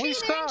 1,000. We They're in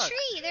suck.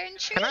 tree, they're in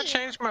tree. Can I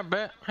change my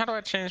bet? How do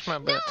I change my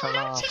bet to No,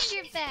 don't lost? change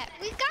your bet.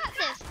 We got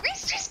this.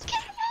 Grizz, just get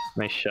him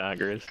all. Nice shot,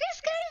 Grizz.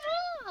 Grizz got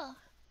him all.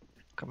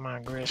 Come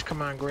on, Grizz.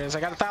 Come on, Grizz. I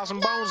got 1,000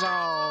 bones.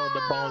 Oh,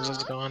 the bones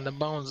is gone. The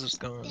bones is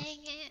gone. Dang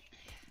it.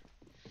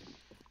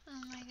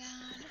 Oh my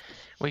god.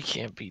 We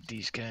can't beat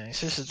these guys.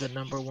 This is the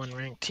 #1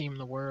 ranked team in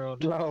the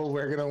world. No,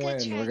 we're gonna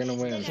win. We're gonna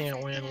We win.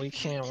 can't win. We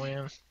can't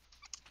win.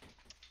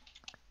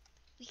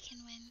 We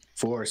can win.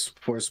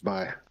 Force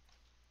by.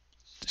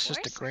 This is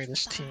the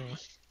greatest team.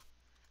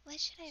 What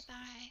should I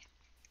buy?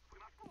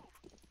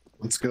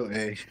 Let's go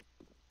A.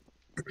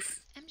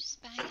 I'm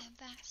just buying it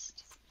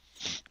best.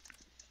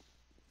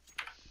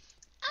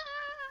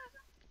 Ah!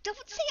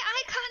 Don't say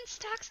icon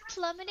stocks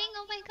plummeting.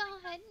 Oh my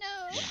god,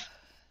 no.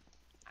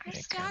 Our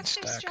Icon stocks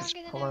are stock is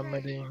stronger than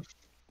plummeting. ever.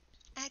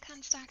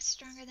 Icon stocks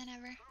stronger than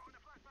ever.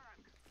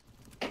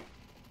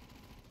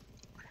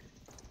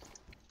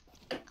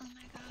 Oh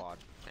my god.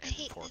 I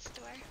hate this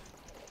door.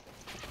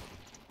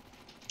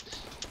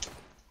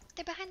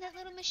 They're behind that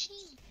little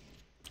machine.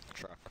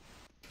 Truck.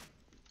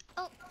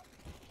 Oh.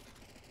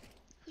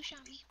 Who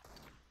shot me?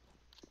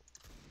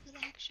 Who the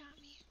heck shot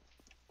me?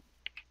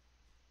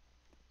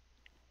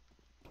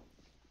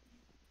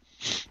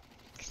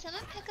 Can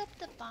someone pick up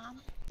the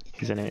bomb?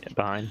 He's in it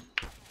behind.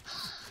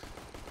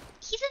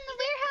 He's in the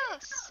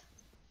warehouse!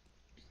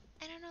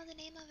 I don't know the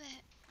name of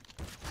it.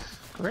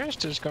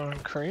 Grizz is going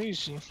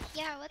crazy.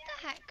 Yeah, what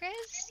the heck,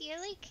 Grizz? You're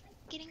like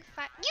getting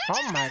fired.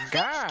 Oh my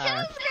god.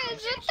 Kills,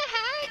 Grizz, what the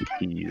heck?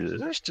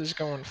 Jesus. Grizz is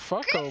going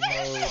fucko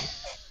mode.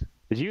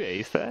 Did you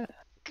ace that?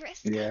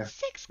 Grizz Yeah. got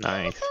 6 kills,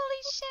 Nice.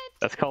 holy shit.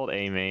 That's called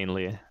A main,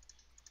 Leah.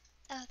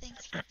 Oh,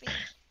 thanks, Flippy.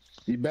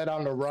 You bet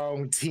on the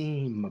wrong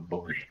team, my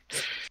boy.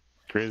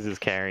 Grizz is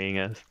carrying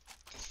us.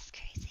 This is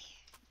crazy.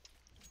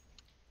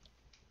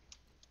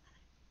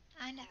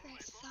 I never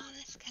saw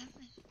this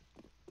coming.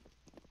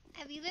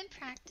 Have you been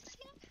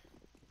practicing?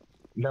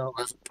 No,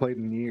 I've played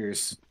in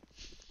years.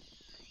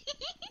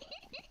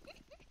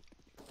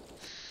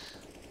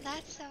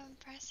 That's so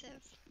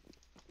impressive.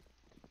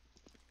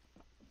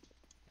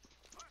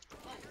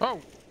 Oh!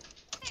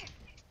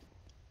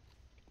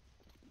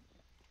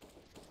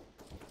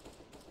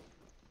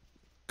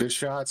 Good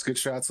shots, good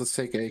shots. Let's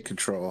take A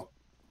control.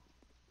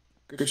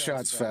 Good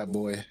shots, fat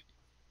boy.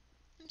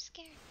 I'm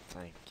scared.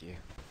 Thank you.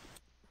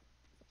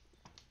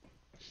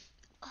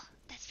 Oh,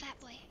 that's Fat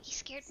Boy. He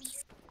scared me.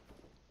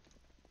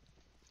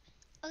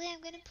 Okay,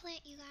 I'm gonna plant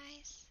you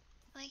guys.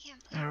 Oh, I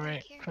can't plant Alright,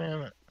 back here.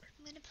 plant it.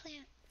 I'm gonna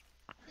plant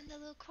in the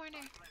little corner.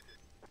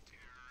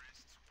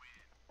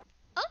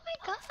 Oh my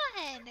god!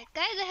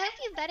 Guys, I hope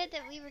you betted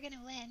that we were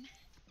gonna win.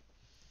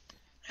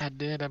 I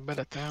did. I bet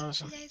You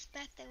 1,000. guys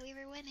bet that we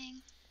were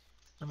winning.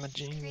 I'm a This is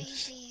genius.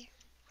 crazy.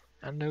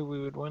 I knew we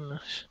would win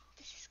this.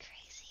 This is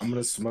crazy. I'm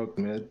gonna smoke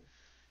mid.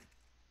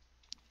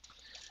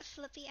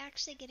 Flippy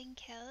actually getting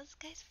kills.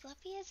 Guys,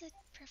 Flippy is a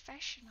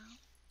professional.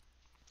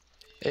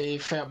 Hey,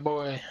 fat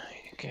boy.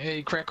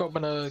 Hey, crack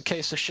open a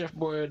case of Chef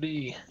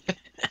Boyardee.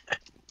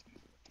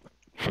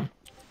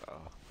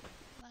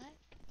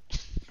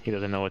 He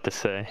doesn't know what to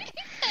say.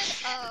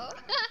 Oh.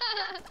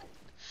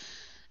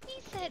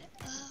 He said,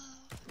 oh.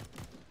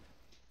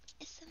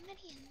 Is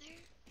somebody in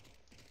there?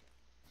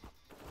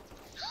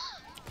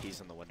 He's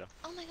in the window.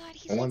 Oh my god,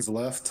 he's One's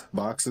left.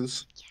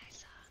 Boxes. Yeah,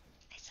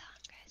 I saw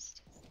him,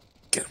 Chris.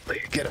 Get him,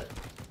 Leah. Get him.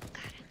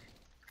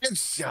 Good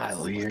shot,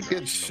 Leah.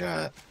 Good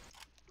shot.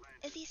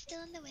 Is he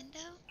still in the window?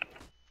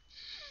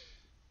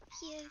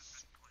 He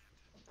is.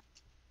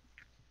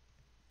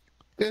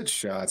 Good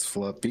shots,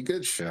 Fluffy.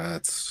 Good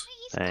shots.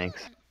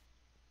 Thanks. The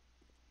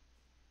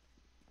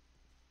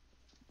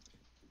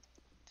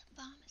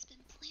bomb has been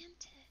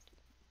planted.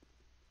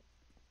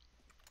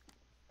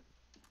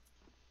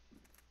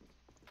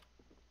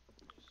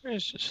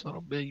 Where's this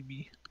little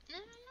baby?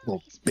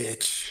 Little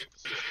bitch.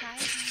 He's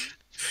hiding.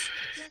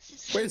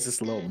 Where's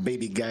this little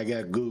baby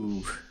gaga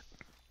goo?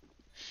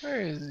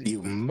 Where is he?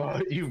 You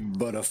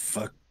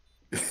motherfucker.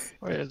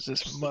 Where is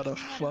this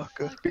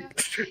motherfucker?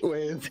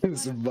 Where's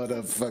this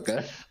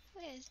motherfucker?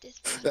 Where's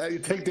this Now you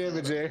take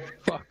damage there.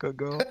 Fucker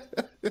go.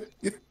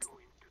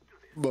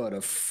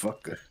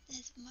 Motherfucker.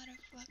 This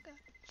motherfucker.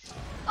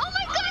 Oh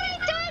my god,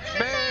 I died!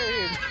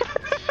 Babe!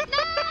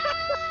 No!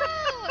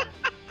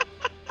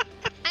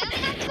 I only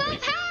have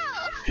 12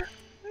 health!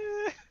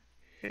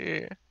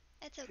 Yeah.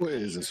 That's okay. Where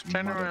is this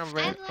Turn around, I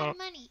man. have a lot of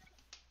money.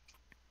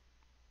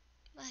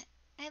 But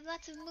I have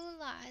lots of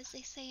moolah, as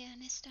they say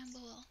in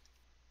Istanbul.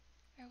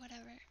 Or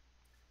whatever.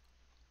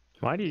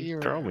 Why do you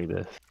throw me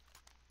this?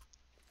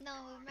 No,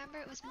 remember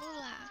it was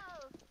moolah.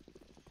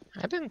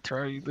 I didn't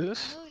throw you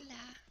this. Moolah.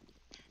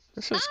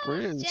 This is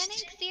Grizz.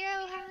 Jennings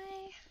Zero, hi.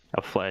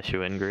 I'll flash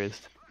you in, Grizz.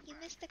 You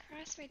missed the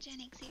crossword,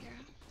 Jennings Zero.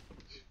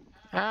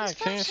 Ah, I Who's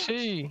can't flashing?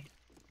 see.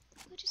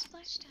 Who just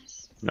flashed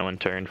us? No one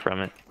turned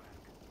from it.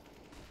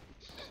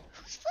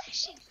 Who's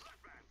flashing?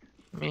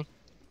 Me.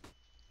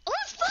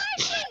 Who's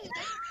flashing?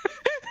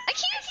 I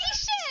can't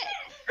see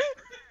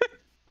shit!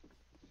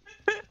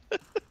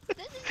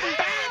 This is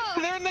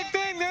terrible! They're in the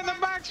thing. They're in the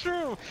box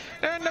room.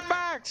 They're in the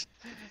box.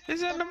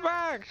 He's in the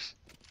box.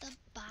 The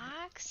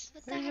box?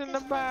 What the He's heck in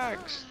is the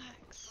box.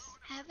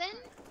 Heaven?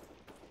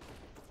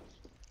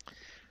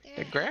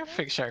 The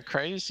graphics are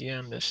crazy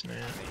on this now.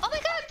 Oh my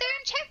god, they're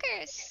in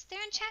checkers! They're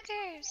in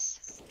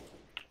checkers!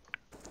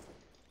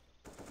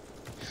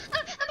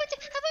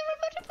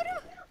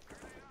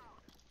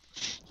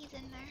 He's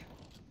in there.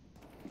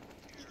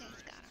 You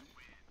guys got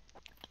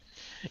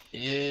him.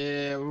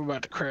 Yeah, we're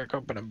about to crack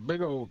open a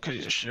big old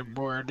case of shit,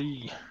 boy.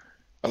 D.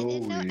 I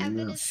didn't know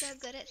Evan is so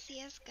good at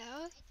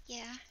CSGO.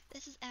 Yeah,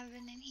 this is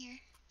Evan in here.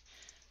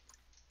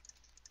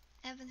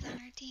 Evan's on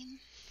our team.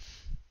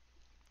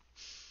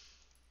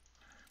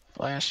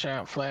 Flash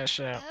out, flash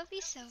out. That would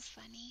be so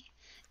funny.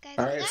 Guys,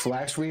 Alright,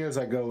 flash me as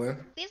I go in.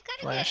 we've got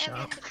to Flash get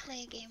Evan out. to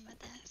play a game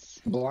with us.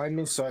 Blind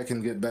me so I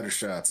can get better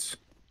shots.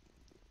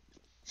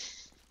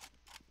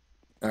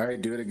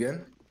 Alright, do it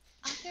again.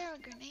 I'll throw a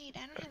grenade.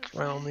 I don't have a flash.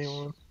 Well, me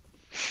one.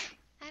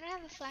 I don't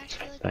have a flash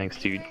for the Thanks,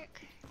 grenade dude.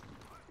 work.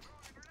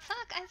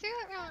 Fuck, I threw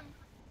it wrong.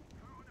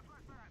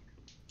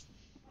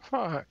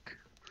 Fuck.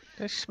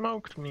 They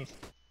smoked me.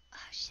 Oh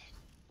shit.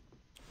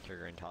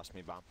 Trigger and toss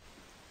me bomb.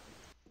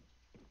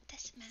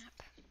 This map.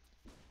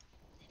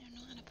 I don't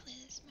know how to play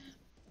this map.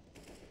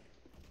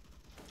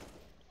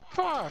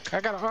 Fuck! I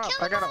got a up.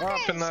 I got a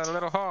up in the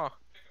little hall.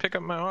 Pick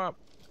up my up.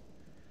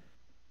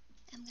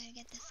 I'm gonna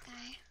get this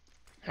guy.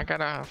 I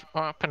got a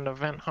up in the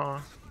vent hall.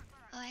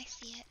 Oh, I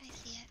see it. I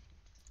see it.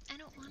 I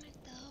don't want it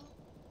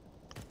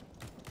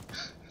though.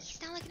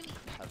 He's not looking at me.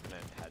 Heaven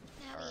and head.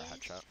 Now Or he is.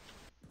 headshot.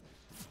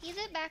 He's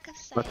at back of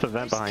sight. What's the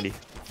vent behind you?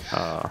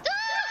 Oh. Ah!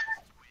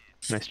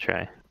 Nice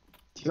try.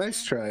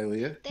 Nice try,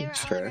 Leah. They were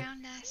Nice all try.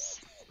 around us.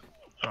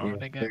 Oh,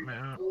 they got me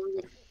up.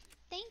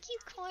 Thank you,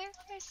 Core,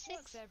 for 6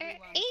 What's or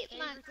everyone's 8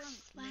 favourite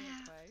months. Wow.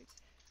 Leah quote?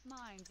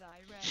 Mine's I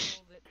read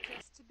all that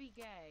just to be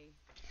gay.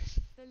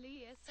 The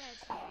Leah said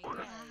hey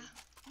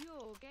gay.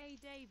 You're gay,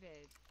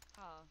 David.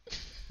 Ha.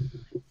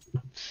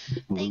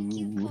 Thank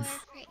you, Core,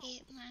 for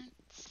 8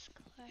 months.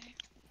 Core.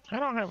 I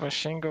don't have a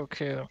single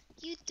kill.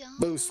 You don't?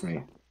 Boost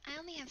me. I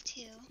only have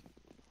 2.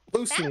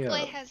 Boost Bad me boy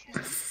up. has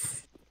 1.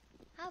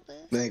 I'll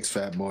boost. Thanks,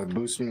 fat boy.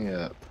 Boost me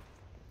up.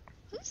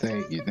 Who's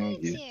Thank you, thank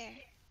grenades you. here?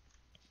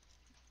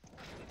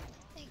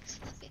 Thanks,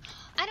 Fluffy.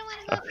 I don't want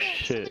to go Oh, up there.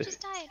 Someone shit.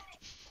 just died.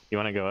 You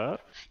wanna go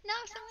up? No,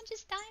 someone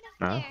just died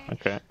up No? there.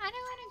 Okay. I don't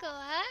want to go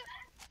up.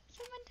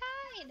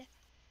 Someone died.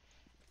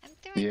 I'm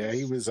throwing Yeah, this.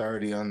 he was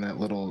already on that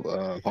little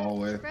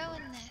hallway.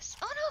 Throwing this.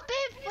 Oh no,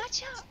 babe,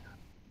 watch out.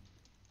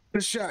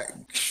 Good shot.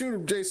 Shoot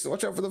him, Jason.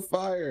 Watch out for the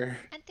fire.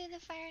 I threw the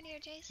fire near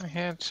Jason. I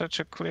had such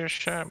a clear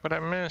shot, but I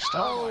missed.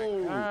 Oh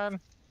my god.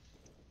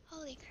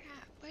 Holy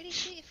crap. Where did he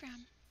shoot you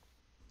from?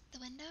 The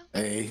window?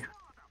 Hey.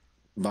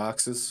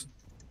 Boxes.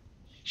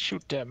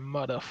 Shoot that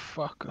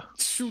motherfucker.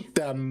 Shoot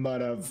that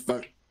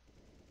motherfucker.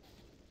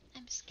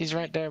 I'm scared. He's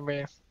right there,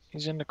 babe.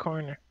 He's in the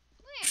corner.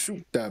 Where?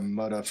 Shoot that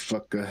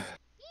motherfucker.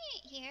 He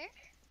ain't here.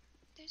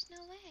 There's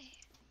no way.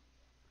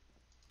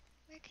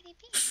 Where could he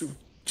be?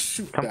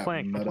 Shoot Come that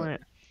plant, come mother.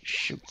 plant.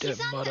 Shoot that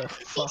He's on the CT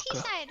motherfucker.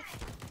 side.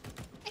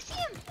 I see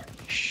him.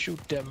 Shoot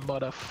that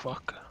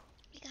motherfucker.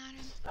 We got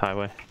him.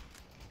 Highway.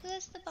 Who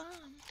has the bomb?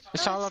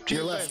 It's all up to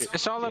you, Your babe. left.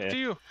 It's all up Yeah. to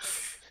you.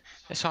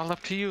 It's all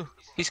up to you.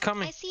 He's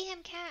coming. I see him,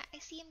 cat. I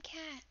see him,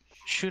 cat.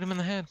 Shoot him in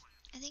the head.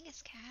 I think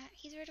it's cat.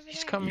 He's right over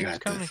He's there. coming, he's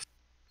coming.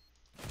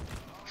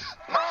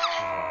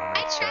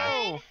 I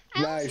tried.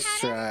 Nice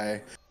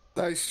try.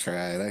 Nice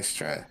try. Nice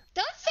try.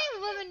 Don't say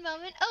woman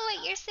moment. Oh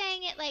wait, you're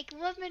saying it like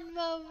woman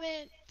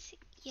moment.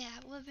 Yeah,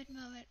 woman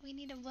moment. We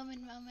need a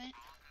woman moment.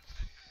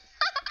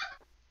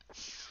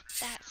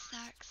 That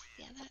sucks.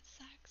 Yeah, that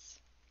sucks.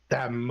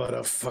 That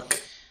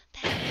motherfucker.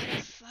 That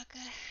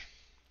motherfucker.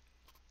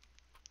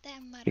 That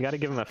motherfucker. You gotta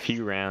give them a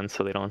few rounds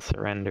so they don't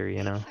surrender,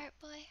 you know? Fart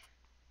boy.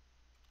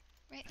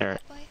 Right, Alright.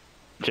 fat boy.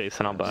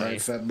 Jason, I'll buy you.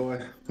 Right, fat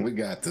boy? We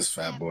got this,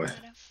 fat boy.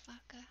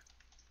 Motherfucker.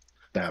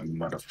 That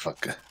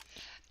motherfucker.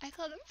 I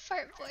called him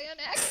fart boy on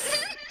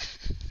accident.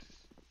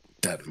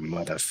 That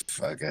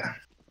motherfucker.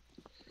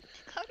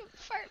 I called him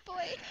fart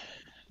boy.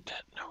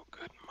 That no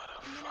good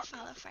motherfucker. I'm gonna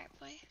follow fart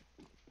boy.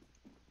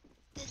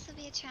 This will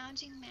be a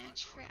challenging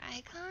match for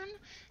Icon.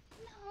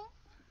 No,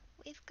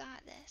 we've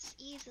got this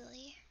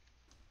easily.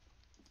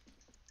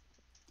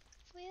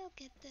 We'll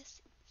get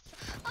this.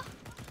 Oh, oh,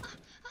 oh.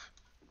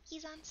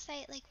 He's on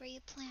site, like where you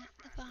plant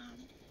the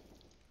bomb.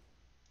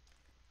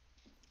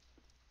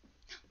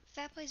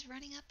 Fat boy's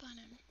running up on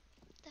him.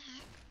 What the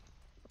heck?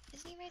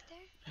 Isn't he right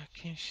there? I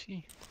can't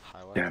see.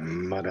 That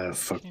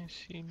motherfucker. Can't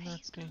see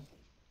nothing.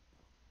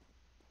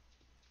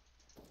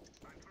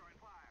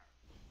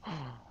 Oh,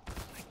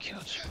 I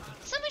killed you.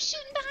 Someone's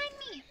shooting behind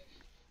me!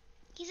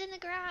 He's in the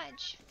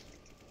garage.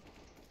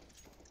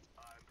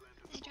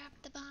 I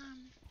dropped the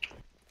bomb.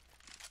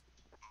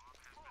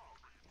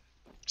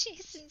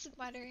 Jason's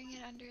muttering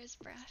it under his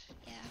breath.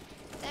 Yeah,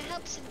 that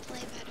helps him play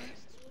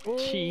better.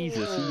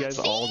 Jesus, you guys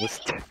all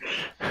just... It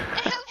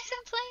helps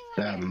him play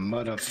better. That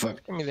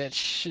motherfucker. Give me that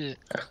shit.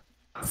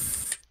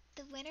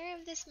 The winner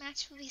of this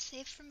match will be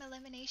safe from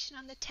elimination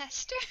on the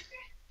tester.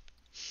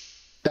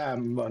 That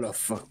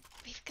motherfucker.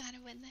 We've got to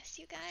win this,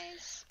 you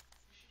guys.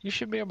 You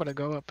should be able to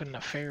go up in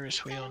the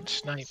Ferris wheel and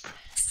snipe.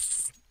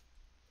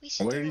 We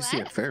should Where do do you see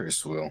a what?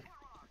 Ferris wheel?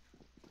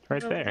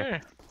 Right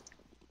there.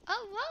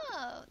 Oh,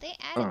 whoa! They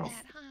added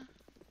that, huh?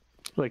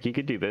 Look, you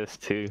could do this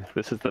too.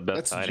 This is the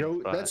best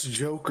hiding spot. That's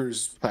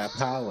Joker's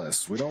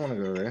palace. We don't want to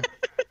go there.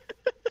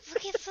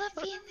 Look at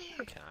Fluffy in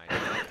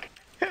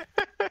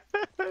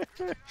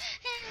there.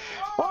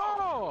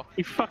 Oh!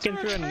 He fucking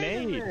threw a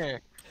nade.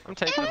 I'm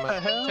taking him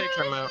out. I'm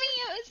taking him out.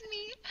 It was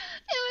me.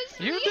 It was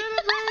me. You did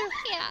it, man?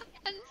 Yeah,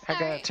 I'm I sorry.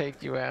 gotta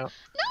take you out.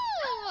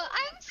 No,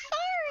 I'm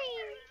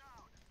sorry.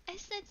 I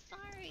said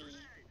sorry.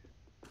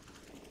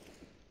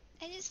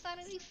 I just thought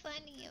it'd be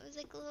funny. It was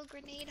like a little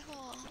grenade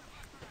hole.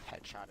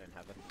 Headshot in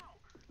heaven.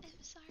 I'm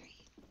sorry.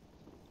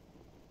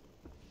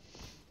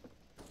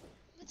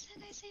 What's that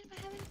guy saying about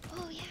heaven?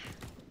 Oh,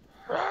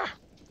 yeah.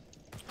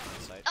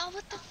 Oh,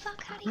 what the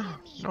fuck? How do you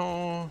hit me?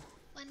 No.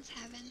 One's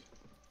heaven.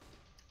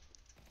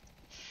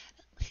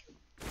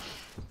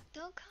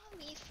 Don't call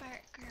me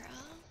fart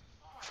girl.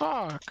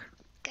 Fuck.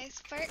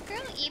 Guys, fart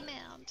girl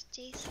emailed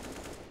Jason.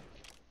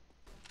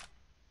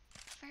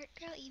 Fart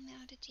girl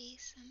emailed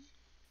Jason.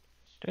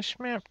 This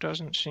map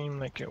doesn't seem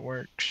like it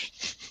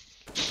works.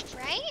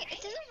 Right? It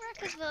doesn't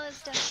work as well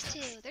as Dust 2.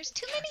 There's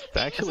too many things. It's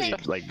actually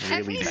like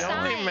really The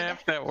bad. only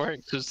map that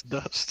works is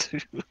Dust 2.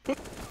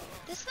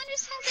 This one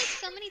just has like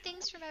so many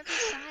things from every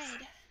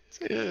side.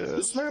 Yeah,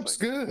 This map's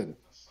good.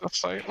 The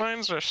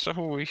sightlines are so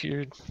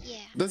weird. Yeah.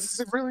 This is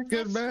a really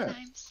good map. What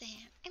I'm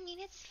saying. I mean,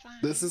 it's fun.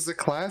 This is a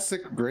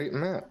classic, great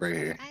map right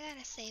here. I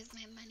gotta save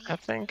my money. I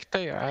think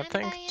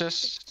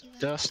this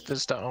Dust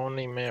is the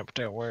only map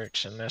that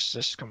works, and that's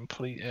just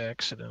complete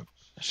accident.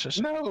 It's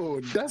just No,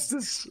 Dust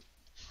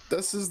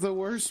is the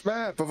worst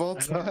map of all I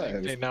don't think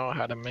time. they know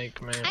how to make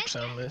maps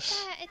on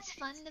this. Yeah, it's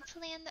fun to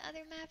play on the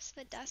other maps,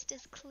 but Dust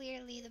is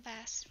clearly the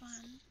best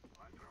one.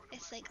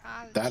 It's like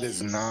obvious. That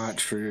is not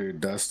true.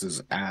 Dust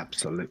is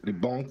absolutely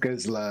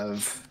bonkers,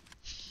 love.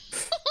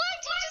 Why'd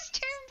you just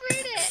turn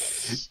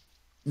British?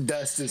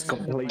 Dust is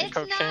complete. It's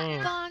not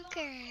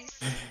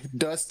bonkers.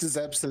 Dust is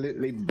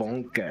absolutely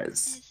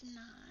bonkers. It's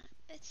not.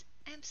 It's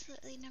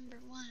absolutely number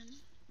one.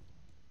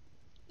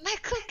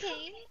 Michael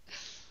Caine.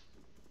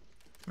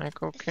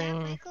 Michael Is that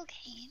Caine. Michael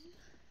Caine?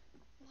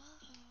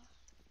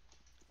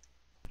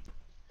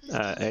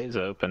 Whoa. A's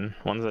open.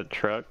 One's at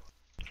truck.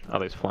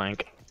 Other's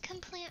flank. Come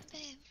plant,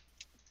 babe.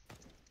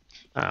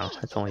 Oh,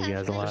 it's only you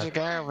guys There's a alive.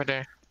 guy over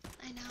there.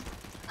 I know.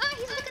 Oh,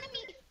 he's looking at me.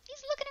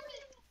 He's looking at me.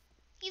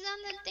 He's on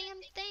the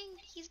damn thing.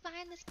 He's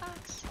behind this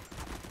box.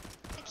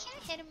 I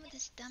can't hit him with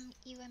this dumb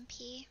UMP.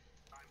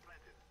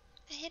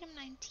 I hit him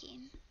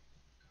 19.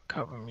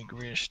 Cover me,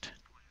 grist.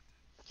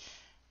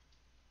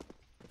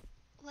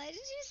 What did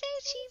you say,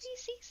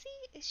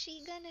 GBCC? Is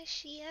she gonna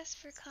she us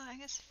for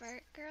calling us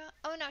fart girl?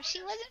 Oh no,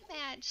 she wasn't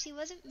mad. She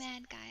wasn't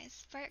mad,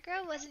 guys. Fart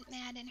girl wasn't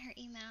mad in her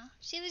email.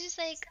 She was just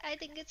like, I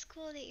think it's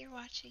cool that you're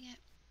watching it.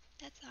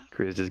 That's all.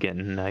 Cruz is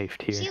getting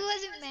knifed here. She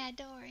wasn't mad,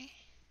 don't worry.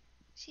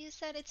 She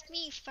said, it's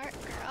me, fart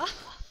girl.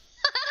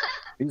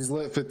 He's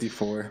lit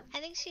 54. I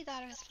think she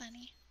thought it was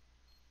funny.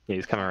 Yeah,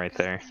 he's coming right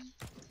there.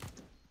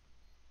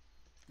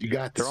 You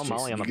got this. Throw a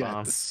molly on Jason. the You got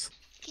bomb. this.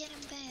 Get him,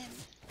 babe.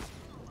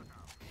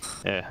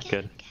 Yeah,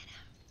 good.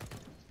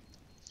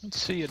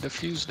 Let's see you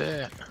defuse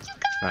that.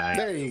 Nice.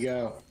 There you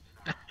go.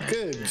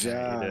 Good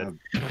job.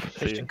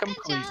 Mission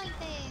complete. Good job,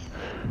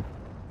 babe.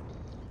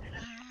 Wow.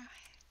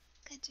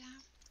 Good job.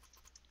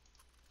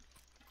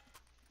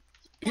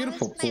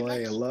 Beautiful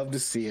play. I love to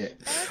see it.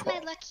 That was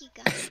my lucky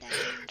gun.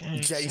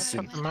 Dang,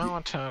 Jason. What the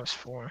Molotovs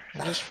for?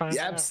 I just found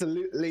You're out.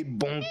 absolutely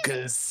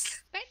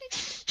bonkers.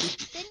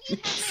 Didn't you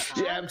have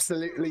You're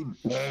absolutely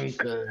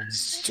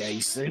bonkers,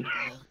 Jason.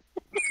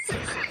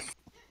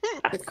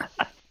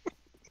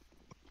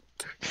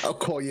 I'll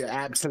call you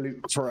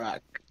absolute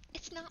truck.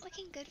 It's not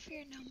looking good for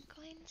your gnome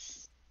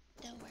coins.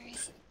 Don't worry.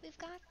 We've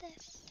got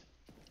this.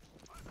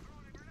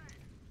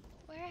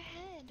 We're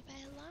ahead by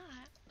a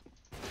lot.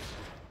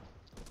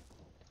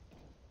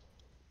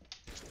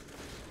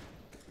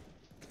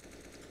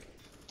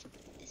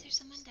 Is there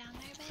someone down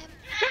there, babe?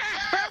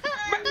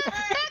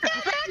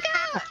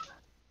 Back up!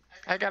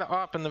 I got an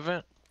op in the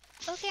vent.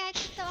 Okay, I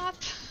took the op.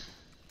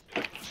 I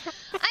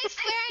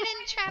swear I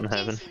didn't trap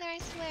Jason there, I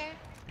swear.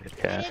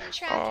 I didn't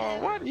trap Oh,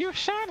 him. what? You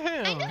shot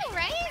him. I know,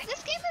 right?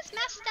 This game is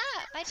messed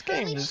up. I This game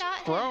totally is shot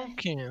him.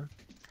 broken.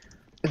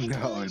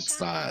 No, it's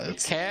not.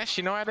 Cash,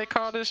 you know how they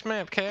call this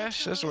map?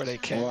 Cash? That's where they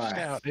cashed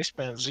Why? out. They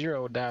spent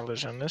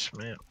 $0 on this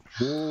map.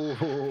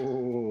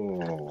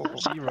 Ooh.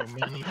 Zero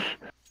money.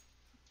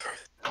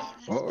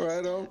 All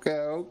right,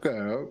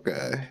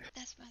 okay.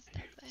 That's messed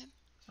up, babe.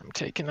 I'm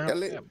taking out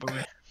that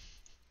boy.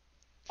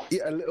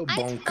 Yeah, a little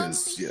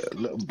bonkers. Yeah, a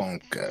little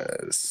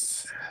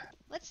bonkers.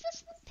 What's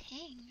this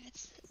ping?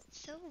 It's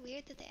so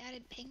weird that they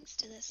added pings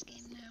to this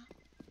game now.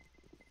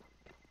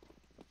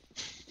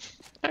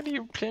 How do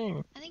you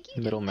ping? I think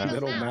you Middle do mouse.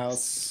 Middle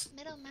mouse.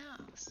 Middle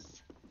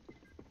mouse.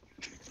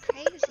 It's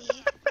crazy.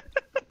 You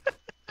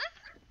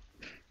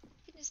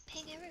can just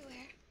ping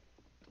everywhere.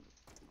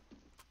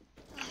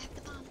 Oh, I have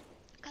the bomb.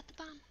 I got the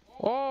bomb.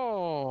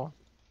 Oh!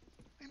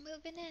 We're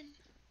moving in.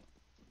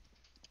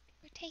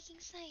 We're taking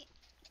sight.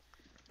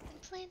 I'm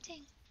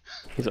planting.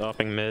 He's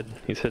offing mid.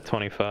 He's hit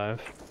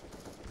 25.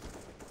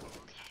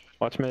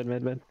 Watch mid.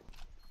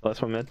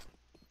 Last one mid.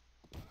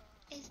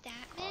 Is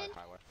that mid?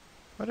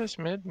 What does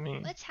mid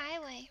mean? What's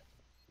highway?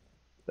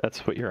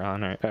 That's what you're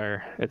on,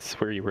 or it's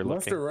where you were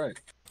Left looking. or right?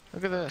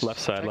 Look at this. Left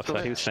side.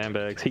 He was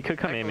sandbags. He could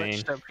come A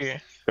main. Up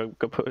here. Go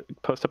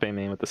post up A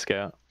main with the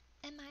scout.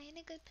 Am I in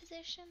a good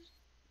position?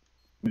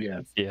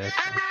 Yeah. Yeah.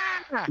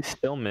 He's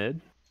still mid.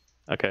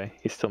 Okay,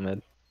 he's still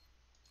mid.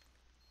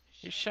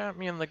 He shot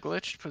me in the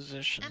glitched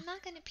position. I'm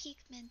not gonna peek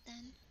mid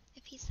then,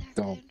 if he's that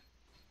Don't. good.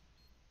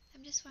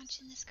 I'm just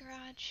watching this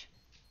garage.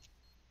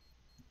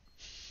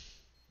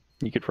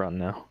 You could run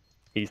now.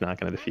 He's not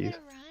gonna defuse.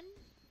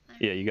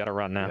 Yeah, you gotta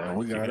run now. Yeah,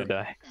 we You're got gonna it.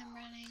 die. I'm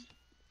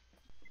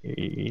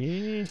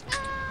running.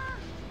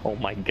 Oh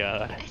my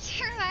god. I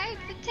survived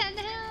with 10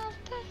 health.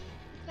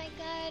 My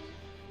god.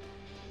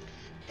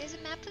 There's a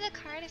map of the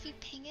card. If you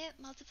ping it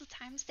multiple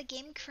times, the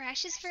game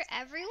crashes for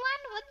everyone?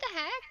 What the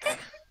heck?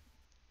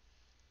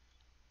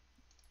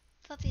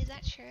 Fluffy, is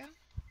that true?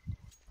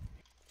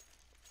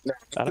 No,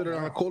 put it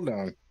on a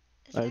cooldown.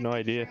 I have no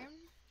idea.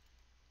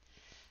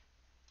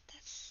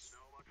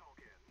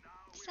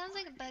 Sounds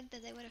like a bug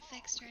that they would have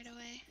fixed right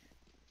away.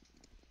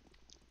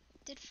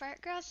 Did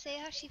Fart Girl say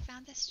how she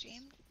found the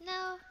stream?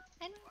 No,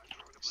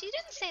 she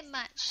didn't say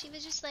much. She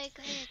was just like,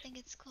 hey, I think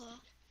it's cool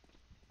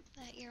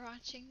that you're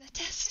watching the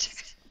tester.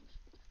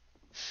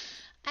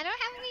 I don't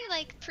have any,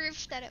 like,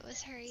 proof that it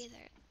was her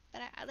either.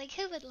 But, like,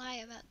 who would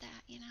lie about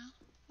that, you know?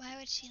 Why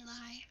would she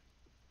lie?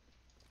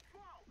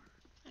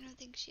 I don't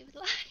think she would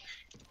lie.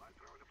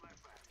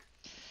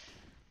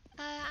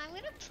 I'm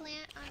gonna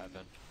plant on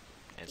Heaven.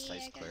 B,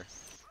 Insight's I clear.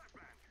 guess.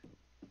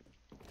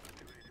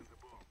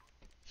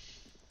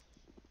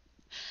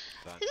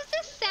 Who's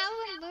this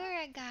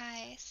Sawamura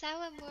guy?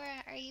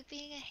 Sawamura, are you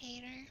being a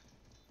hater?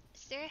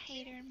 Is there a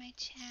hater in my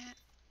chat?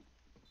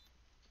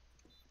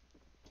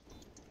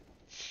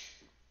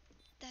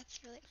 That's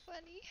really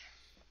funny.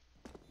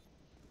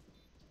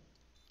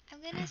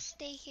 I'm gonna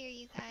stay here,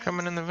 you guys.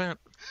 Coming in the vent.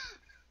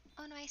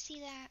 Oh no, I see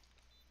that.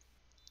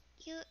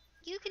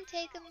 You can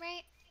take him,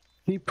 right?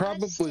 He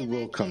probably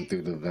will come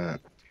through the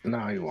vent. No,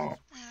 he won't.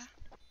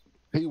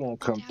 He won't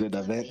come through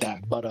the vent,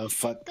 that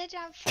motherfucker. Good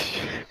job,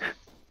 Fluffy.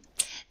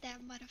 That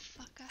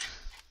motherfucker.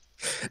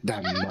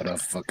 That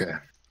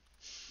motherfucker.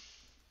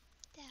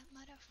 That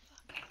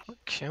motherfucker. We're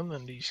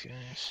killing these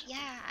guys. Yeah,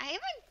 I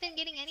haven't been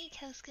getting any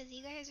kills because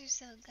you guys are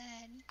so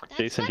good. That's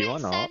Jason, what do you I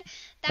want an said. alt?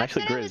 That's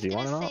Actually, what I Grizz, was do you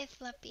want gonna an say, alt?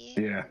 Fluffy.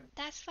 Yeah.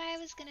 That's what I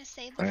was gonna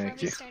say before Thank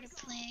we you. started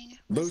playing.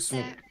 Boost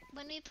me.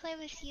 When we play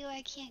with you,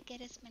 I can't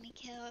get as many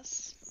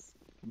kills.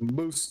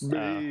 Boost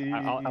me.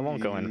 I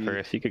won't go in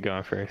first. You could go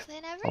in first.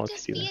 Whenever I'll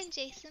just do me that. and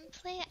Jason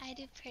play, I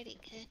do pretty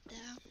good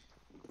though.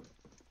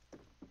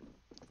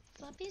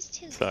 Fluffy's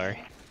too good. Sorry.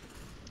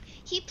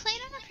 He played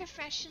on a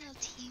professional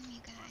team, you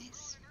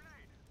guys.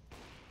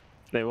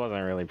 It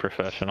wasn't really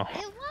professional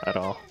at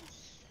all.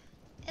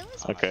 It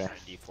was Okay.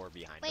 D4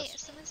 behind Wait,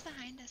 us. someone's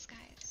behind us,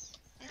 guys.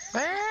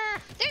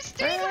 There's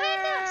 3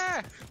 behind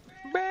us!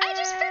 I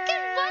just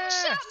freaking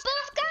one-shot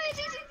both guys!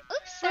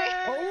 Oops, sorry.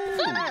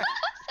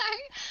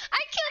 Sorry.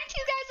 I killed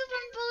 2 guys with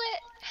 1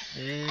 bullet.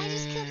 I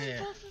just killed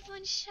them both with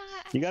 1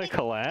 shot. You got a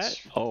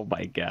collat? Oh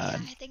my god.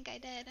 I think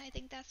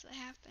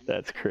happened.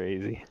 That's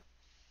crazy.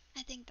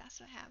 I think that's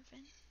what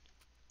happened.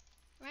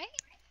 Right?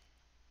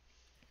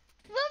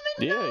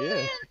 Woman moment!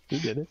 Yeah, you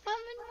did it. Woman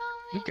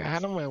You moment!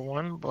 got him with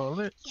one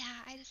bullet. Yeah,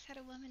 I just had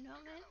a woman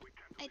moment.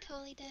 I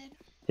totally did.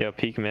 Yo,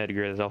 peek mid,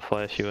 Grizz. I'll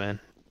flash you in.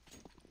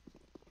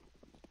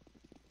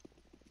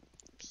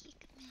 Peek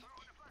mid.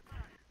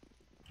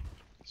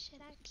 Should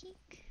I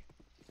peek?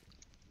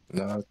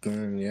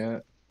 Nothing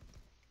yet.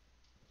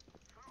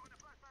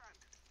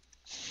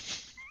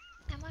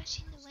 I'm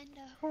watching the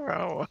window. We're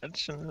all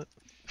watching it.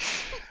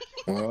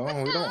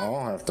 Well, we don't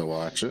all have to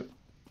watch it.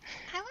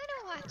 I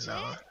wanna watch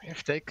No, it.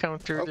 if they come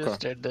through this,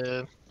 they're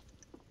dead.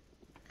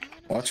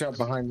 Watch out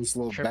behind these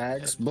little Sure.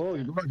 bags. Blow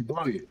you, blow you,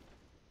 blow you.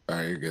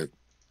 Alright, you're good.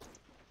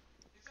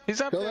 He's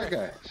up Kill there.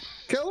 that guy.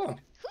 Kill him.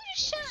 Who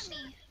just shot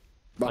me?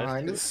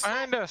 Behind us.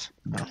 Behind us.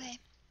 Okay.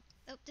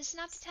 Nope, this is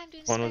not the time to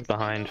inspect. One was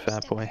behind windows.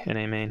 Fat Boy in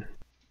A main.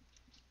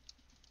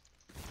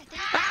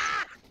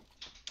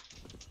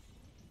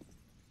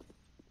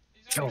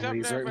 Kill him.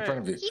 He's right in front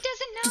of you. He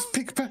doesn't know. Just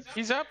peek back.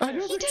 He's up there. He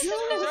doesn't He's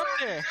know. up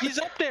there. He's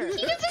up there.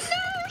 He doesn't know.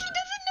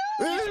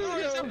 He doesn't know.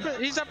 He's up there.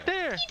 He's up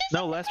there.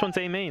 No, last one's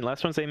A main.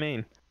 Last one's A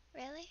main.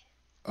 Really?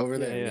 Over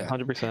there. Yeah,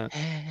 100%.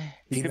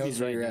 He could be knows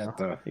where sight you're now. at,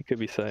 though. He could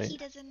be sight. He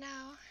doesn't know.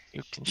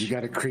 You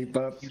gotta creep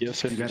up. Yes,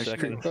 You 50 gotta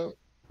seconds. creep up.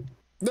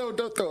 No,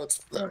 don't throw it.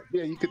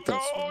 Yeah, you could throw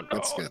it.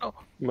 That's good.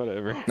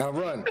 Whatever. Now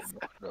run.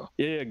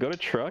 Yeah, go to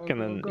truck and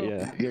then,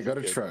 yeah. Yeah, go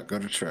to truck. Go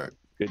to truck.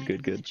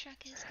 Good.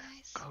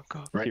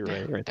 Go. Right You're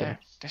there. right there.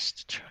 That's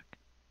the truck.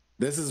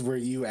 This is where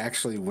you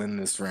actually win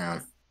this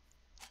round.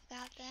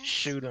 Got that.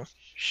 Shoot him.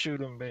 Shoot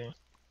him, baby.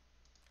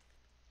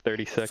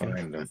 30 seconds. Find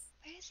him.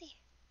 Where is he?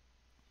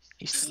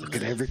 He's Look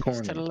at every to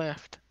corner. the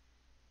left.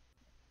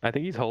 I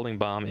think he's holding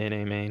bomb in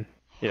A main.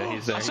 Yeah,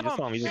 he's there. I He saw just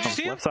saw him. him. He just Did you saw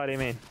see him. him? Left side A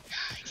main.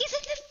 He's in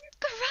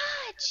the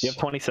garage. You have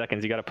 20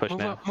 seconds. You gotta push Move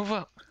now. up. Move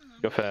up.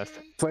 Go fast.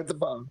 Plant the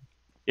bomb.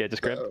 Yeah,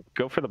 just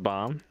go for the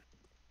bomb.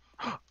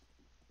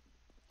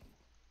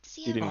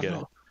 See You him? didn't get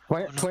it.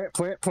 Plant. What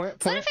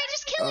if I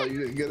just kill Oh, him? you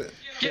didn't get it.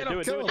 Get him. Do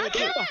it. Kill him.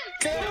 Kill him.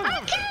 Kill him.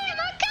 I'll kill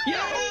him.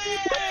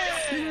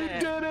 You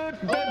did it.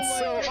 That's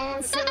so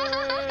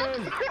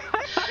awesome.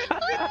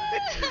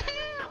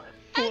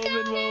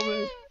 Woman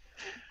moment.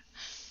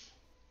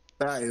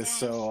 That is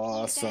so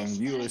awesome.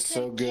 You were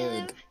so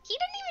good. He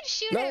didn't even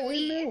shoot No, at we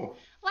me. knew.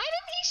 Why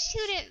didn't he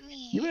shoot at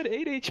me? You had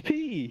 8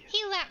 HP.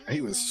 He let me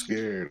He was win.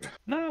 scared.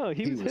 No,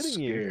 he was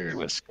hitting you. scared. He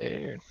was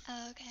scared.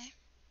 Oh, okay.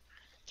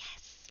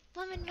 Yes.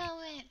 Woman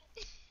moment.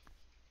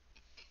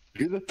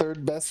 You're the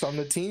third best on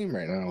the team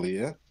right now,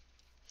 Leah.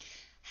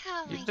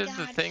 Oh You my did god.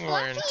 the thing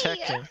where in Fluffy!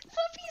 Tekken.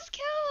 Fluffy's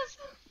kills.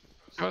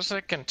 I was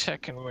like in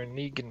Tekken where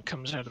Negan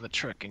comes out of the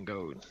truck and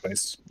goes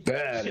It's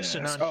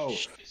pissing badass. on,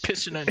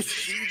 pissing on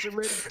shoes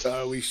already.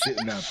 Oh, we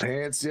shitting our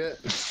pants yet?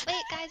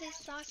 Wait, guys, I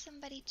saw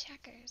somebody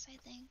checkers, I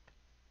think.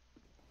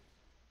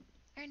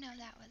 Or no,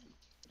 that wasn't.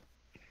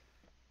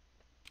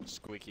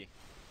 Squeaky.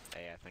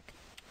 Hey, I think.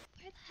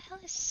 Where the hell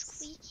is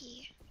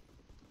Squeaky?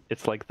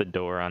 It's like the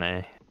door on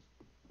A.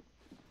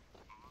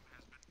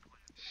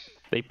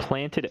 They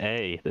planted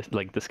A.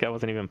 This guy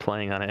wasn't even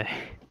playing on A.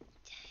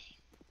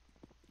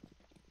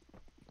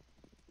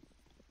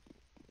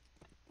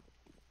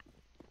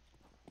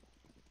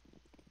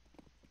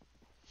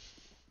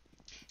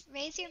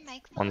 Raise your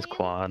mic volume. One's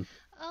quad.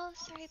 Oh,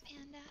 sorry,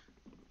 Panda.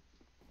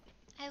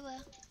 I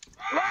will.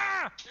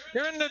 Ah!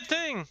 They're in the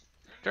thing.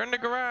 They're in the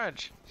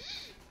garage.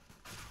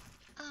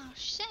 Oh,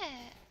 shit.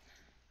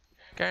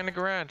 Guy in the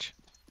garage.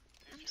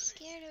 I'm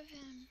scared of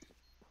him.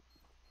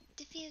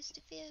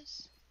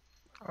 Diffuse.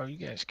 Oh, you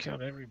guys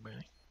killed everybody.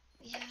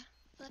 Yeah,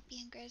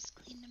 Flippy and Grizz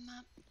cleaned him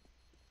up.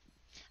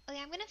 Okay,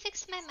 I'm gonna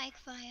fix my mic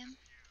volume.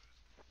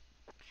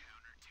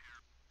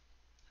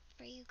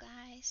 For you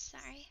guys,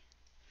 sorry.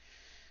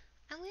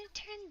 I'm gonna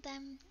turn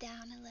them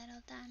down a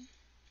little then.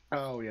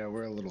 Oh yeah,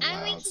 we're a little I'm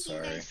loud. making you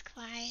Sorry. guys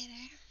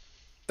quieter.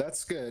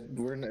 That's good.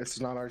 It's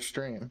not our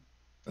stream.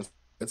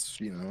 It's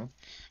you know.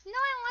 No,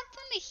 I want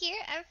them to hear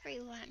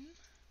everyone.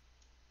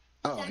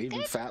 Oh, that even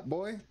good? Fat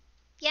Boy.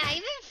 Yeah,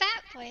 even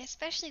Fat Boy,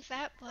 especially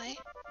Fat Boy.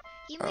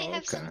 You might Oh,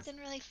 have okay. something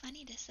really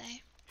funny to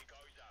say.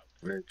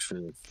 Very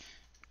true.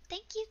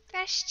 Thank you,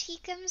 Thresh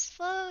Cheekums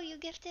Flow. You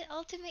gifted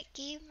Ultimate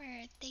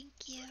Gamer. Thank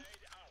you.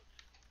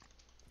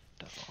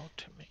 The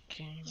ultimate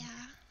game. Yeah,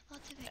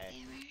 Ultimate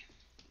Gamer.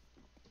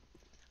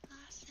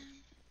 Awesome.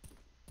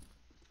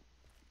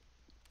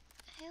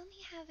 I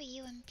only have a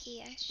UMP.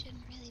 I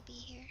shouldn't really be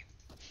here.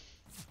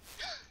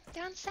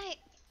 They're on site.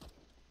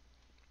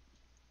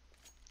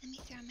 Let me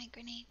throw my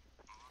grenade.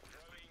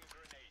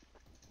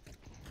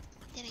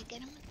 Did I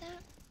get him with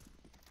that?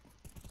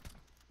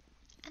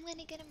 I'm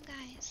gonna get him,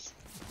 guys.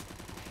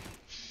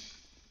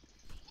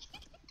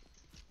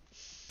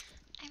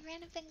 I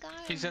ran up and got him.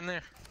 He's in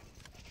there.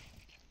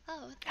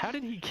 Oh, How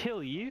did he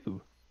kill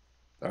you?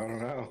 I don't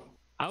know.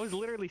 I was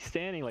literally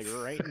standing like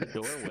right in the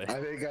doorway.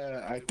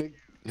 I think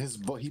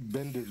he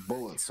bent his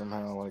bullet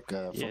somehow, like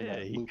from Yeah,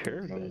 that he loop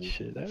curved that movie.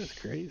 shit. That was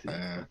crazy.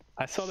 Yeah.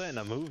 I saw that in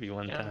a movie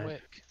one John time.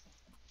 Wick.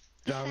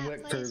 John Fat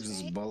Wick Boys, curves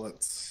his right?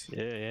 bullets.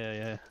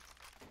 Yeah.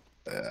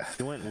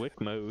 He went Wick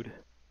mode.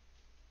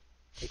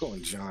 I'm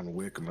going John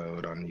Wick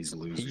mode on these He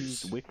losers.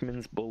 used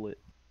Wickman's bullet.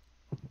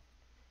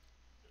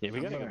 Yeah, we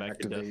I'm gotta go gonna back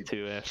to Dust activate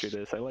 2 after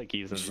this. I like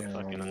using the John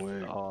fucking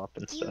Wick. AWP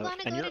and You stuff. want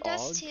to And go your to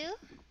Dust AUG? too?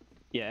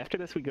 Yeah, after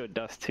this we go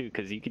Dust 2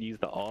 because you could use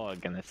the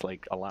AUG and it's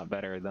like a lot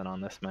better than on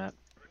this map.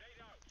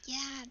 Yeah,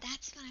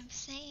 that's what I'm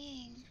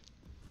saying.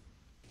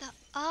 The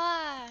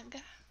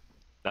AUG.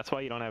 That's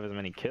why you don't have as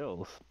many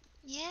kills.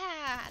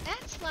 Yeah,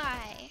 that's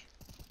why.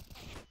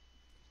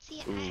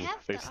 See, Ooh, I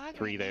have there's the AUG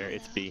 3 right there. now,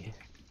 It's though. B.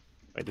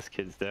 Wait, this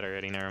kid's dead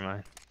already. Never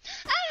mind.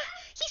 Ah!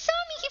 He saw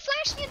me! He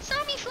flashed me and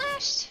saw me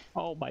flashed!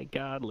 Oh my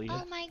god, Leah.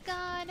 Oh my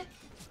god.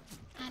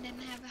 I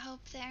didn't have a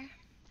hope there.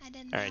 I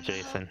didn't Alright, have a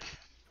Jason.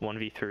 hope.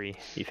 1v3.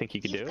 You think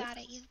you could You've do it? got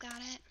it, you've got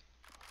it.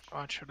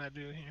 Watch what I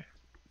do here.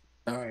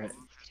 Alright.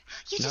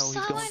 You No, just he's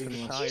saw going one! for the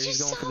You tire. He's just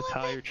going saw for the one,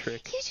 tire man.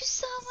 trick. You just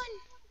saw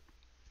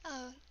one!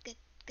 Oh,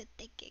 good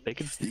thinking. They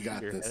can see You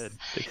got your this. head.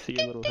 They see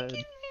your little head.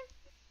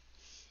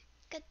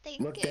 Good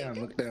thinking. Look down,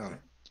 look down.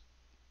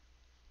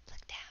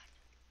 Look down.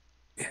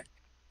 Yeah,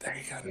 there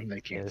you go. They Yeah,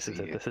 can't this see is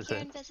it. you. This is You're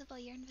it. invisible,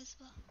 you're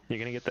invisible. You're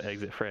gonna get the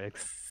exit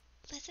frags.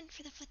 Listen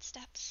for the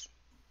footsteps.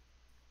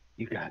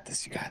 You got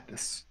this, you got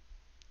this.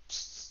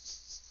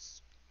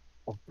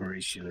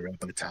 Operation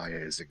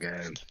Reptiles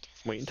again.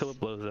 Wait until it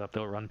blows up.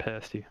 They'll run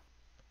past you.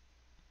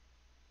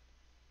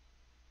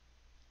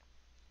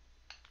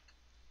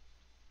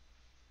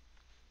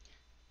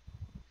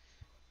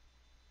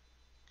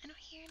 I don't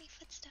hear any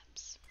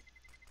footsteps.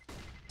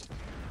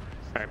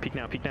 Alright, peek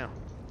now, peek now.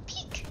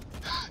 Peek!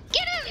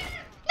 Get him!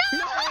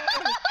 No!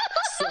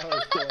 So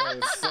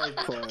close, so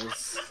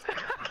close.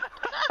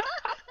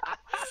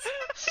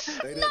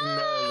 They didn't know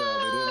though,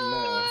 they didn't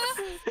know.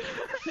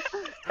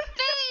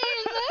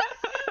 Babe!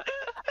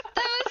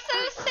 That was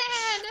so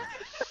sad!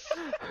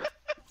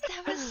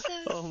 That was so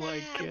sad. Oh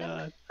my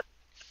god.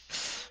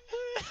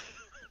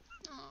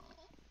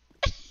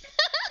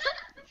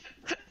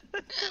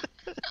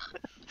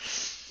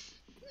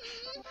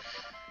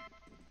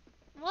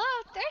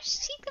 Whoa, Thresh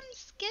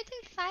Cheekums getting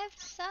 5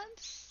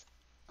 subs.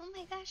 Oh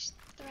my gosh,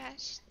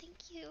 Thresh,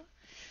 thank you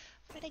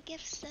for the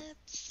gift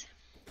subs.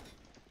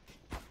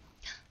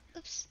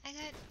 Oops, I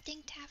got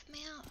dinked half my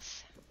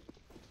health.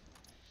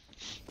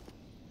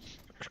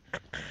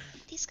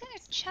 These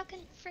guys are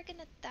chucking friggin'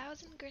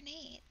 1,000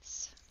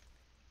 grenades.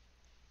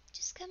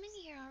 Just come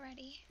in here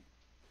already.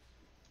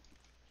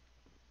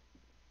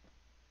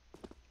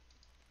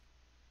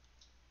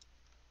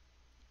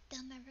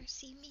 They'll never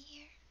see me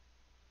here.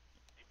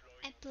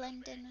 I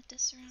blend in with the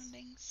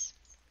surroundings.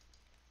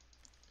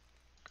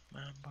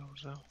 Come on,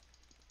 bozo.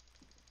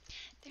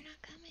 They're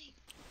not coming.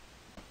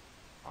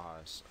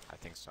 I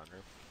think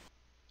sunroof.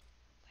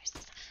 Where's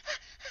this?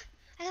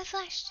 I got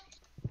flashed.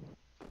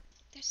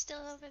 They're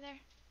still over there.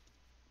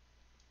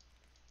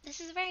 This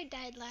is where I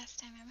died last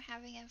time. I'm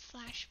having a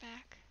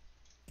flashback.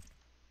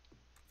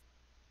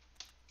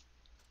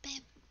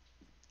 Babe,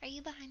 are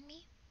you behind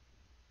me?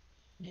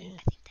 Yeah.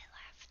 I think they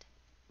left.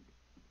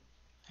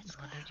 Let's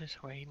go. They're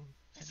just waiting.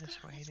 They're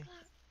just waiting. Let's go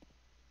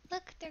out.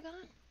 Look, they're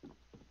gone.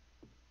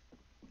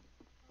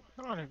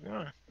 Oh, they're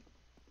gone.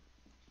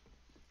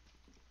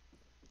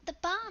 The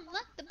bomb!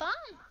 Look, the bomb!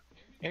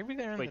 Maybe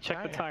they're in Wait, the check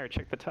tire. the tire,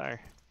 check the tire.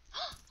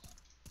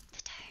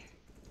 The tire.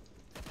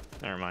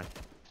 Never mind.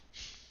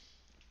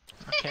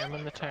 Okay, I'm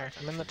in the tire.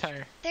 I'm in the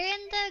tire. They're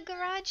in the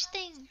garage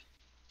thing.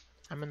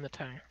 I'm in the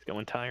tire. Go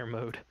in tire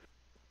mode.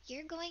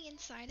 You're going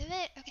inside of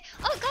it? Okay.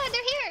 Oh god,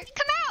 they're here!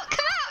 Come out! Come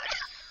out!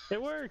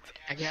 It worked!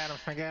 I got him.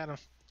 I got him.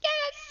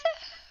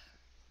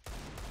 Yes!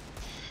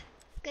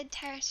 Good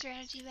tire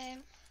strategy, babe.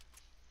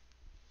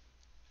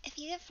 If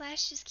you get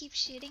flashed, just keep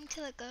shooting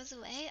till it goes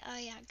away. Oh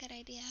yeah, good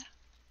idea.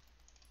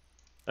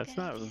 That's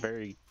not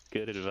very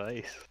good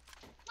advice.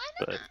 Why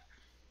not? But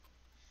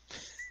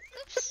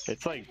Oops.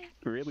 it's like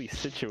really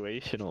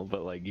situational,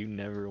 but like you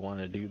never want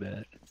to do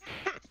that.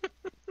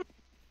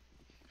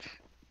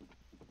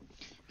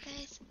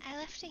 Guys, I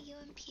left a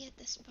UMP at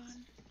the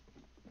spawn.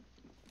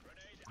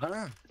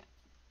 Huh?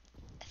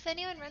 If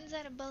anyone runs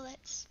out of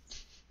bullets.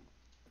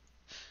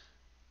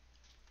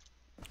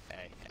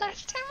 Hey.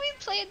 Last time we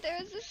played, there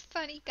was this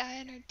funny guy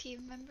on our team,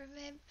 remember,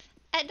 babe?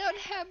 I don't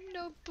have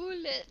no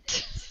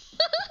bullet.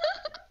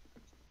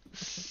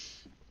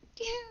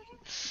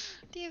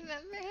 Do you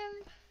remember him?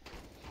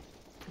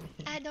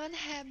 I don't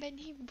have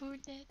any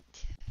bullet.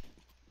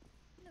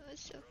 That was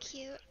so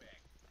cute.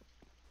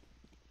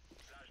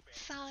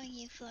 Following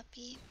you,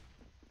 Fluppy.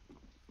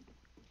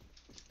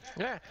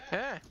 Yeah.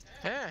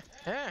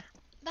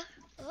 Bah.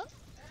 Oh?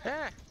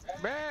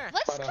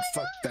 What's What's going on?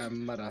 Motherfuck that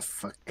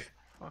motherfuck.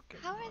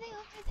 How are they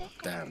over there?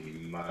 That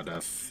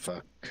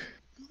motherfuck.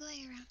 I'm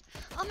going around.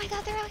 Oh my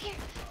god, they're out here!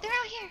 They're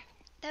out here!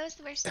 That was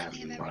the worst That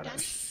thing I've ever done.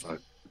 motherfuck.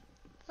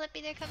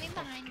 Flippy, they're coming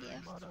behind you.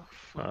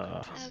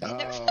 Uh, Okay,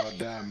 they're Oh,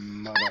 that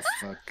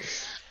motherfuck.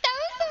 That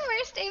was the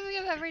worst aiming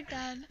I've ever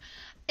done.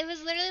 It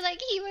was literally like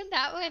he went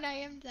that way and I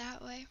am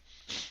that way.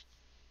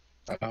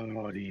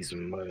 Oh, these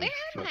Where am I?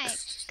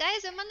 motherfuckers.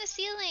 Guys, I'm on the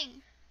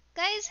ceiling.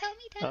 Guys, help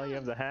me down. oh, you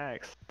have the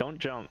hacks. Don't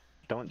jump.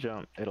 Don't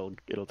jump. It'll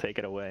take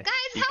it away. Guys,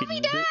 You help can me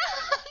use down! it.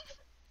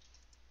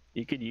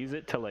 You could use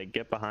it to like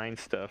get behind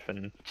stuff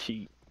and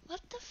cheat.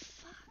 What the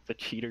fuck? The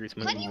cheater's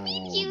move. What do you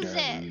mean use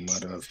that it?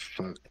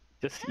 motherfucker.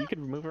 Just you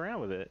can move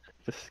around with it.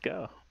 Just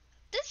go.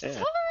 This is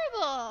Yeah.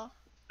 horrible.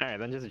 Alright,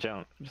 then just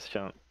jump. Just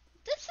jump.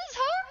 This is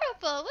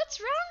horrible. What's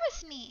wrong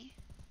with me?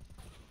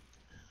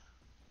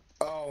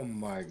 Oh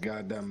my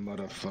god, that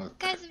motherfucker.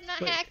 Guys, I'm not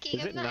Wait, hacking.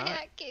 is I'm it not not?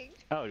 hacking.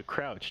 Oh,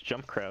 crouch.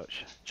 Jump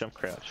crouch. Jump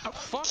crouch. Oh,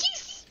 fuck.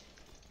 Jeez.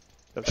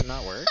 Does it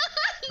not work?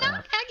 Not Oh,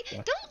 hacking.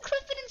 fuck. Don't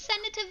clip it and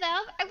send it to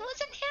Valve. I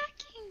wasn't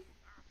hacking.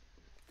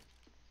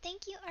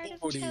 Thank you, Art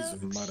Oh, of these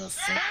Chokes.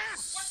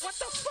 motherfuckers. What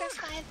the For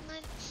fuck? 5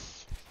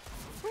 months.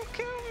 Who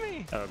killed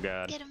me? Oh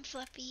god. Get him,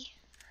 Fluffy.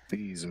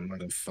 These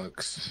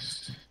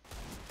motherfuckers.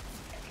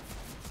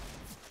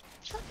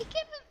 Fluffy,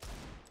 get him.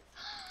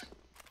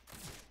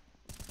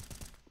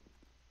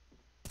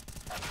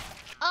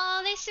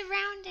 Oh, they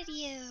surrounded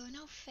you.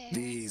 No fair.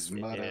 These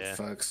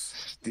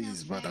motherfuckers.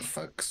 These No fair.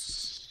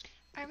 motherfuckers.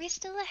 Are we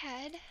still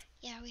ahead?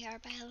 Yeah, we are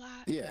by a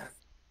lot. Yeah.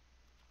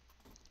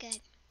 Good.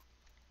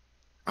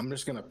 I'm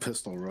just gonna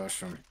pistol rush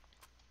them.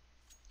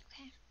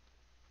 Okay.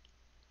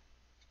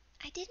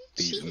 I didn't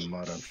These cheat.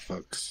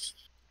 motherfuckers.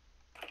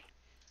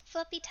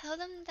 Fluffy, tell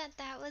them that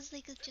that was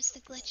like just a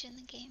glitch in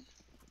the game.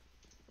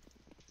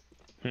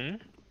 Hmm?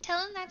 Tell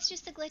them that's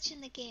just a glitch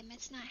in the game.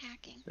 It's not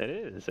hacking. It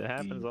is. It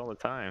happens all the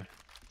time.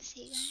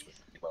 See, guys?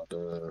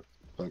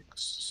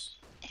 Motherfuckers.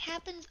 It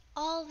happens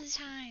all the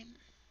time.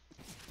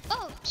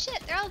 Oh, shit.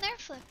 They're all there,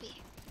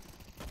 Flippy.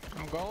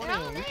 I'm going They're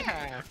all in. there.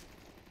 Yeah.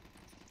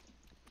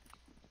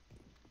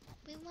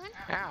 We won?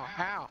 Ow,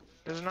 ow.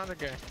 There's another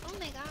guy. Oh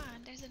my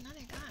god, there's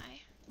another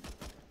guy.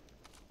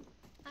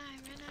 I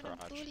ran out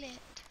of Garage. bullet.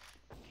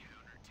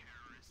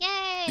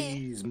 Yay!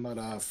 These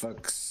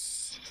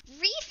motherfuckers.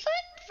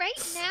 Refund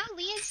right now?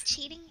 Leah's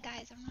cheating?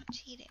 Guys, I'm not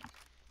cheating.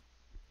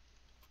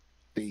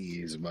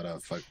 These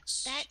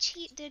motherfuckers. That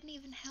cheat didn't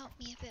even help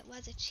me if it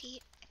was a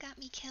cheat. It got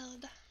me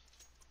killed.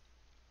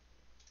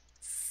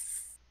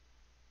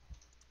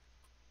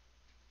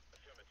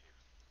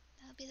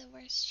 That would be the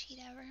worst cheat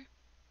ever.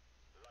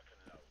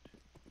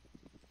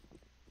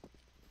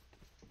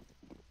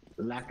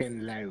 Lock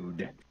and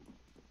load.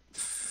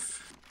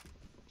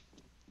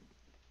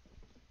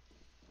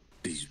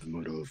 These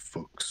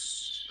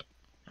motherfuckers.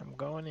 I'm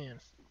going in.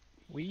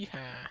 We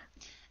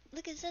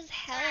Look, it says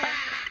hell.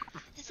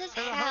 It says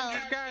There's hell.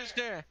 100 guys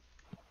there.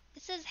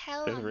 It says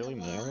hell There's on really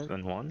the wall. more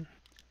than one?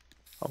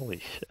 Holy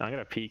shit. I'm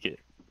gonna peek it.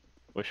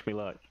 Wish me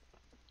luck.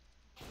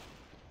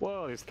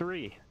 Whoa, there's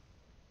 3.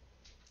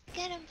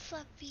 Get him,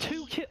 Fluffy.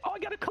 2 kill. Oh, I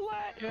got a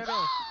collat! Get him.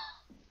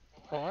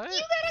 What?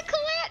 You got a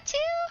collat too?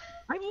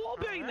 I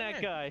wallbanged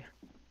that guy!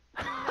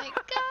 Oh my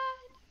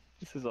god.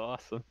 This is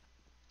awesome.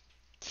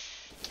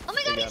 Oh my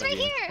They god, he's gotta right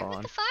be in here. What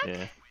spawn. the fuck?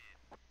 Yeah.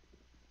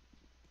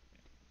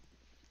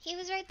 He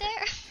was right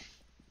there.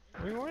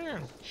 We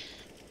win.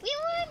 We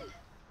won.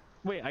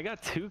 Wait, I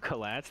got 2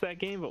 collats that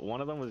game, but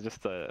one of them was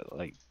just a,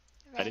 like,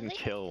 I didn't Really?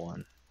 kill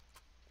one.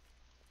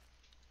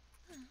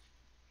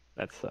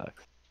 That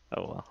sucks.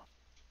 Oh well.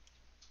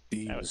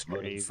 These That was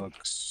crazy.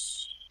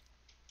 motherfuckers.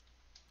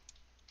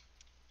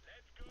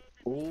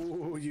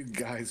 Oh, you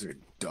guys are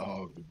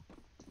dog.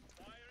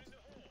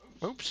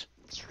 Oops.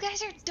 You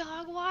guys are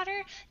dog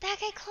water? That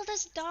guy called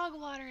us dog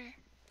water.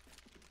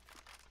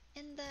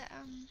 In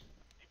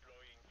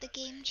the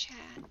game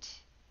chat.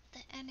 The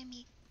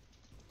enemy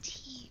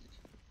team.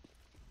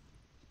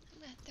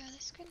 I'm gonna throw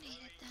this grenade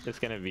at them. It's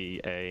gonna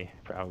be A,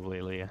 probably,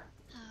 Leah.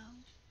 Oh.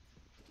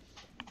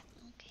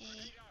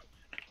 Okay.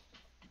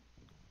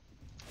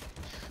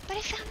 But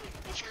I found one!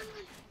 I found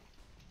one!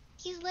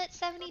 He's lit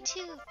 72.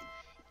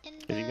 In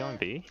the... Is he going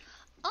B?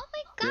 Oh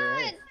my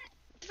god!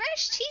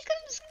 Thresh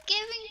Chicum's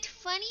giving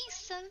 20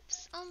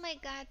 subs. Oh my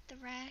god,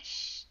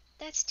 Thresh.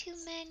 That's too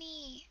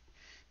many.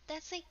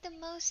 That's like the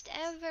most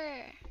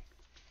ever.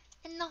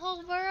 In the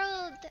whole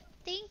world.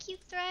 Thank you,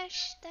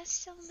 Thresh. That's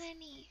so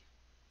many.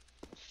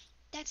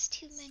 That's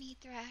too many,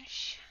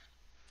 Thresh.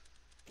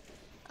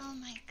 Oh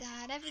my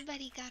god,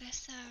 everybody got a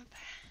sub.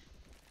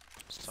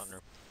 Sunroof.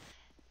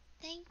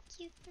 Thank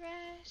you,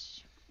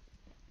 Thresh.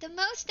 The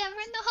most ever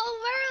in the whole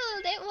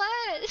world! It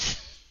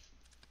was!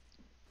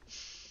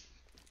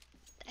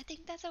 I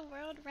think that's a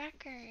world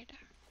record.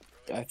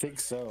 I think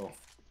so.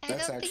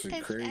 That's I don't actually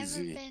think that's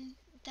crazy. ever been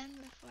done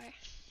before.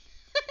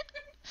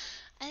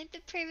 I think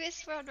the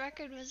previous world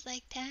record was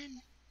like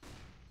 10.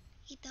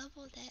 He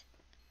doubled it.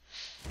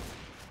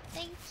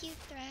 Thank you,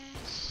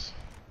 Thresh.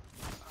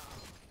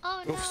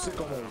 Oh Go no!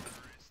 sicko mode.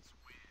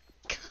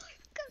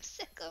 Go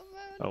sicko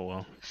mode. Oh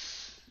well.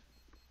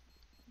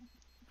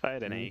 If I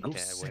had an AK, Go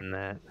I'd win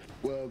that.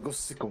 Well, go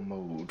sicko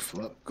mode,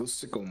 Flup. Go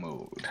sicko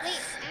mode. Wait,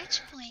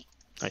 match point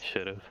I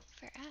should've.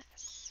 for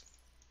us.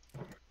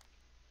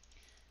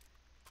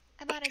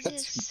 I bought a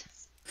Zeus.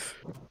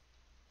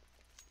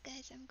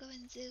 Guys, I'm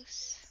going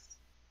Zeus.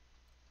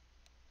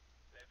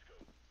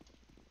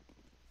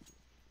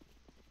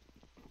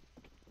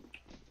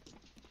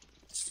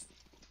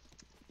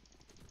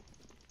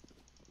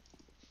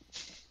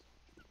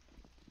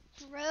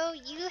 Bro,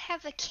 you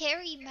have a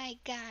carry, my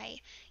guy.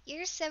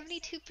 You're 72%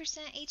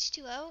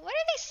 H2O. What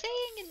are they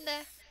saying in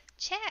the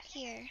chat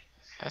here?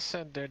 I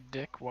said they're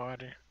dick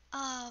water.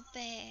 Oh,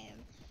 babe.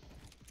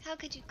 How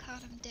could you call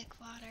them dick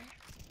water?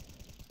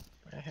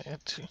 I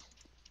had to.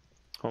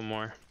 One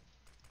more.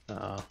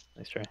 Oh,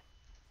 nice try.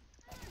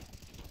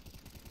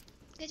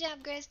 Good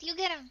job, Grist. You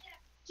get him.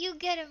 You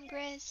get him,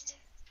 Grist.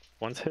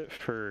 One's hit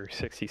for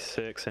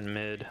 66 in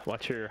mid.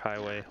 Watch your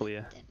highway,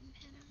 Leah.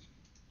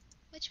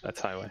 Which one's That's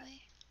highway.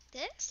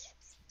 This?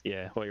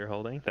 Yeah, what you're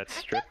holding. That's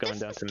strip going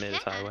down to mid is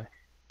highway.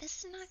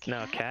 This is not cat.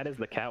 No, cat is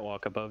the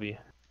catwalk above you.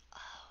 Oh,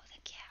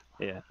 the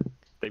catwalk. Yeah,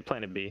 they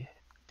planted B.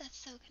 That's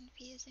so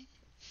confusing.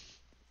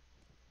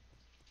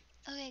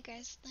 Okay,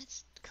 guys,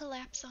 let's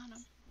collapse on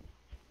them.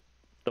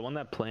 The one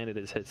that planted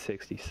is hit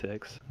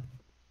 66.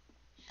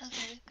 Okay,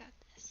 we've got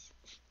this.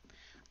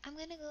 I'm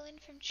gonna go in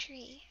from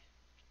tree.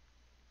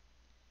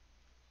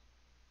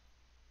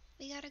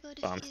 We gotta go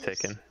to Bomb's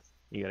ticking.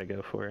 You gotta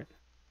go for it.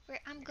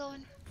 I'm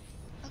going.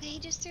 Okay, he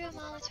just threw a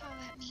Molotov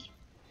at me.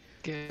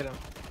 Get him.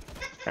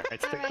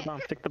 Alright, stick the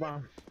bomb, stick the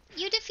bomb.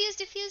 You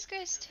defuse,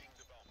 Grist.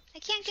 I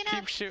can't get up.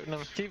 Keep shooting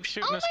him. Keep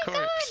shooting his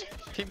corpse.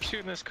 Keep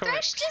shooting his corpse.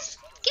 Thresh just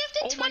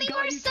gifted 20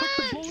 more subs. Took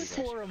the bullet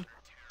for him.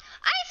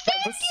 I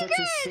thank you, Such a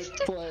Grist.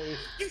 sick play.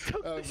 Thank you so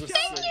much,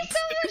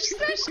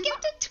 Thresh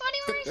gifted 20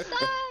 more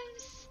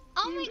subs.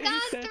 Oh my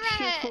god,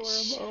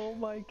 Thresh. Oh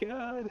my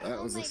god.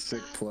 That was a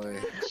sick play.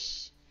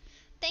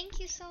 Thank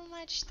you so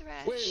much,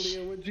 Thresh. Wait,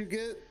 Leah, what'd you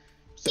get?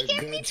 He The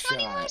gave me good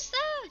 20 more shot.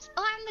 subs.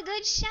 Oh, I'm the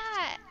good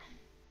shot.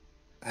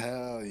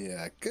 Hell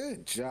yeah.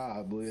 Good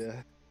job,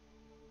 Leah.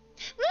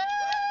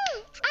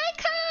 Woo!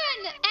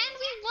 Icon! And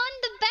we won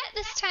the bet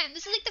this time.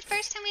 This is like the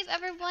first time we've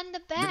ever won the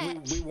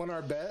bet. Did we won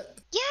our bet?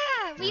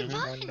 Yeah, we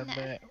won won. the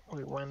bet.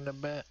 We won the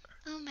bet.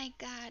 Oh my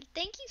god.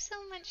 Thank you so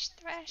much,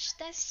 Thresh.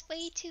 That's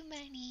way too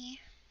many.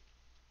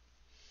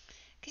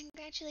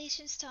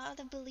 Congratulations to all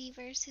the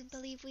believers who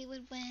believe we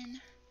would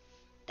win.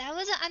 That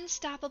was an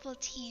unstoppable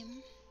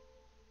team.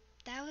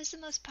 That was the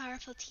most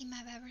powerful team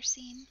I've ever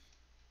seen.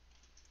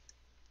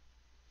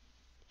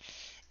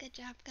 Good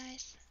job,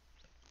 guys.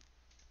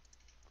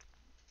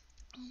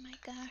 Oh my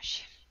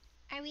gosh.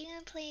 Are we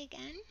gonna play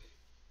again?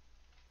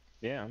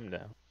 Yeah, I'm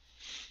down.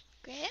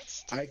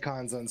 Grist?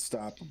 Icon's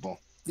unstoppable.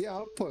 Yeah,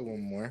 I'll play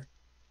one more.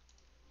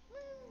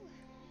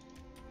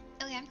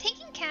 Okay, I'm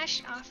taking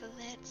cash off of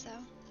it, so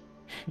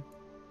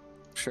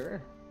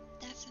Sure.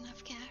 that's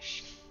enough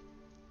cash.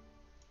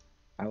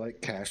 I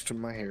like cash to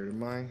my hair to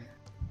mine.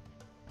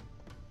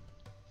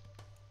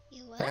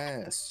 You what?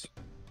 Ass.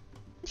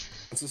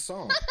 It's a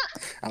song.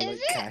 I Is like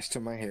it? cash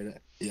to my hair to.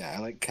 Yeah, I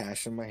like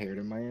cash in my hair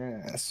to my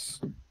ass.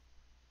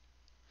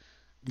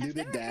 Do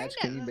the dash,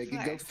 can you make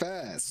it go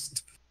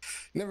fast?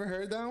 Never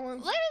heard that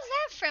one? What is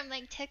that from?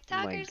 Like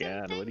TikTok Oh my or something?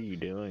 god, what are you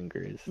doing,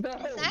 Grizz? No,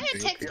 Is that a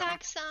dude.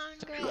 TikTok song,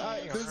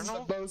 Grist?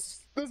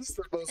 This is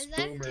the most Is that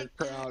boomer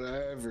crowd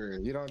ever.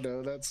 You don't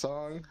know that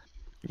song?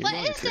 What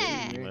You're is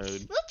crazy it?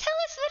 mode. Well, tell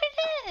us what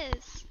it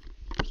is.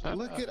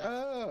 Look it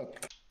up.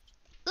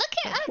 Look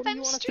it up. What do you I'm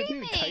want us to do?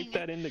 streaming. Type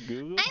that into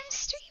Google? I'm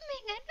streaming.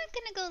 I'm not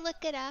gonna go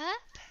look it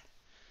up.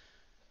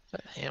 Is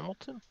that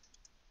Hamilton?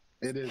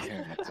 It is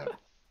Hamilton.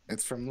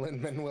 It's from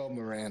Lin-Manuel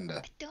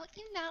Miranda. Don't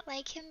you not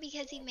like him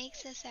because he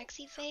makes a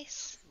sexy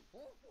face?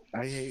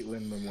 I hate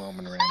Lin-Manuel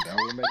Miranda. I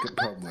will make it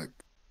public.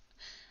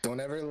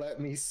 Don't ever let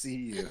me see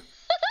you,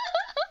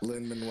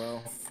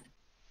 Lin-Manuel.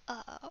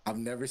 Uh-oh. I've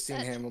never seen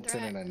That's a Hamilton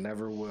threat. and I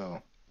never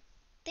will.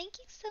 Thank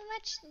you so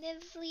much,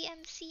 Nivly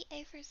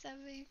MCA, for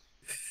subbing.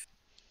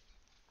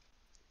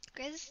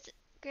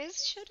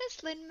 Grizz showed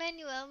us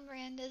Lin-Manuel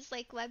Miranda's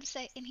like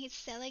website, and he's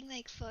selling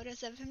like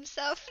photos of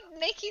himself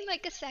making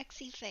like a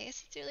sexy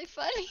face. It's really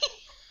funny.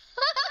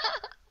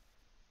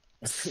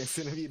 If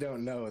any of you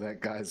don't know,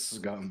 that guy's a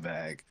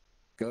scumbag.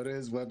 Go to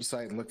his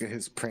website and look at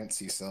his prints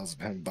he sells of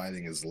him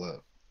biting his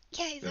lip.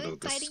 Yeah, he's It'll always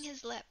dis- biting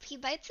his lip. He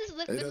bites his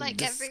lip It'll in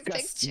like every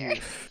disgust picture.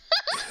 you.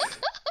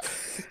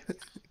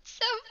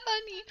 So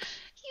funny.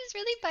 He's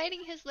really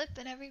biting his lip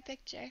in every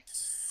picture.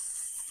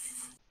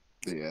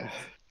 Yeah.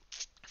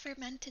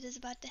 Fermented is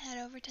about to head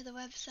over to the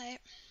website.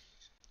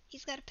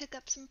 He's got to pick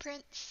up some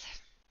prints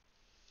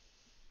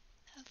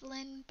of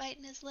Lynn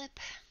biting his lip.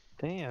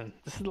 Damn,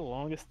 this is the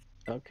longest.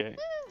 Okay.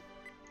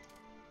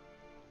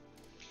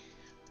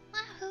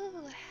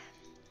 Wahoo!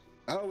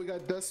 Oh, we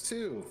got Dust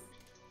too.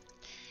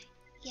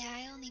 Yeah,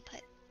 I only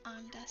put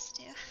on Dust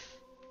too.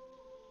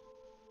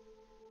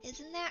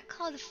 Isn't that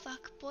called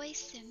fuckboy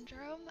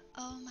syndrome?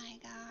 Oh my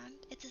god,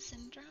 it's a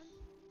syndrome?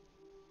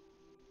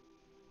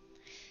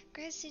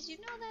 Grace, did you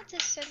know that's a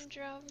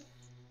syndrome?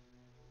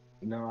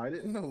 No, I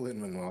didn't know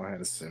Lin-Manuel had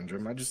a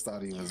syndrome. I just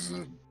thought he was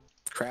a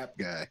crap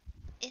guy.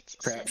 It's a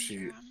Crap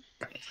shoot. syndrome.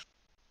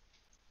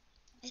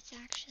 It's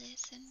actually a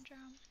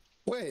syndrome.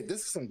 Wait,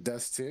 this isn't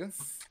Dust 2.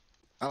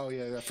 Oh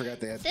yeah, I forgot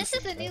they had This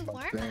is a new thing.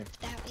 warm-up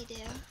that we do.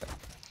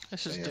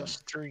 This is Yeah.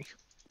 Dust 3.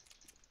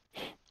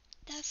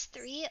 Dust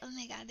 3? Oh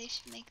my god, they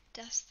should make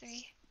Dust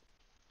 3.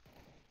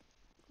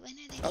 When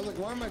are they I was like,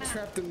 why am I gonna come out?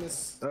 trapped in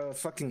this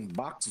fucking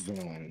box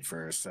zone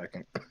for a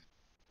second?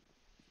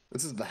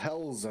 This is the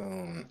hell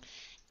zone.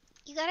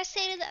 You gotta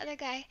say to the other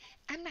guy,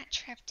 I'm not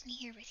trapped in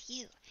here with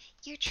you.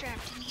 You're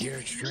trapped in here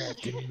with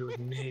me. With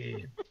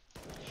me.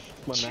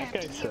 When that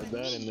guy said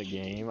that in the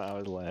game, I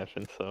was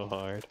laughing so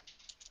hard.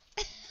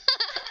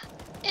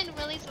 In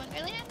Willy's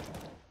Wonderland?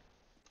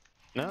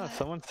 No,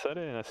 someone said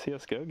it in a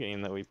CSGO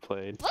game that we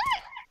played. What?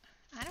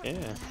 I don't know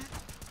Yeah.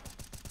 that.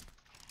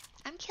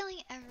 I'm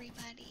killing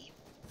everybody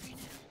right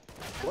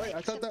now. Wait,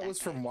 I thought that was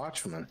from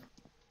Watchmen.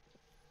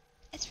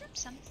 It's from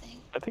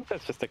something. I think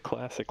that's just a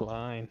classic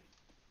line.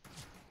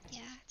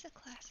 Yeah, it's a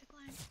classic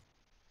line.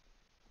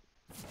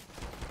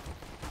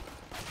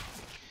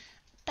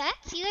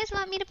 Bets? You guys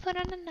want me to put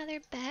on another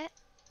bet?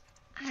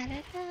 I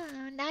don't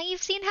know. Now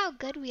you've seen how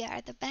good we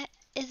are. The bet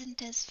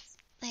isn't as,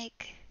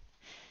 like...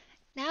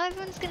 Now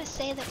everyone's gonna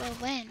say that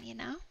we'll win, you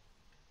know?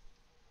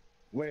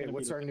 Wait,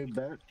 what's our new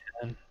bet?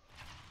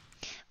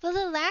 Well,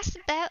 the last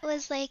bet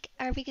was like,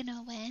 are we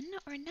gonna win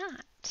or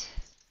not?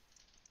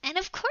 And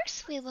of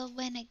course we will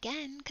win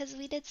again, because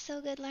we did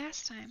so good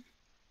last time.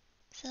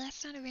 So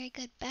that's not a very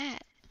good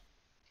bet.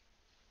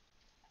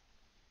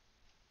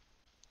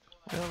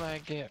 Will I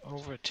get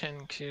over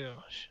 10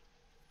 kills?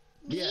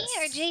 Me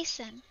or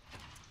Jason?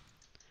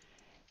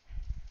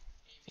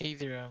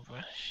 Either of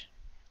us.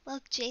 Will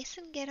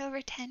Jason get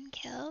over 10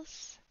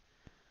 kills?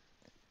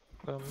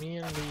 Will me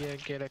and Leah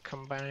get a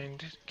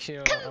combined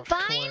kill of 20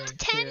 Combined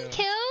 10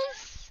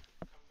 kills?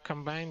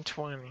 Combined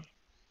 20.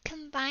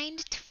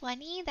 Combined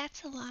 20?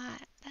 That's a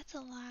lot. That's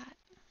a lot.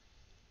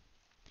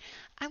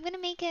 I'm gonna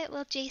make it,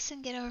 will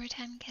Jason get over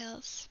 10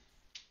 kills?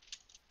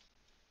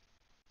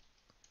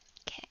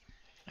 Okay.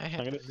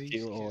 I'm gonna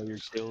steal all your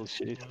kills,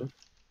 Jason.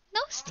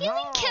 No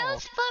stealing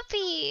kills,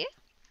 puppy!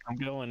 I'm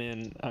going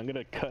in. I'm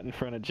gonna cut in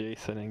front of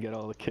Jason and get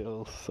all the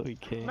kills so he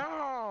can't.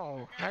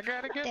 No! I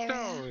gotta get There we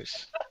go.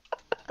 those!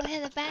 Okay,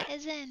 the bet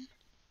is in.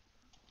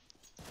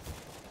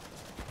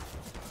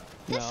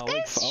 No,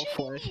 I'll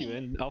flash you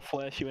in. I'll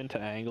flash you into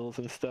angles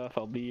and stuff.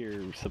 I'll be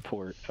your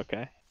support,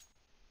 okay?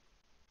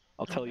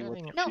 I'll tell you what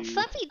to No, do.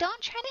 Fluffy,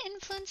 don't try to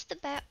influence the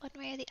bet one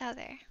way or the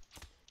other.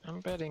 I'm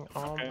betting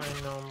all my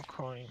gnome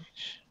coins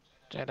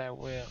that I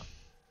will.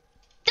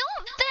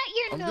 Don't bet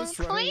your I'm gnome just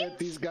running coins! at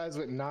these guys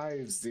with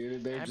knives,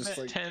 dude. They're I just bet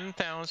like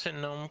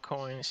 10,000 gnome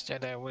coins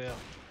that I will.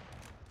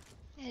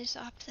 I just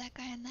opped that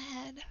guy in the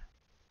head.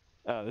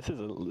 Oh,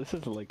 this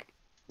is like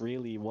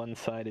really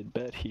one-sided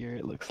bet here.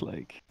 It looks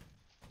like.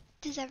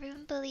 Does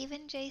everyone believe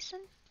in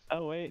Jason?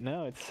 Oh wait,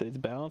 no, it's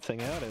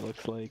balancing out. It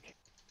looks like.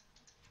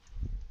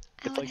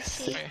 It's like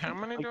see. Wait, how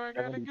many do I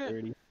gotta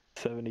get?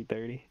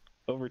 70-30.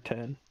 Over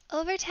 10.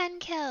 Over 10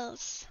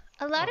 kills.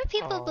 A lot of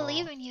people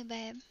believe in you,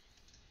 babe.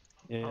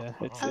 Yeah,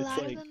 it's A lot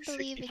of like them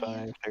believe in you.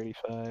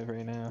 65-35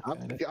 right now.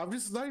 I'm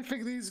just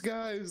knifing these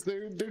guys.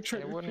 They're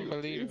trying They to wouldn't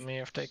kill believe me. me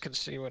if they could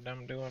see what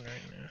I'm doing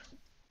right now.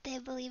 They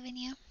believe in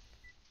you.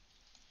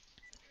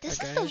 This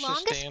The is the guy's just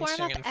longest dancing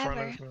warm-up in front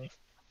ever. of me.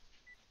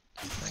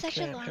 This is I such a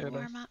can't long hit him.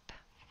 warm-up.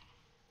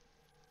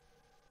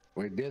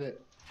 We did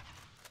it.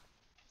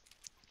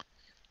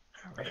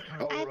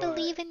 I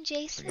believe in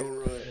Jason.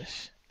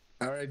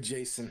 All right,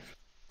 Jason.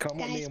 Come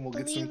with me Guys, and we'll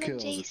get some believe in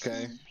kills,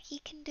 okay? Jason. He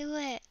can do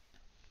it.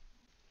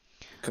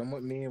 Come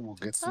with me and we'll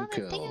get some Oh,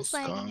 the thing is kills.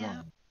 lagging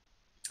out.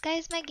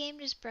 Guys, my game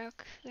just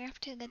broke. We're off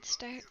to a good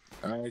start.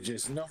 All right,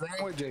 Jason. No,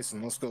 wrong way,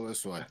 Jason. Let's go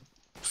this way.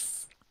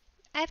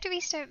 I have to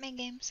restart my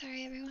game.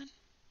 Sorry, everyone.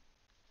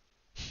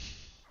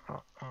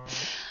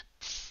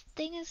 This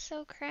thing is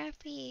so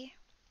crappy.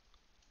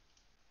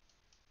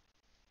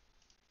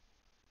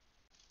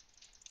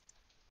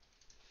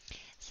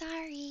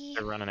 Sorry.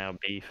 They're running out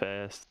B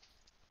fast.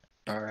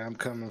 All right, I'm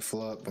coming,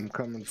 Flup. I'm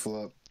coming,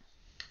 Flup.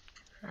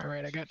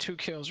 Alright, I got 2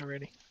 kills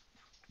already.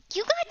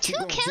 You got 2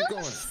 Keep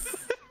kills? going.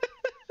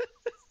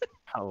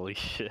 Holy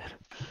shit.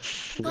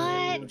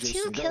 What? Go, 2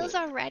 Jason, go. kills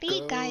already?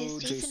 Go, Guys,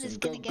 Jason is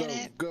gonna get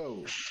it.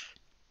 Go.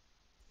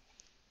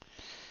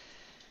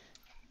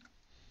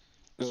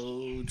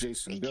 Go,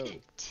 Jason, go.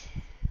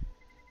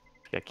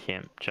 I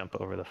can't jump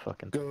over the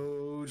fucking.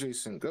 Go,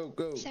 Jason, go.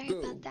 Sorry go.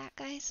 about that,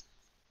 guys.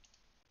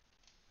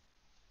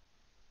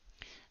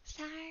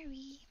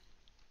 Sorry.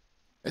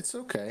 It's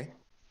okay.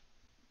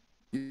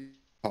 You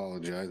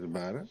apologize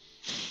about it.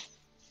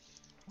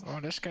 Oh,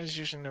 this guy's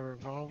using the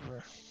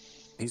revolver.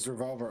 He's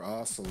Revolver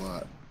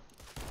Ocelot.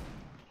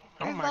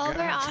 Oh my Revolver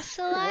god.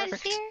 Ocelot is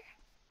Worked. here?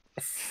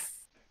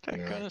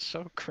 That gun is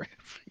so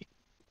crappy.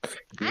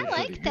 I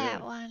like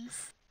that one.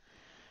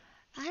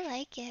 I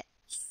like it.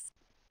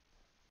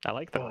 I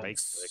like the right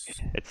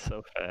click. It's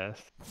so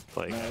fast. It's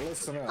like. Now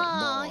listen up, Oh,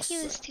 boss.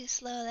 he was too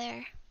slow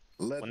there.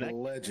 Let When the that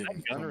legend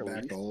gun come back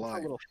released, a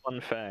alive. little fun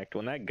fact: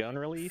 when that gun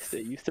released,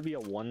 it used to be a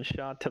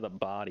one-shot to the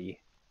body.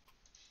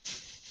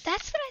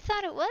 That's what I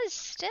thought it was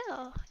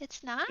still.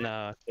 It's not?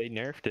 No, they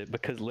nerfed it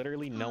because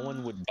literally no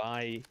one would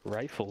buy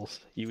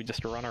rifles. You would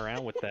just run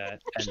around with that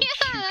and Yeah,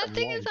 shoot that them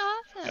thing is once.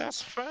 awesome.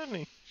 That's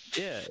funny.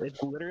 Yeah,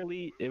 it's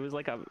literally, it was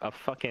like a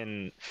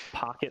fucking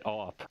pocket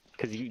op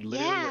because you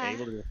literally were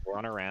able to just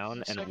run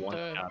around and like one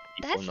the- shot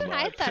people That's in the what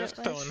I body. thought it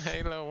Pistol was. in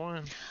Halo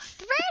 1.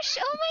 Thresh!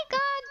 Oh my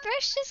god,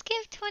 Thresh just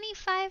gave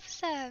 25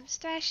 subs.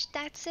 Thresh,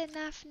 that's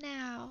enough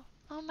now.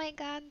 Oh my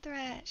god,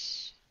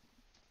 Thresh.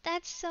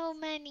 That's so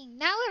many.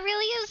 Now it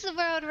really is the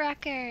world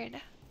record.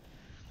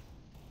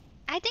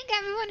 I think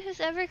everyone who's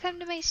ever come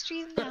to my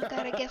stream now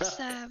got a gift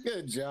sub.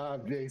 Good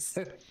job,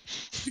 Jason.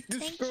 You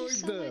Thank you destroyed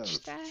so them. much,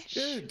 Thresh.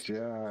 Good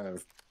job.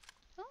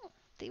 Oh,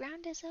 the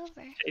round is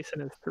over. Jason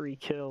has 3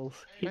 kills.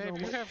 He's Babe, you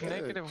almost have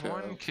negative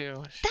 1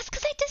 kills. That's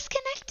because I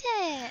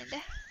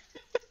disconnected.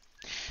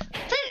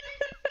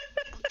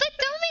 but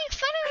don't make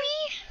fun of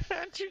me.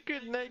 How'd you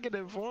get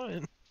negative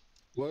 1?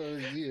 Well,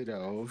 you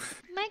know,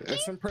 My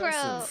that's game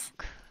impressive.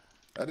 broke.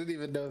 I didn't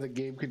even know the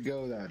game could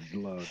go that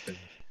low.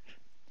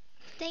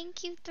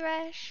 Thank you,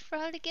 Thresh, for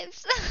all the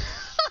gifts.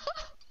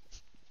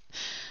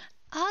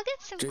 I'll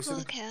get some Jason,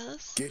 cool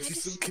kills. Get you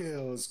some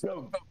kills.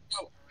 Go, go,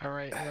 go.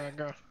 Alright, here I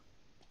go.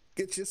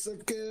 Get you some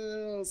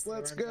kills.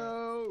 Let's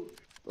go.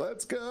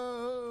 Let's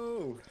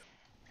go.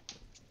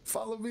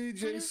 Follow me,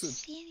 Jason.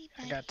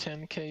 I got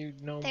 10k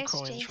gnome There's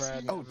coins Jason.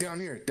 riding. Oh, down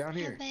here, down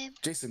here. babe.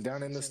 Jason,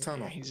 down in this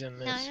tunnel. He's in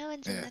this. No, no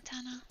one's in Yeah. the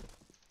tunnel.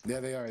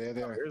 There they are, there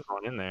they are. There's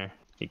one in there.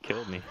 He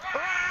killed me.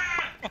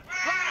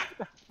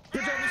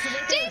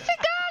 Jason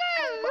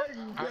got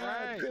him!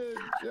 Alright. Good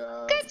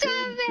job. Good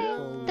job,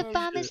 babe. The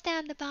bomb is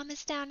down. The bomb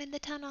is down in the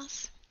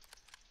tunnels.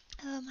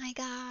 Oh my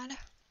god.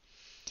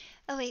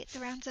 Oh wait, the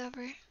round's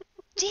over.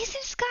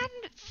 Jason's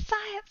gotten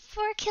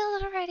 4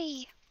 kills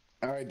already.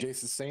 Alright,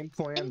 Jason, same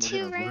plan. In We're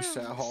 2 gonna rush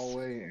that rounds.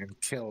 hallway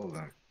and kill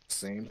them.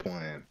 Same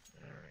plan.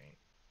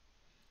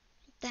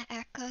 The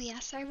echo, yeah,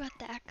 sorry about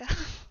the echo.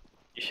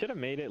 You should have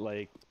made it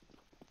like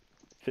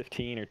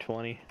 15 or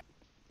 20.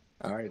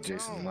 Alright,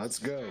 Jason, let's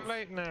go. Too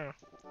late now.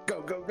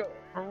 Go, go, go.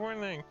 We're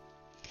winning.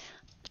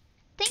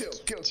 Thank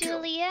you,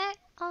 Julia.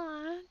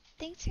 Aw,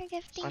 thanks for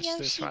gifting Watch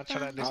Yoshi this, watch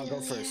what I bomb, do. I'll go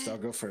Julia. first. I'll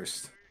go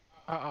first.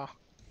 Uh-oh.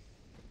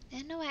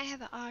 I know I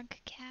have an og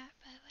cat,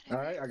 but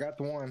whatever. Alright, I got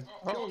the one.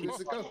 Go,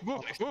 Jason, go. Boo,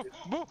 boo,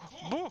 boo,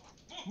 boo,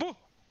 boo.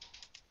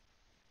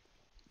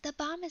 The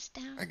bomb is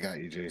down. I got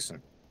you,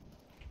 Jason.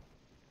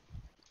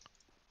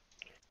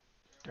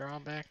 They're all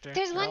back there.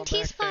 There's They're one all back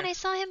T-spawn. there. I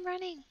saw him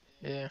running.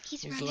 Yeah,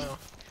 He's he's running. low.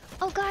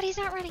 Oh god, he's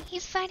not running.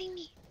 He's fighting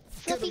me.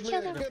 Flippy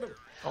killed him. Get him.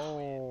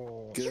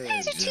 Oh. You Good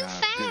guys are too job,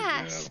 good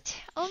job. fast.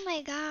 Oh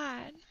my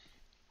god.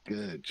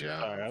 Good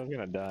job. Sorry, I was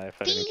gonna die if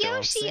I The didn't kill him.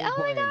 Yoshi. Same Oh my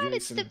plan, god, Jason.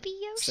 it's the B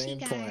Yoshi Same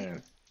guy.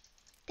 plan.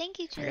 Thank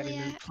you, I got a new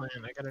Julia. plan.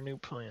 I got a new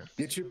plan.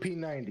 Get your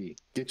P90.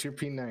 Get your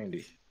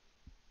P90.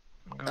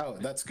 Oh,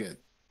 that's good.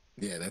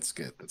 Yeah, that's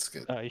good. That's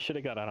good. You should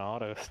have got an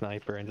auto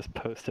sniper and just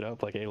posted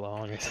up like a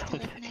long or something.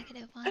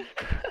 -1.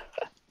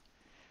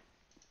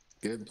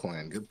 Good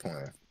plan. Good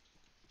plan.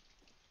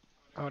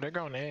 Oh, they're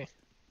going A.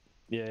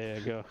 Yeah,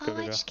 go, Oh, go, go,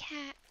 go. watch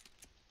cat.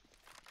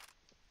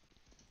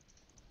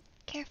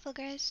 Careful,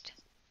 Ghost.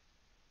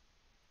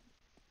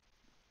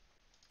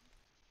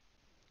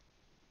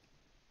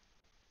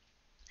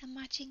 I'm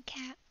watching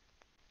cat.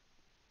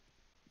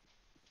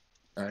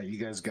 All right, you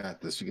guys got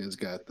this. You guys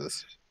got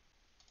this.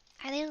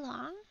 Are they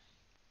long?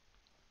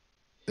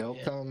 They'll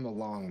come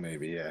along,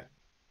 maybe. Yeah.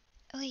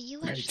 Oh wait,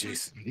 you Hey, watch them.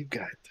 Jason, you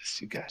got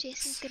this. You got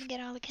Jason's this. gonna get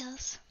all the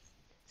kills.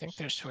 I think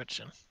they're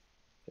switching.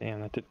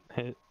 Damn, that didn't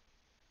hit.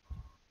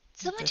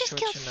 Someone They're just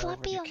killed switching over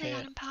Fluffy. to Oh my god,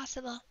 cat.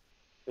 impossible.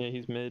 Yeah,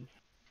 he's mid.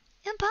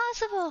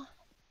 Impossible!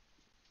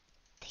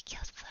 They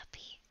killed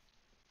Fluffy.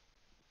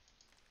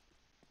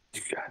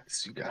 You got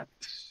this. You got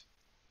this.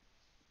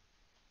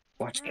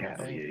 Watch cat.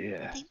 Oh, I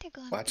yeah. think they're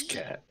going Watch B.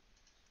 cat.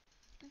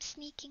 I'm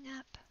sneaking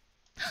up.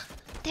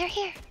 They're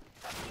here.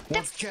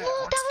 Watch cat.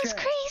 Whoa, Watch that was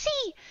cat.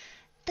 crazy!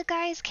 The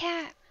guy's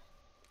cat.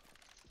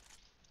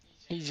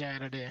 He's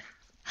out of there.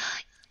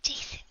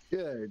 Jason.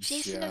 Good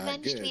Jason shot.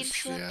 avenged Good me and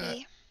shot.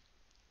 Flippy.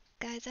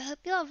 Guys, I hope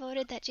you all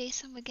voted that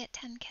Jason would get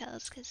 10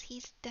 kills, because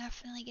he's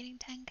definitely getting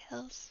 10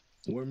 kills.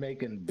 We're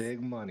making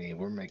big money.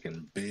 We're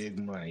making big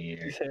money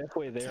here. He's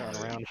halfway there on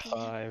round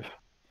 5.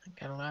 I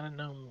got a lot of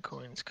gnome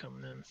coins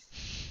coming in.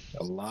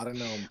 A lot of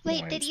gnome Wait,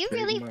 points, did you big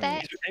really money.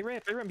 bet? Hey,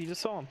 Ram, you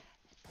just saw him.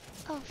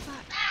 Oh,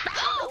 fuck.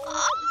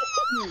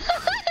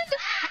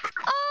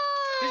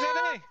 He's at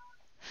Oh! A!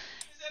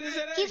 He's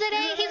at A! He's at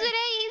A! He's at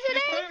A! He's at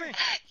A! He's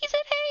He's at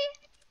A!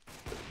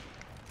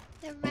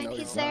 Never mind, No, he's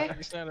he's there. not.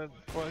 He's not a,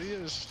 well, he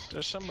is.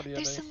 There's somebody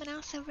There's at A. someone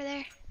else over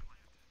there.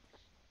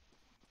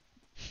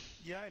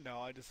 Yeah, I know.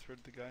 I just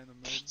heard the guy in the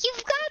mid.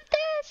 You've got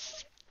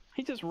this!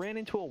 He just ran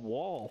into a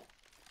wall.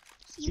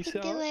 You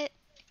can saw do it.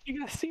 You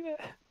gotta see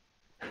that?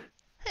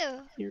 Who?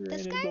 He ran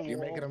This into guy? a You're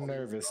wall. making him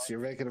nervous. You're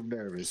making him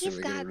nervous. He's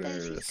You're making got him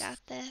this. nervous. He's got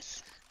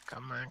this.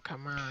 Come on,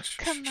 come on.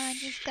 Come on,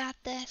 he's got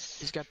this.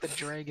 He's got the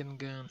dragon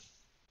gun.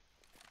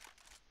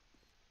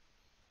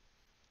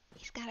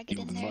 He's gotta get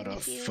You in there and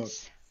motherfuck-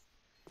 defuse.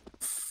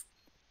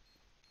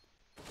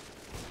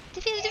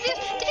 Defuse, defuse,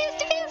 defuse,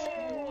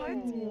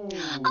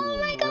 defuse! Oh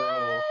my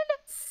god!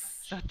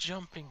 The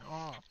jumping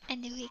off. I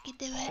knew he could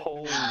do it.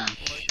 Holy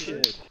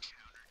shit.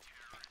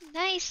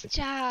 Nice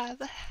job.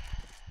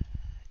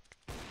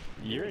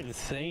 You're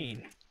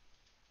insane.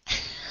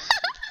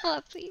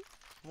 Fluffy.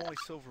 I'm only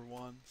silver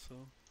 1, so.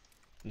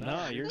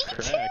 Nah, you're Me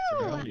cracked, too!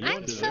 bro. You don't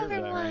I'm deserve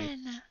silver that rank.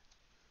 1.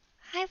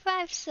 High five.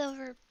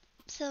 5,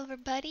 silver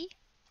buddy.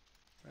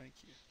 Thank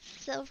you.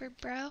 Silver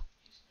bro.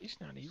 He's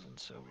not even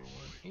silver 1.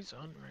 He's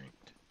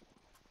unranked.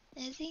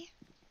 Is he?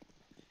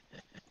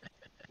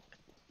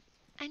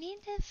 I need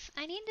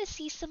to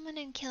see someone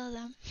and kill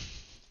them.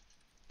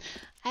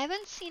 I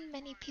haven't seen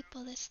many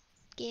people this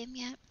game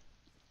yet.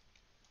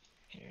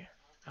 Here,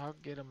 I'll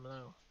get him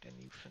low, then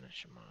you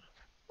finish him off.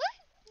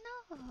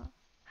 What? No.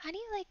 How do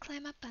you like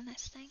climb up on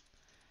this thing?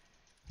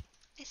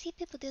 I see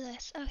people do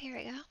this. Oh, here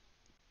we go.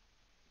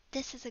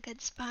 This is a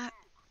good spot.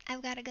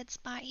 I've got a good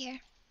spot here.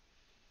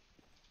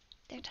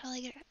 They're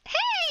totally gonna. Hey!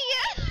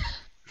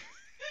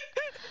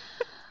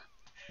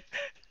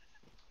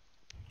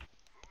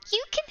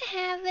 You can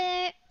have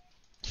it.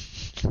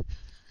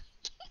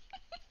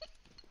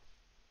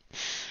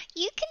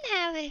 You can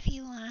have it if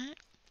you want.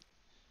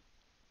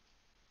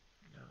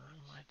 No,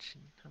 I'm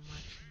watching all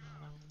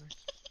over.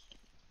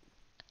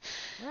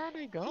 Where are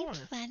they going? You're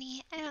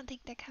funny. I don't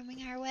think they're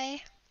coming our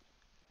way.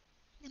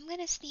 I'm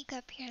gonna sneak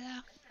up here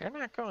though. They're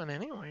not going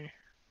anywhere.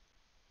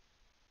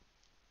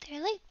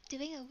 They're like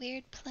doing a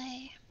weird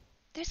play.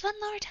 There's one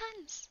lower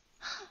tons.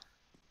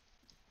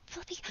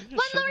 Flippy. One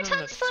lower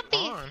tons,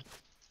 Flippy!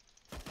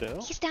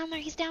 Still? He's down there,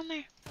 he's down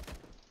there.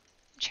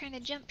 I'm trying to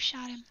jump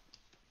shot him.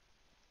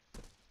 Oh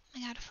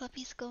my god,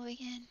 Flippy's going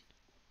in.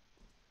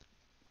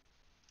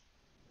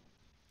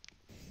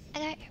 I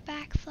got your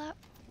back, Flop.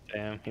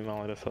 Damn, he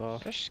mollied us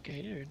off. They're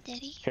scared. Did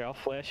he? Here, I'll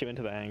flash you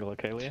into the angle,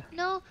 okay, Leah?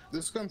 No.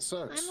 This gun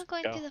sucks. I'm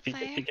going Go. through the Peek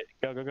fire. it, peek it.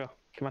 Go, go, go.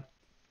 Come on.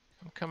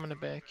 I'm coming to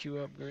back you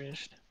up,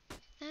 Grist.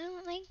 I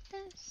don't like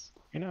this.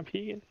 You're not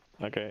peeking?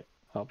 Okay,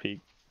 I'll peek.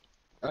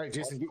 Alright,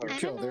 Jason, get your I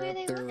kill. don't know where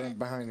they They're went.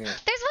 behind you. There's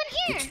one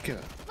Get here! your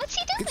kill. What's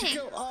he Get doing?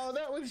 your kill. Oh,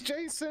 that was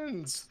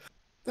Jason's.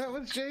 That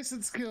was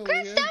Jason's kill,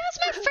 Chris, Leah. that was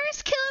my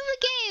first kill of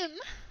the game!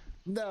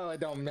 No, it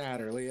don't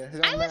matter, Leah. It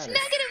don't I was matter.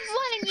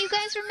 -1 and you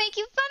guys were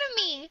making fun of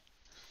me!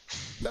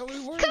 No, we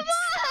weren't. Come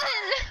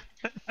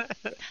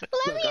on!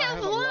 Let me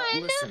have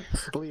one! Listen,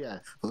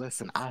 Leah,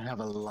 listen, I have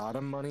a lot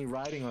of money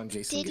riding on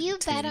Jason. Did getting you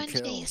bet 10 on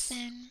kills.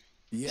 Jason?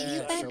 Yeah, Did you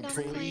bet so no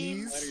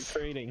please. coins?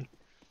 Trading.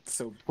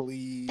 So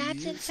please.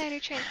 That's insider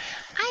trade.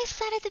 I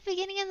said at the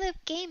beginning of the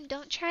game,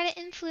 don't try to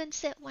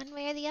influence it one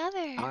way or the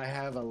other. I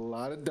have a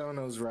lot of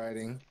donos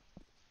riding.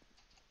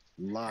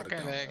 I Lot of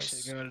gotta donos.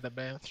 actually go to the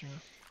bathroom.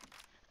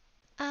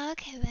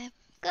 Okay, babe.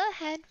 Go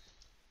ahead.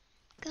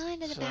 Go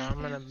into the So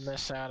bathroom. I'm gonna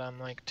miss out on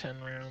like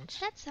 10 rounds.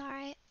 That's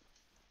alright.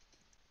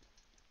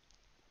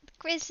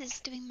 Grizz is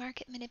doing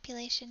market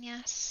manipulation,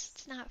 yes.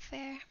 It's not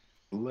fair.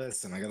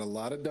 Listen, I got a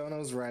lot of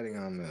donos riding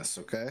on this,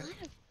 okay?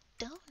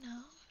 Don't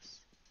know.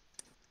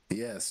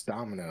 Yes,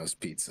 Domino's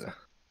Pizza.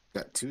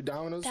 Got 2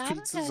 Domino's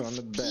pizzas on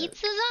the bed.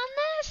 Pizzas on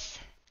this?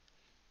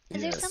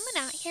 Is there Yes. someone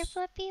out here,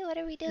 Flippy? What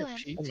are we doing?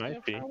 It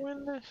might be.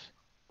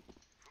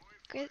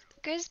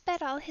 Grizz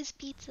bet all his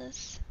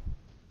pizzas.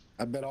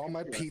 I bet all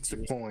my pizza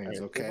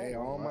coins, okay?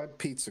 All my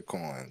pizza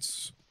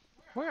coins.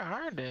 Where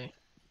are they?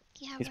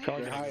 Yeah, He's where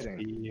probably are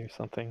hiding they? or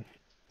something.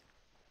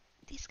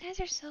 These guys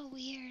are so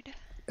weird.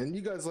 And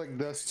you guys like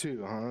this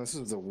too, huh? This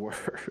is the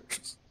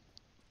worst.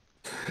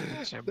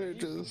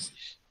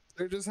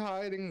 They're just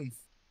hiding.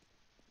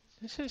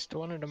 This is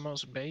one of the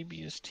most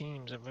babyest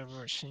teams I've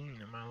ever seen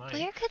in my life.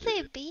 Where could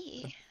they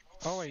be?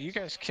 Oh wait, you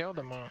guys killed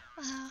them all.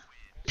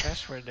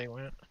 That's where they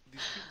went.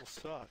 These people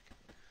suck.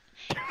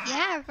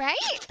 Yeah,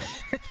 right?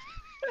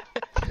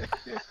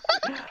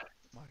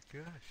 My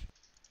gosh.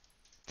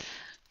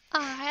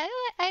 Aw,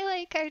 I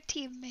like our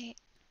teammate.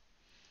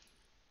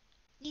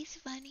 He's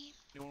funny.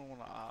 You don't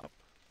want to op.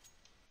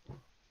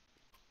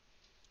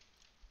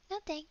 No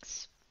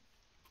thanks.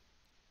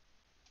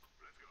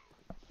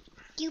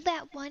 You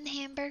bet 1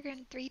 hamburger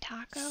and 3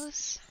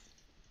 tacos?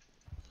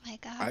 My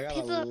god. I got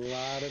a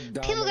lot of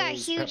People got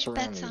Domino's huge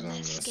bets pepperonis on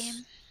this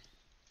game.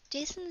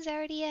 Jason's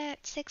already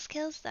at 6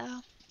 kills though.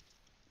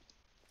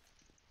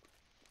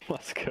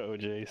 Let's go,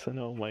 Jason.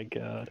 Oh my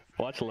god.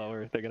 Watch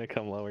lower. They're gonna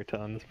come lower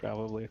tons,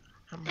 probably.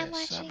 I'm I'm at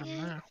watching 7 it.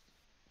 now.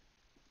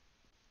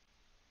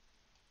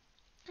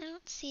 I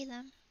don't see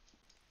them.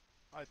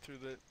 I threw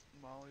that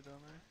molly down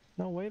there.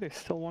 No way, there's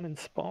still one in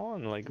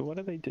spawn. Like, what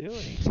are they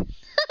doing?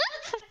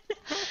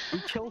 We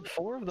killed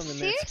 4 of them in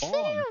their Seriously?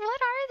 spawn.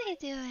 What are they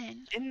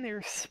doing? In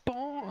their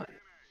spawn.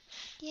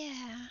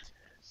 Yeah.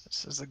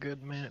 This is a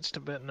good match to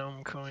bet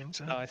gnome coins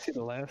on. Oh, I see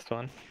the last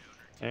one.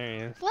 There he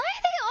is. Why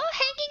are they all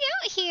hanging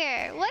out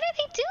here? What are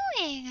they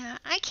doing?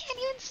 I can't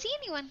even see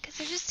anyone because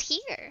they're just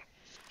here.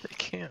 They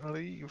can't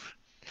leave.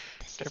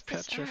 They're is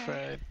bizarre.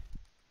 petrified.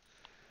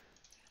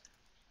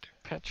 They're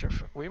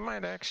petrified. We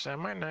might actually, I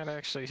might not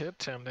actually hit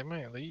them. They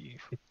might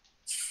leave.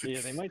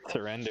 Yeah, they might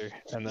surrender,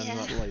 and then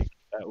Yeah. like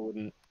that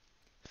wouldn't.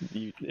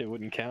 It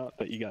wouldn't count,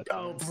 but you got.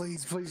 Oh,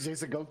 please, please,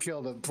 Jason, go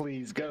kill them,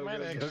 please. They Go, might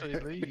go, actually go.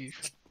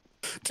 leave.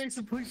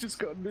 Jason, please just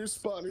go to their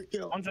spawn and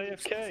kill. One's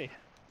AFK.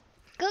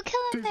 Go kill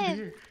him, Jason, babe.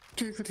 here.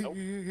 Jason,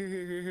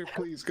 here.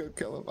 Please go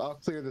kill him. I'll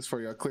clear this for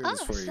you. I'll clear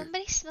this Oh, for you.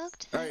 somebody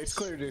smoked All right, it's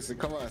clear, Jason.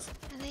 Come on. Are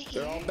they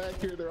They're all here? back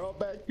here. They're all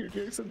back here,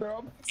 Jason. They're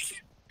all.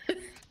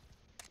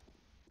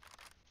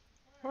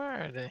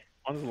 Where are they?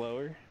 One's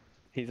lower.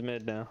 He's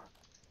mid now.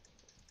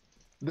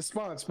 The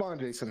spawn,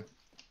 Jason.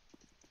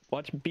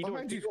 Watch B door.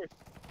 Behind you.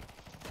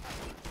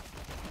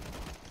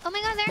 Oh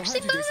my god, they're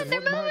actually Behind you, moving! Jason, They're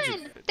look behind you.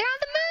 moving! They're on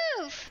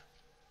the move!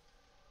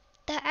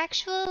 The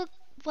actual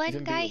one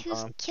in guy B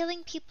who's bomb.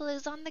 killing people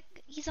is on the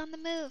he's on the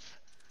move.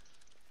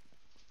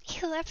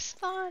 He left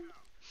spawn.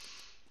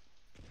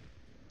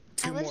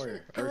 I Two more,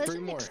 wasn't I or three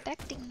wasn't more.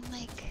 expecting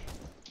like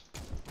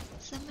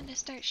someone to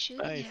start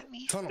shooting Nice. at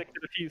me. Tunnel. Stick to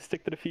the fuse.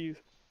 Stick to the fuse.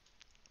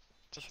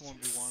 Just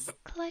 1v1.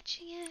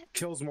 Clutching it.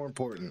 Kill's more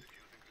important.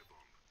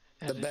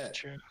 That The is bet.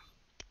 true.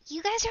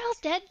 You guys are all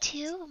dead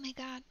too? Oh my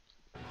god.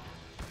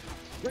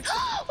 Yes,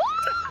 Oh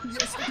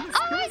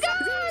my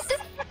god!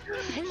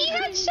 He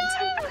had shot!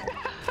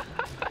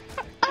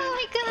 Oh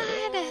my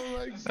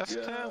god! That's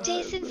 10.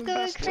 Jason's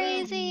going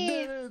crazy.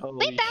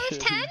 Wait, that was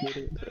 10?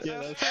 Yeah,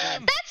 that's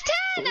 10. That's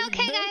 10!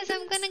 Okay guys,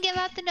 I'm gonna give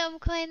out the gnome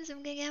coins.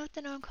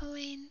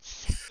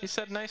 He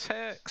said nice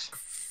hacks.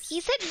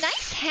 He said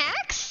nice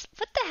hacks?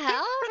 What the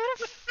hell? What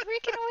a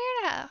freaking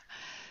weirdo.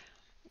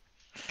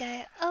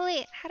 Okay. Oh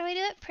wait, how do I do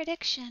it?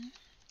 Prediction.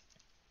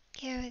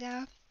 Here we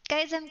go.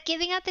 Guys, I'm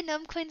giving out the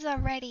gnome coins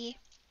already.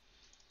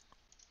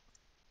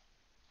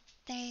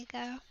 There you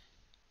go.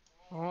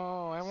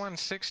 Whoa, I won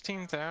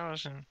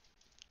 16,000.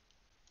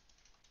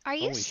 Are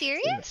you Holy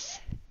serious?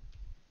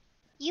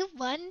 You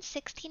won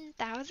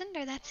 16,000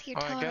 or that's your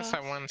Oh, total? I guess I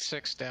won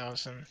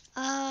 6,000.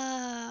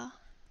 Oh.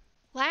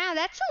 Wow,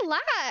 that's a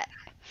lot.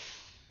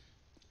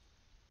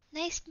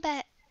 Nice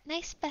bet.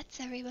 Nice bets,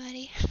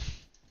 everybody.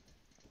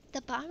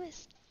 The bomb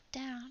is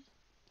down.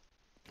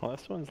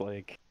 Last one's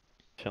like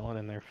chilling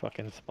in their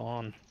fucking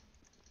spawn.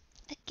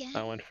 Again?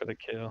 I went for the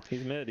kill.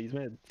 He's mid.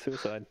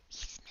 Suicide.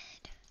 He's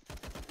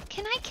mid.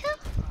 Can I kill?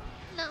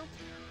 No.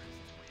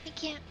 I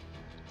can't.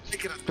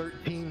 Make it a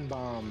 13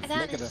 bomb. I got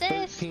Make it a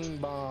assist. 13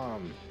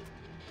 bomb.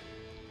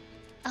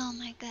 Oh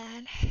my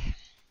god.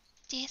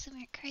 Jason,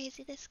 we're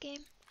crazy this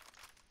game.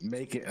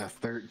 Make it a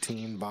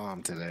 13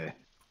 bomb today.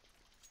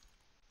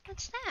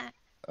 What's that?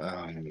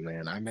 Oh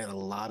man, I made a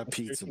lot of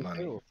pizza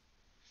money.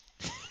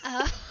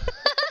 Oh.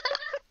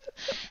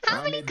 How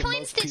I many made the coins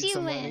most did you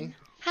pizza win? money.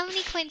 How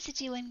many coins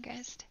did you win,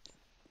 Grist?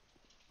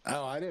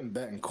 Oh, I didn't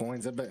bet in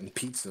coins. I bet in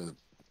pizza.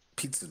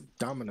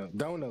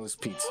 Domino's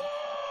pizza.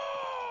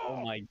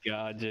 Oh my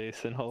god,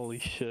 Jason. Holy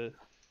shit.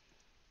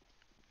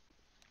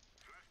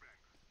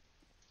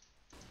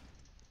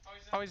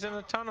 Oh, he's in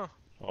the tunnel.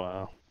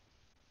 Wow.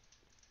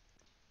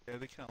 Yeah,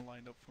 they kind of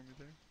lined up for me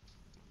there.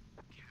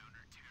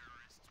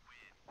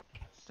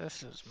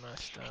 This is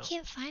messed I up.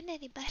 can't find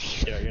anybody.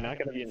 Yeah, you're not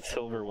gonna be in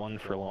silver 1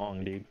 for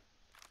long, dude.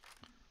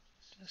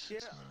 This Yeah,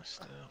 is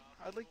messed up.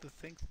 I'd like to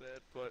think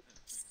that, but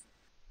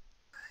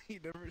you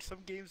never. Some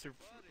games are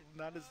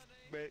not as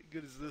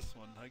good as this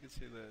one. I can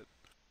say that.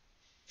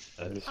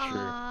 That is true.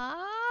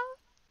 Aww.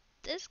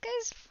 This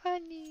guy's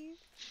funny.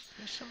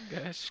 There's some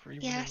guys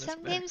screaming Yeah, in this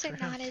some games are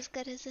background. not as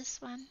good as this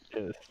one.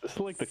 Yes, this is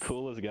like the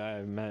coolest guy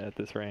I've met at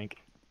this rank.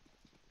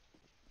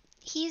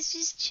 He's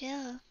just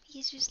chill.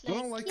 He's just I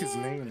like, don't like his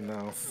yeah, name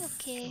though.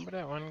 okay. Remember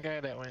that one guy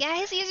that went... Yeah,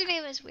 his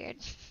username is weird.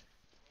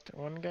 The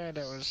one guy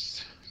that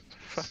was...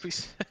 Fluffy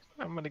said,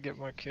 I'm gonna get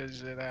more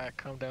kills than that.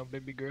 Calm down,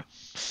 baby girl.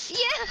 Yeah!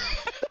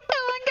 That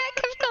one guy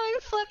kept calling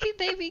Fluffy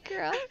baby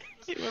girl.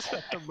 He was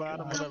at the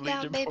bottom of the Calm down,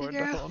 Legion baby board the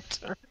girl. whole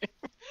time.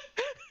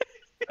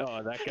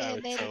 Oh, that guy Yeah,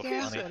 was baby so girl.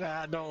 He funny.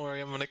 said, don't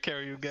worry, I'm gonna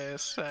carry you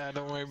guys.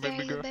 Don't worry, There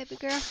baby you, girl. baby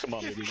girl. Come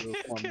on, baby girl.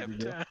 Come on, baby Kept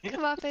girl. dying.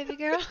 Come on, baby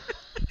girl.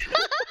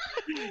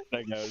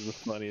 That guy was the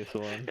funniest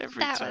one. Every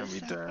That time was he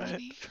so died.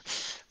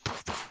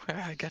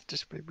 funny. I got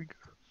this, baby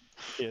girl.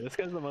 Yeah, this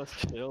guy's the most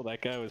chill.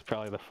 That guy was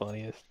probably the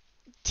funniest.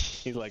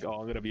 He's like,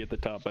 oh, I'm gonna be at the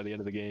top by the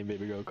end of the game,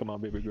 baby girl. Come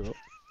on, baby girl.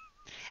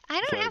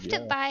 I don't Like, have to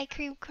yeah. buy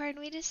cream corn.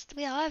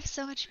 We all have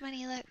so much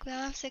money. Look, we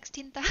all have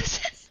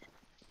 16,000.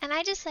 And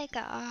I just like,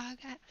 oh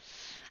god.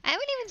 I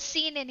haven't even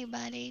seen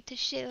anybody to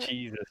shoot.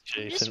 Jesus,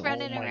 Jason. I'm just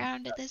running oh my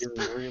around at God, this you're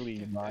point.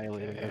 really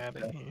annihilating Get out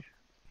this of guy. here.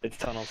 It's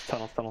tunnels.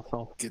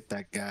 Get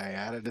that guy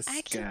out of the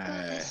I keep going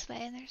sky. this way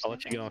and there's I'll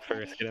let you go in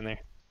first. Get in there.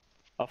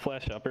 I'll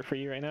flash upper for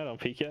you right now. Don't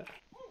peek yet.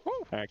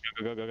 Alright,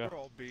 go. They're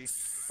all B.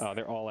 Oh,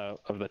 they're all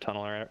out of the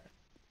tunnel, alright?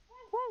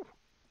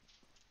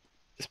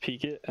 Just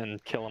peek it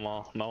and kill them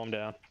all. Mow them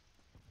down.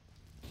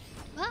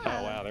 Whoa.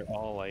 Oh wow, they're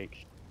all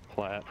like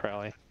flat,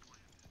 probably.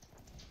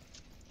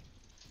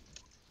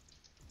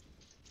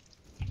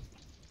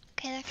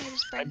 Okay, that guy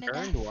just I burned to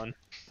burned death. one.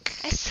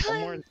 I saw One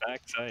more him. in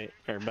back site,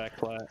 or back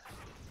flat.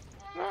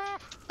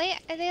 Wait,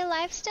 are they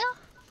alive still?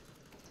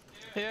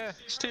 Yeah,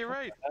 he's to your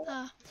right.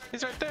 Oh,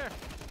 He's right there.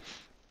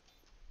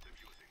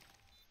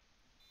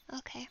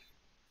 okay.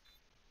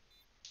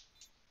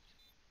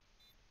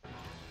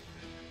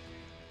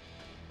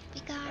 We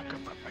got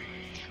him.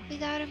 We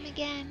got him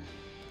again.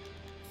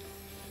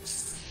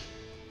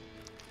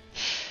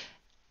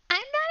 I'm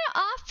not an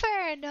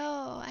offer.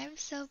 No, I'm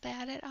so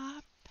bad at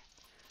op.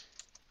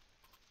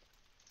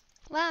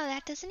 Wow,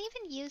 that doesn't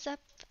even use up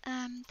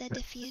the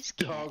diffuse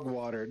kit. Dog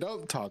water.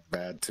 Don't talk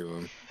bad to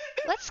him.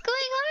 What's going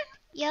on?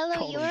 Yellow,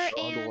 Call them you're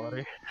dog in.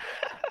 water.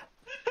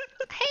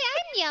 Hey,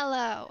 I'm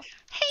yellow.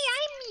 Hey,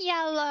 I'm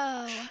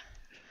yellow.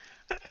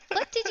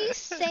 Look What did you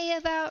say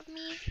about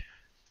me?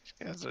 She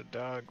has a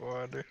dog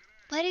water.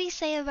 What did he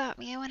say about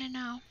me? I want to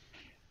know.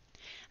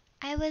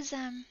 I was,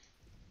 I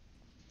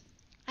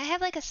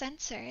have like a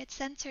censor. It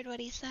censored what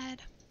he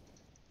said.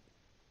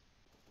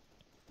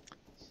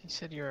 He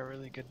said you're a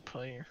really good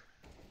player.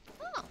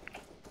 Oh,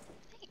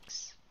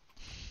 thanks.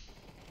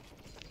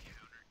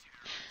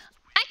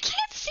 I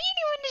can't see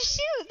anyone to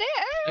shoot.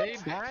 They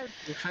died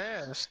too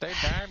fast. They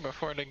died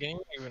before the game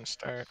even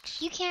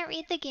starts. You can't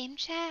read the game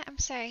chat? I'm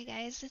sorry,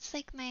 guys. It's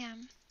like my,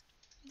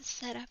 the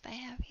setup I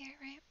have here,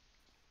 right?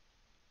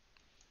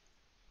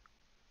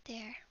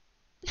 There.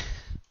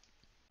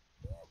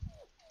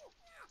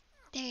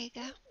 There you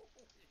go.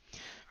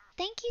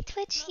 Thank you,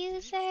 Twitch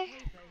user.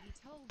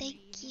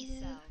 Thank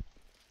you.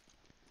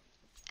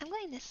 I'm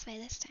going this way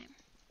this time.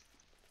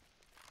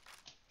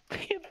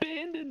 He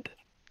abandoned.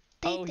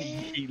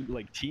 He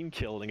like team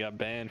killed and got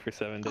banned for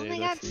 7 days. Oh my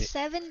god,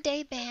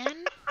 7-day ban?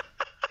 Hey,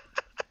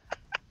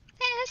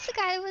 that's the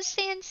guy who was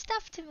saying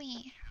stuff to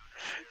me.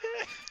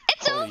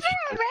 It's over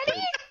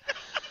already?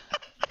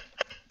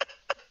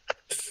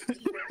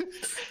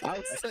 I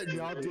was letting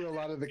y'all do a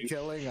lot of the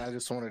killing. I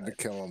just wanted to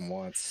kill him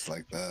once,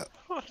 like that.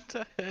 What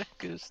the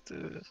heck is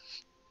this?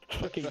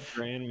 Fucking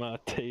grandma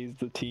tased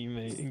the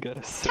teammate and got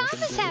a 7 Tom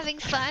is days. having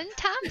fun.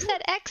 Tom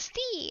said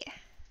XD.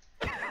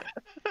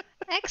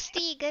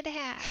 XD, good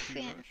half.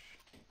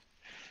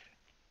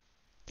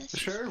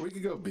 Sure, we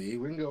can go B.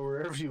 We can go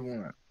wherever you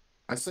want.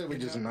 I say we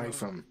just knife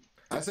him.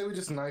 I say we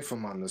just knife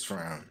him on this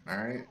round,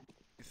 alright?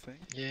 You think?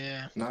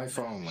 Yeah. Knife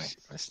only.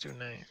 Let's do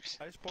knives.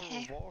 I just bought a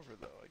revolver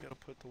though. I gotta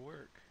put to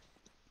work.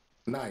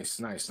 Nice.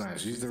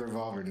 Use the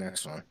revolver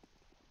next one.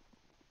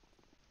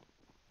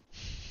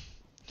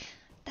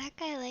 That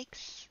guy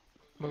likes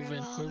Move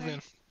revolver.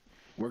 in.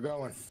 We're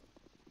going.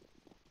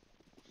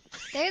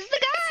 There's the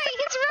guy!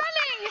 He's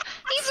running!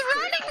 He's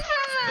running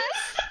from us!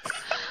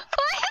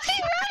 Why is he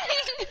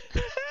running?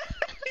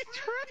 He's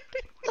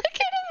running! Look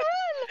at him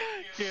run!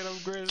 Get him,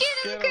 Chris! Get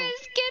him,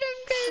 Chris! Get him,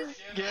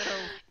 Chris! Get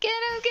him!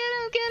 Get him!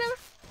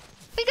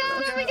 We got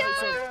him! We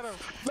got him!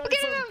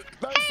 Get him!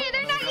 Hey,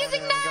 they're not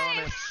using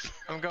knives!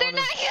 I'm They're going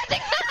not using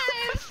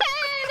knives!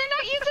 Hey, they're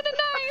not using a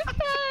knife!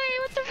 Hey,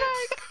 what the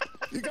fuck?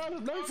 You got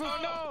him! Knife him! Oh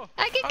no!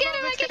 I can get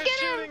him! I can get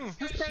him!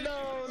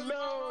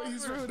 No,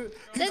 he's ruined it.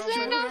 This is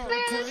not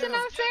fair! This is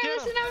not fair!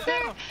 This is not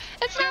fair!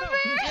 It's not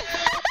fair!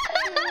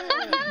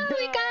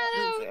 We got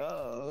him!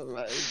 Oh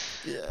my god.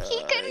 He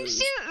couldn't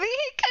shoot me!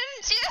 He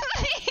couldn't shoot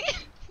me!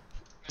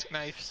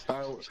 Knives.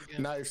 Oh,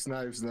 knives.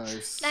 Knives. He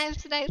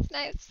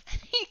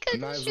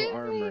couldn't Knives shoot with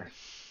armor. me.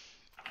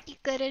 He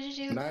couldn't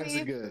shoot Knives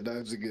me. are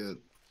good.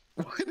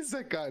 Why does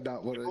that guy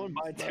not want to? Go and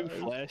buy 2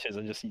 flashes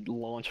and just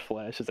launch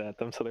flashes at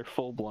them so they're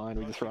full blind.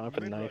 We just run up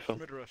and knife them.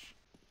 Mid-rush.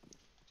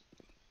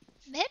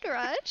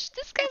 Mid-rush?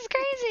 This guy's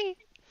crazy.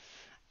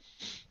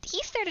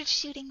 He started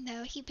shooting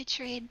though. He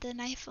betrayed the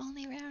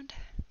knife-only round.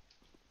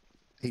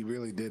 He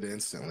really did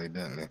instantly,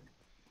 didn't he?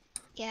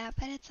 Yeah,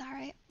 but it's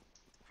alright.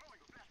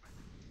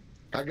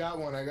 I got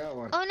one.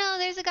 Oh no,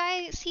 there's a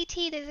guy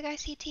CT.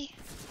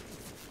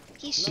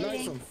 He's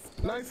shooting.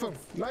 Knife him.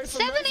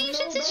 7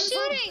 Asians is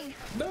shooting.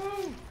 No.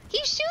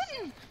 He's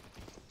shooting.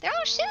 They're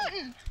all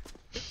shooting.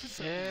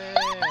 Yeah.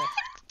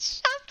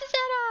 Chopped his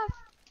head off.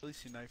 At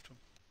least you knifed him.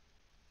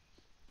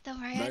 Don't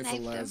worry, I Knife the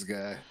knifed last him.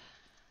 guy.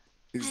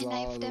 He's I all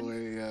knifed the him. way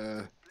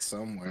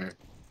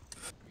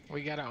we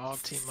We gotta all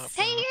team up.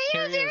 Hey,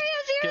 on him. here he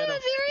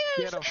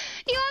is. Get him.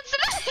 He wants to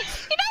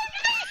knife. He knifed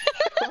me.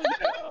 Oh,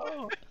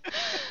 no.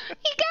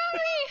 He got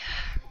me!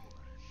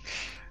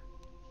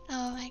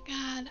 Oh my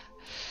god.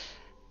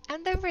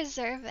 I'm the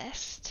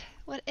reservist.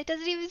 What? It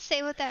doesn't even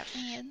say what that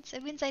means.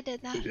 It means I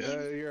did nothing.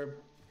 You're a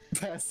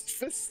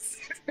pacifist.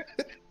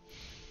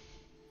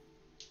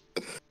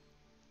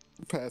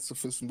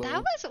 Pacifist mode.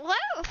 That was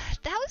what?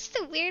 That was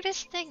the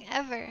weirdest thing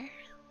ever.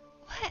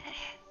 What?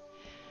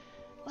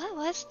 What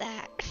was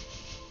that?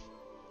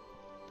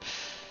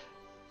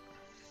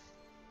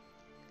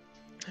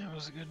 That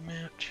was a good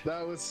match.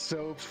 That was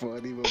so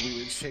funny when we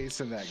were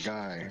chasing that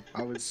guy.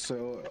 I was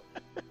so...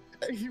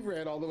 He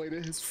ran all the way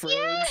to his friends.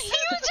 Yeah, he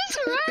was just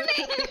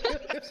running!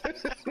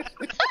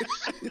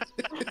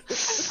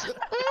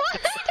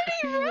 What did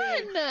he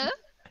run?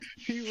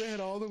 He ran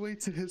all the way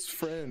to his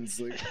friends,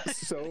 like,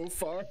 so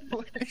far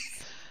away.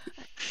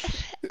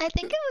 I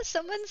think it was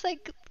someone's,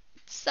 like,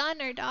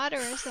 son or daughter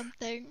or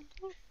something.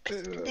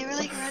 They were,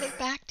 like, running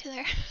back to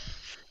their...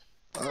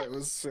 Oh, it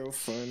was so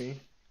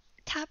funny.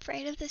 Top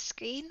right of the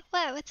screen?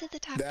 What? What's at the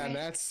top Yeah,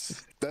 right?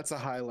 that's a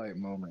highlight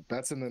moment.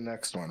 That's in the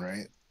next one,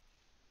 right?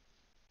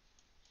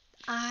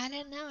 I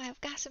don't know. I've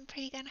got some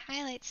pretty good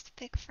highlights to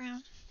pick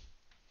from.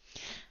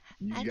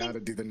 You gotta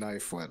do the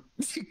knife one.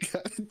 You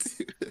gotta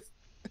do it.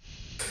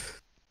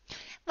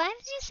 Why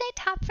did you say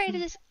top right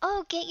of this?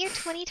 Oh, get your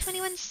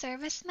 2021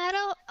 service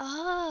medal?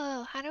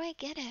 Oh, how do I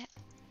get it?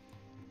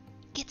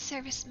 Get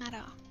service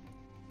medal.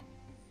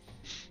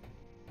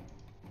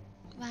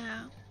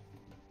 Wow.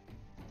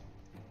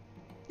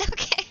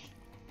 Okay.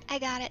 I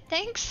got it.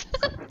 Thanks.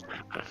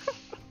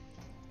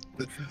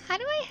 How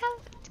do I have...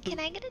 Can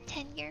I get a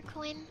 10-year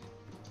coin?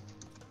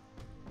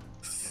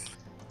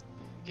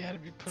 gotta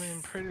be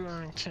playing pretty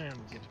long time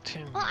to get a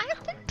 10 Well, year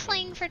I've been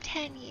playing for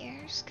 10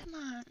 years. Come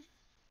on.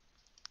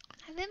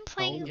 I've been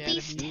playing at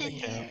least 10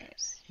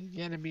 years.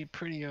 You gotta be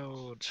pretty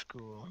old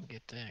school and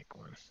get that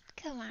one.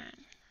 Come on.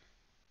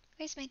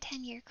 Where's my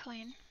 10-year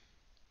coin?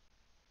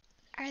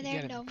 Are You there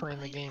gotta no be playing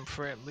the coins? game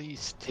for at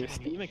least 10 Your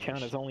Steam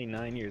account is only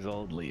 9 years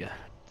old, Leah.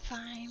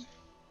 Fine.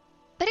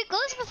 But it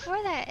goes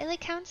before that. It like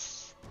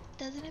counts,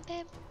 doesn't it,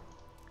 babe?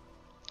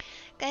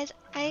 Guys,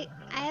 I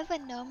have a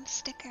gnome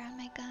sticker on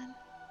my gun.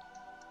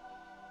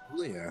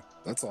 Leah,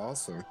 that's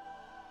awesome.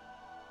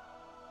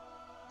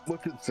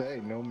 What's it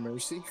say? No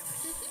mercy?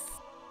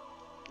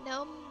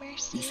 No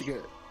mercy.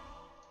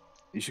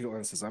 You should go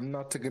and says, I'm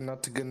not a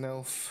good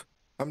elf.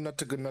 I'm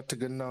not a good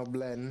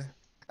noblin.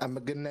 I'm a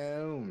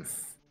gnome.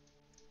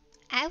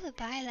 I would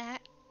buy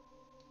that.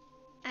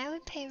 I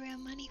would pay real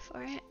money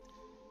for it.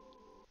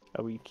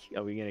 Are we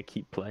gonna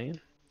keep playing?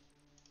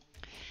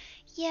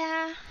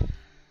 Yeah.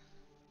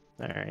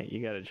 Alright,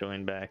 you gotta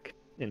join back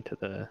into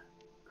the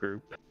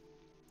group.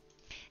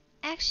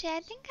 Actually, I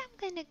think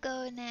I'm gonna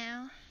go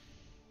now.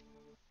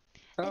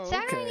 Oh, It's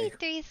okay. already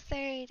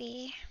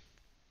 3:30.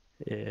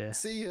 Yeah.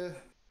 See ya.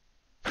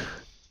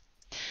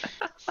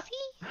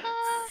 See ya.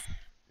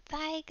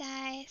 Bye,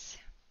 guys.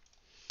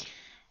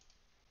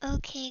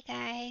 Okay,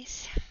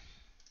 guys.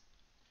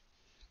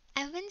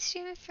 I've been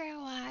streaming for a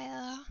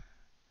while.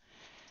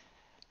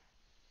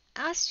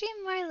 I'll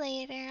stream more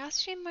later. I'll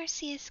stream more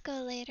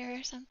CSGO later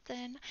or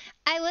something.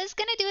 I was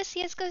gonna do a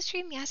CSGO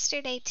stream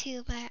yesterday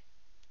too, but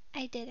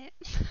I didn't.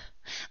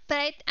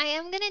 But I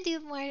am gonna do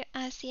more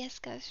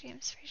CSGO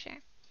streams for sure.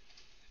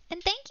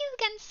 And thank you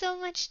again so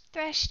much,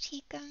 Thresh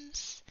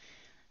Teakums.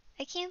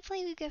 I can't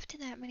believe you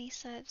gifted that many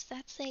subs.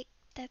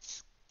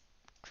 That's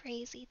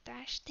crazy,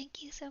 Thresh.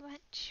 Thank you so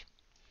much.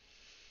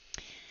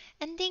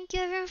 And thank you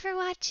everyone for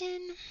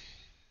watching.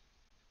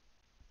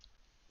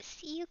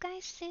 See you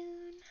guys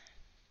soon.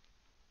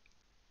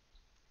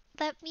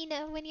 Let me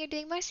know when you're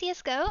doing more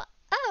CSGO.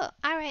 Oh,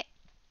 alright.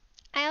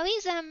 I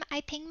always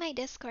I ping my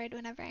Discord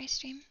whenever I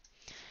stream.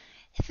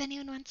 If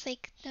anyone wants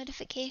like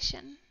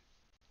notification.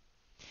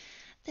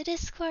 The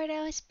Discord, I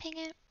always ping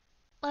it.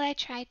 Well, I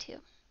try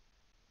to.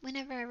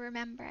 Whenever I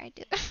remember, I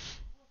do.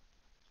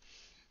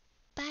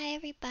 Bye,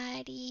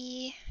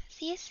 everybody.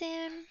 See you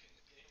soon.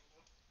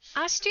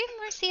 I'll stream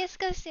more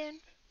CSGO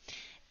soon.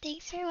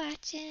 Thanks for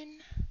watching.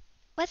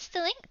 What's the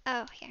link?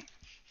 Oh, here.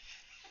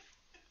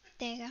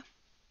 There you go.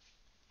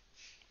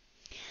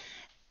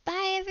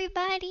 Bye,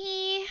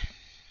 everybody.